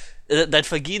 dein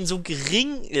Vergehen so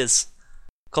gering ist,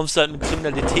 kommst du halt mit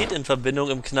Kriminalität in Verbindung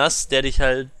im Knast, der dich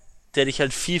halt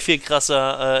viel, viel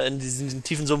krasser in diesen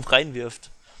tiefen Sumpf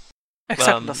reinwirft.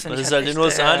 Exakt, das finde ich halt in den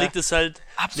USA liegt es halt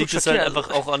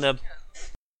einfach auch an der.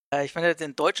 Ich meine,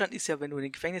 in Deutschland ist ja, wenn du in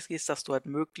den Gefängnis gehst, dass du halt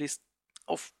möglichst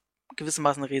auf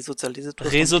gewissermaßen resozialisiert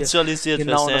wirst. Resozialisiert wirst.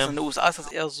 Genau, ja. In den USA ist das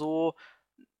eher so,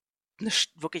 eine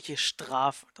wirkliche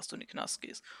Strafe, dass du in den Knast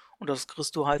gehst. Und das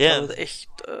kriegst du halt Ja. echt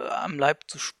am Leib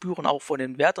zu spüren, auch von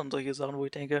den Wärtern und solche Sachen, wo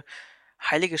ich denke,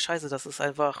 heilige Scheiße, das ist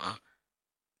einfach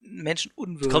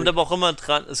menschenunwürdig. Es kommt aber auch immer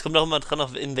dran,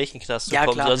 in welchen Knast du Ja,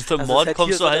 kommst. klar. Also für Also Mord es ist halt kommst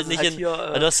hier du so, halt das ist nicht halt in.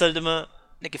 hier, Du hast halt immer.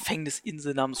 eine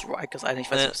Gefängnisinsel namens Rikers Island.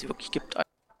 Ich weiß nicht, ob es die wirklich gibt.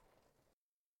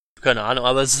 Keine Ahnung,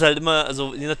 aber es ist halt immer,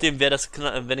 also je nachdem, wer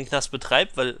den Knast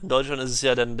betreibt, weil in Deutschland ist es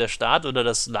ja dann der Staat oder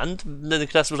das Land, der den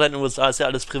Knast betreibt, in den USA ist ja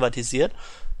alles privatisiert.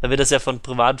 Da wird das ja von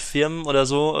Privatfirmen oder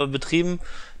so betrieben.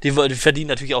 Die verdienen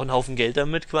natürlich auch einen Haufen Geld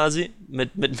damit quasi,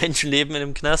 mit Menschenleben in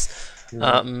dem Knast.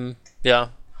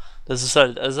 Ja, das ist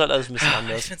halt alles ein bisschen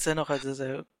anders. Ich finde es dennoch halt sehr,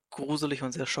 sehr gruselig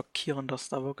und sehr schockierend, dass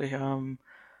da wirklich,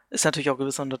 ist natürlich auch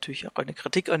natürlich auch eine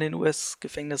Kritik an den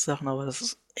US-Gefängnissachen, aber das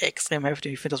ist extrem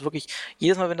heftig. Ich finde das wirklich,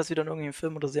 jedes Mal, wenn das wieder in irgendeinem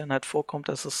Film oder Serien halt vorkommt,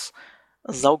 das ist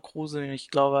saugruselig.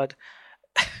 Ich glaube halt,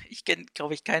 ich kenne,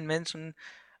 glaube ich, keinen Menschen,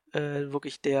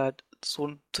 wirklich, der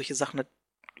solche Sachen nicht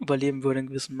überleben würde in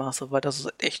gewissem Maße, weil das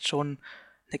ist echt schon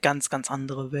eine ganz, ganz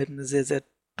andere Welt, eine sehr, sehr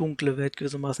dunkle Welt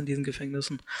gewissermaßen in diesen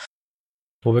Gefängnissen.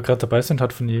 Wo wir gerade dabei sind,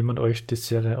 hat von jemand euch die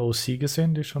Serie OC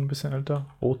gesehen, die ist schon ein bisschen älter?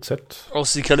 OZ?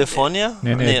 OC California?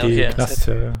 Nee, die okay.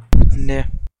 Knastserie. Nee.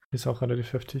 Die ist auch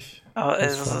relativ heftig. Aber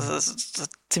es ist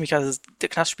ziemlich krass. Der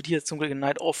Knast spielt hier jetzt zum Glück in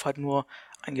Night Off halt nur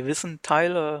einen gewissen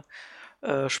Teil.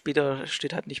 Später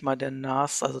steht halt nicht mal der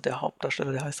Nas, also der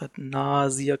Hauptdarsteller, der heißt halt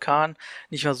Nasir Khan,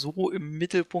 nicht mehr so im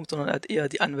Mittelpunkt, sondern halt eher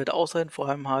die Anwälte außerhalb, vor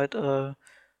allem halt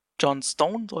John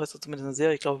Stone, so heißt er zumindest in der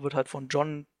Serie, ich glaube, wird halt von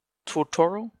John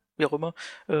Turturro, wie auch immer,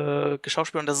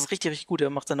 geschauspielert, und das ist richtig, richtig gut. Er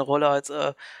macht seine Rolle als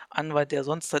Anwalt, der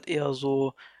sonst halt eher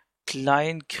so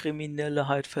Kleinkriminelle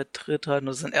halt vertritt halt, und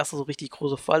das ist sein erster so richtig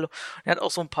großer Fall. Und er hat auch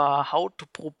so ein paar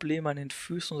Hautprobleme an den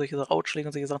Füßen und solche Hautschläge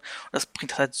und solche Sachen. Und das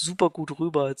bringt halt super gut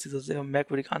rüber als dieser sehr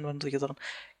merkwürdige Anwalt und solche Sachen.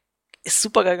 Ist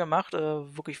super geil gemacht,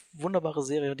 wirklich wunderbare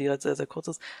Serie, die halt sehr, sehr kurz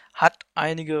ist. Hat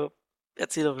einige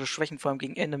erzählerische Schwächen, vor allem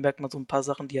gegen Ende merkt man so ein paar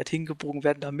Sachen, die halt hingebogen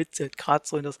werden, damit sie halt gerade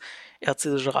so in das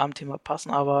erzählerische Rahmenthema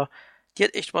passen, aber die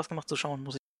hat echt Spaß gemacht zu schauen,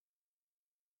 muss ich.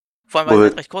 Vor allem, weil es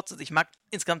halt recht kurz ist. Ich mag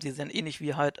insgesamt die Serien ähnlich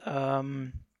wie halt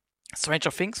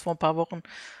Stranger Things vor ein paar Wochen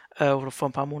oder vor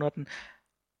ein paar Monaten.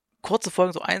 Kurze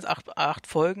Folgen, so 8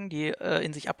 Folgen, die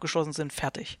in sich abgeschlossen sind,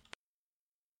 fertig.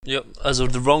 Ja, also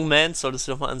The Wrong Man solltest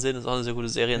du doch mal ansehen, ist auch eine sehr gute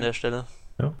Serie an der Stelle.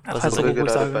 Ja. Was wir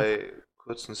gerade bei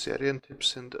kurzen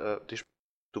Serientipps sind,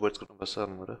 du wolltest gerade noch was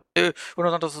sagen, oder?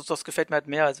 Das gefällt mir halt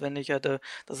mehr, als wenn ich hätte,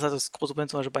 das ist halt das große Problem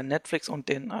zum Beispiel bei Netflix und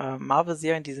den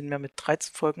Marvel-Serien, die sind mehr mit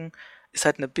 13 Folgen, ist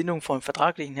halt eine Bindung vom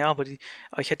Vertraglichen her, aber ich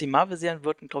hätte die Marvel-Serien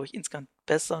würden, glaube ich, insgesamt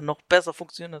noch besser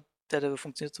funktionieren. Der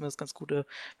funktioniert zumindest ganz gut, wenn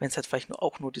es halt vielleicht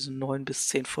auch nur diese 9 bis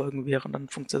 10 Folgen wären, dann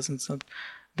funktioniert es insgesamt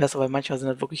besser, weil manchmal sind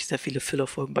halt wirklich sehr viele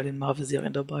Filler-Folgen bei den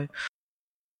Marvel-Serien dabei.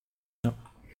 Ja.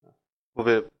 Wo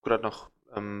wir gerade noch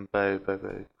bei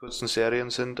kurzen Serien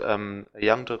sind,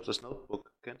 Young Doctor's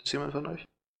Notebook, kennt das jemand von euch?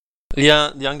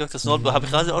 Ja, Young Doctor's Notebook habe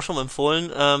ich gerade auch schon mal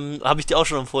empfohlen. Habe ich dir auch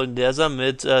schon empfohlen, der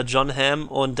mit John Hamm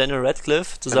und Daniel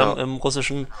Radcliffe zusammen im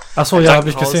russischen. Achso, ja, habe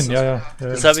ich gesehen, ja.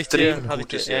 Das habe ich dir.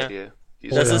 Serie.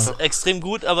 Das ist extrem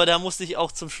gut, aber da musste ich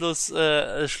auch zum Schluss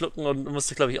schlucken und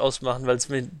musste, glaube ich, ausmachen, weil es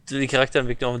mir die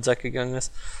Charakterentwicklung auf den Sack gegangen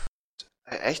ist.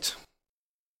 Echt?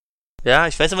 Ja,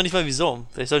 ich weiß aber nicht mal wieso.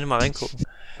 Vielleicht sollte ich mal reingucken.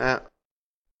 Ja.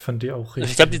 Fand die auch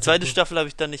richtig. Ich glaube, die zweite Staffel habe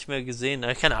ich dann nicht mehr gesehen.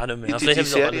 Keine Ahnung mehr. Die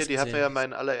Serie, die hat mir ja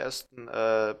meinen allerersten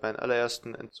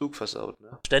Entzug versaut.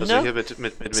 Ne? Ständer? Also hier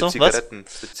mit Zigaretten.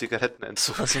 Mit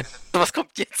Zigarettenentzug. Was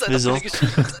kommt jetzt? Wieso?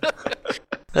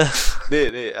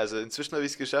 Nee, also inzwischen habe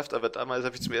ich es geschafft, aber damals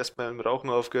habe ich zum ersten Mal im Rauchen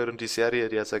aufgehört und die Serie,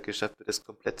 die hat es halt geschafft, mir das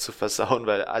komplett zu versauen,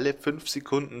 weil alle 5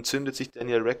 Sekunden zündet sich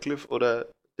Daniel Radcliffe oder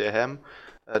der Ham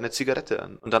eine Zigarette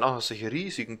an. Und dann auch noch solche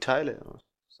riesigen Teile.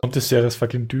 Und die Serie ist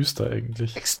fucking düster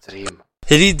eigentlich. Extrem.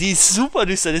 Ja, die ist super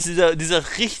düster. Das ist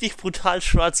dieser richtig brutal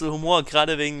schwarze Humor,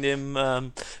 gerade wegen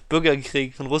dem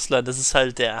Bürgerkrieg von Russland. Das ist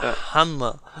halt der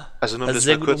Hammer. Also nur um das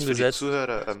mal kurz für die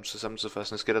Zuhörer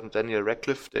zusammenzufassen. Es geht um Daniel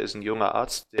Radcliffe, der ist ein junger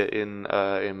Arzt, der in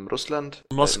Russland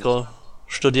Moskau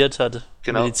studiert hat.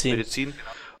 Genau, Medizin.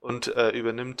 Und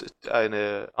übernimmt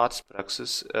eine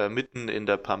Arztpraxis mitten in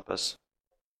der Pampas.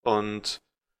 Und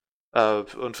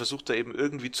versucht da eben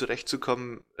irgendwie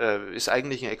zurechtzukommen, ist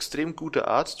eigentlich ein extrem guter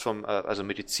Arzt, also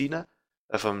Mediziner,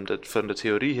 von der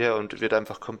Theorie her, und wird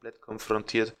einfach komplett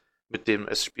konfrontiert mit dem,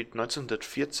 es spielt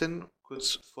 1914,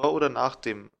 kurz vor oder nach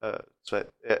dem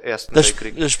Ersten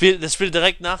Weltkrieg. Das spielt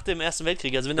direkt nach dem Ersten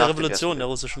Weltkrieg, also in der Revolution der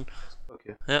russischen.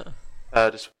 Okay. Ja.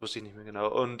 Das wusste ich nicht mehr genau.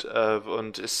 Und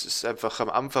es ist einfach, am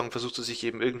Anfang versucht er sich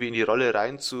eben irgendwie in die Rolle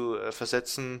rein zu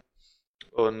versetzen,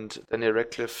 und Daniel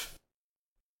Radcliffe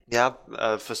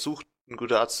versucht, ein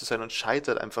guter Arzt zu sein und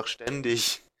scheitert einfach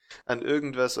ständig. an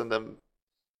irgendwas und dann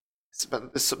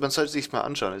man sollte sich mal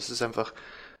anschauen. Es ist einfach,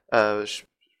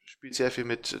 spielt sehr viel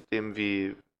mit dem,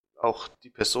 wie auch die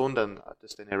Person dann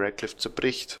das Daniel Radcliffe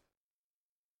zerbricht.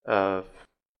 Äh,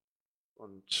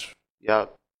 und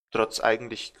ja, trotz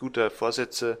eigentlich guter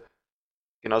Vorsätze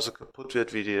genauso kaputt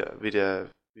wird wie der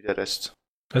Rest.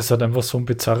 Es hat einfach so ein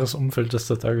bizarres Umfeld, das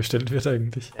da dargestellt wird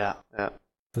eigentlich. Ja, ja.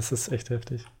 Das ist echt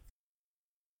heftig.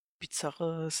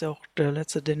 Bizarre ist ja auch der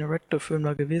letzte Daniel Radcliffe-Film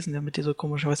da gewesen, der mit dieser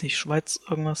komischen, weiß nicht, Schweiz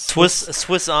irgendwas.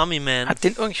 Swiss Army Man. Hat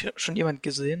den irgendwie schon jemand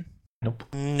gesehen? Nope.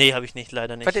 Nee, habe ich nicht,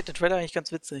 leider Ich fand nicht. den Trailer eigentlich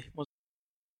ganz witzig.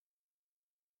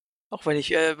 Auch wenn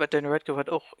ich bei Daniel Radcliffe halt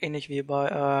auch ähnlich wie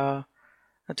bei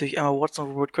natürlich Emma Watson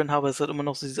und Robert Quinn habe, es hat immer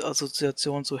noch so diese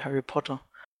Assoziation zu Harry Potter.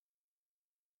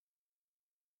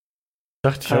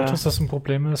 Dachte ich auch, dass das ein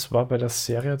Problem ist, war bei der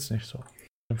Serie jetzt nicht so.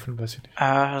 Im Film weiß ich nicht.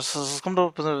 Das kommt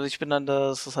doch, ich bin dann,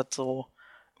 das ist halt so,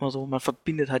 immer so, man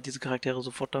verbindet halt diese Charaktere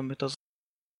sofort damit. Das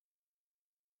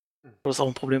ist auch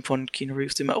ein Problem von Keanu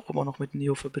Reeves, den man auch immer noch mit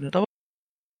Neo verbindet. Aber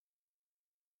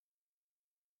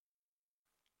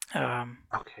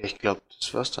okay, ich glaube,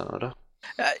 das war's dann, oder?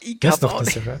 Ich Mir ist hab noch auch eine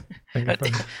nicht. Serie.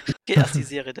 Okay, erst die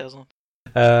Serie, der so.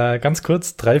 Ganz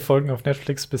kurz, 3 Folgen auf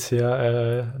Netflix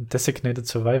bisher. Designated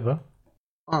Survivor.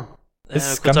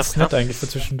 Ist ganz nett eigentlich für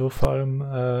zwischendurch, vor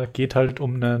allem geht halt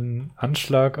um einen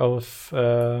Anschlag auf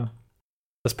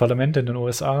das Parlament in den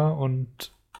USA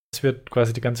und es wird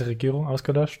quasi die ganze Regierung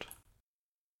ausgelöscht.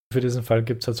 Für diesen Fall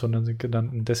gibt es halt so einen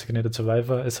genannten Designated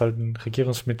Survivor, ist halt ein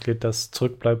Regierungsmitglied, das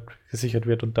zurückbleibt, gesichert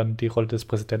wird und dann die Rolle des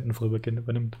Präsidenten vorübergehend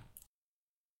übernimmt.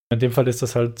 In dem Fall ist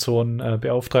das halt so ein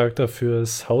Beauftragter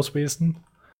fürs Hauswesen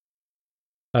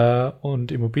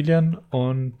und Immobilien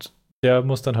und der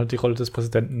muss dann halt die Rolle des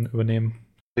Präsidenten übernehmen.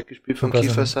 Wird gespielt von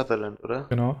Kiefer Sutherland, oder?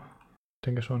 Genau,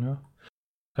 denke schon,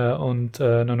 ja. Und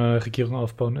eine neue Regierung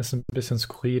aufbauen ist ein bisschen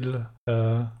skurril.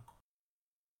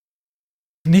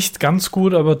 Nicht ganz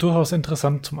gut, aber durchaus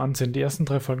interessant zum Ansehen. Die ersten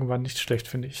 3 Folgen waren nicht schlecht,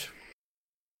 finde ich.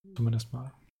 Zumindest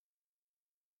mal.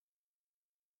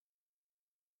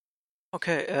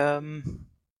 Okay,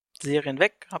 Serien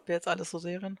weg. Habt ihr jetzt alles so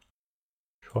Serien?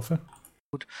 Ich hoffe.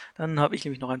 Gut, dann habe ich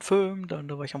nämlich noch einen Film, da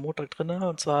war ich am Montag drin,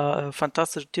 und zwar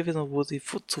Fantastische Tierwesen, wo sie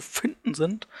zu finden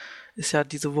sind. Ist ja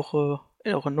diese Woche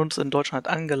auch in uns in Deutschland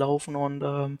angelaufen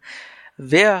und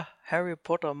wer Harry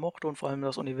Potter mochte und vor allem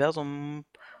das Universum,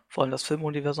 vor allem das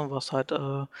Filmuniversum, was halt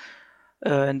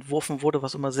entworfen wurde,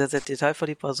 was immer sehr, sehr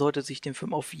detailverliebt war, sollte sich den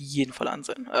Film auf jeden Fall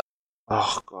ansehen.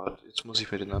 Ach Gott, jetzt muss ich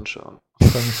mir den anschauen.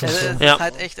 Es ist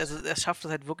halt echt, also er schafft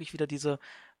es halt wirklich wieder diese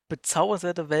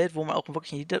bezaubernde Welt, wo man auch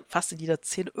wirklich fast in jeder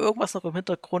Szene irgendwas noch im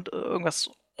Hintergrund, irgendwas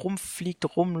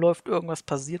rumfliegt, rumläuft, irgendwas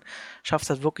passiert, schafft es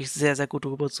halt wirklich sehr, sehr gut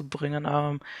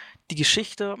rüberzubringen. Die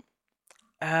Geschichte,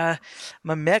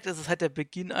 man merkt, es ist halt der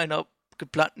Beginn einer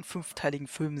geplanten 5-teiligen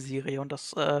Filmserie und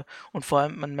und vor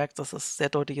allem man merkt, dass es sehr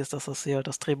deutlich ist, dass das hier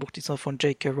das Drehbuch diesmal von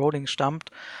J.K. Rowling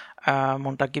stammt.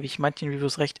 Und da gebe ich manchen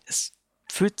Reviews recht, es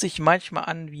fühlt sich manchmal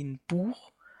an wie ein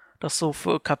Buch, das so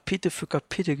für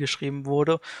Kapitel geschrieben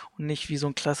wurde und nicht wie so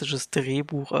ein klassisches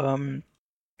Drehbuch.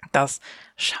 Das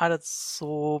schadet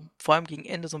so, vor allem gegen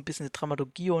Ende, so ein bisschen die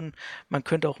Dramaturgie und man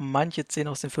könnte auch manche Szenen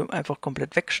aus dem Film einfach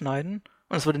komplett wegschneiden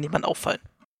und es würde niemandem auffallen.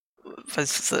 Weil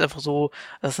es ist einfach so,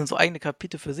 das sind so eigene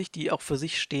Kapitel für sich, die auch für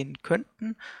sich stehen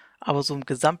könnten, aber so im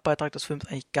Gesamtbeitrag des Films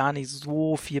eigentlich gar nicht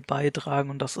so viel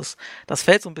beitragen und das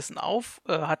fällt so ein bisschen auf,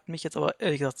 hat mich jetzt aber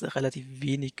ehrlich gesagt relativ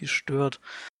wenig gestört.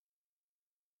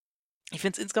 Ich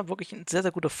finde es insgesamt wirklich ein sehr,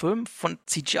 sehr guter Film. Von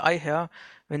CGI her,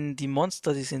 wenn die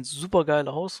Monster, die sehen super geil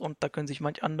aus und da können sich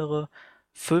manch andere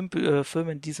Filme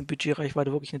in diesem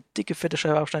Budgetreichweite wirklich eine dicke, fette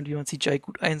Scheibe abschneiden, wie man CGI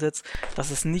gut einsetzt, dass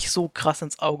es nicht so krass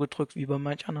ins Auge drückt wie bei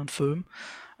manch anderen Filmen.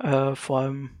 Vor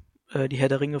allem die Herr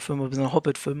der Ringe-Filme, bzw.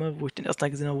 Hobbit-Filme, wo ich den ersten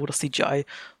Teil gesehen habe, wo das CGI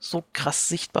so krass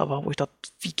sichtbar war, wo ich dachte,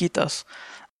 wie geht das?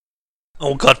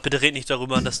 Oh Gott, bitte red nicht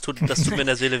darüber, das tut mir in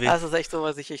der Seele weh. Das ist echt so,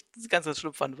 was ich echt ganz, ganz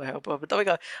schlimm fand bei Hobbit. Aber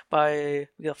egal, bei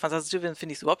Fantastische Tierwesen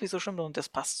finde ich es überhaupt nicht so schlimm und das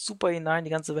passt super hinein,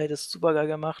 die ganze Welt ist super geil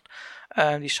gemacht.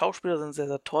 Die Schauspieler sind sehr,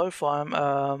 sehr toll, vor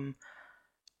allem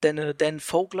Dan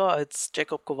Vogler als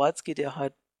Jacob Kowalski, der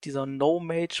halt dieser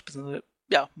No-Mage,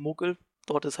 ja, Muggel,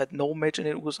 dort ist halt No-Mage in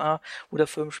den USA, wo der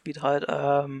Film spielt halt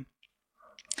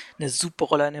eine super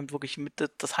Rolle einnimmt, wirklich mit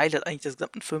das Highlight eigentlich des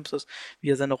gesamten Films ist,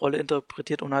 wie er seine Rolle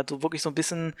interpretiert und halt so wirklich so ein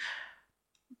bisschen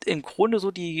im Grunde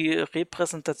so die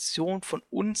Repräsentation von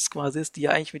uns quasi ist, die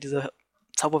ja eigentlich mit dieser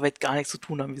Zauberwelt gar nichts zu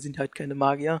tun haben. Wir sind halt keine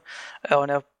Magier und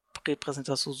er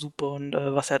repräsentiert das so super und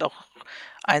was er halt auch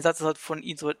Einsatz ist halt von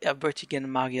ihm, so er möchte gerne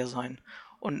Magier sein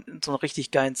und in so einer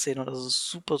richtig geilen Szene und das ist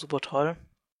super, super toll.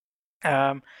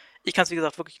 Ich kann es wie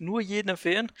gesagt wirklich nur jedem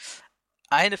empfehlen.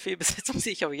 Eine Fehlbesetzung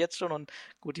sehe ich aber jetzt schon und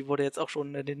gut, die wurde jetzt auch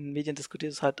schon in den Medien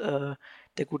diskutiert, ist halt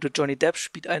der gute Johnny Depp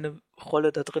spielt eine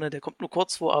Rolle da drin, der kommt nur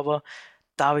kurz vor, aber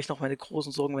da habe ich noch meine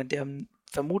großen Sorgen, wenn der im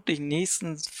vermutlich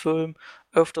nächsten Film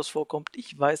öfters vorkommt.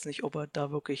 Ich weiß nicht, ob er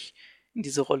da wirklich in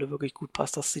diese Rolle wirklich gut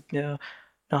passt. Das sieht mir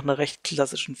nach einer recht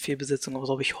klassischen Fehlbesetzung aus,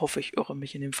 aber ich hoffe, ich irre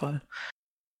mich in dem Fall.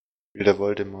 Wie der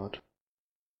Voldemort.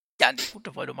 Ja, nee, gut,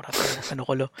 der Voldemort hat ja keine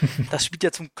Rolle. Das spielt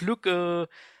ja zum Glück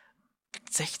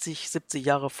 60, 70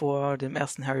 Jahre vor dem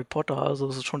ersten Harry Potter, also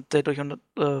es ist schon sehr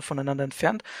voneinander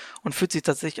entfernt und fühlt sich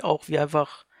tatsächlich auch wie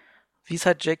einfach, wie es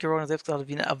halt J.K. Rowling selbst gesagt hat,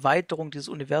 wie eine Erweiterung dieses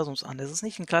Universums an. Es ist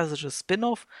nicht ein klassisches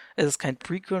Spin-off, es ist kein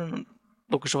Prequel und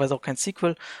logischerweise auch kein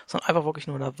Sequel, sondern einfach wirklich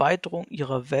nur eine Erweiterung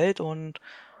ihrer Welt und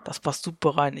das passt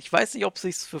super rein. Ich weiß nicht, ob es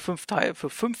sich für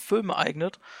 5 Filme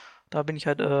eignet, da bin ich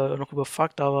halt noch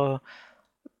überfragt, aber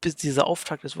bis dieser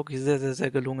Auftakt ist wirklich sehr, sehr,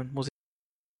 sehr gelungen, muss ich.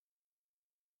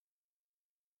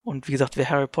 Und wie gesagt, wer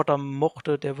Harry Potter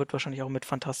mochte, der wird wahrscheinlich auch mit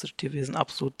Fantastischen Tierwesen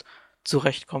absolut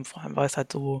zurechtkommen, vor allem weil es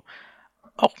halt so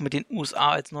auch mit den USA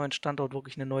als neuen Standort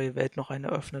wirklich eine neue Welt noch eine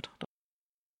eröffnet.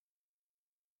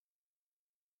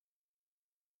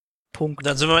 Punkt.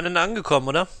 Dann sind wir am Ende angekommen,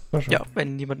 oder? Ja,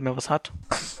 wenn niemand mehr was hat.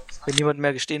 Wenn niemand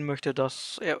mehr gestehen möchte,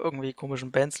 dass er irgendwie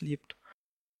komischen Bands liebt.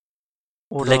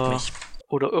 Leck mich.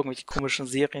 Oder irgendwelche komischen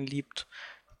Serien liebt,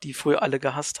 die früher alle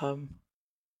gehasst haben.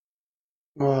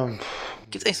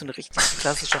 Gibt es eigentlich so eine richtig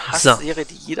klassische Hassserie,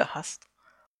 die jeder hasst?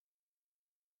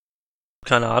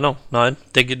 Keine Ahnung, nein,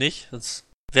 denke nicht. Sonst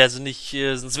wäre sie nicht,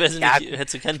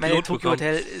 hätte sie keinen Pilot Tokyo bekommen.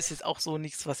 Hotel ist jetzt auch so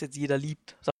nichts, was jetzt jeder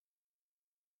liebt.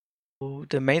 So,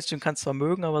 der Mainstream kann es zwar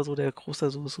mögen, aber so der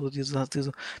Großteil so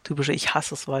diese typische Ich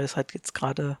hasse es, weil es halt jetzt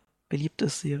gerade beliebt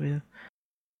ist, Serie.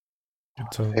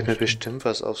 Fällt mir bestimmt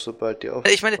was auf, sobald die auch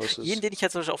Ich meine, raus ist. jeden, den ich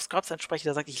jetzt auf Scrubs anspreche,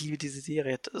 der sagt, ich liebe diese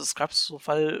Serie. Scrubs, so,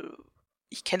 weil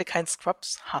ich kenne keinen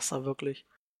Scrubs-Hasser wirklich.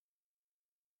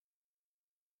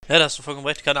 Ja, da hast du vollkommen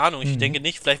recht, keine Ahnung. Ich denke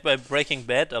nicht, vielleicht bei Breaking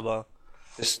Bad, aber.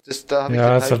 Da habe ich ja,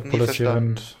 den es halt hat nie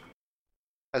verstanden. polarisierend.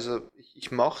 Also,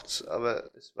 ich mocht's,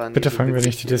 aber es war nie Bitte so fangen wir witzig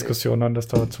nicht die wie- Diskussion an, das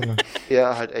dauert zu lange.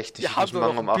 Ja, halt echt. Wir Ich haben muss doch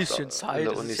morgen noch um ein 8 bisschen in Zeit,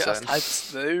 der es Uni ist ja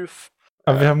erst sein. 11:30.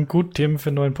 Aber wir haben gut Themen für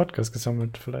einen neuen Podcast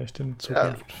gesammelt, vielleicht in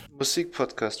Zukunft.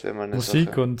 Musikpodcast wäre mal eine Musik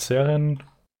Sache. und Serien.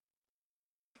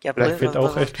 Ja, Vielleicht fehlt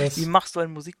auch echt was. Wie machst du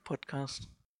einen Musikpodcast?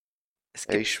 Es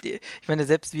Ja, gibt, ich meine,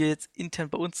 selbst wir jetzt intern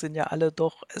bei uns sind ja alle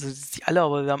doch, also nicht alle,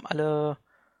 aber wir haben alle,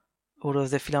 oder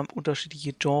sehr viele haben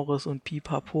unterschiedliche Genres und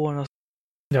Pipapo und das,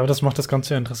 Ja, aber das macht das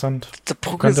Ganze ja interessant. da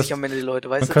prügeln sich am Ende die Leute,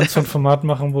 weißt Man du? könnte so ein Format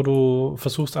machen, wo du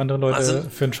versuchst, andere Leute Also,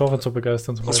 für ein Genre zu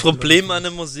begeistern. Zum Das Beispiel. Problem an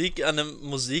einem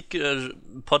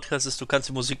Musik-Podcast ist, du kannst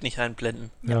die Musik nicht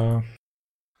einblenden. Ja.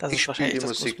 Das Ich ist spiele wahrscheinlich die das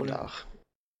große Musik Problem. nach.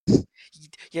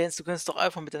 Jens, du könntest doch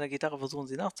einfach mit deiner Gitarre versuchen,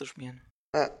 sie nachzuspielen.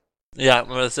 Ja,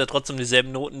 aber das ist ja trotzdem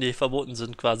dieselben Noten, die verboten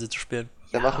sind, quasi zu spielen.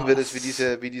 Dann machen wir das wie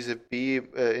diese B,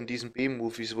 in diesen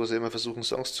B-Movies, wo sie immer versuchen,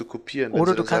 Songs zu kopieren.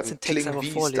 Oder sie du dann kannst sagen, den Text kling einfach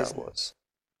wie vorlesen. Star Wars.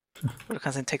 Oder du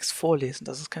kannst den Text vorlesen,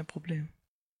 das ist kein Problem.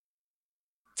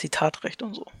 Zitatrecht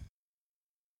und so.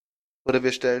 Oder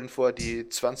wir stellen vor, die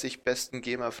 20 besten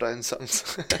GEMA-freien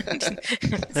Songs.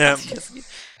 Ja.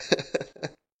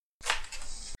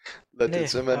 Leute, Nee,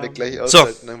 jetzt wenn wir nicht gleich So.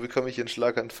 aushalten, dann bekomme ich einen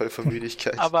Schlaganfall von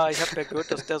Müdigkeit. Aber ich habe ja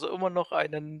gehört, dass der so immer noch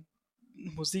einen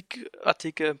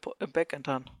Musikartikel im Backend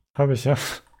hat. Habe ich, ja.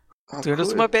 Ah, Du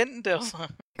könntest cool. mal beenden, der.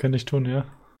 Könnte ich tun, ja.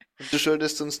 Du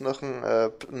schuldest uns noch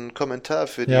einen Kommentar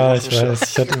für die Ja, ich Wochenschau. weiß,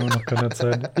 ich hatte immer noch keine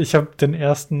Zeit. Ich habe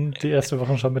die erste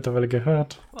Wochenschau mittlerweile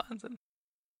gehört. Wahnsinn.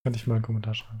 Kann ich mal einen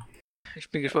Kommentar schreiben. Ich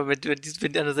bin gespannt,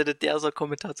 wenn an der Seite der so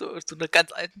Kommentar zu einer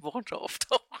ganz alten Wochenschau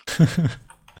auftaucht.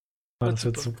 Das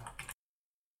wird Super. super.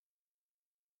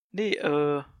 Nee,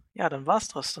 ja, dann war's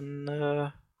das.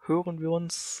 Dann hören wir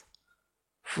uns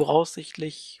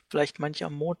voraussichtlich vielleicht manche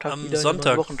am Montag Am wieder Sonntag. in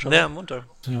der Wochenschau. Ja, am Montag.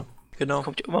 Ja. Genau.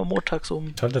 Kommt ja immer montags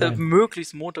Schaltet ein.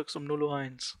 möglichst montags um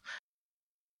 0:01 Uhr.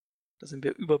 Da sind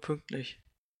wir überpünktlich.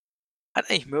 Hat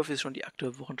eigentlich Murphy schon die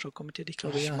aktuelle Wochenschau kommentiert? Ich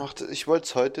glaube, ja. Ich wollte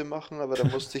es heute machen, aber da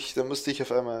musste ich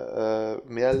auf einmal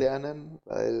mehr lernen,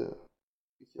 weil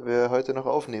wir heute noch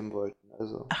aufnehmen wollten.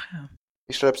 Also Ach ja.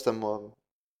 ich schreib's dann morgen.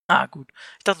 Ah, gut.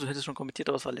 Ich dachte, du hättest schon kommentiert,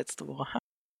 aber es war letzte Woche.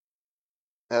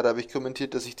 Ja, da habe ich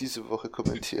kommentiert, dass ich diese Woche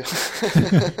kommentiere.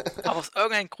 Aber aus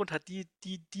irgendeinem Grund hat die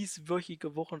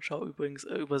dieswöchige Wochenschau übrigens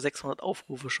über 600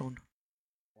 Aufrufe schon.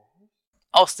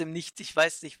 Aus dem Nichts. Ich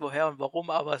weiß nicht woher und warum,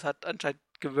 aber es hat anscheinend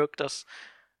gewirkt, dass...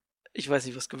 Ich weiß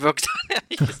nicht, was gewirkt hat,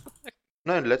 ehrlich gesagt.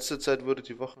 Nein, in letzter Zeit wurde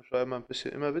die Wochenschau immer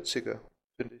witziger,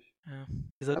 finde ich. Ja.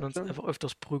 Wir sollten uns einfach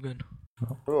öfters prügeln.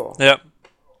 Ja. Ja.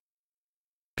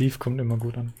 Beef kommt immer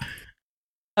gut an.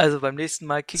 Also beim nächsten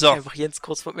Mal kick ich einfach Jens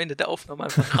kurz vor Ende der Aufnahme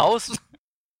einfach raus.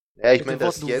 Ja, ich meine, den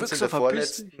dass Worten, du Jens in Wichser, der verpiss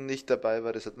vorletzten nicht dabei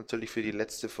war, das hat natürlich für die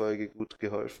letzte Folge gut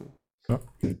geholfen. Ja,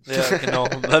 genau,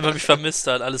 weil man mich vermisst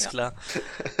hat, alles Ja. klar.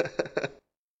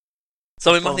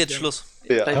 So, wir machen jetzt Schluss.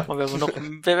 Ja. Vielleicht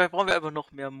brauchen wir aber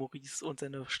noch mehr Maurice und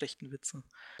seine schlechten Witze.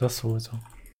 Das sowieso.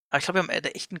 Aber ich glaube, wir haben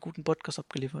echt einen guten Podcast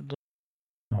abgeliefert.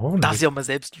 Hoffentlich. Darf sich auch mal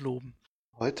selbst loben.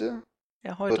 Heute?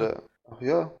 Ja, heute. Oder? Ach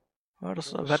ja. Ja,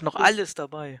 das wir hatten noch gut. alles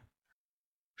dabei.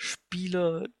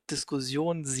 Spiele,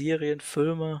 Diskussionen, Serien,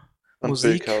 Filme, Und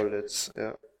Musik. Bill Kaulitz,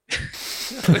 ja.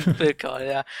 Und Bill Kaul,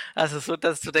 ja. Also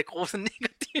das ist so der große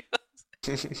Negative.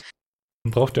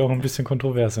 Man braucht ja auch ein bisschen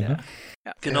Kontroverse, ne?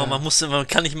 Ja. Genau, Ja. man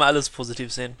kann nicht mal alles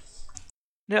positiv sehen.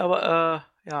 Ja, aber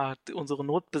unsere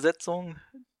Notbesetzung,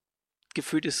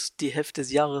 gefühlt ist die Hälfte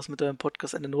des Jahres mit einem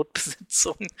Podcast eine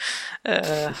Notbesetzung.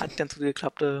 Hat ganz gut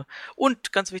geklappt.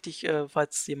 Und ganz wichtig,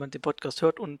 falls jemand den Podcast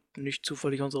hört und nicht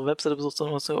zufällig unsere Webseite besucht,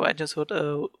 sondern uns auf iTunes hört,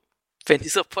 wenn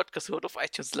dieser Podcast hört auf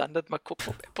iTunes landet, mal gucken,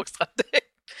 ob Airbox dran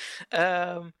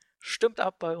denkt. Stimmt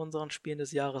ab bei unseren Spielen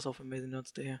des Jahres auf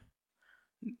AmazingNerds.de.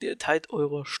 Teilt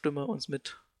eure Stimme uns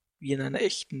mit, wie in einer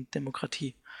echten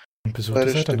Demokratie. Und besucht die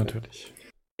Seite natürlich.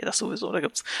 Ja, das sowieso.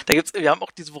 Wir haben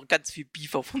auch diese Woche ganz viel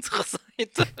Beef auf unserer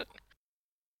Seite.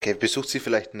 Okay, besucht sie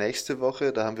vielleicht nächste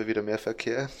Woche, da haben wir wieder mehr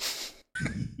Verkehr.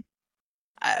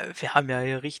 Wir haben ja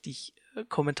hier richtig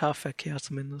Kommentarverkehr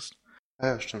zumindest.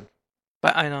 Ja, stimmt.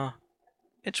 Bei einer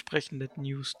entsprechenden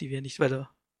News, die wir nicht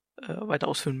weiter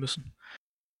ausführen müssen.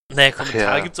 Naja,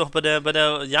 Kommentare ja. gibt's auch bei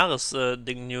der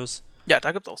Jahres-Ding-News. Ja,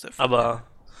 da gibt's auch sehr viel. Aber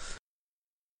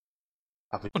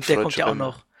und der kommt ja auch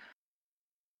noch.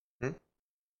 Hm?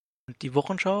 Und die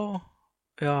Wochenschau,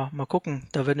 ja, mal gucken.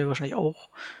 Da werden wir wahrscheinlich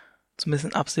auch zumindest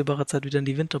in absehbarer Zeit wieder in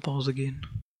die Winterpause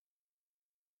gehen.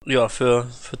 Ja, für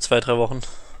 2-3 Wochen.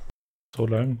 So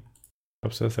lang?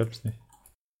 Glaubst du ja selbst nicht.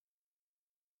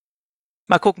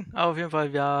 Mal gucken. Aber auf jeden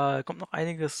Fall, ja, kommt noch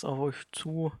einiges auf euch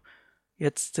zu.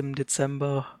 Jetzt im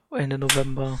Dezember, Ende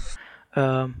November.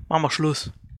 Machen wir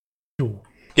Schluss. Jo.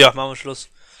 Ja, machen wir Schluss.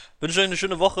 Wünsche euch eine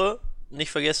schöne Woche. Nicht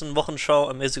vergessen, Wochenschau,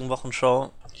 Amazing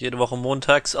Wochenschau. Jede Woche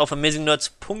montags auf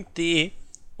amazingnerds.de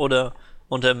oder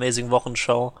unter Amazing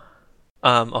Wochenschau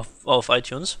auf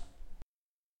iTunes.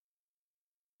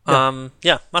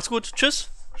 Ja, macht's gut.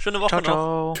 Tschüss. Schöne Woche Ciao,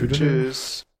 ciao. noch.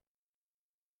 Tschüss.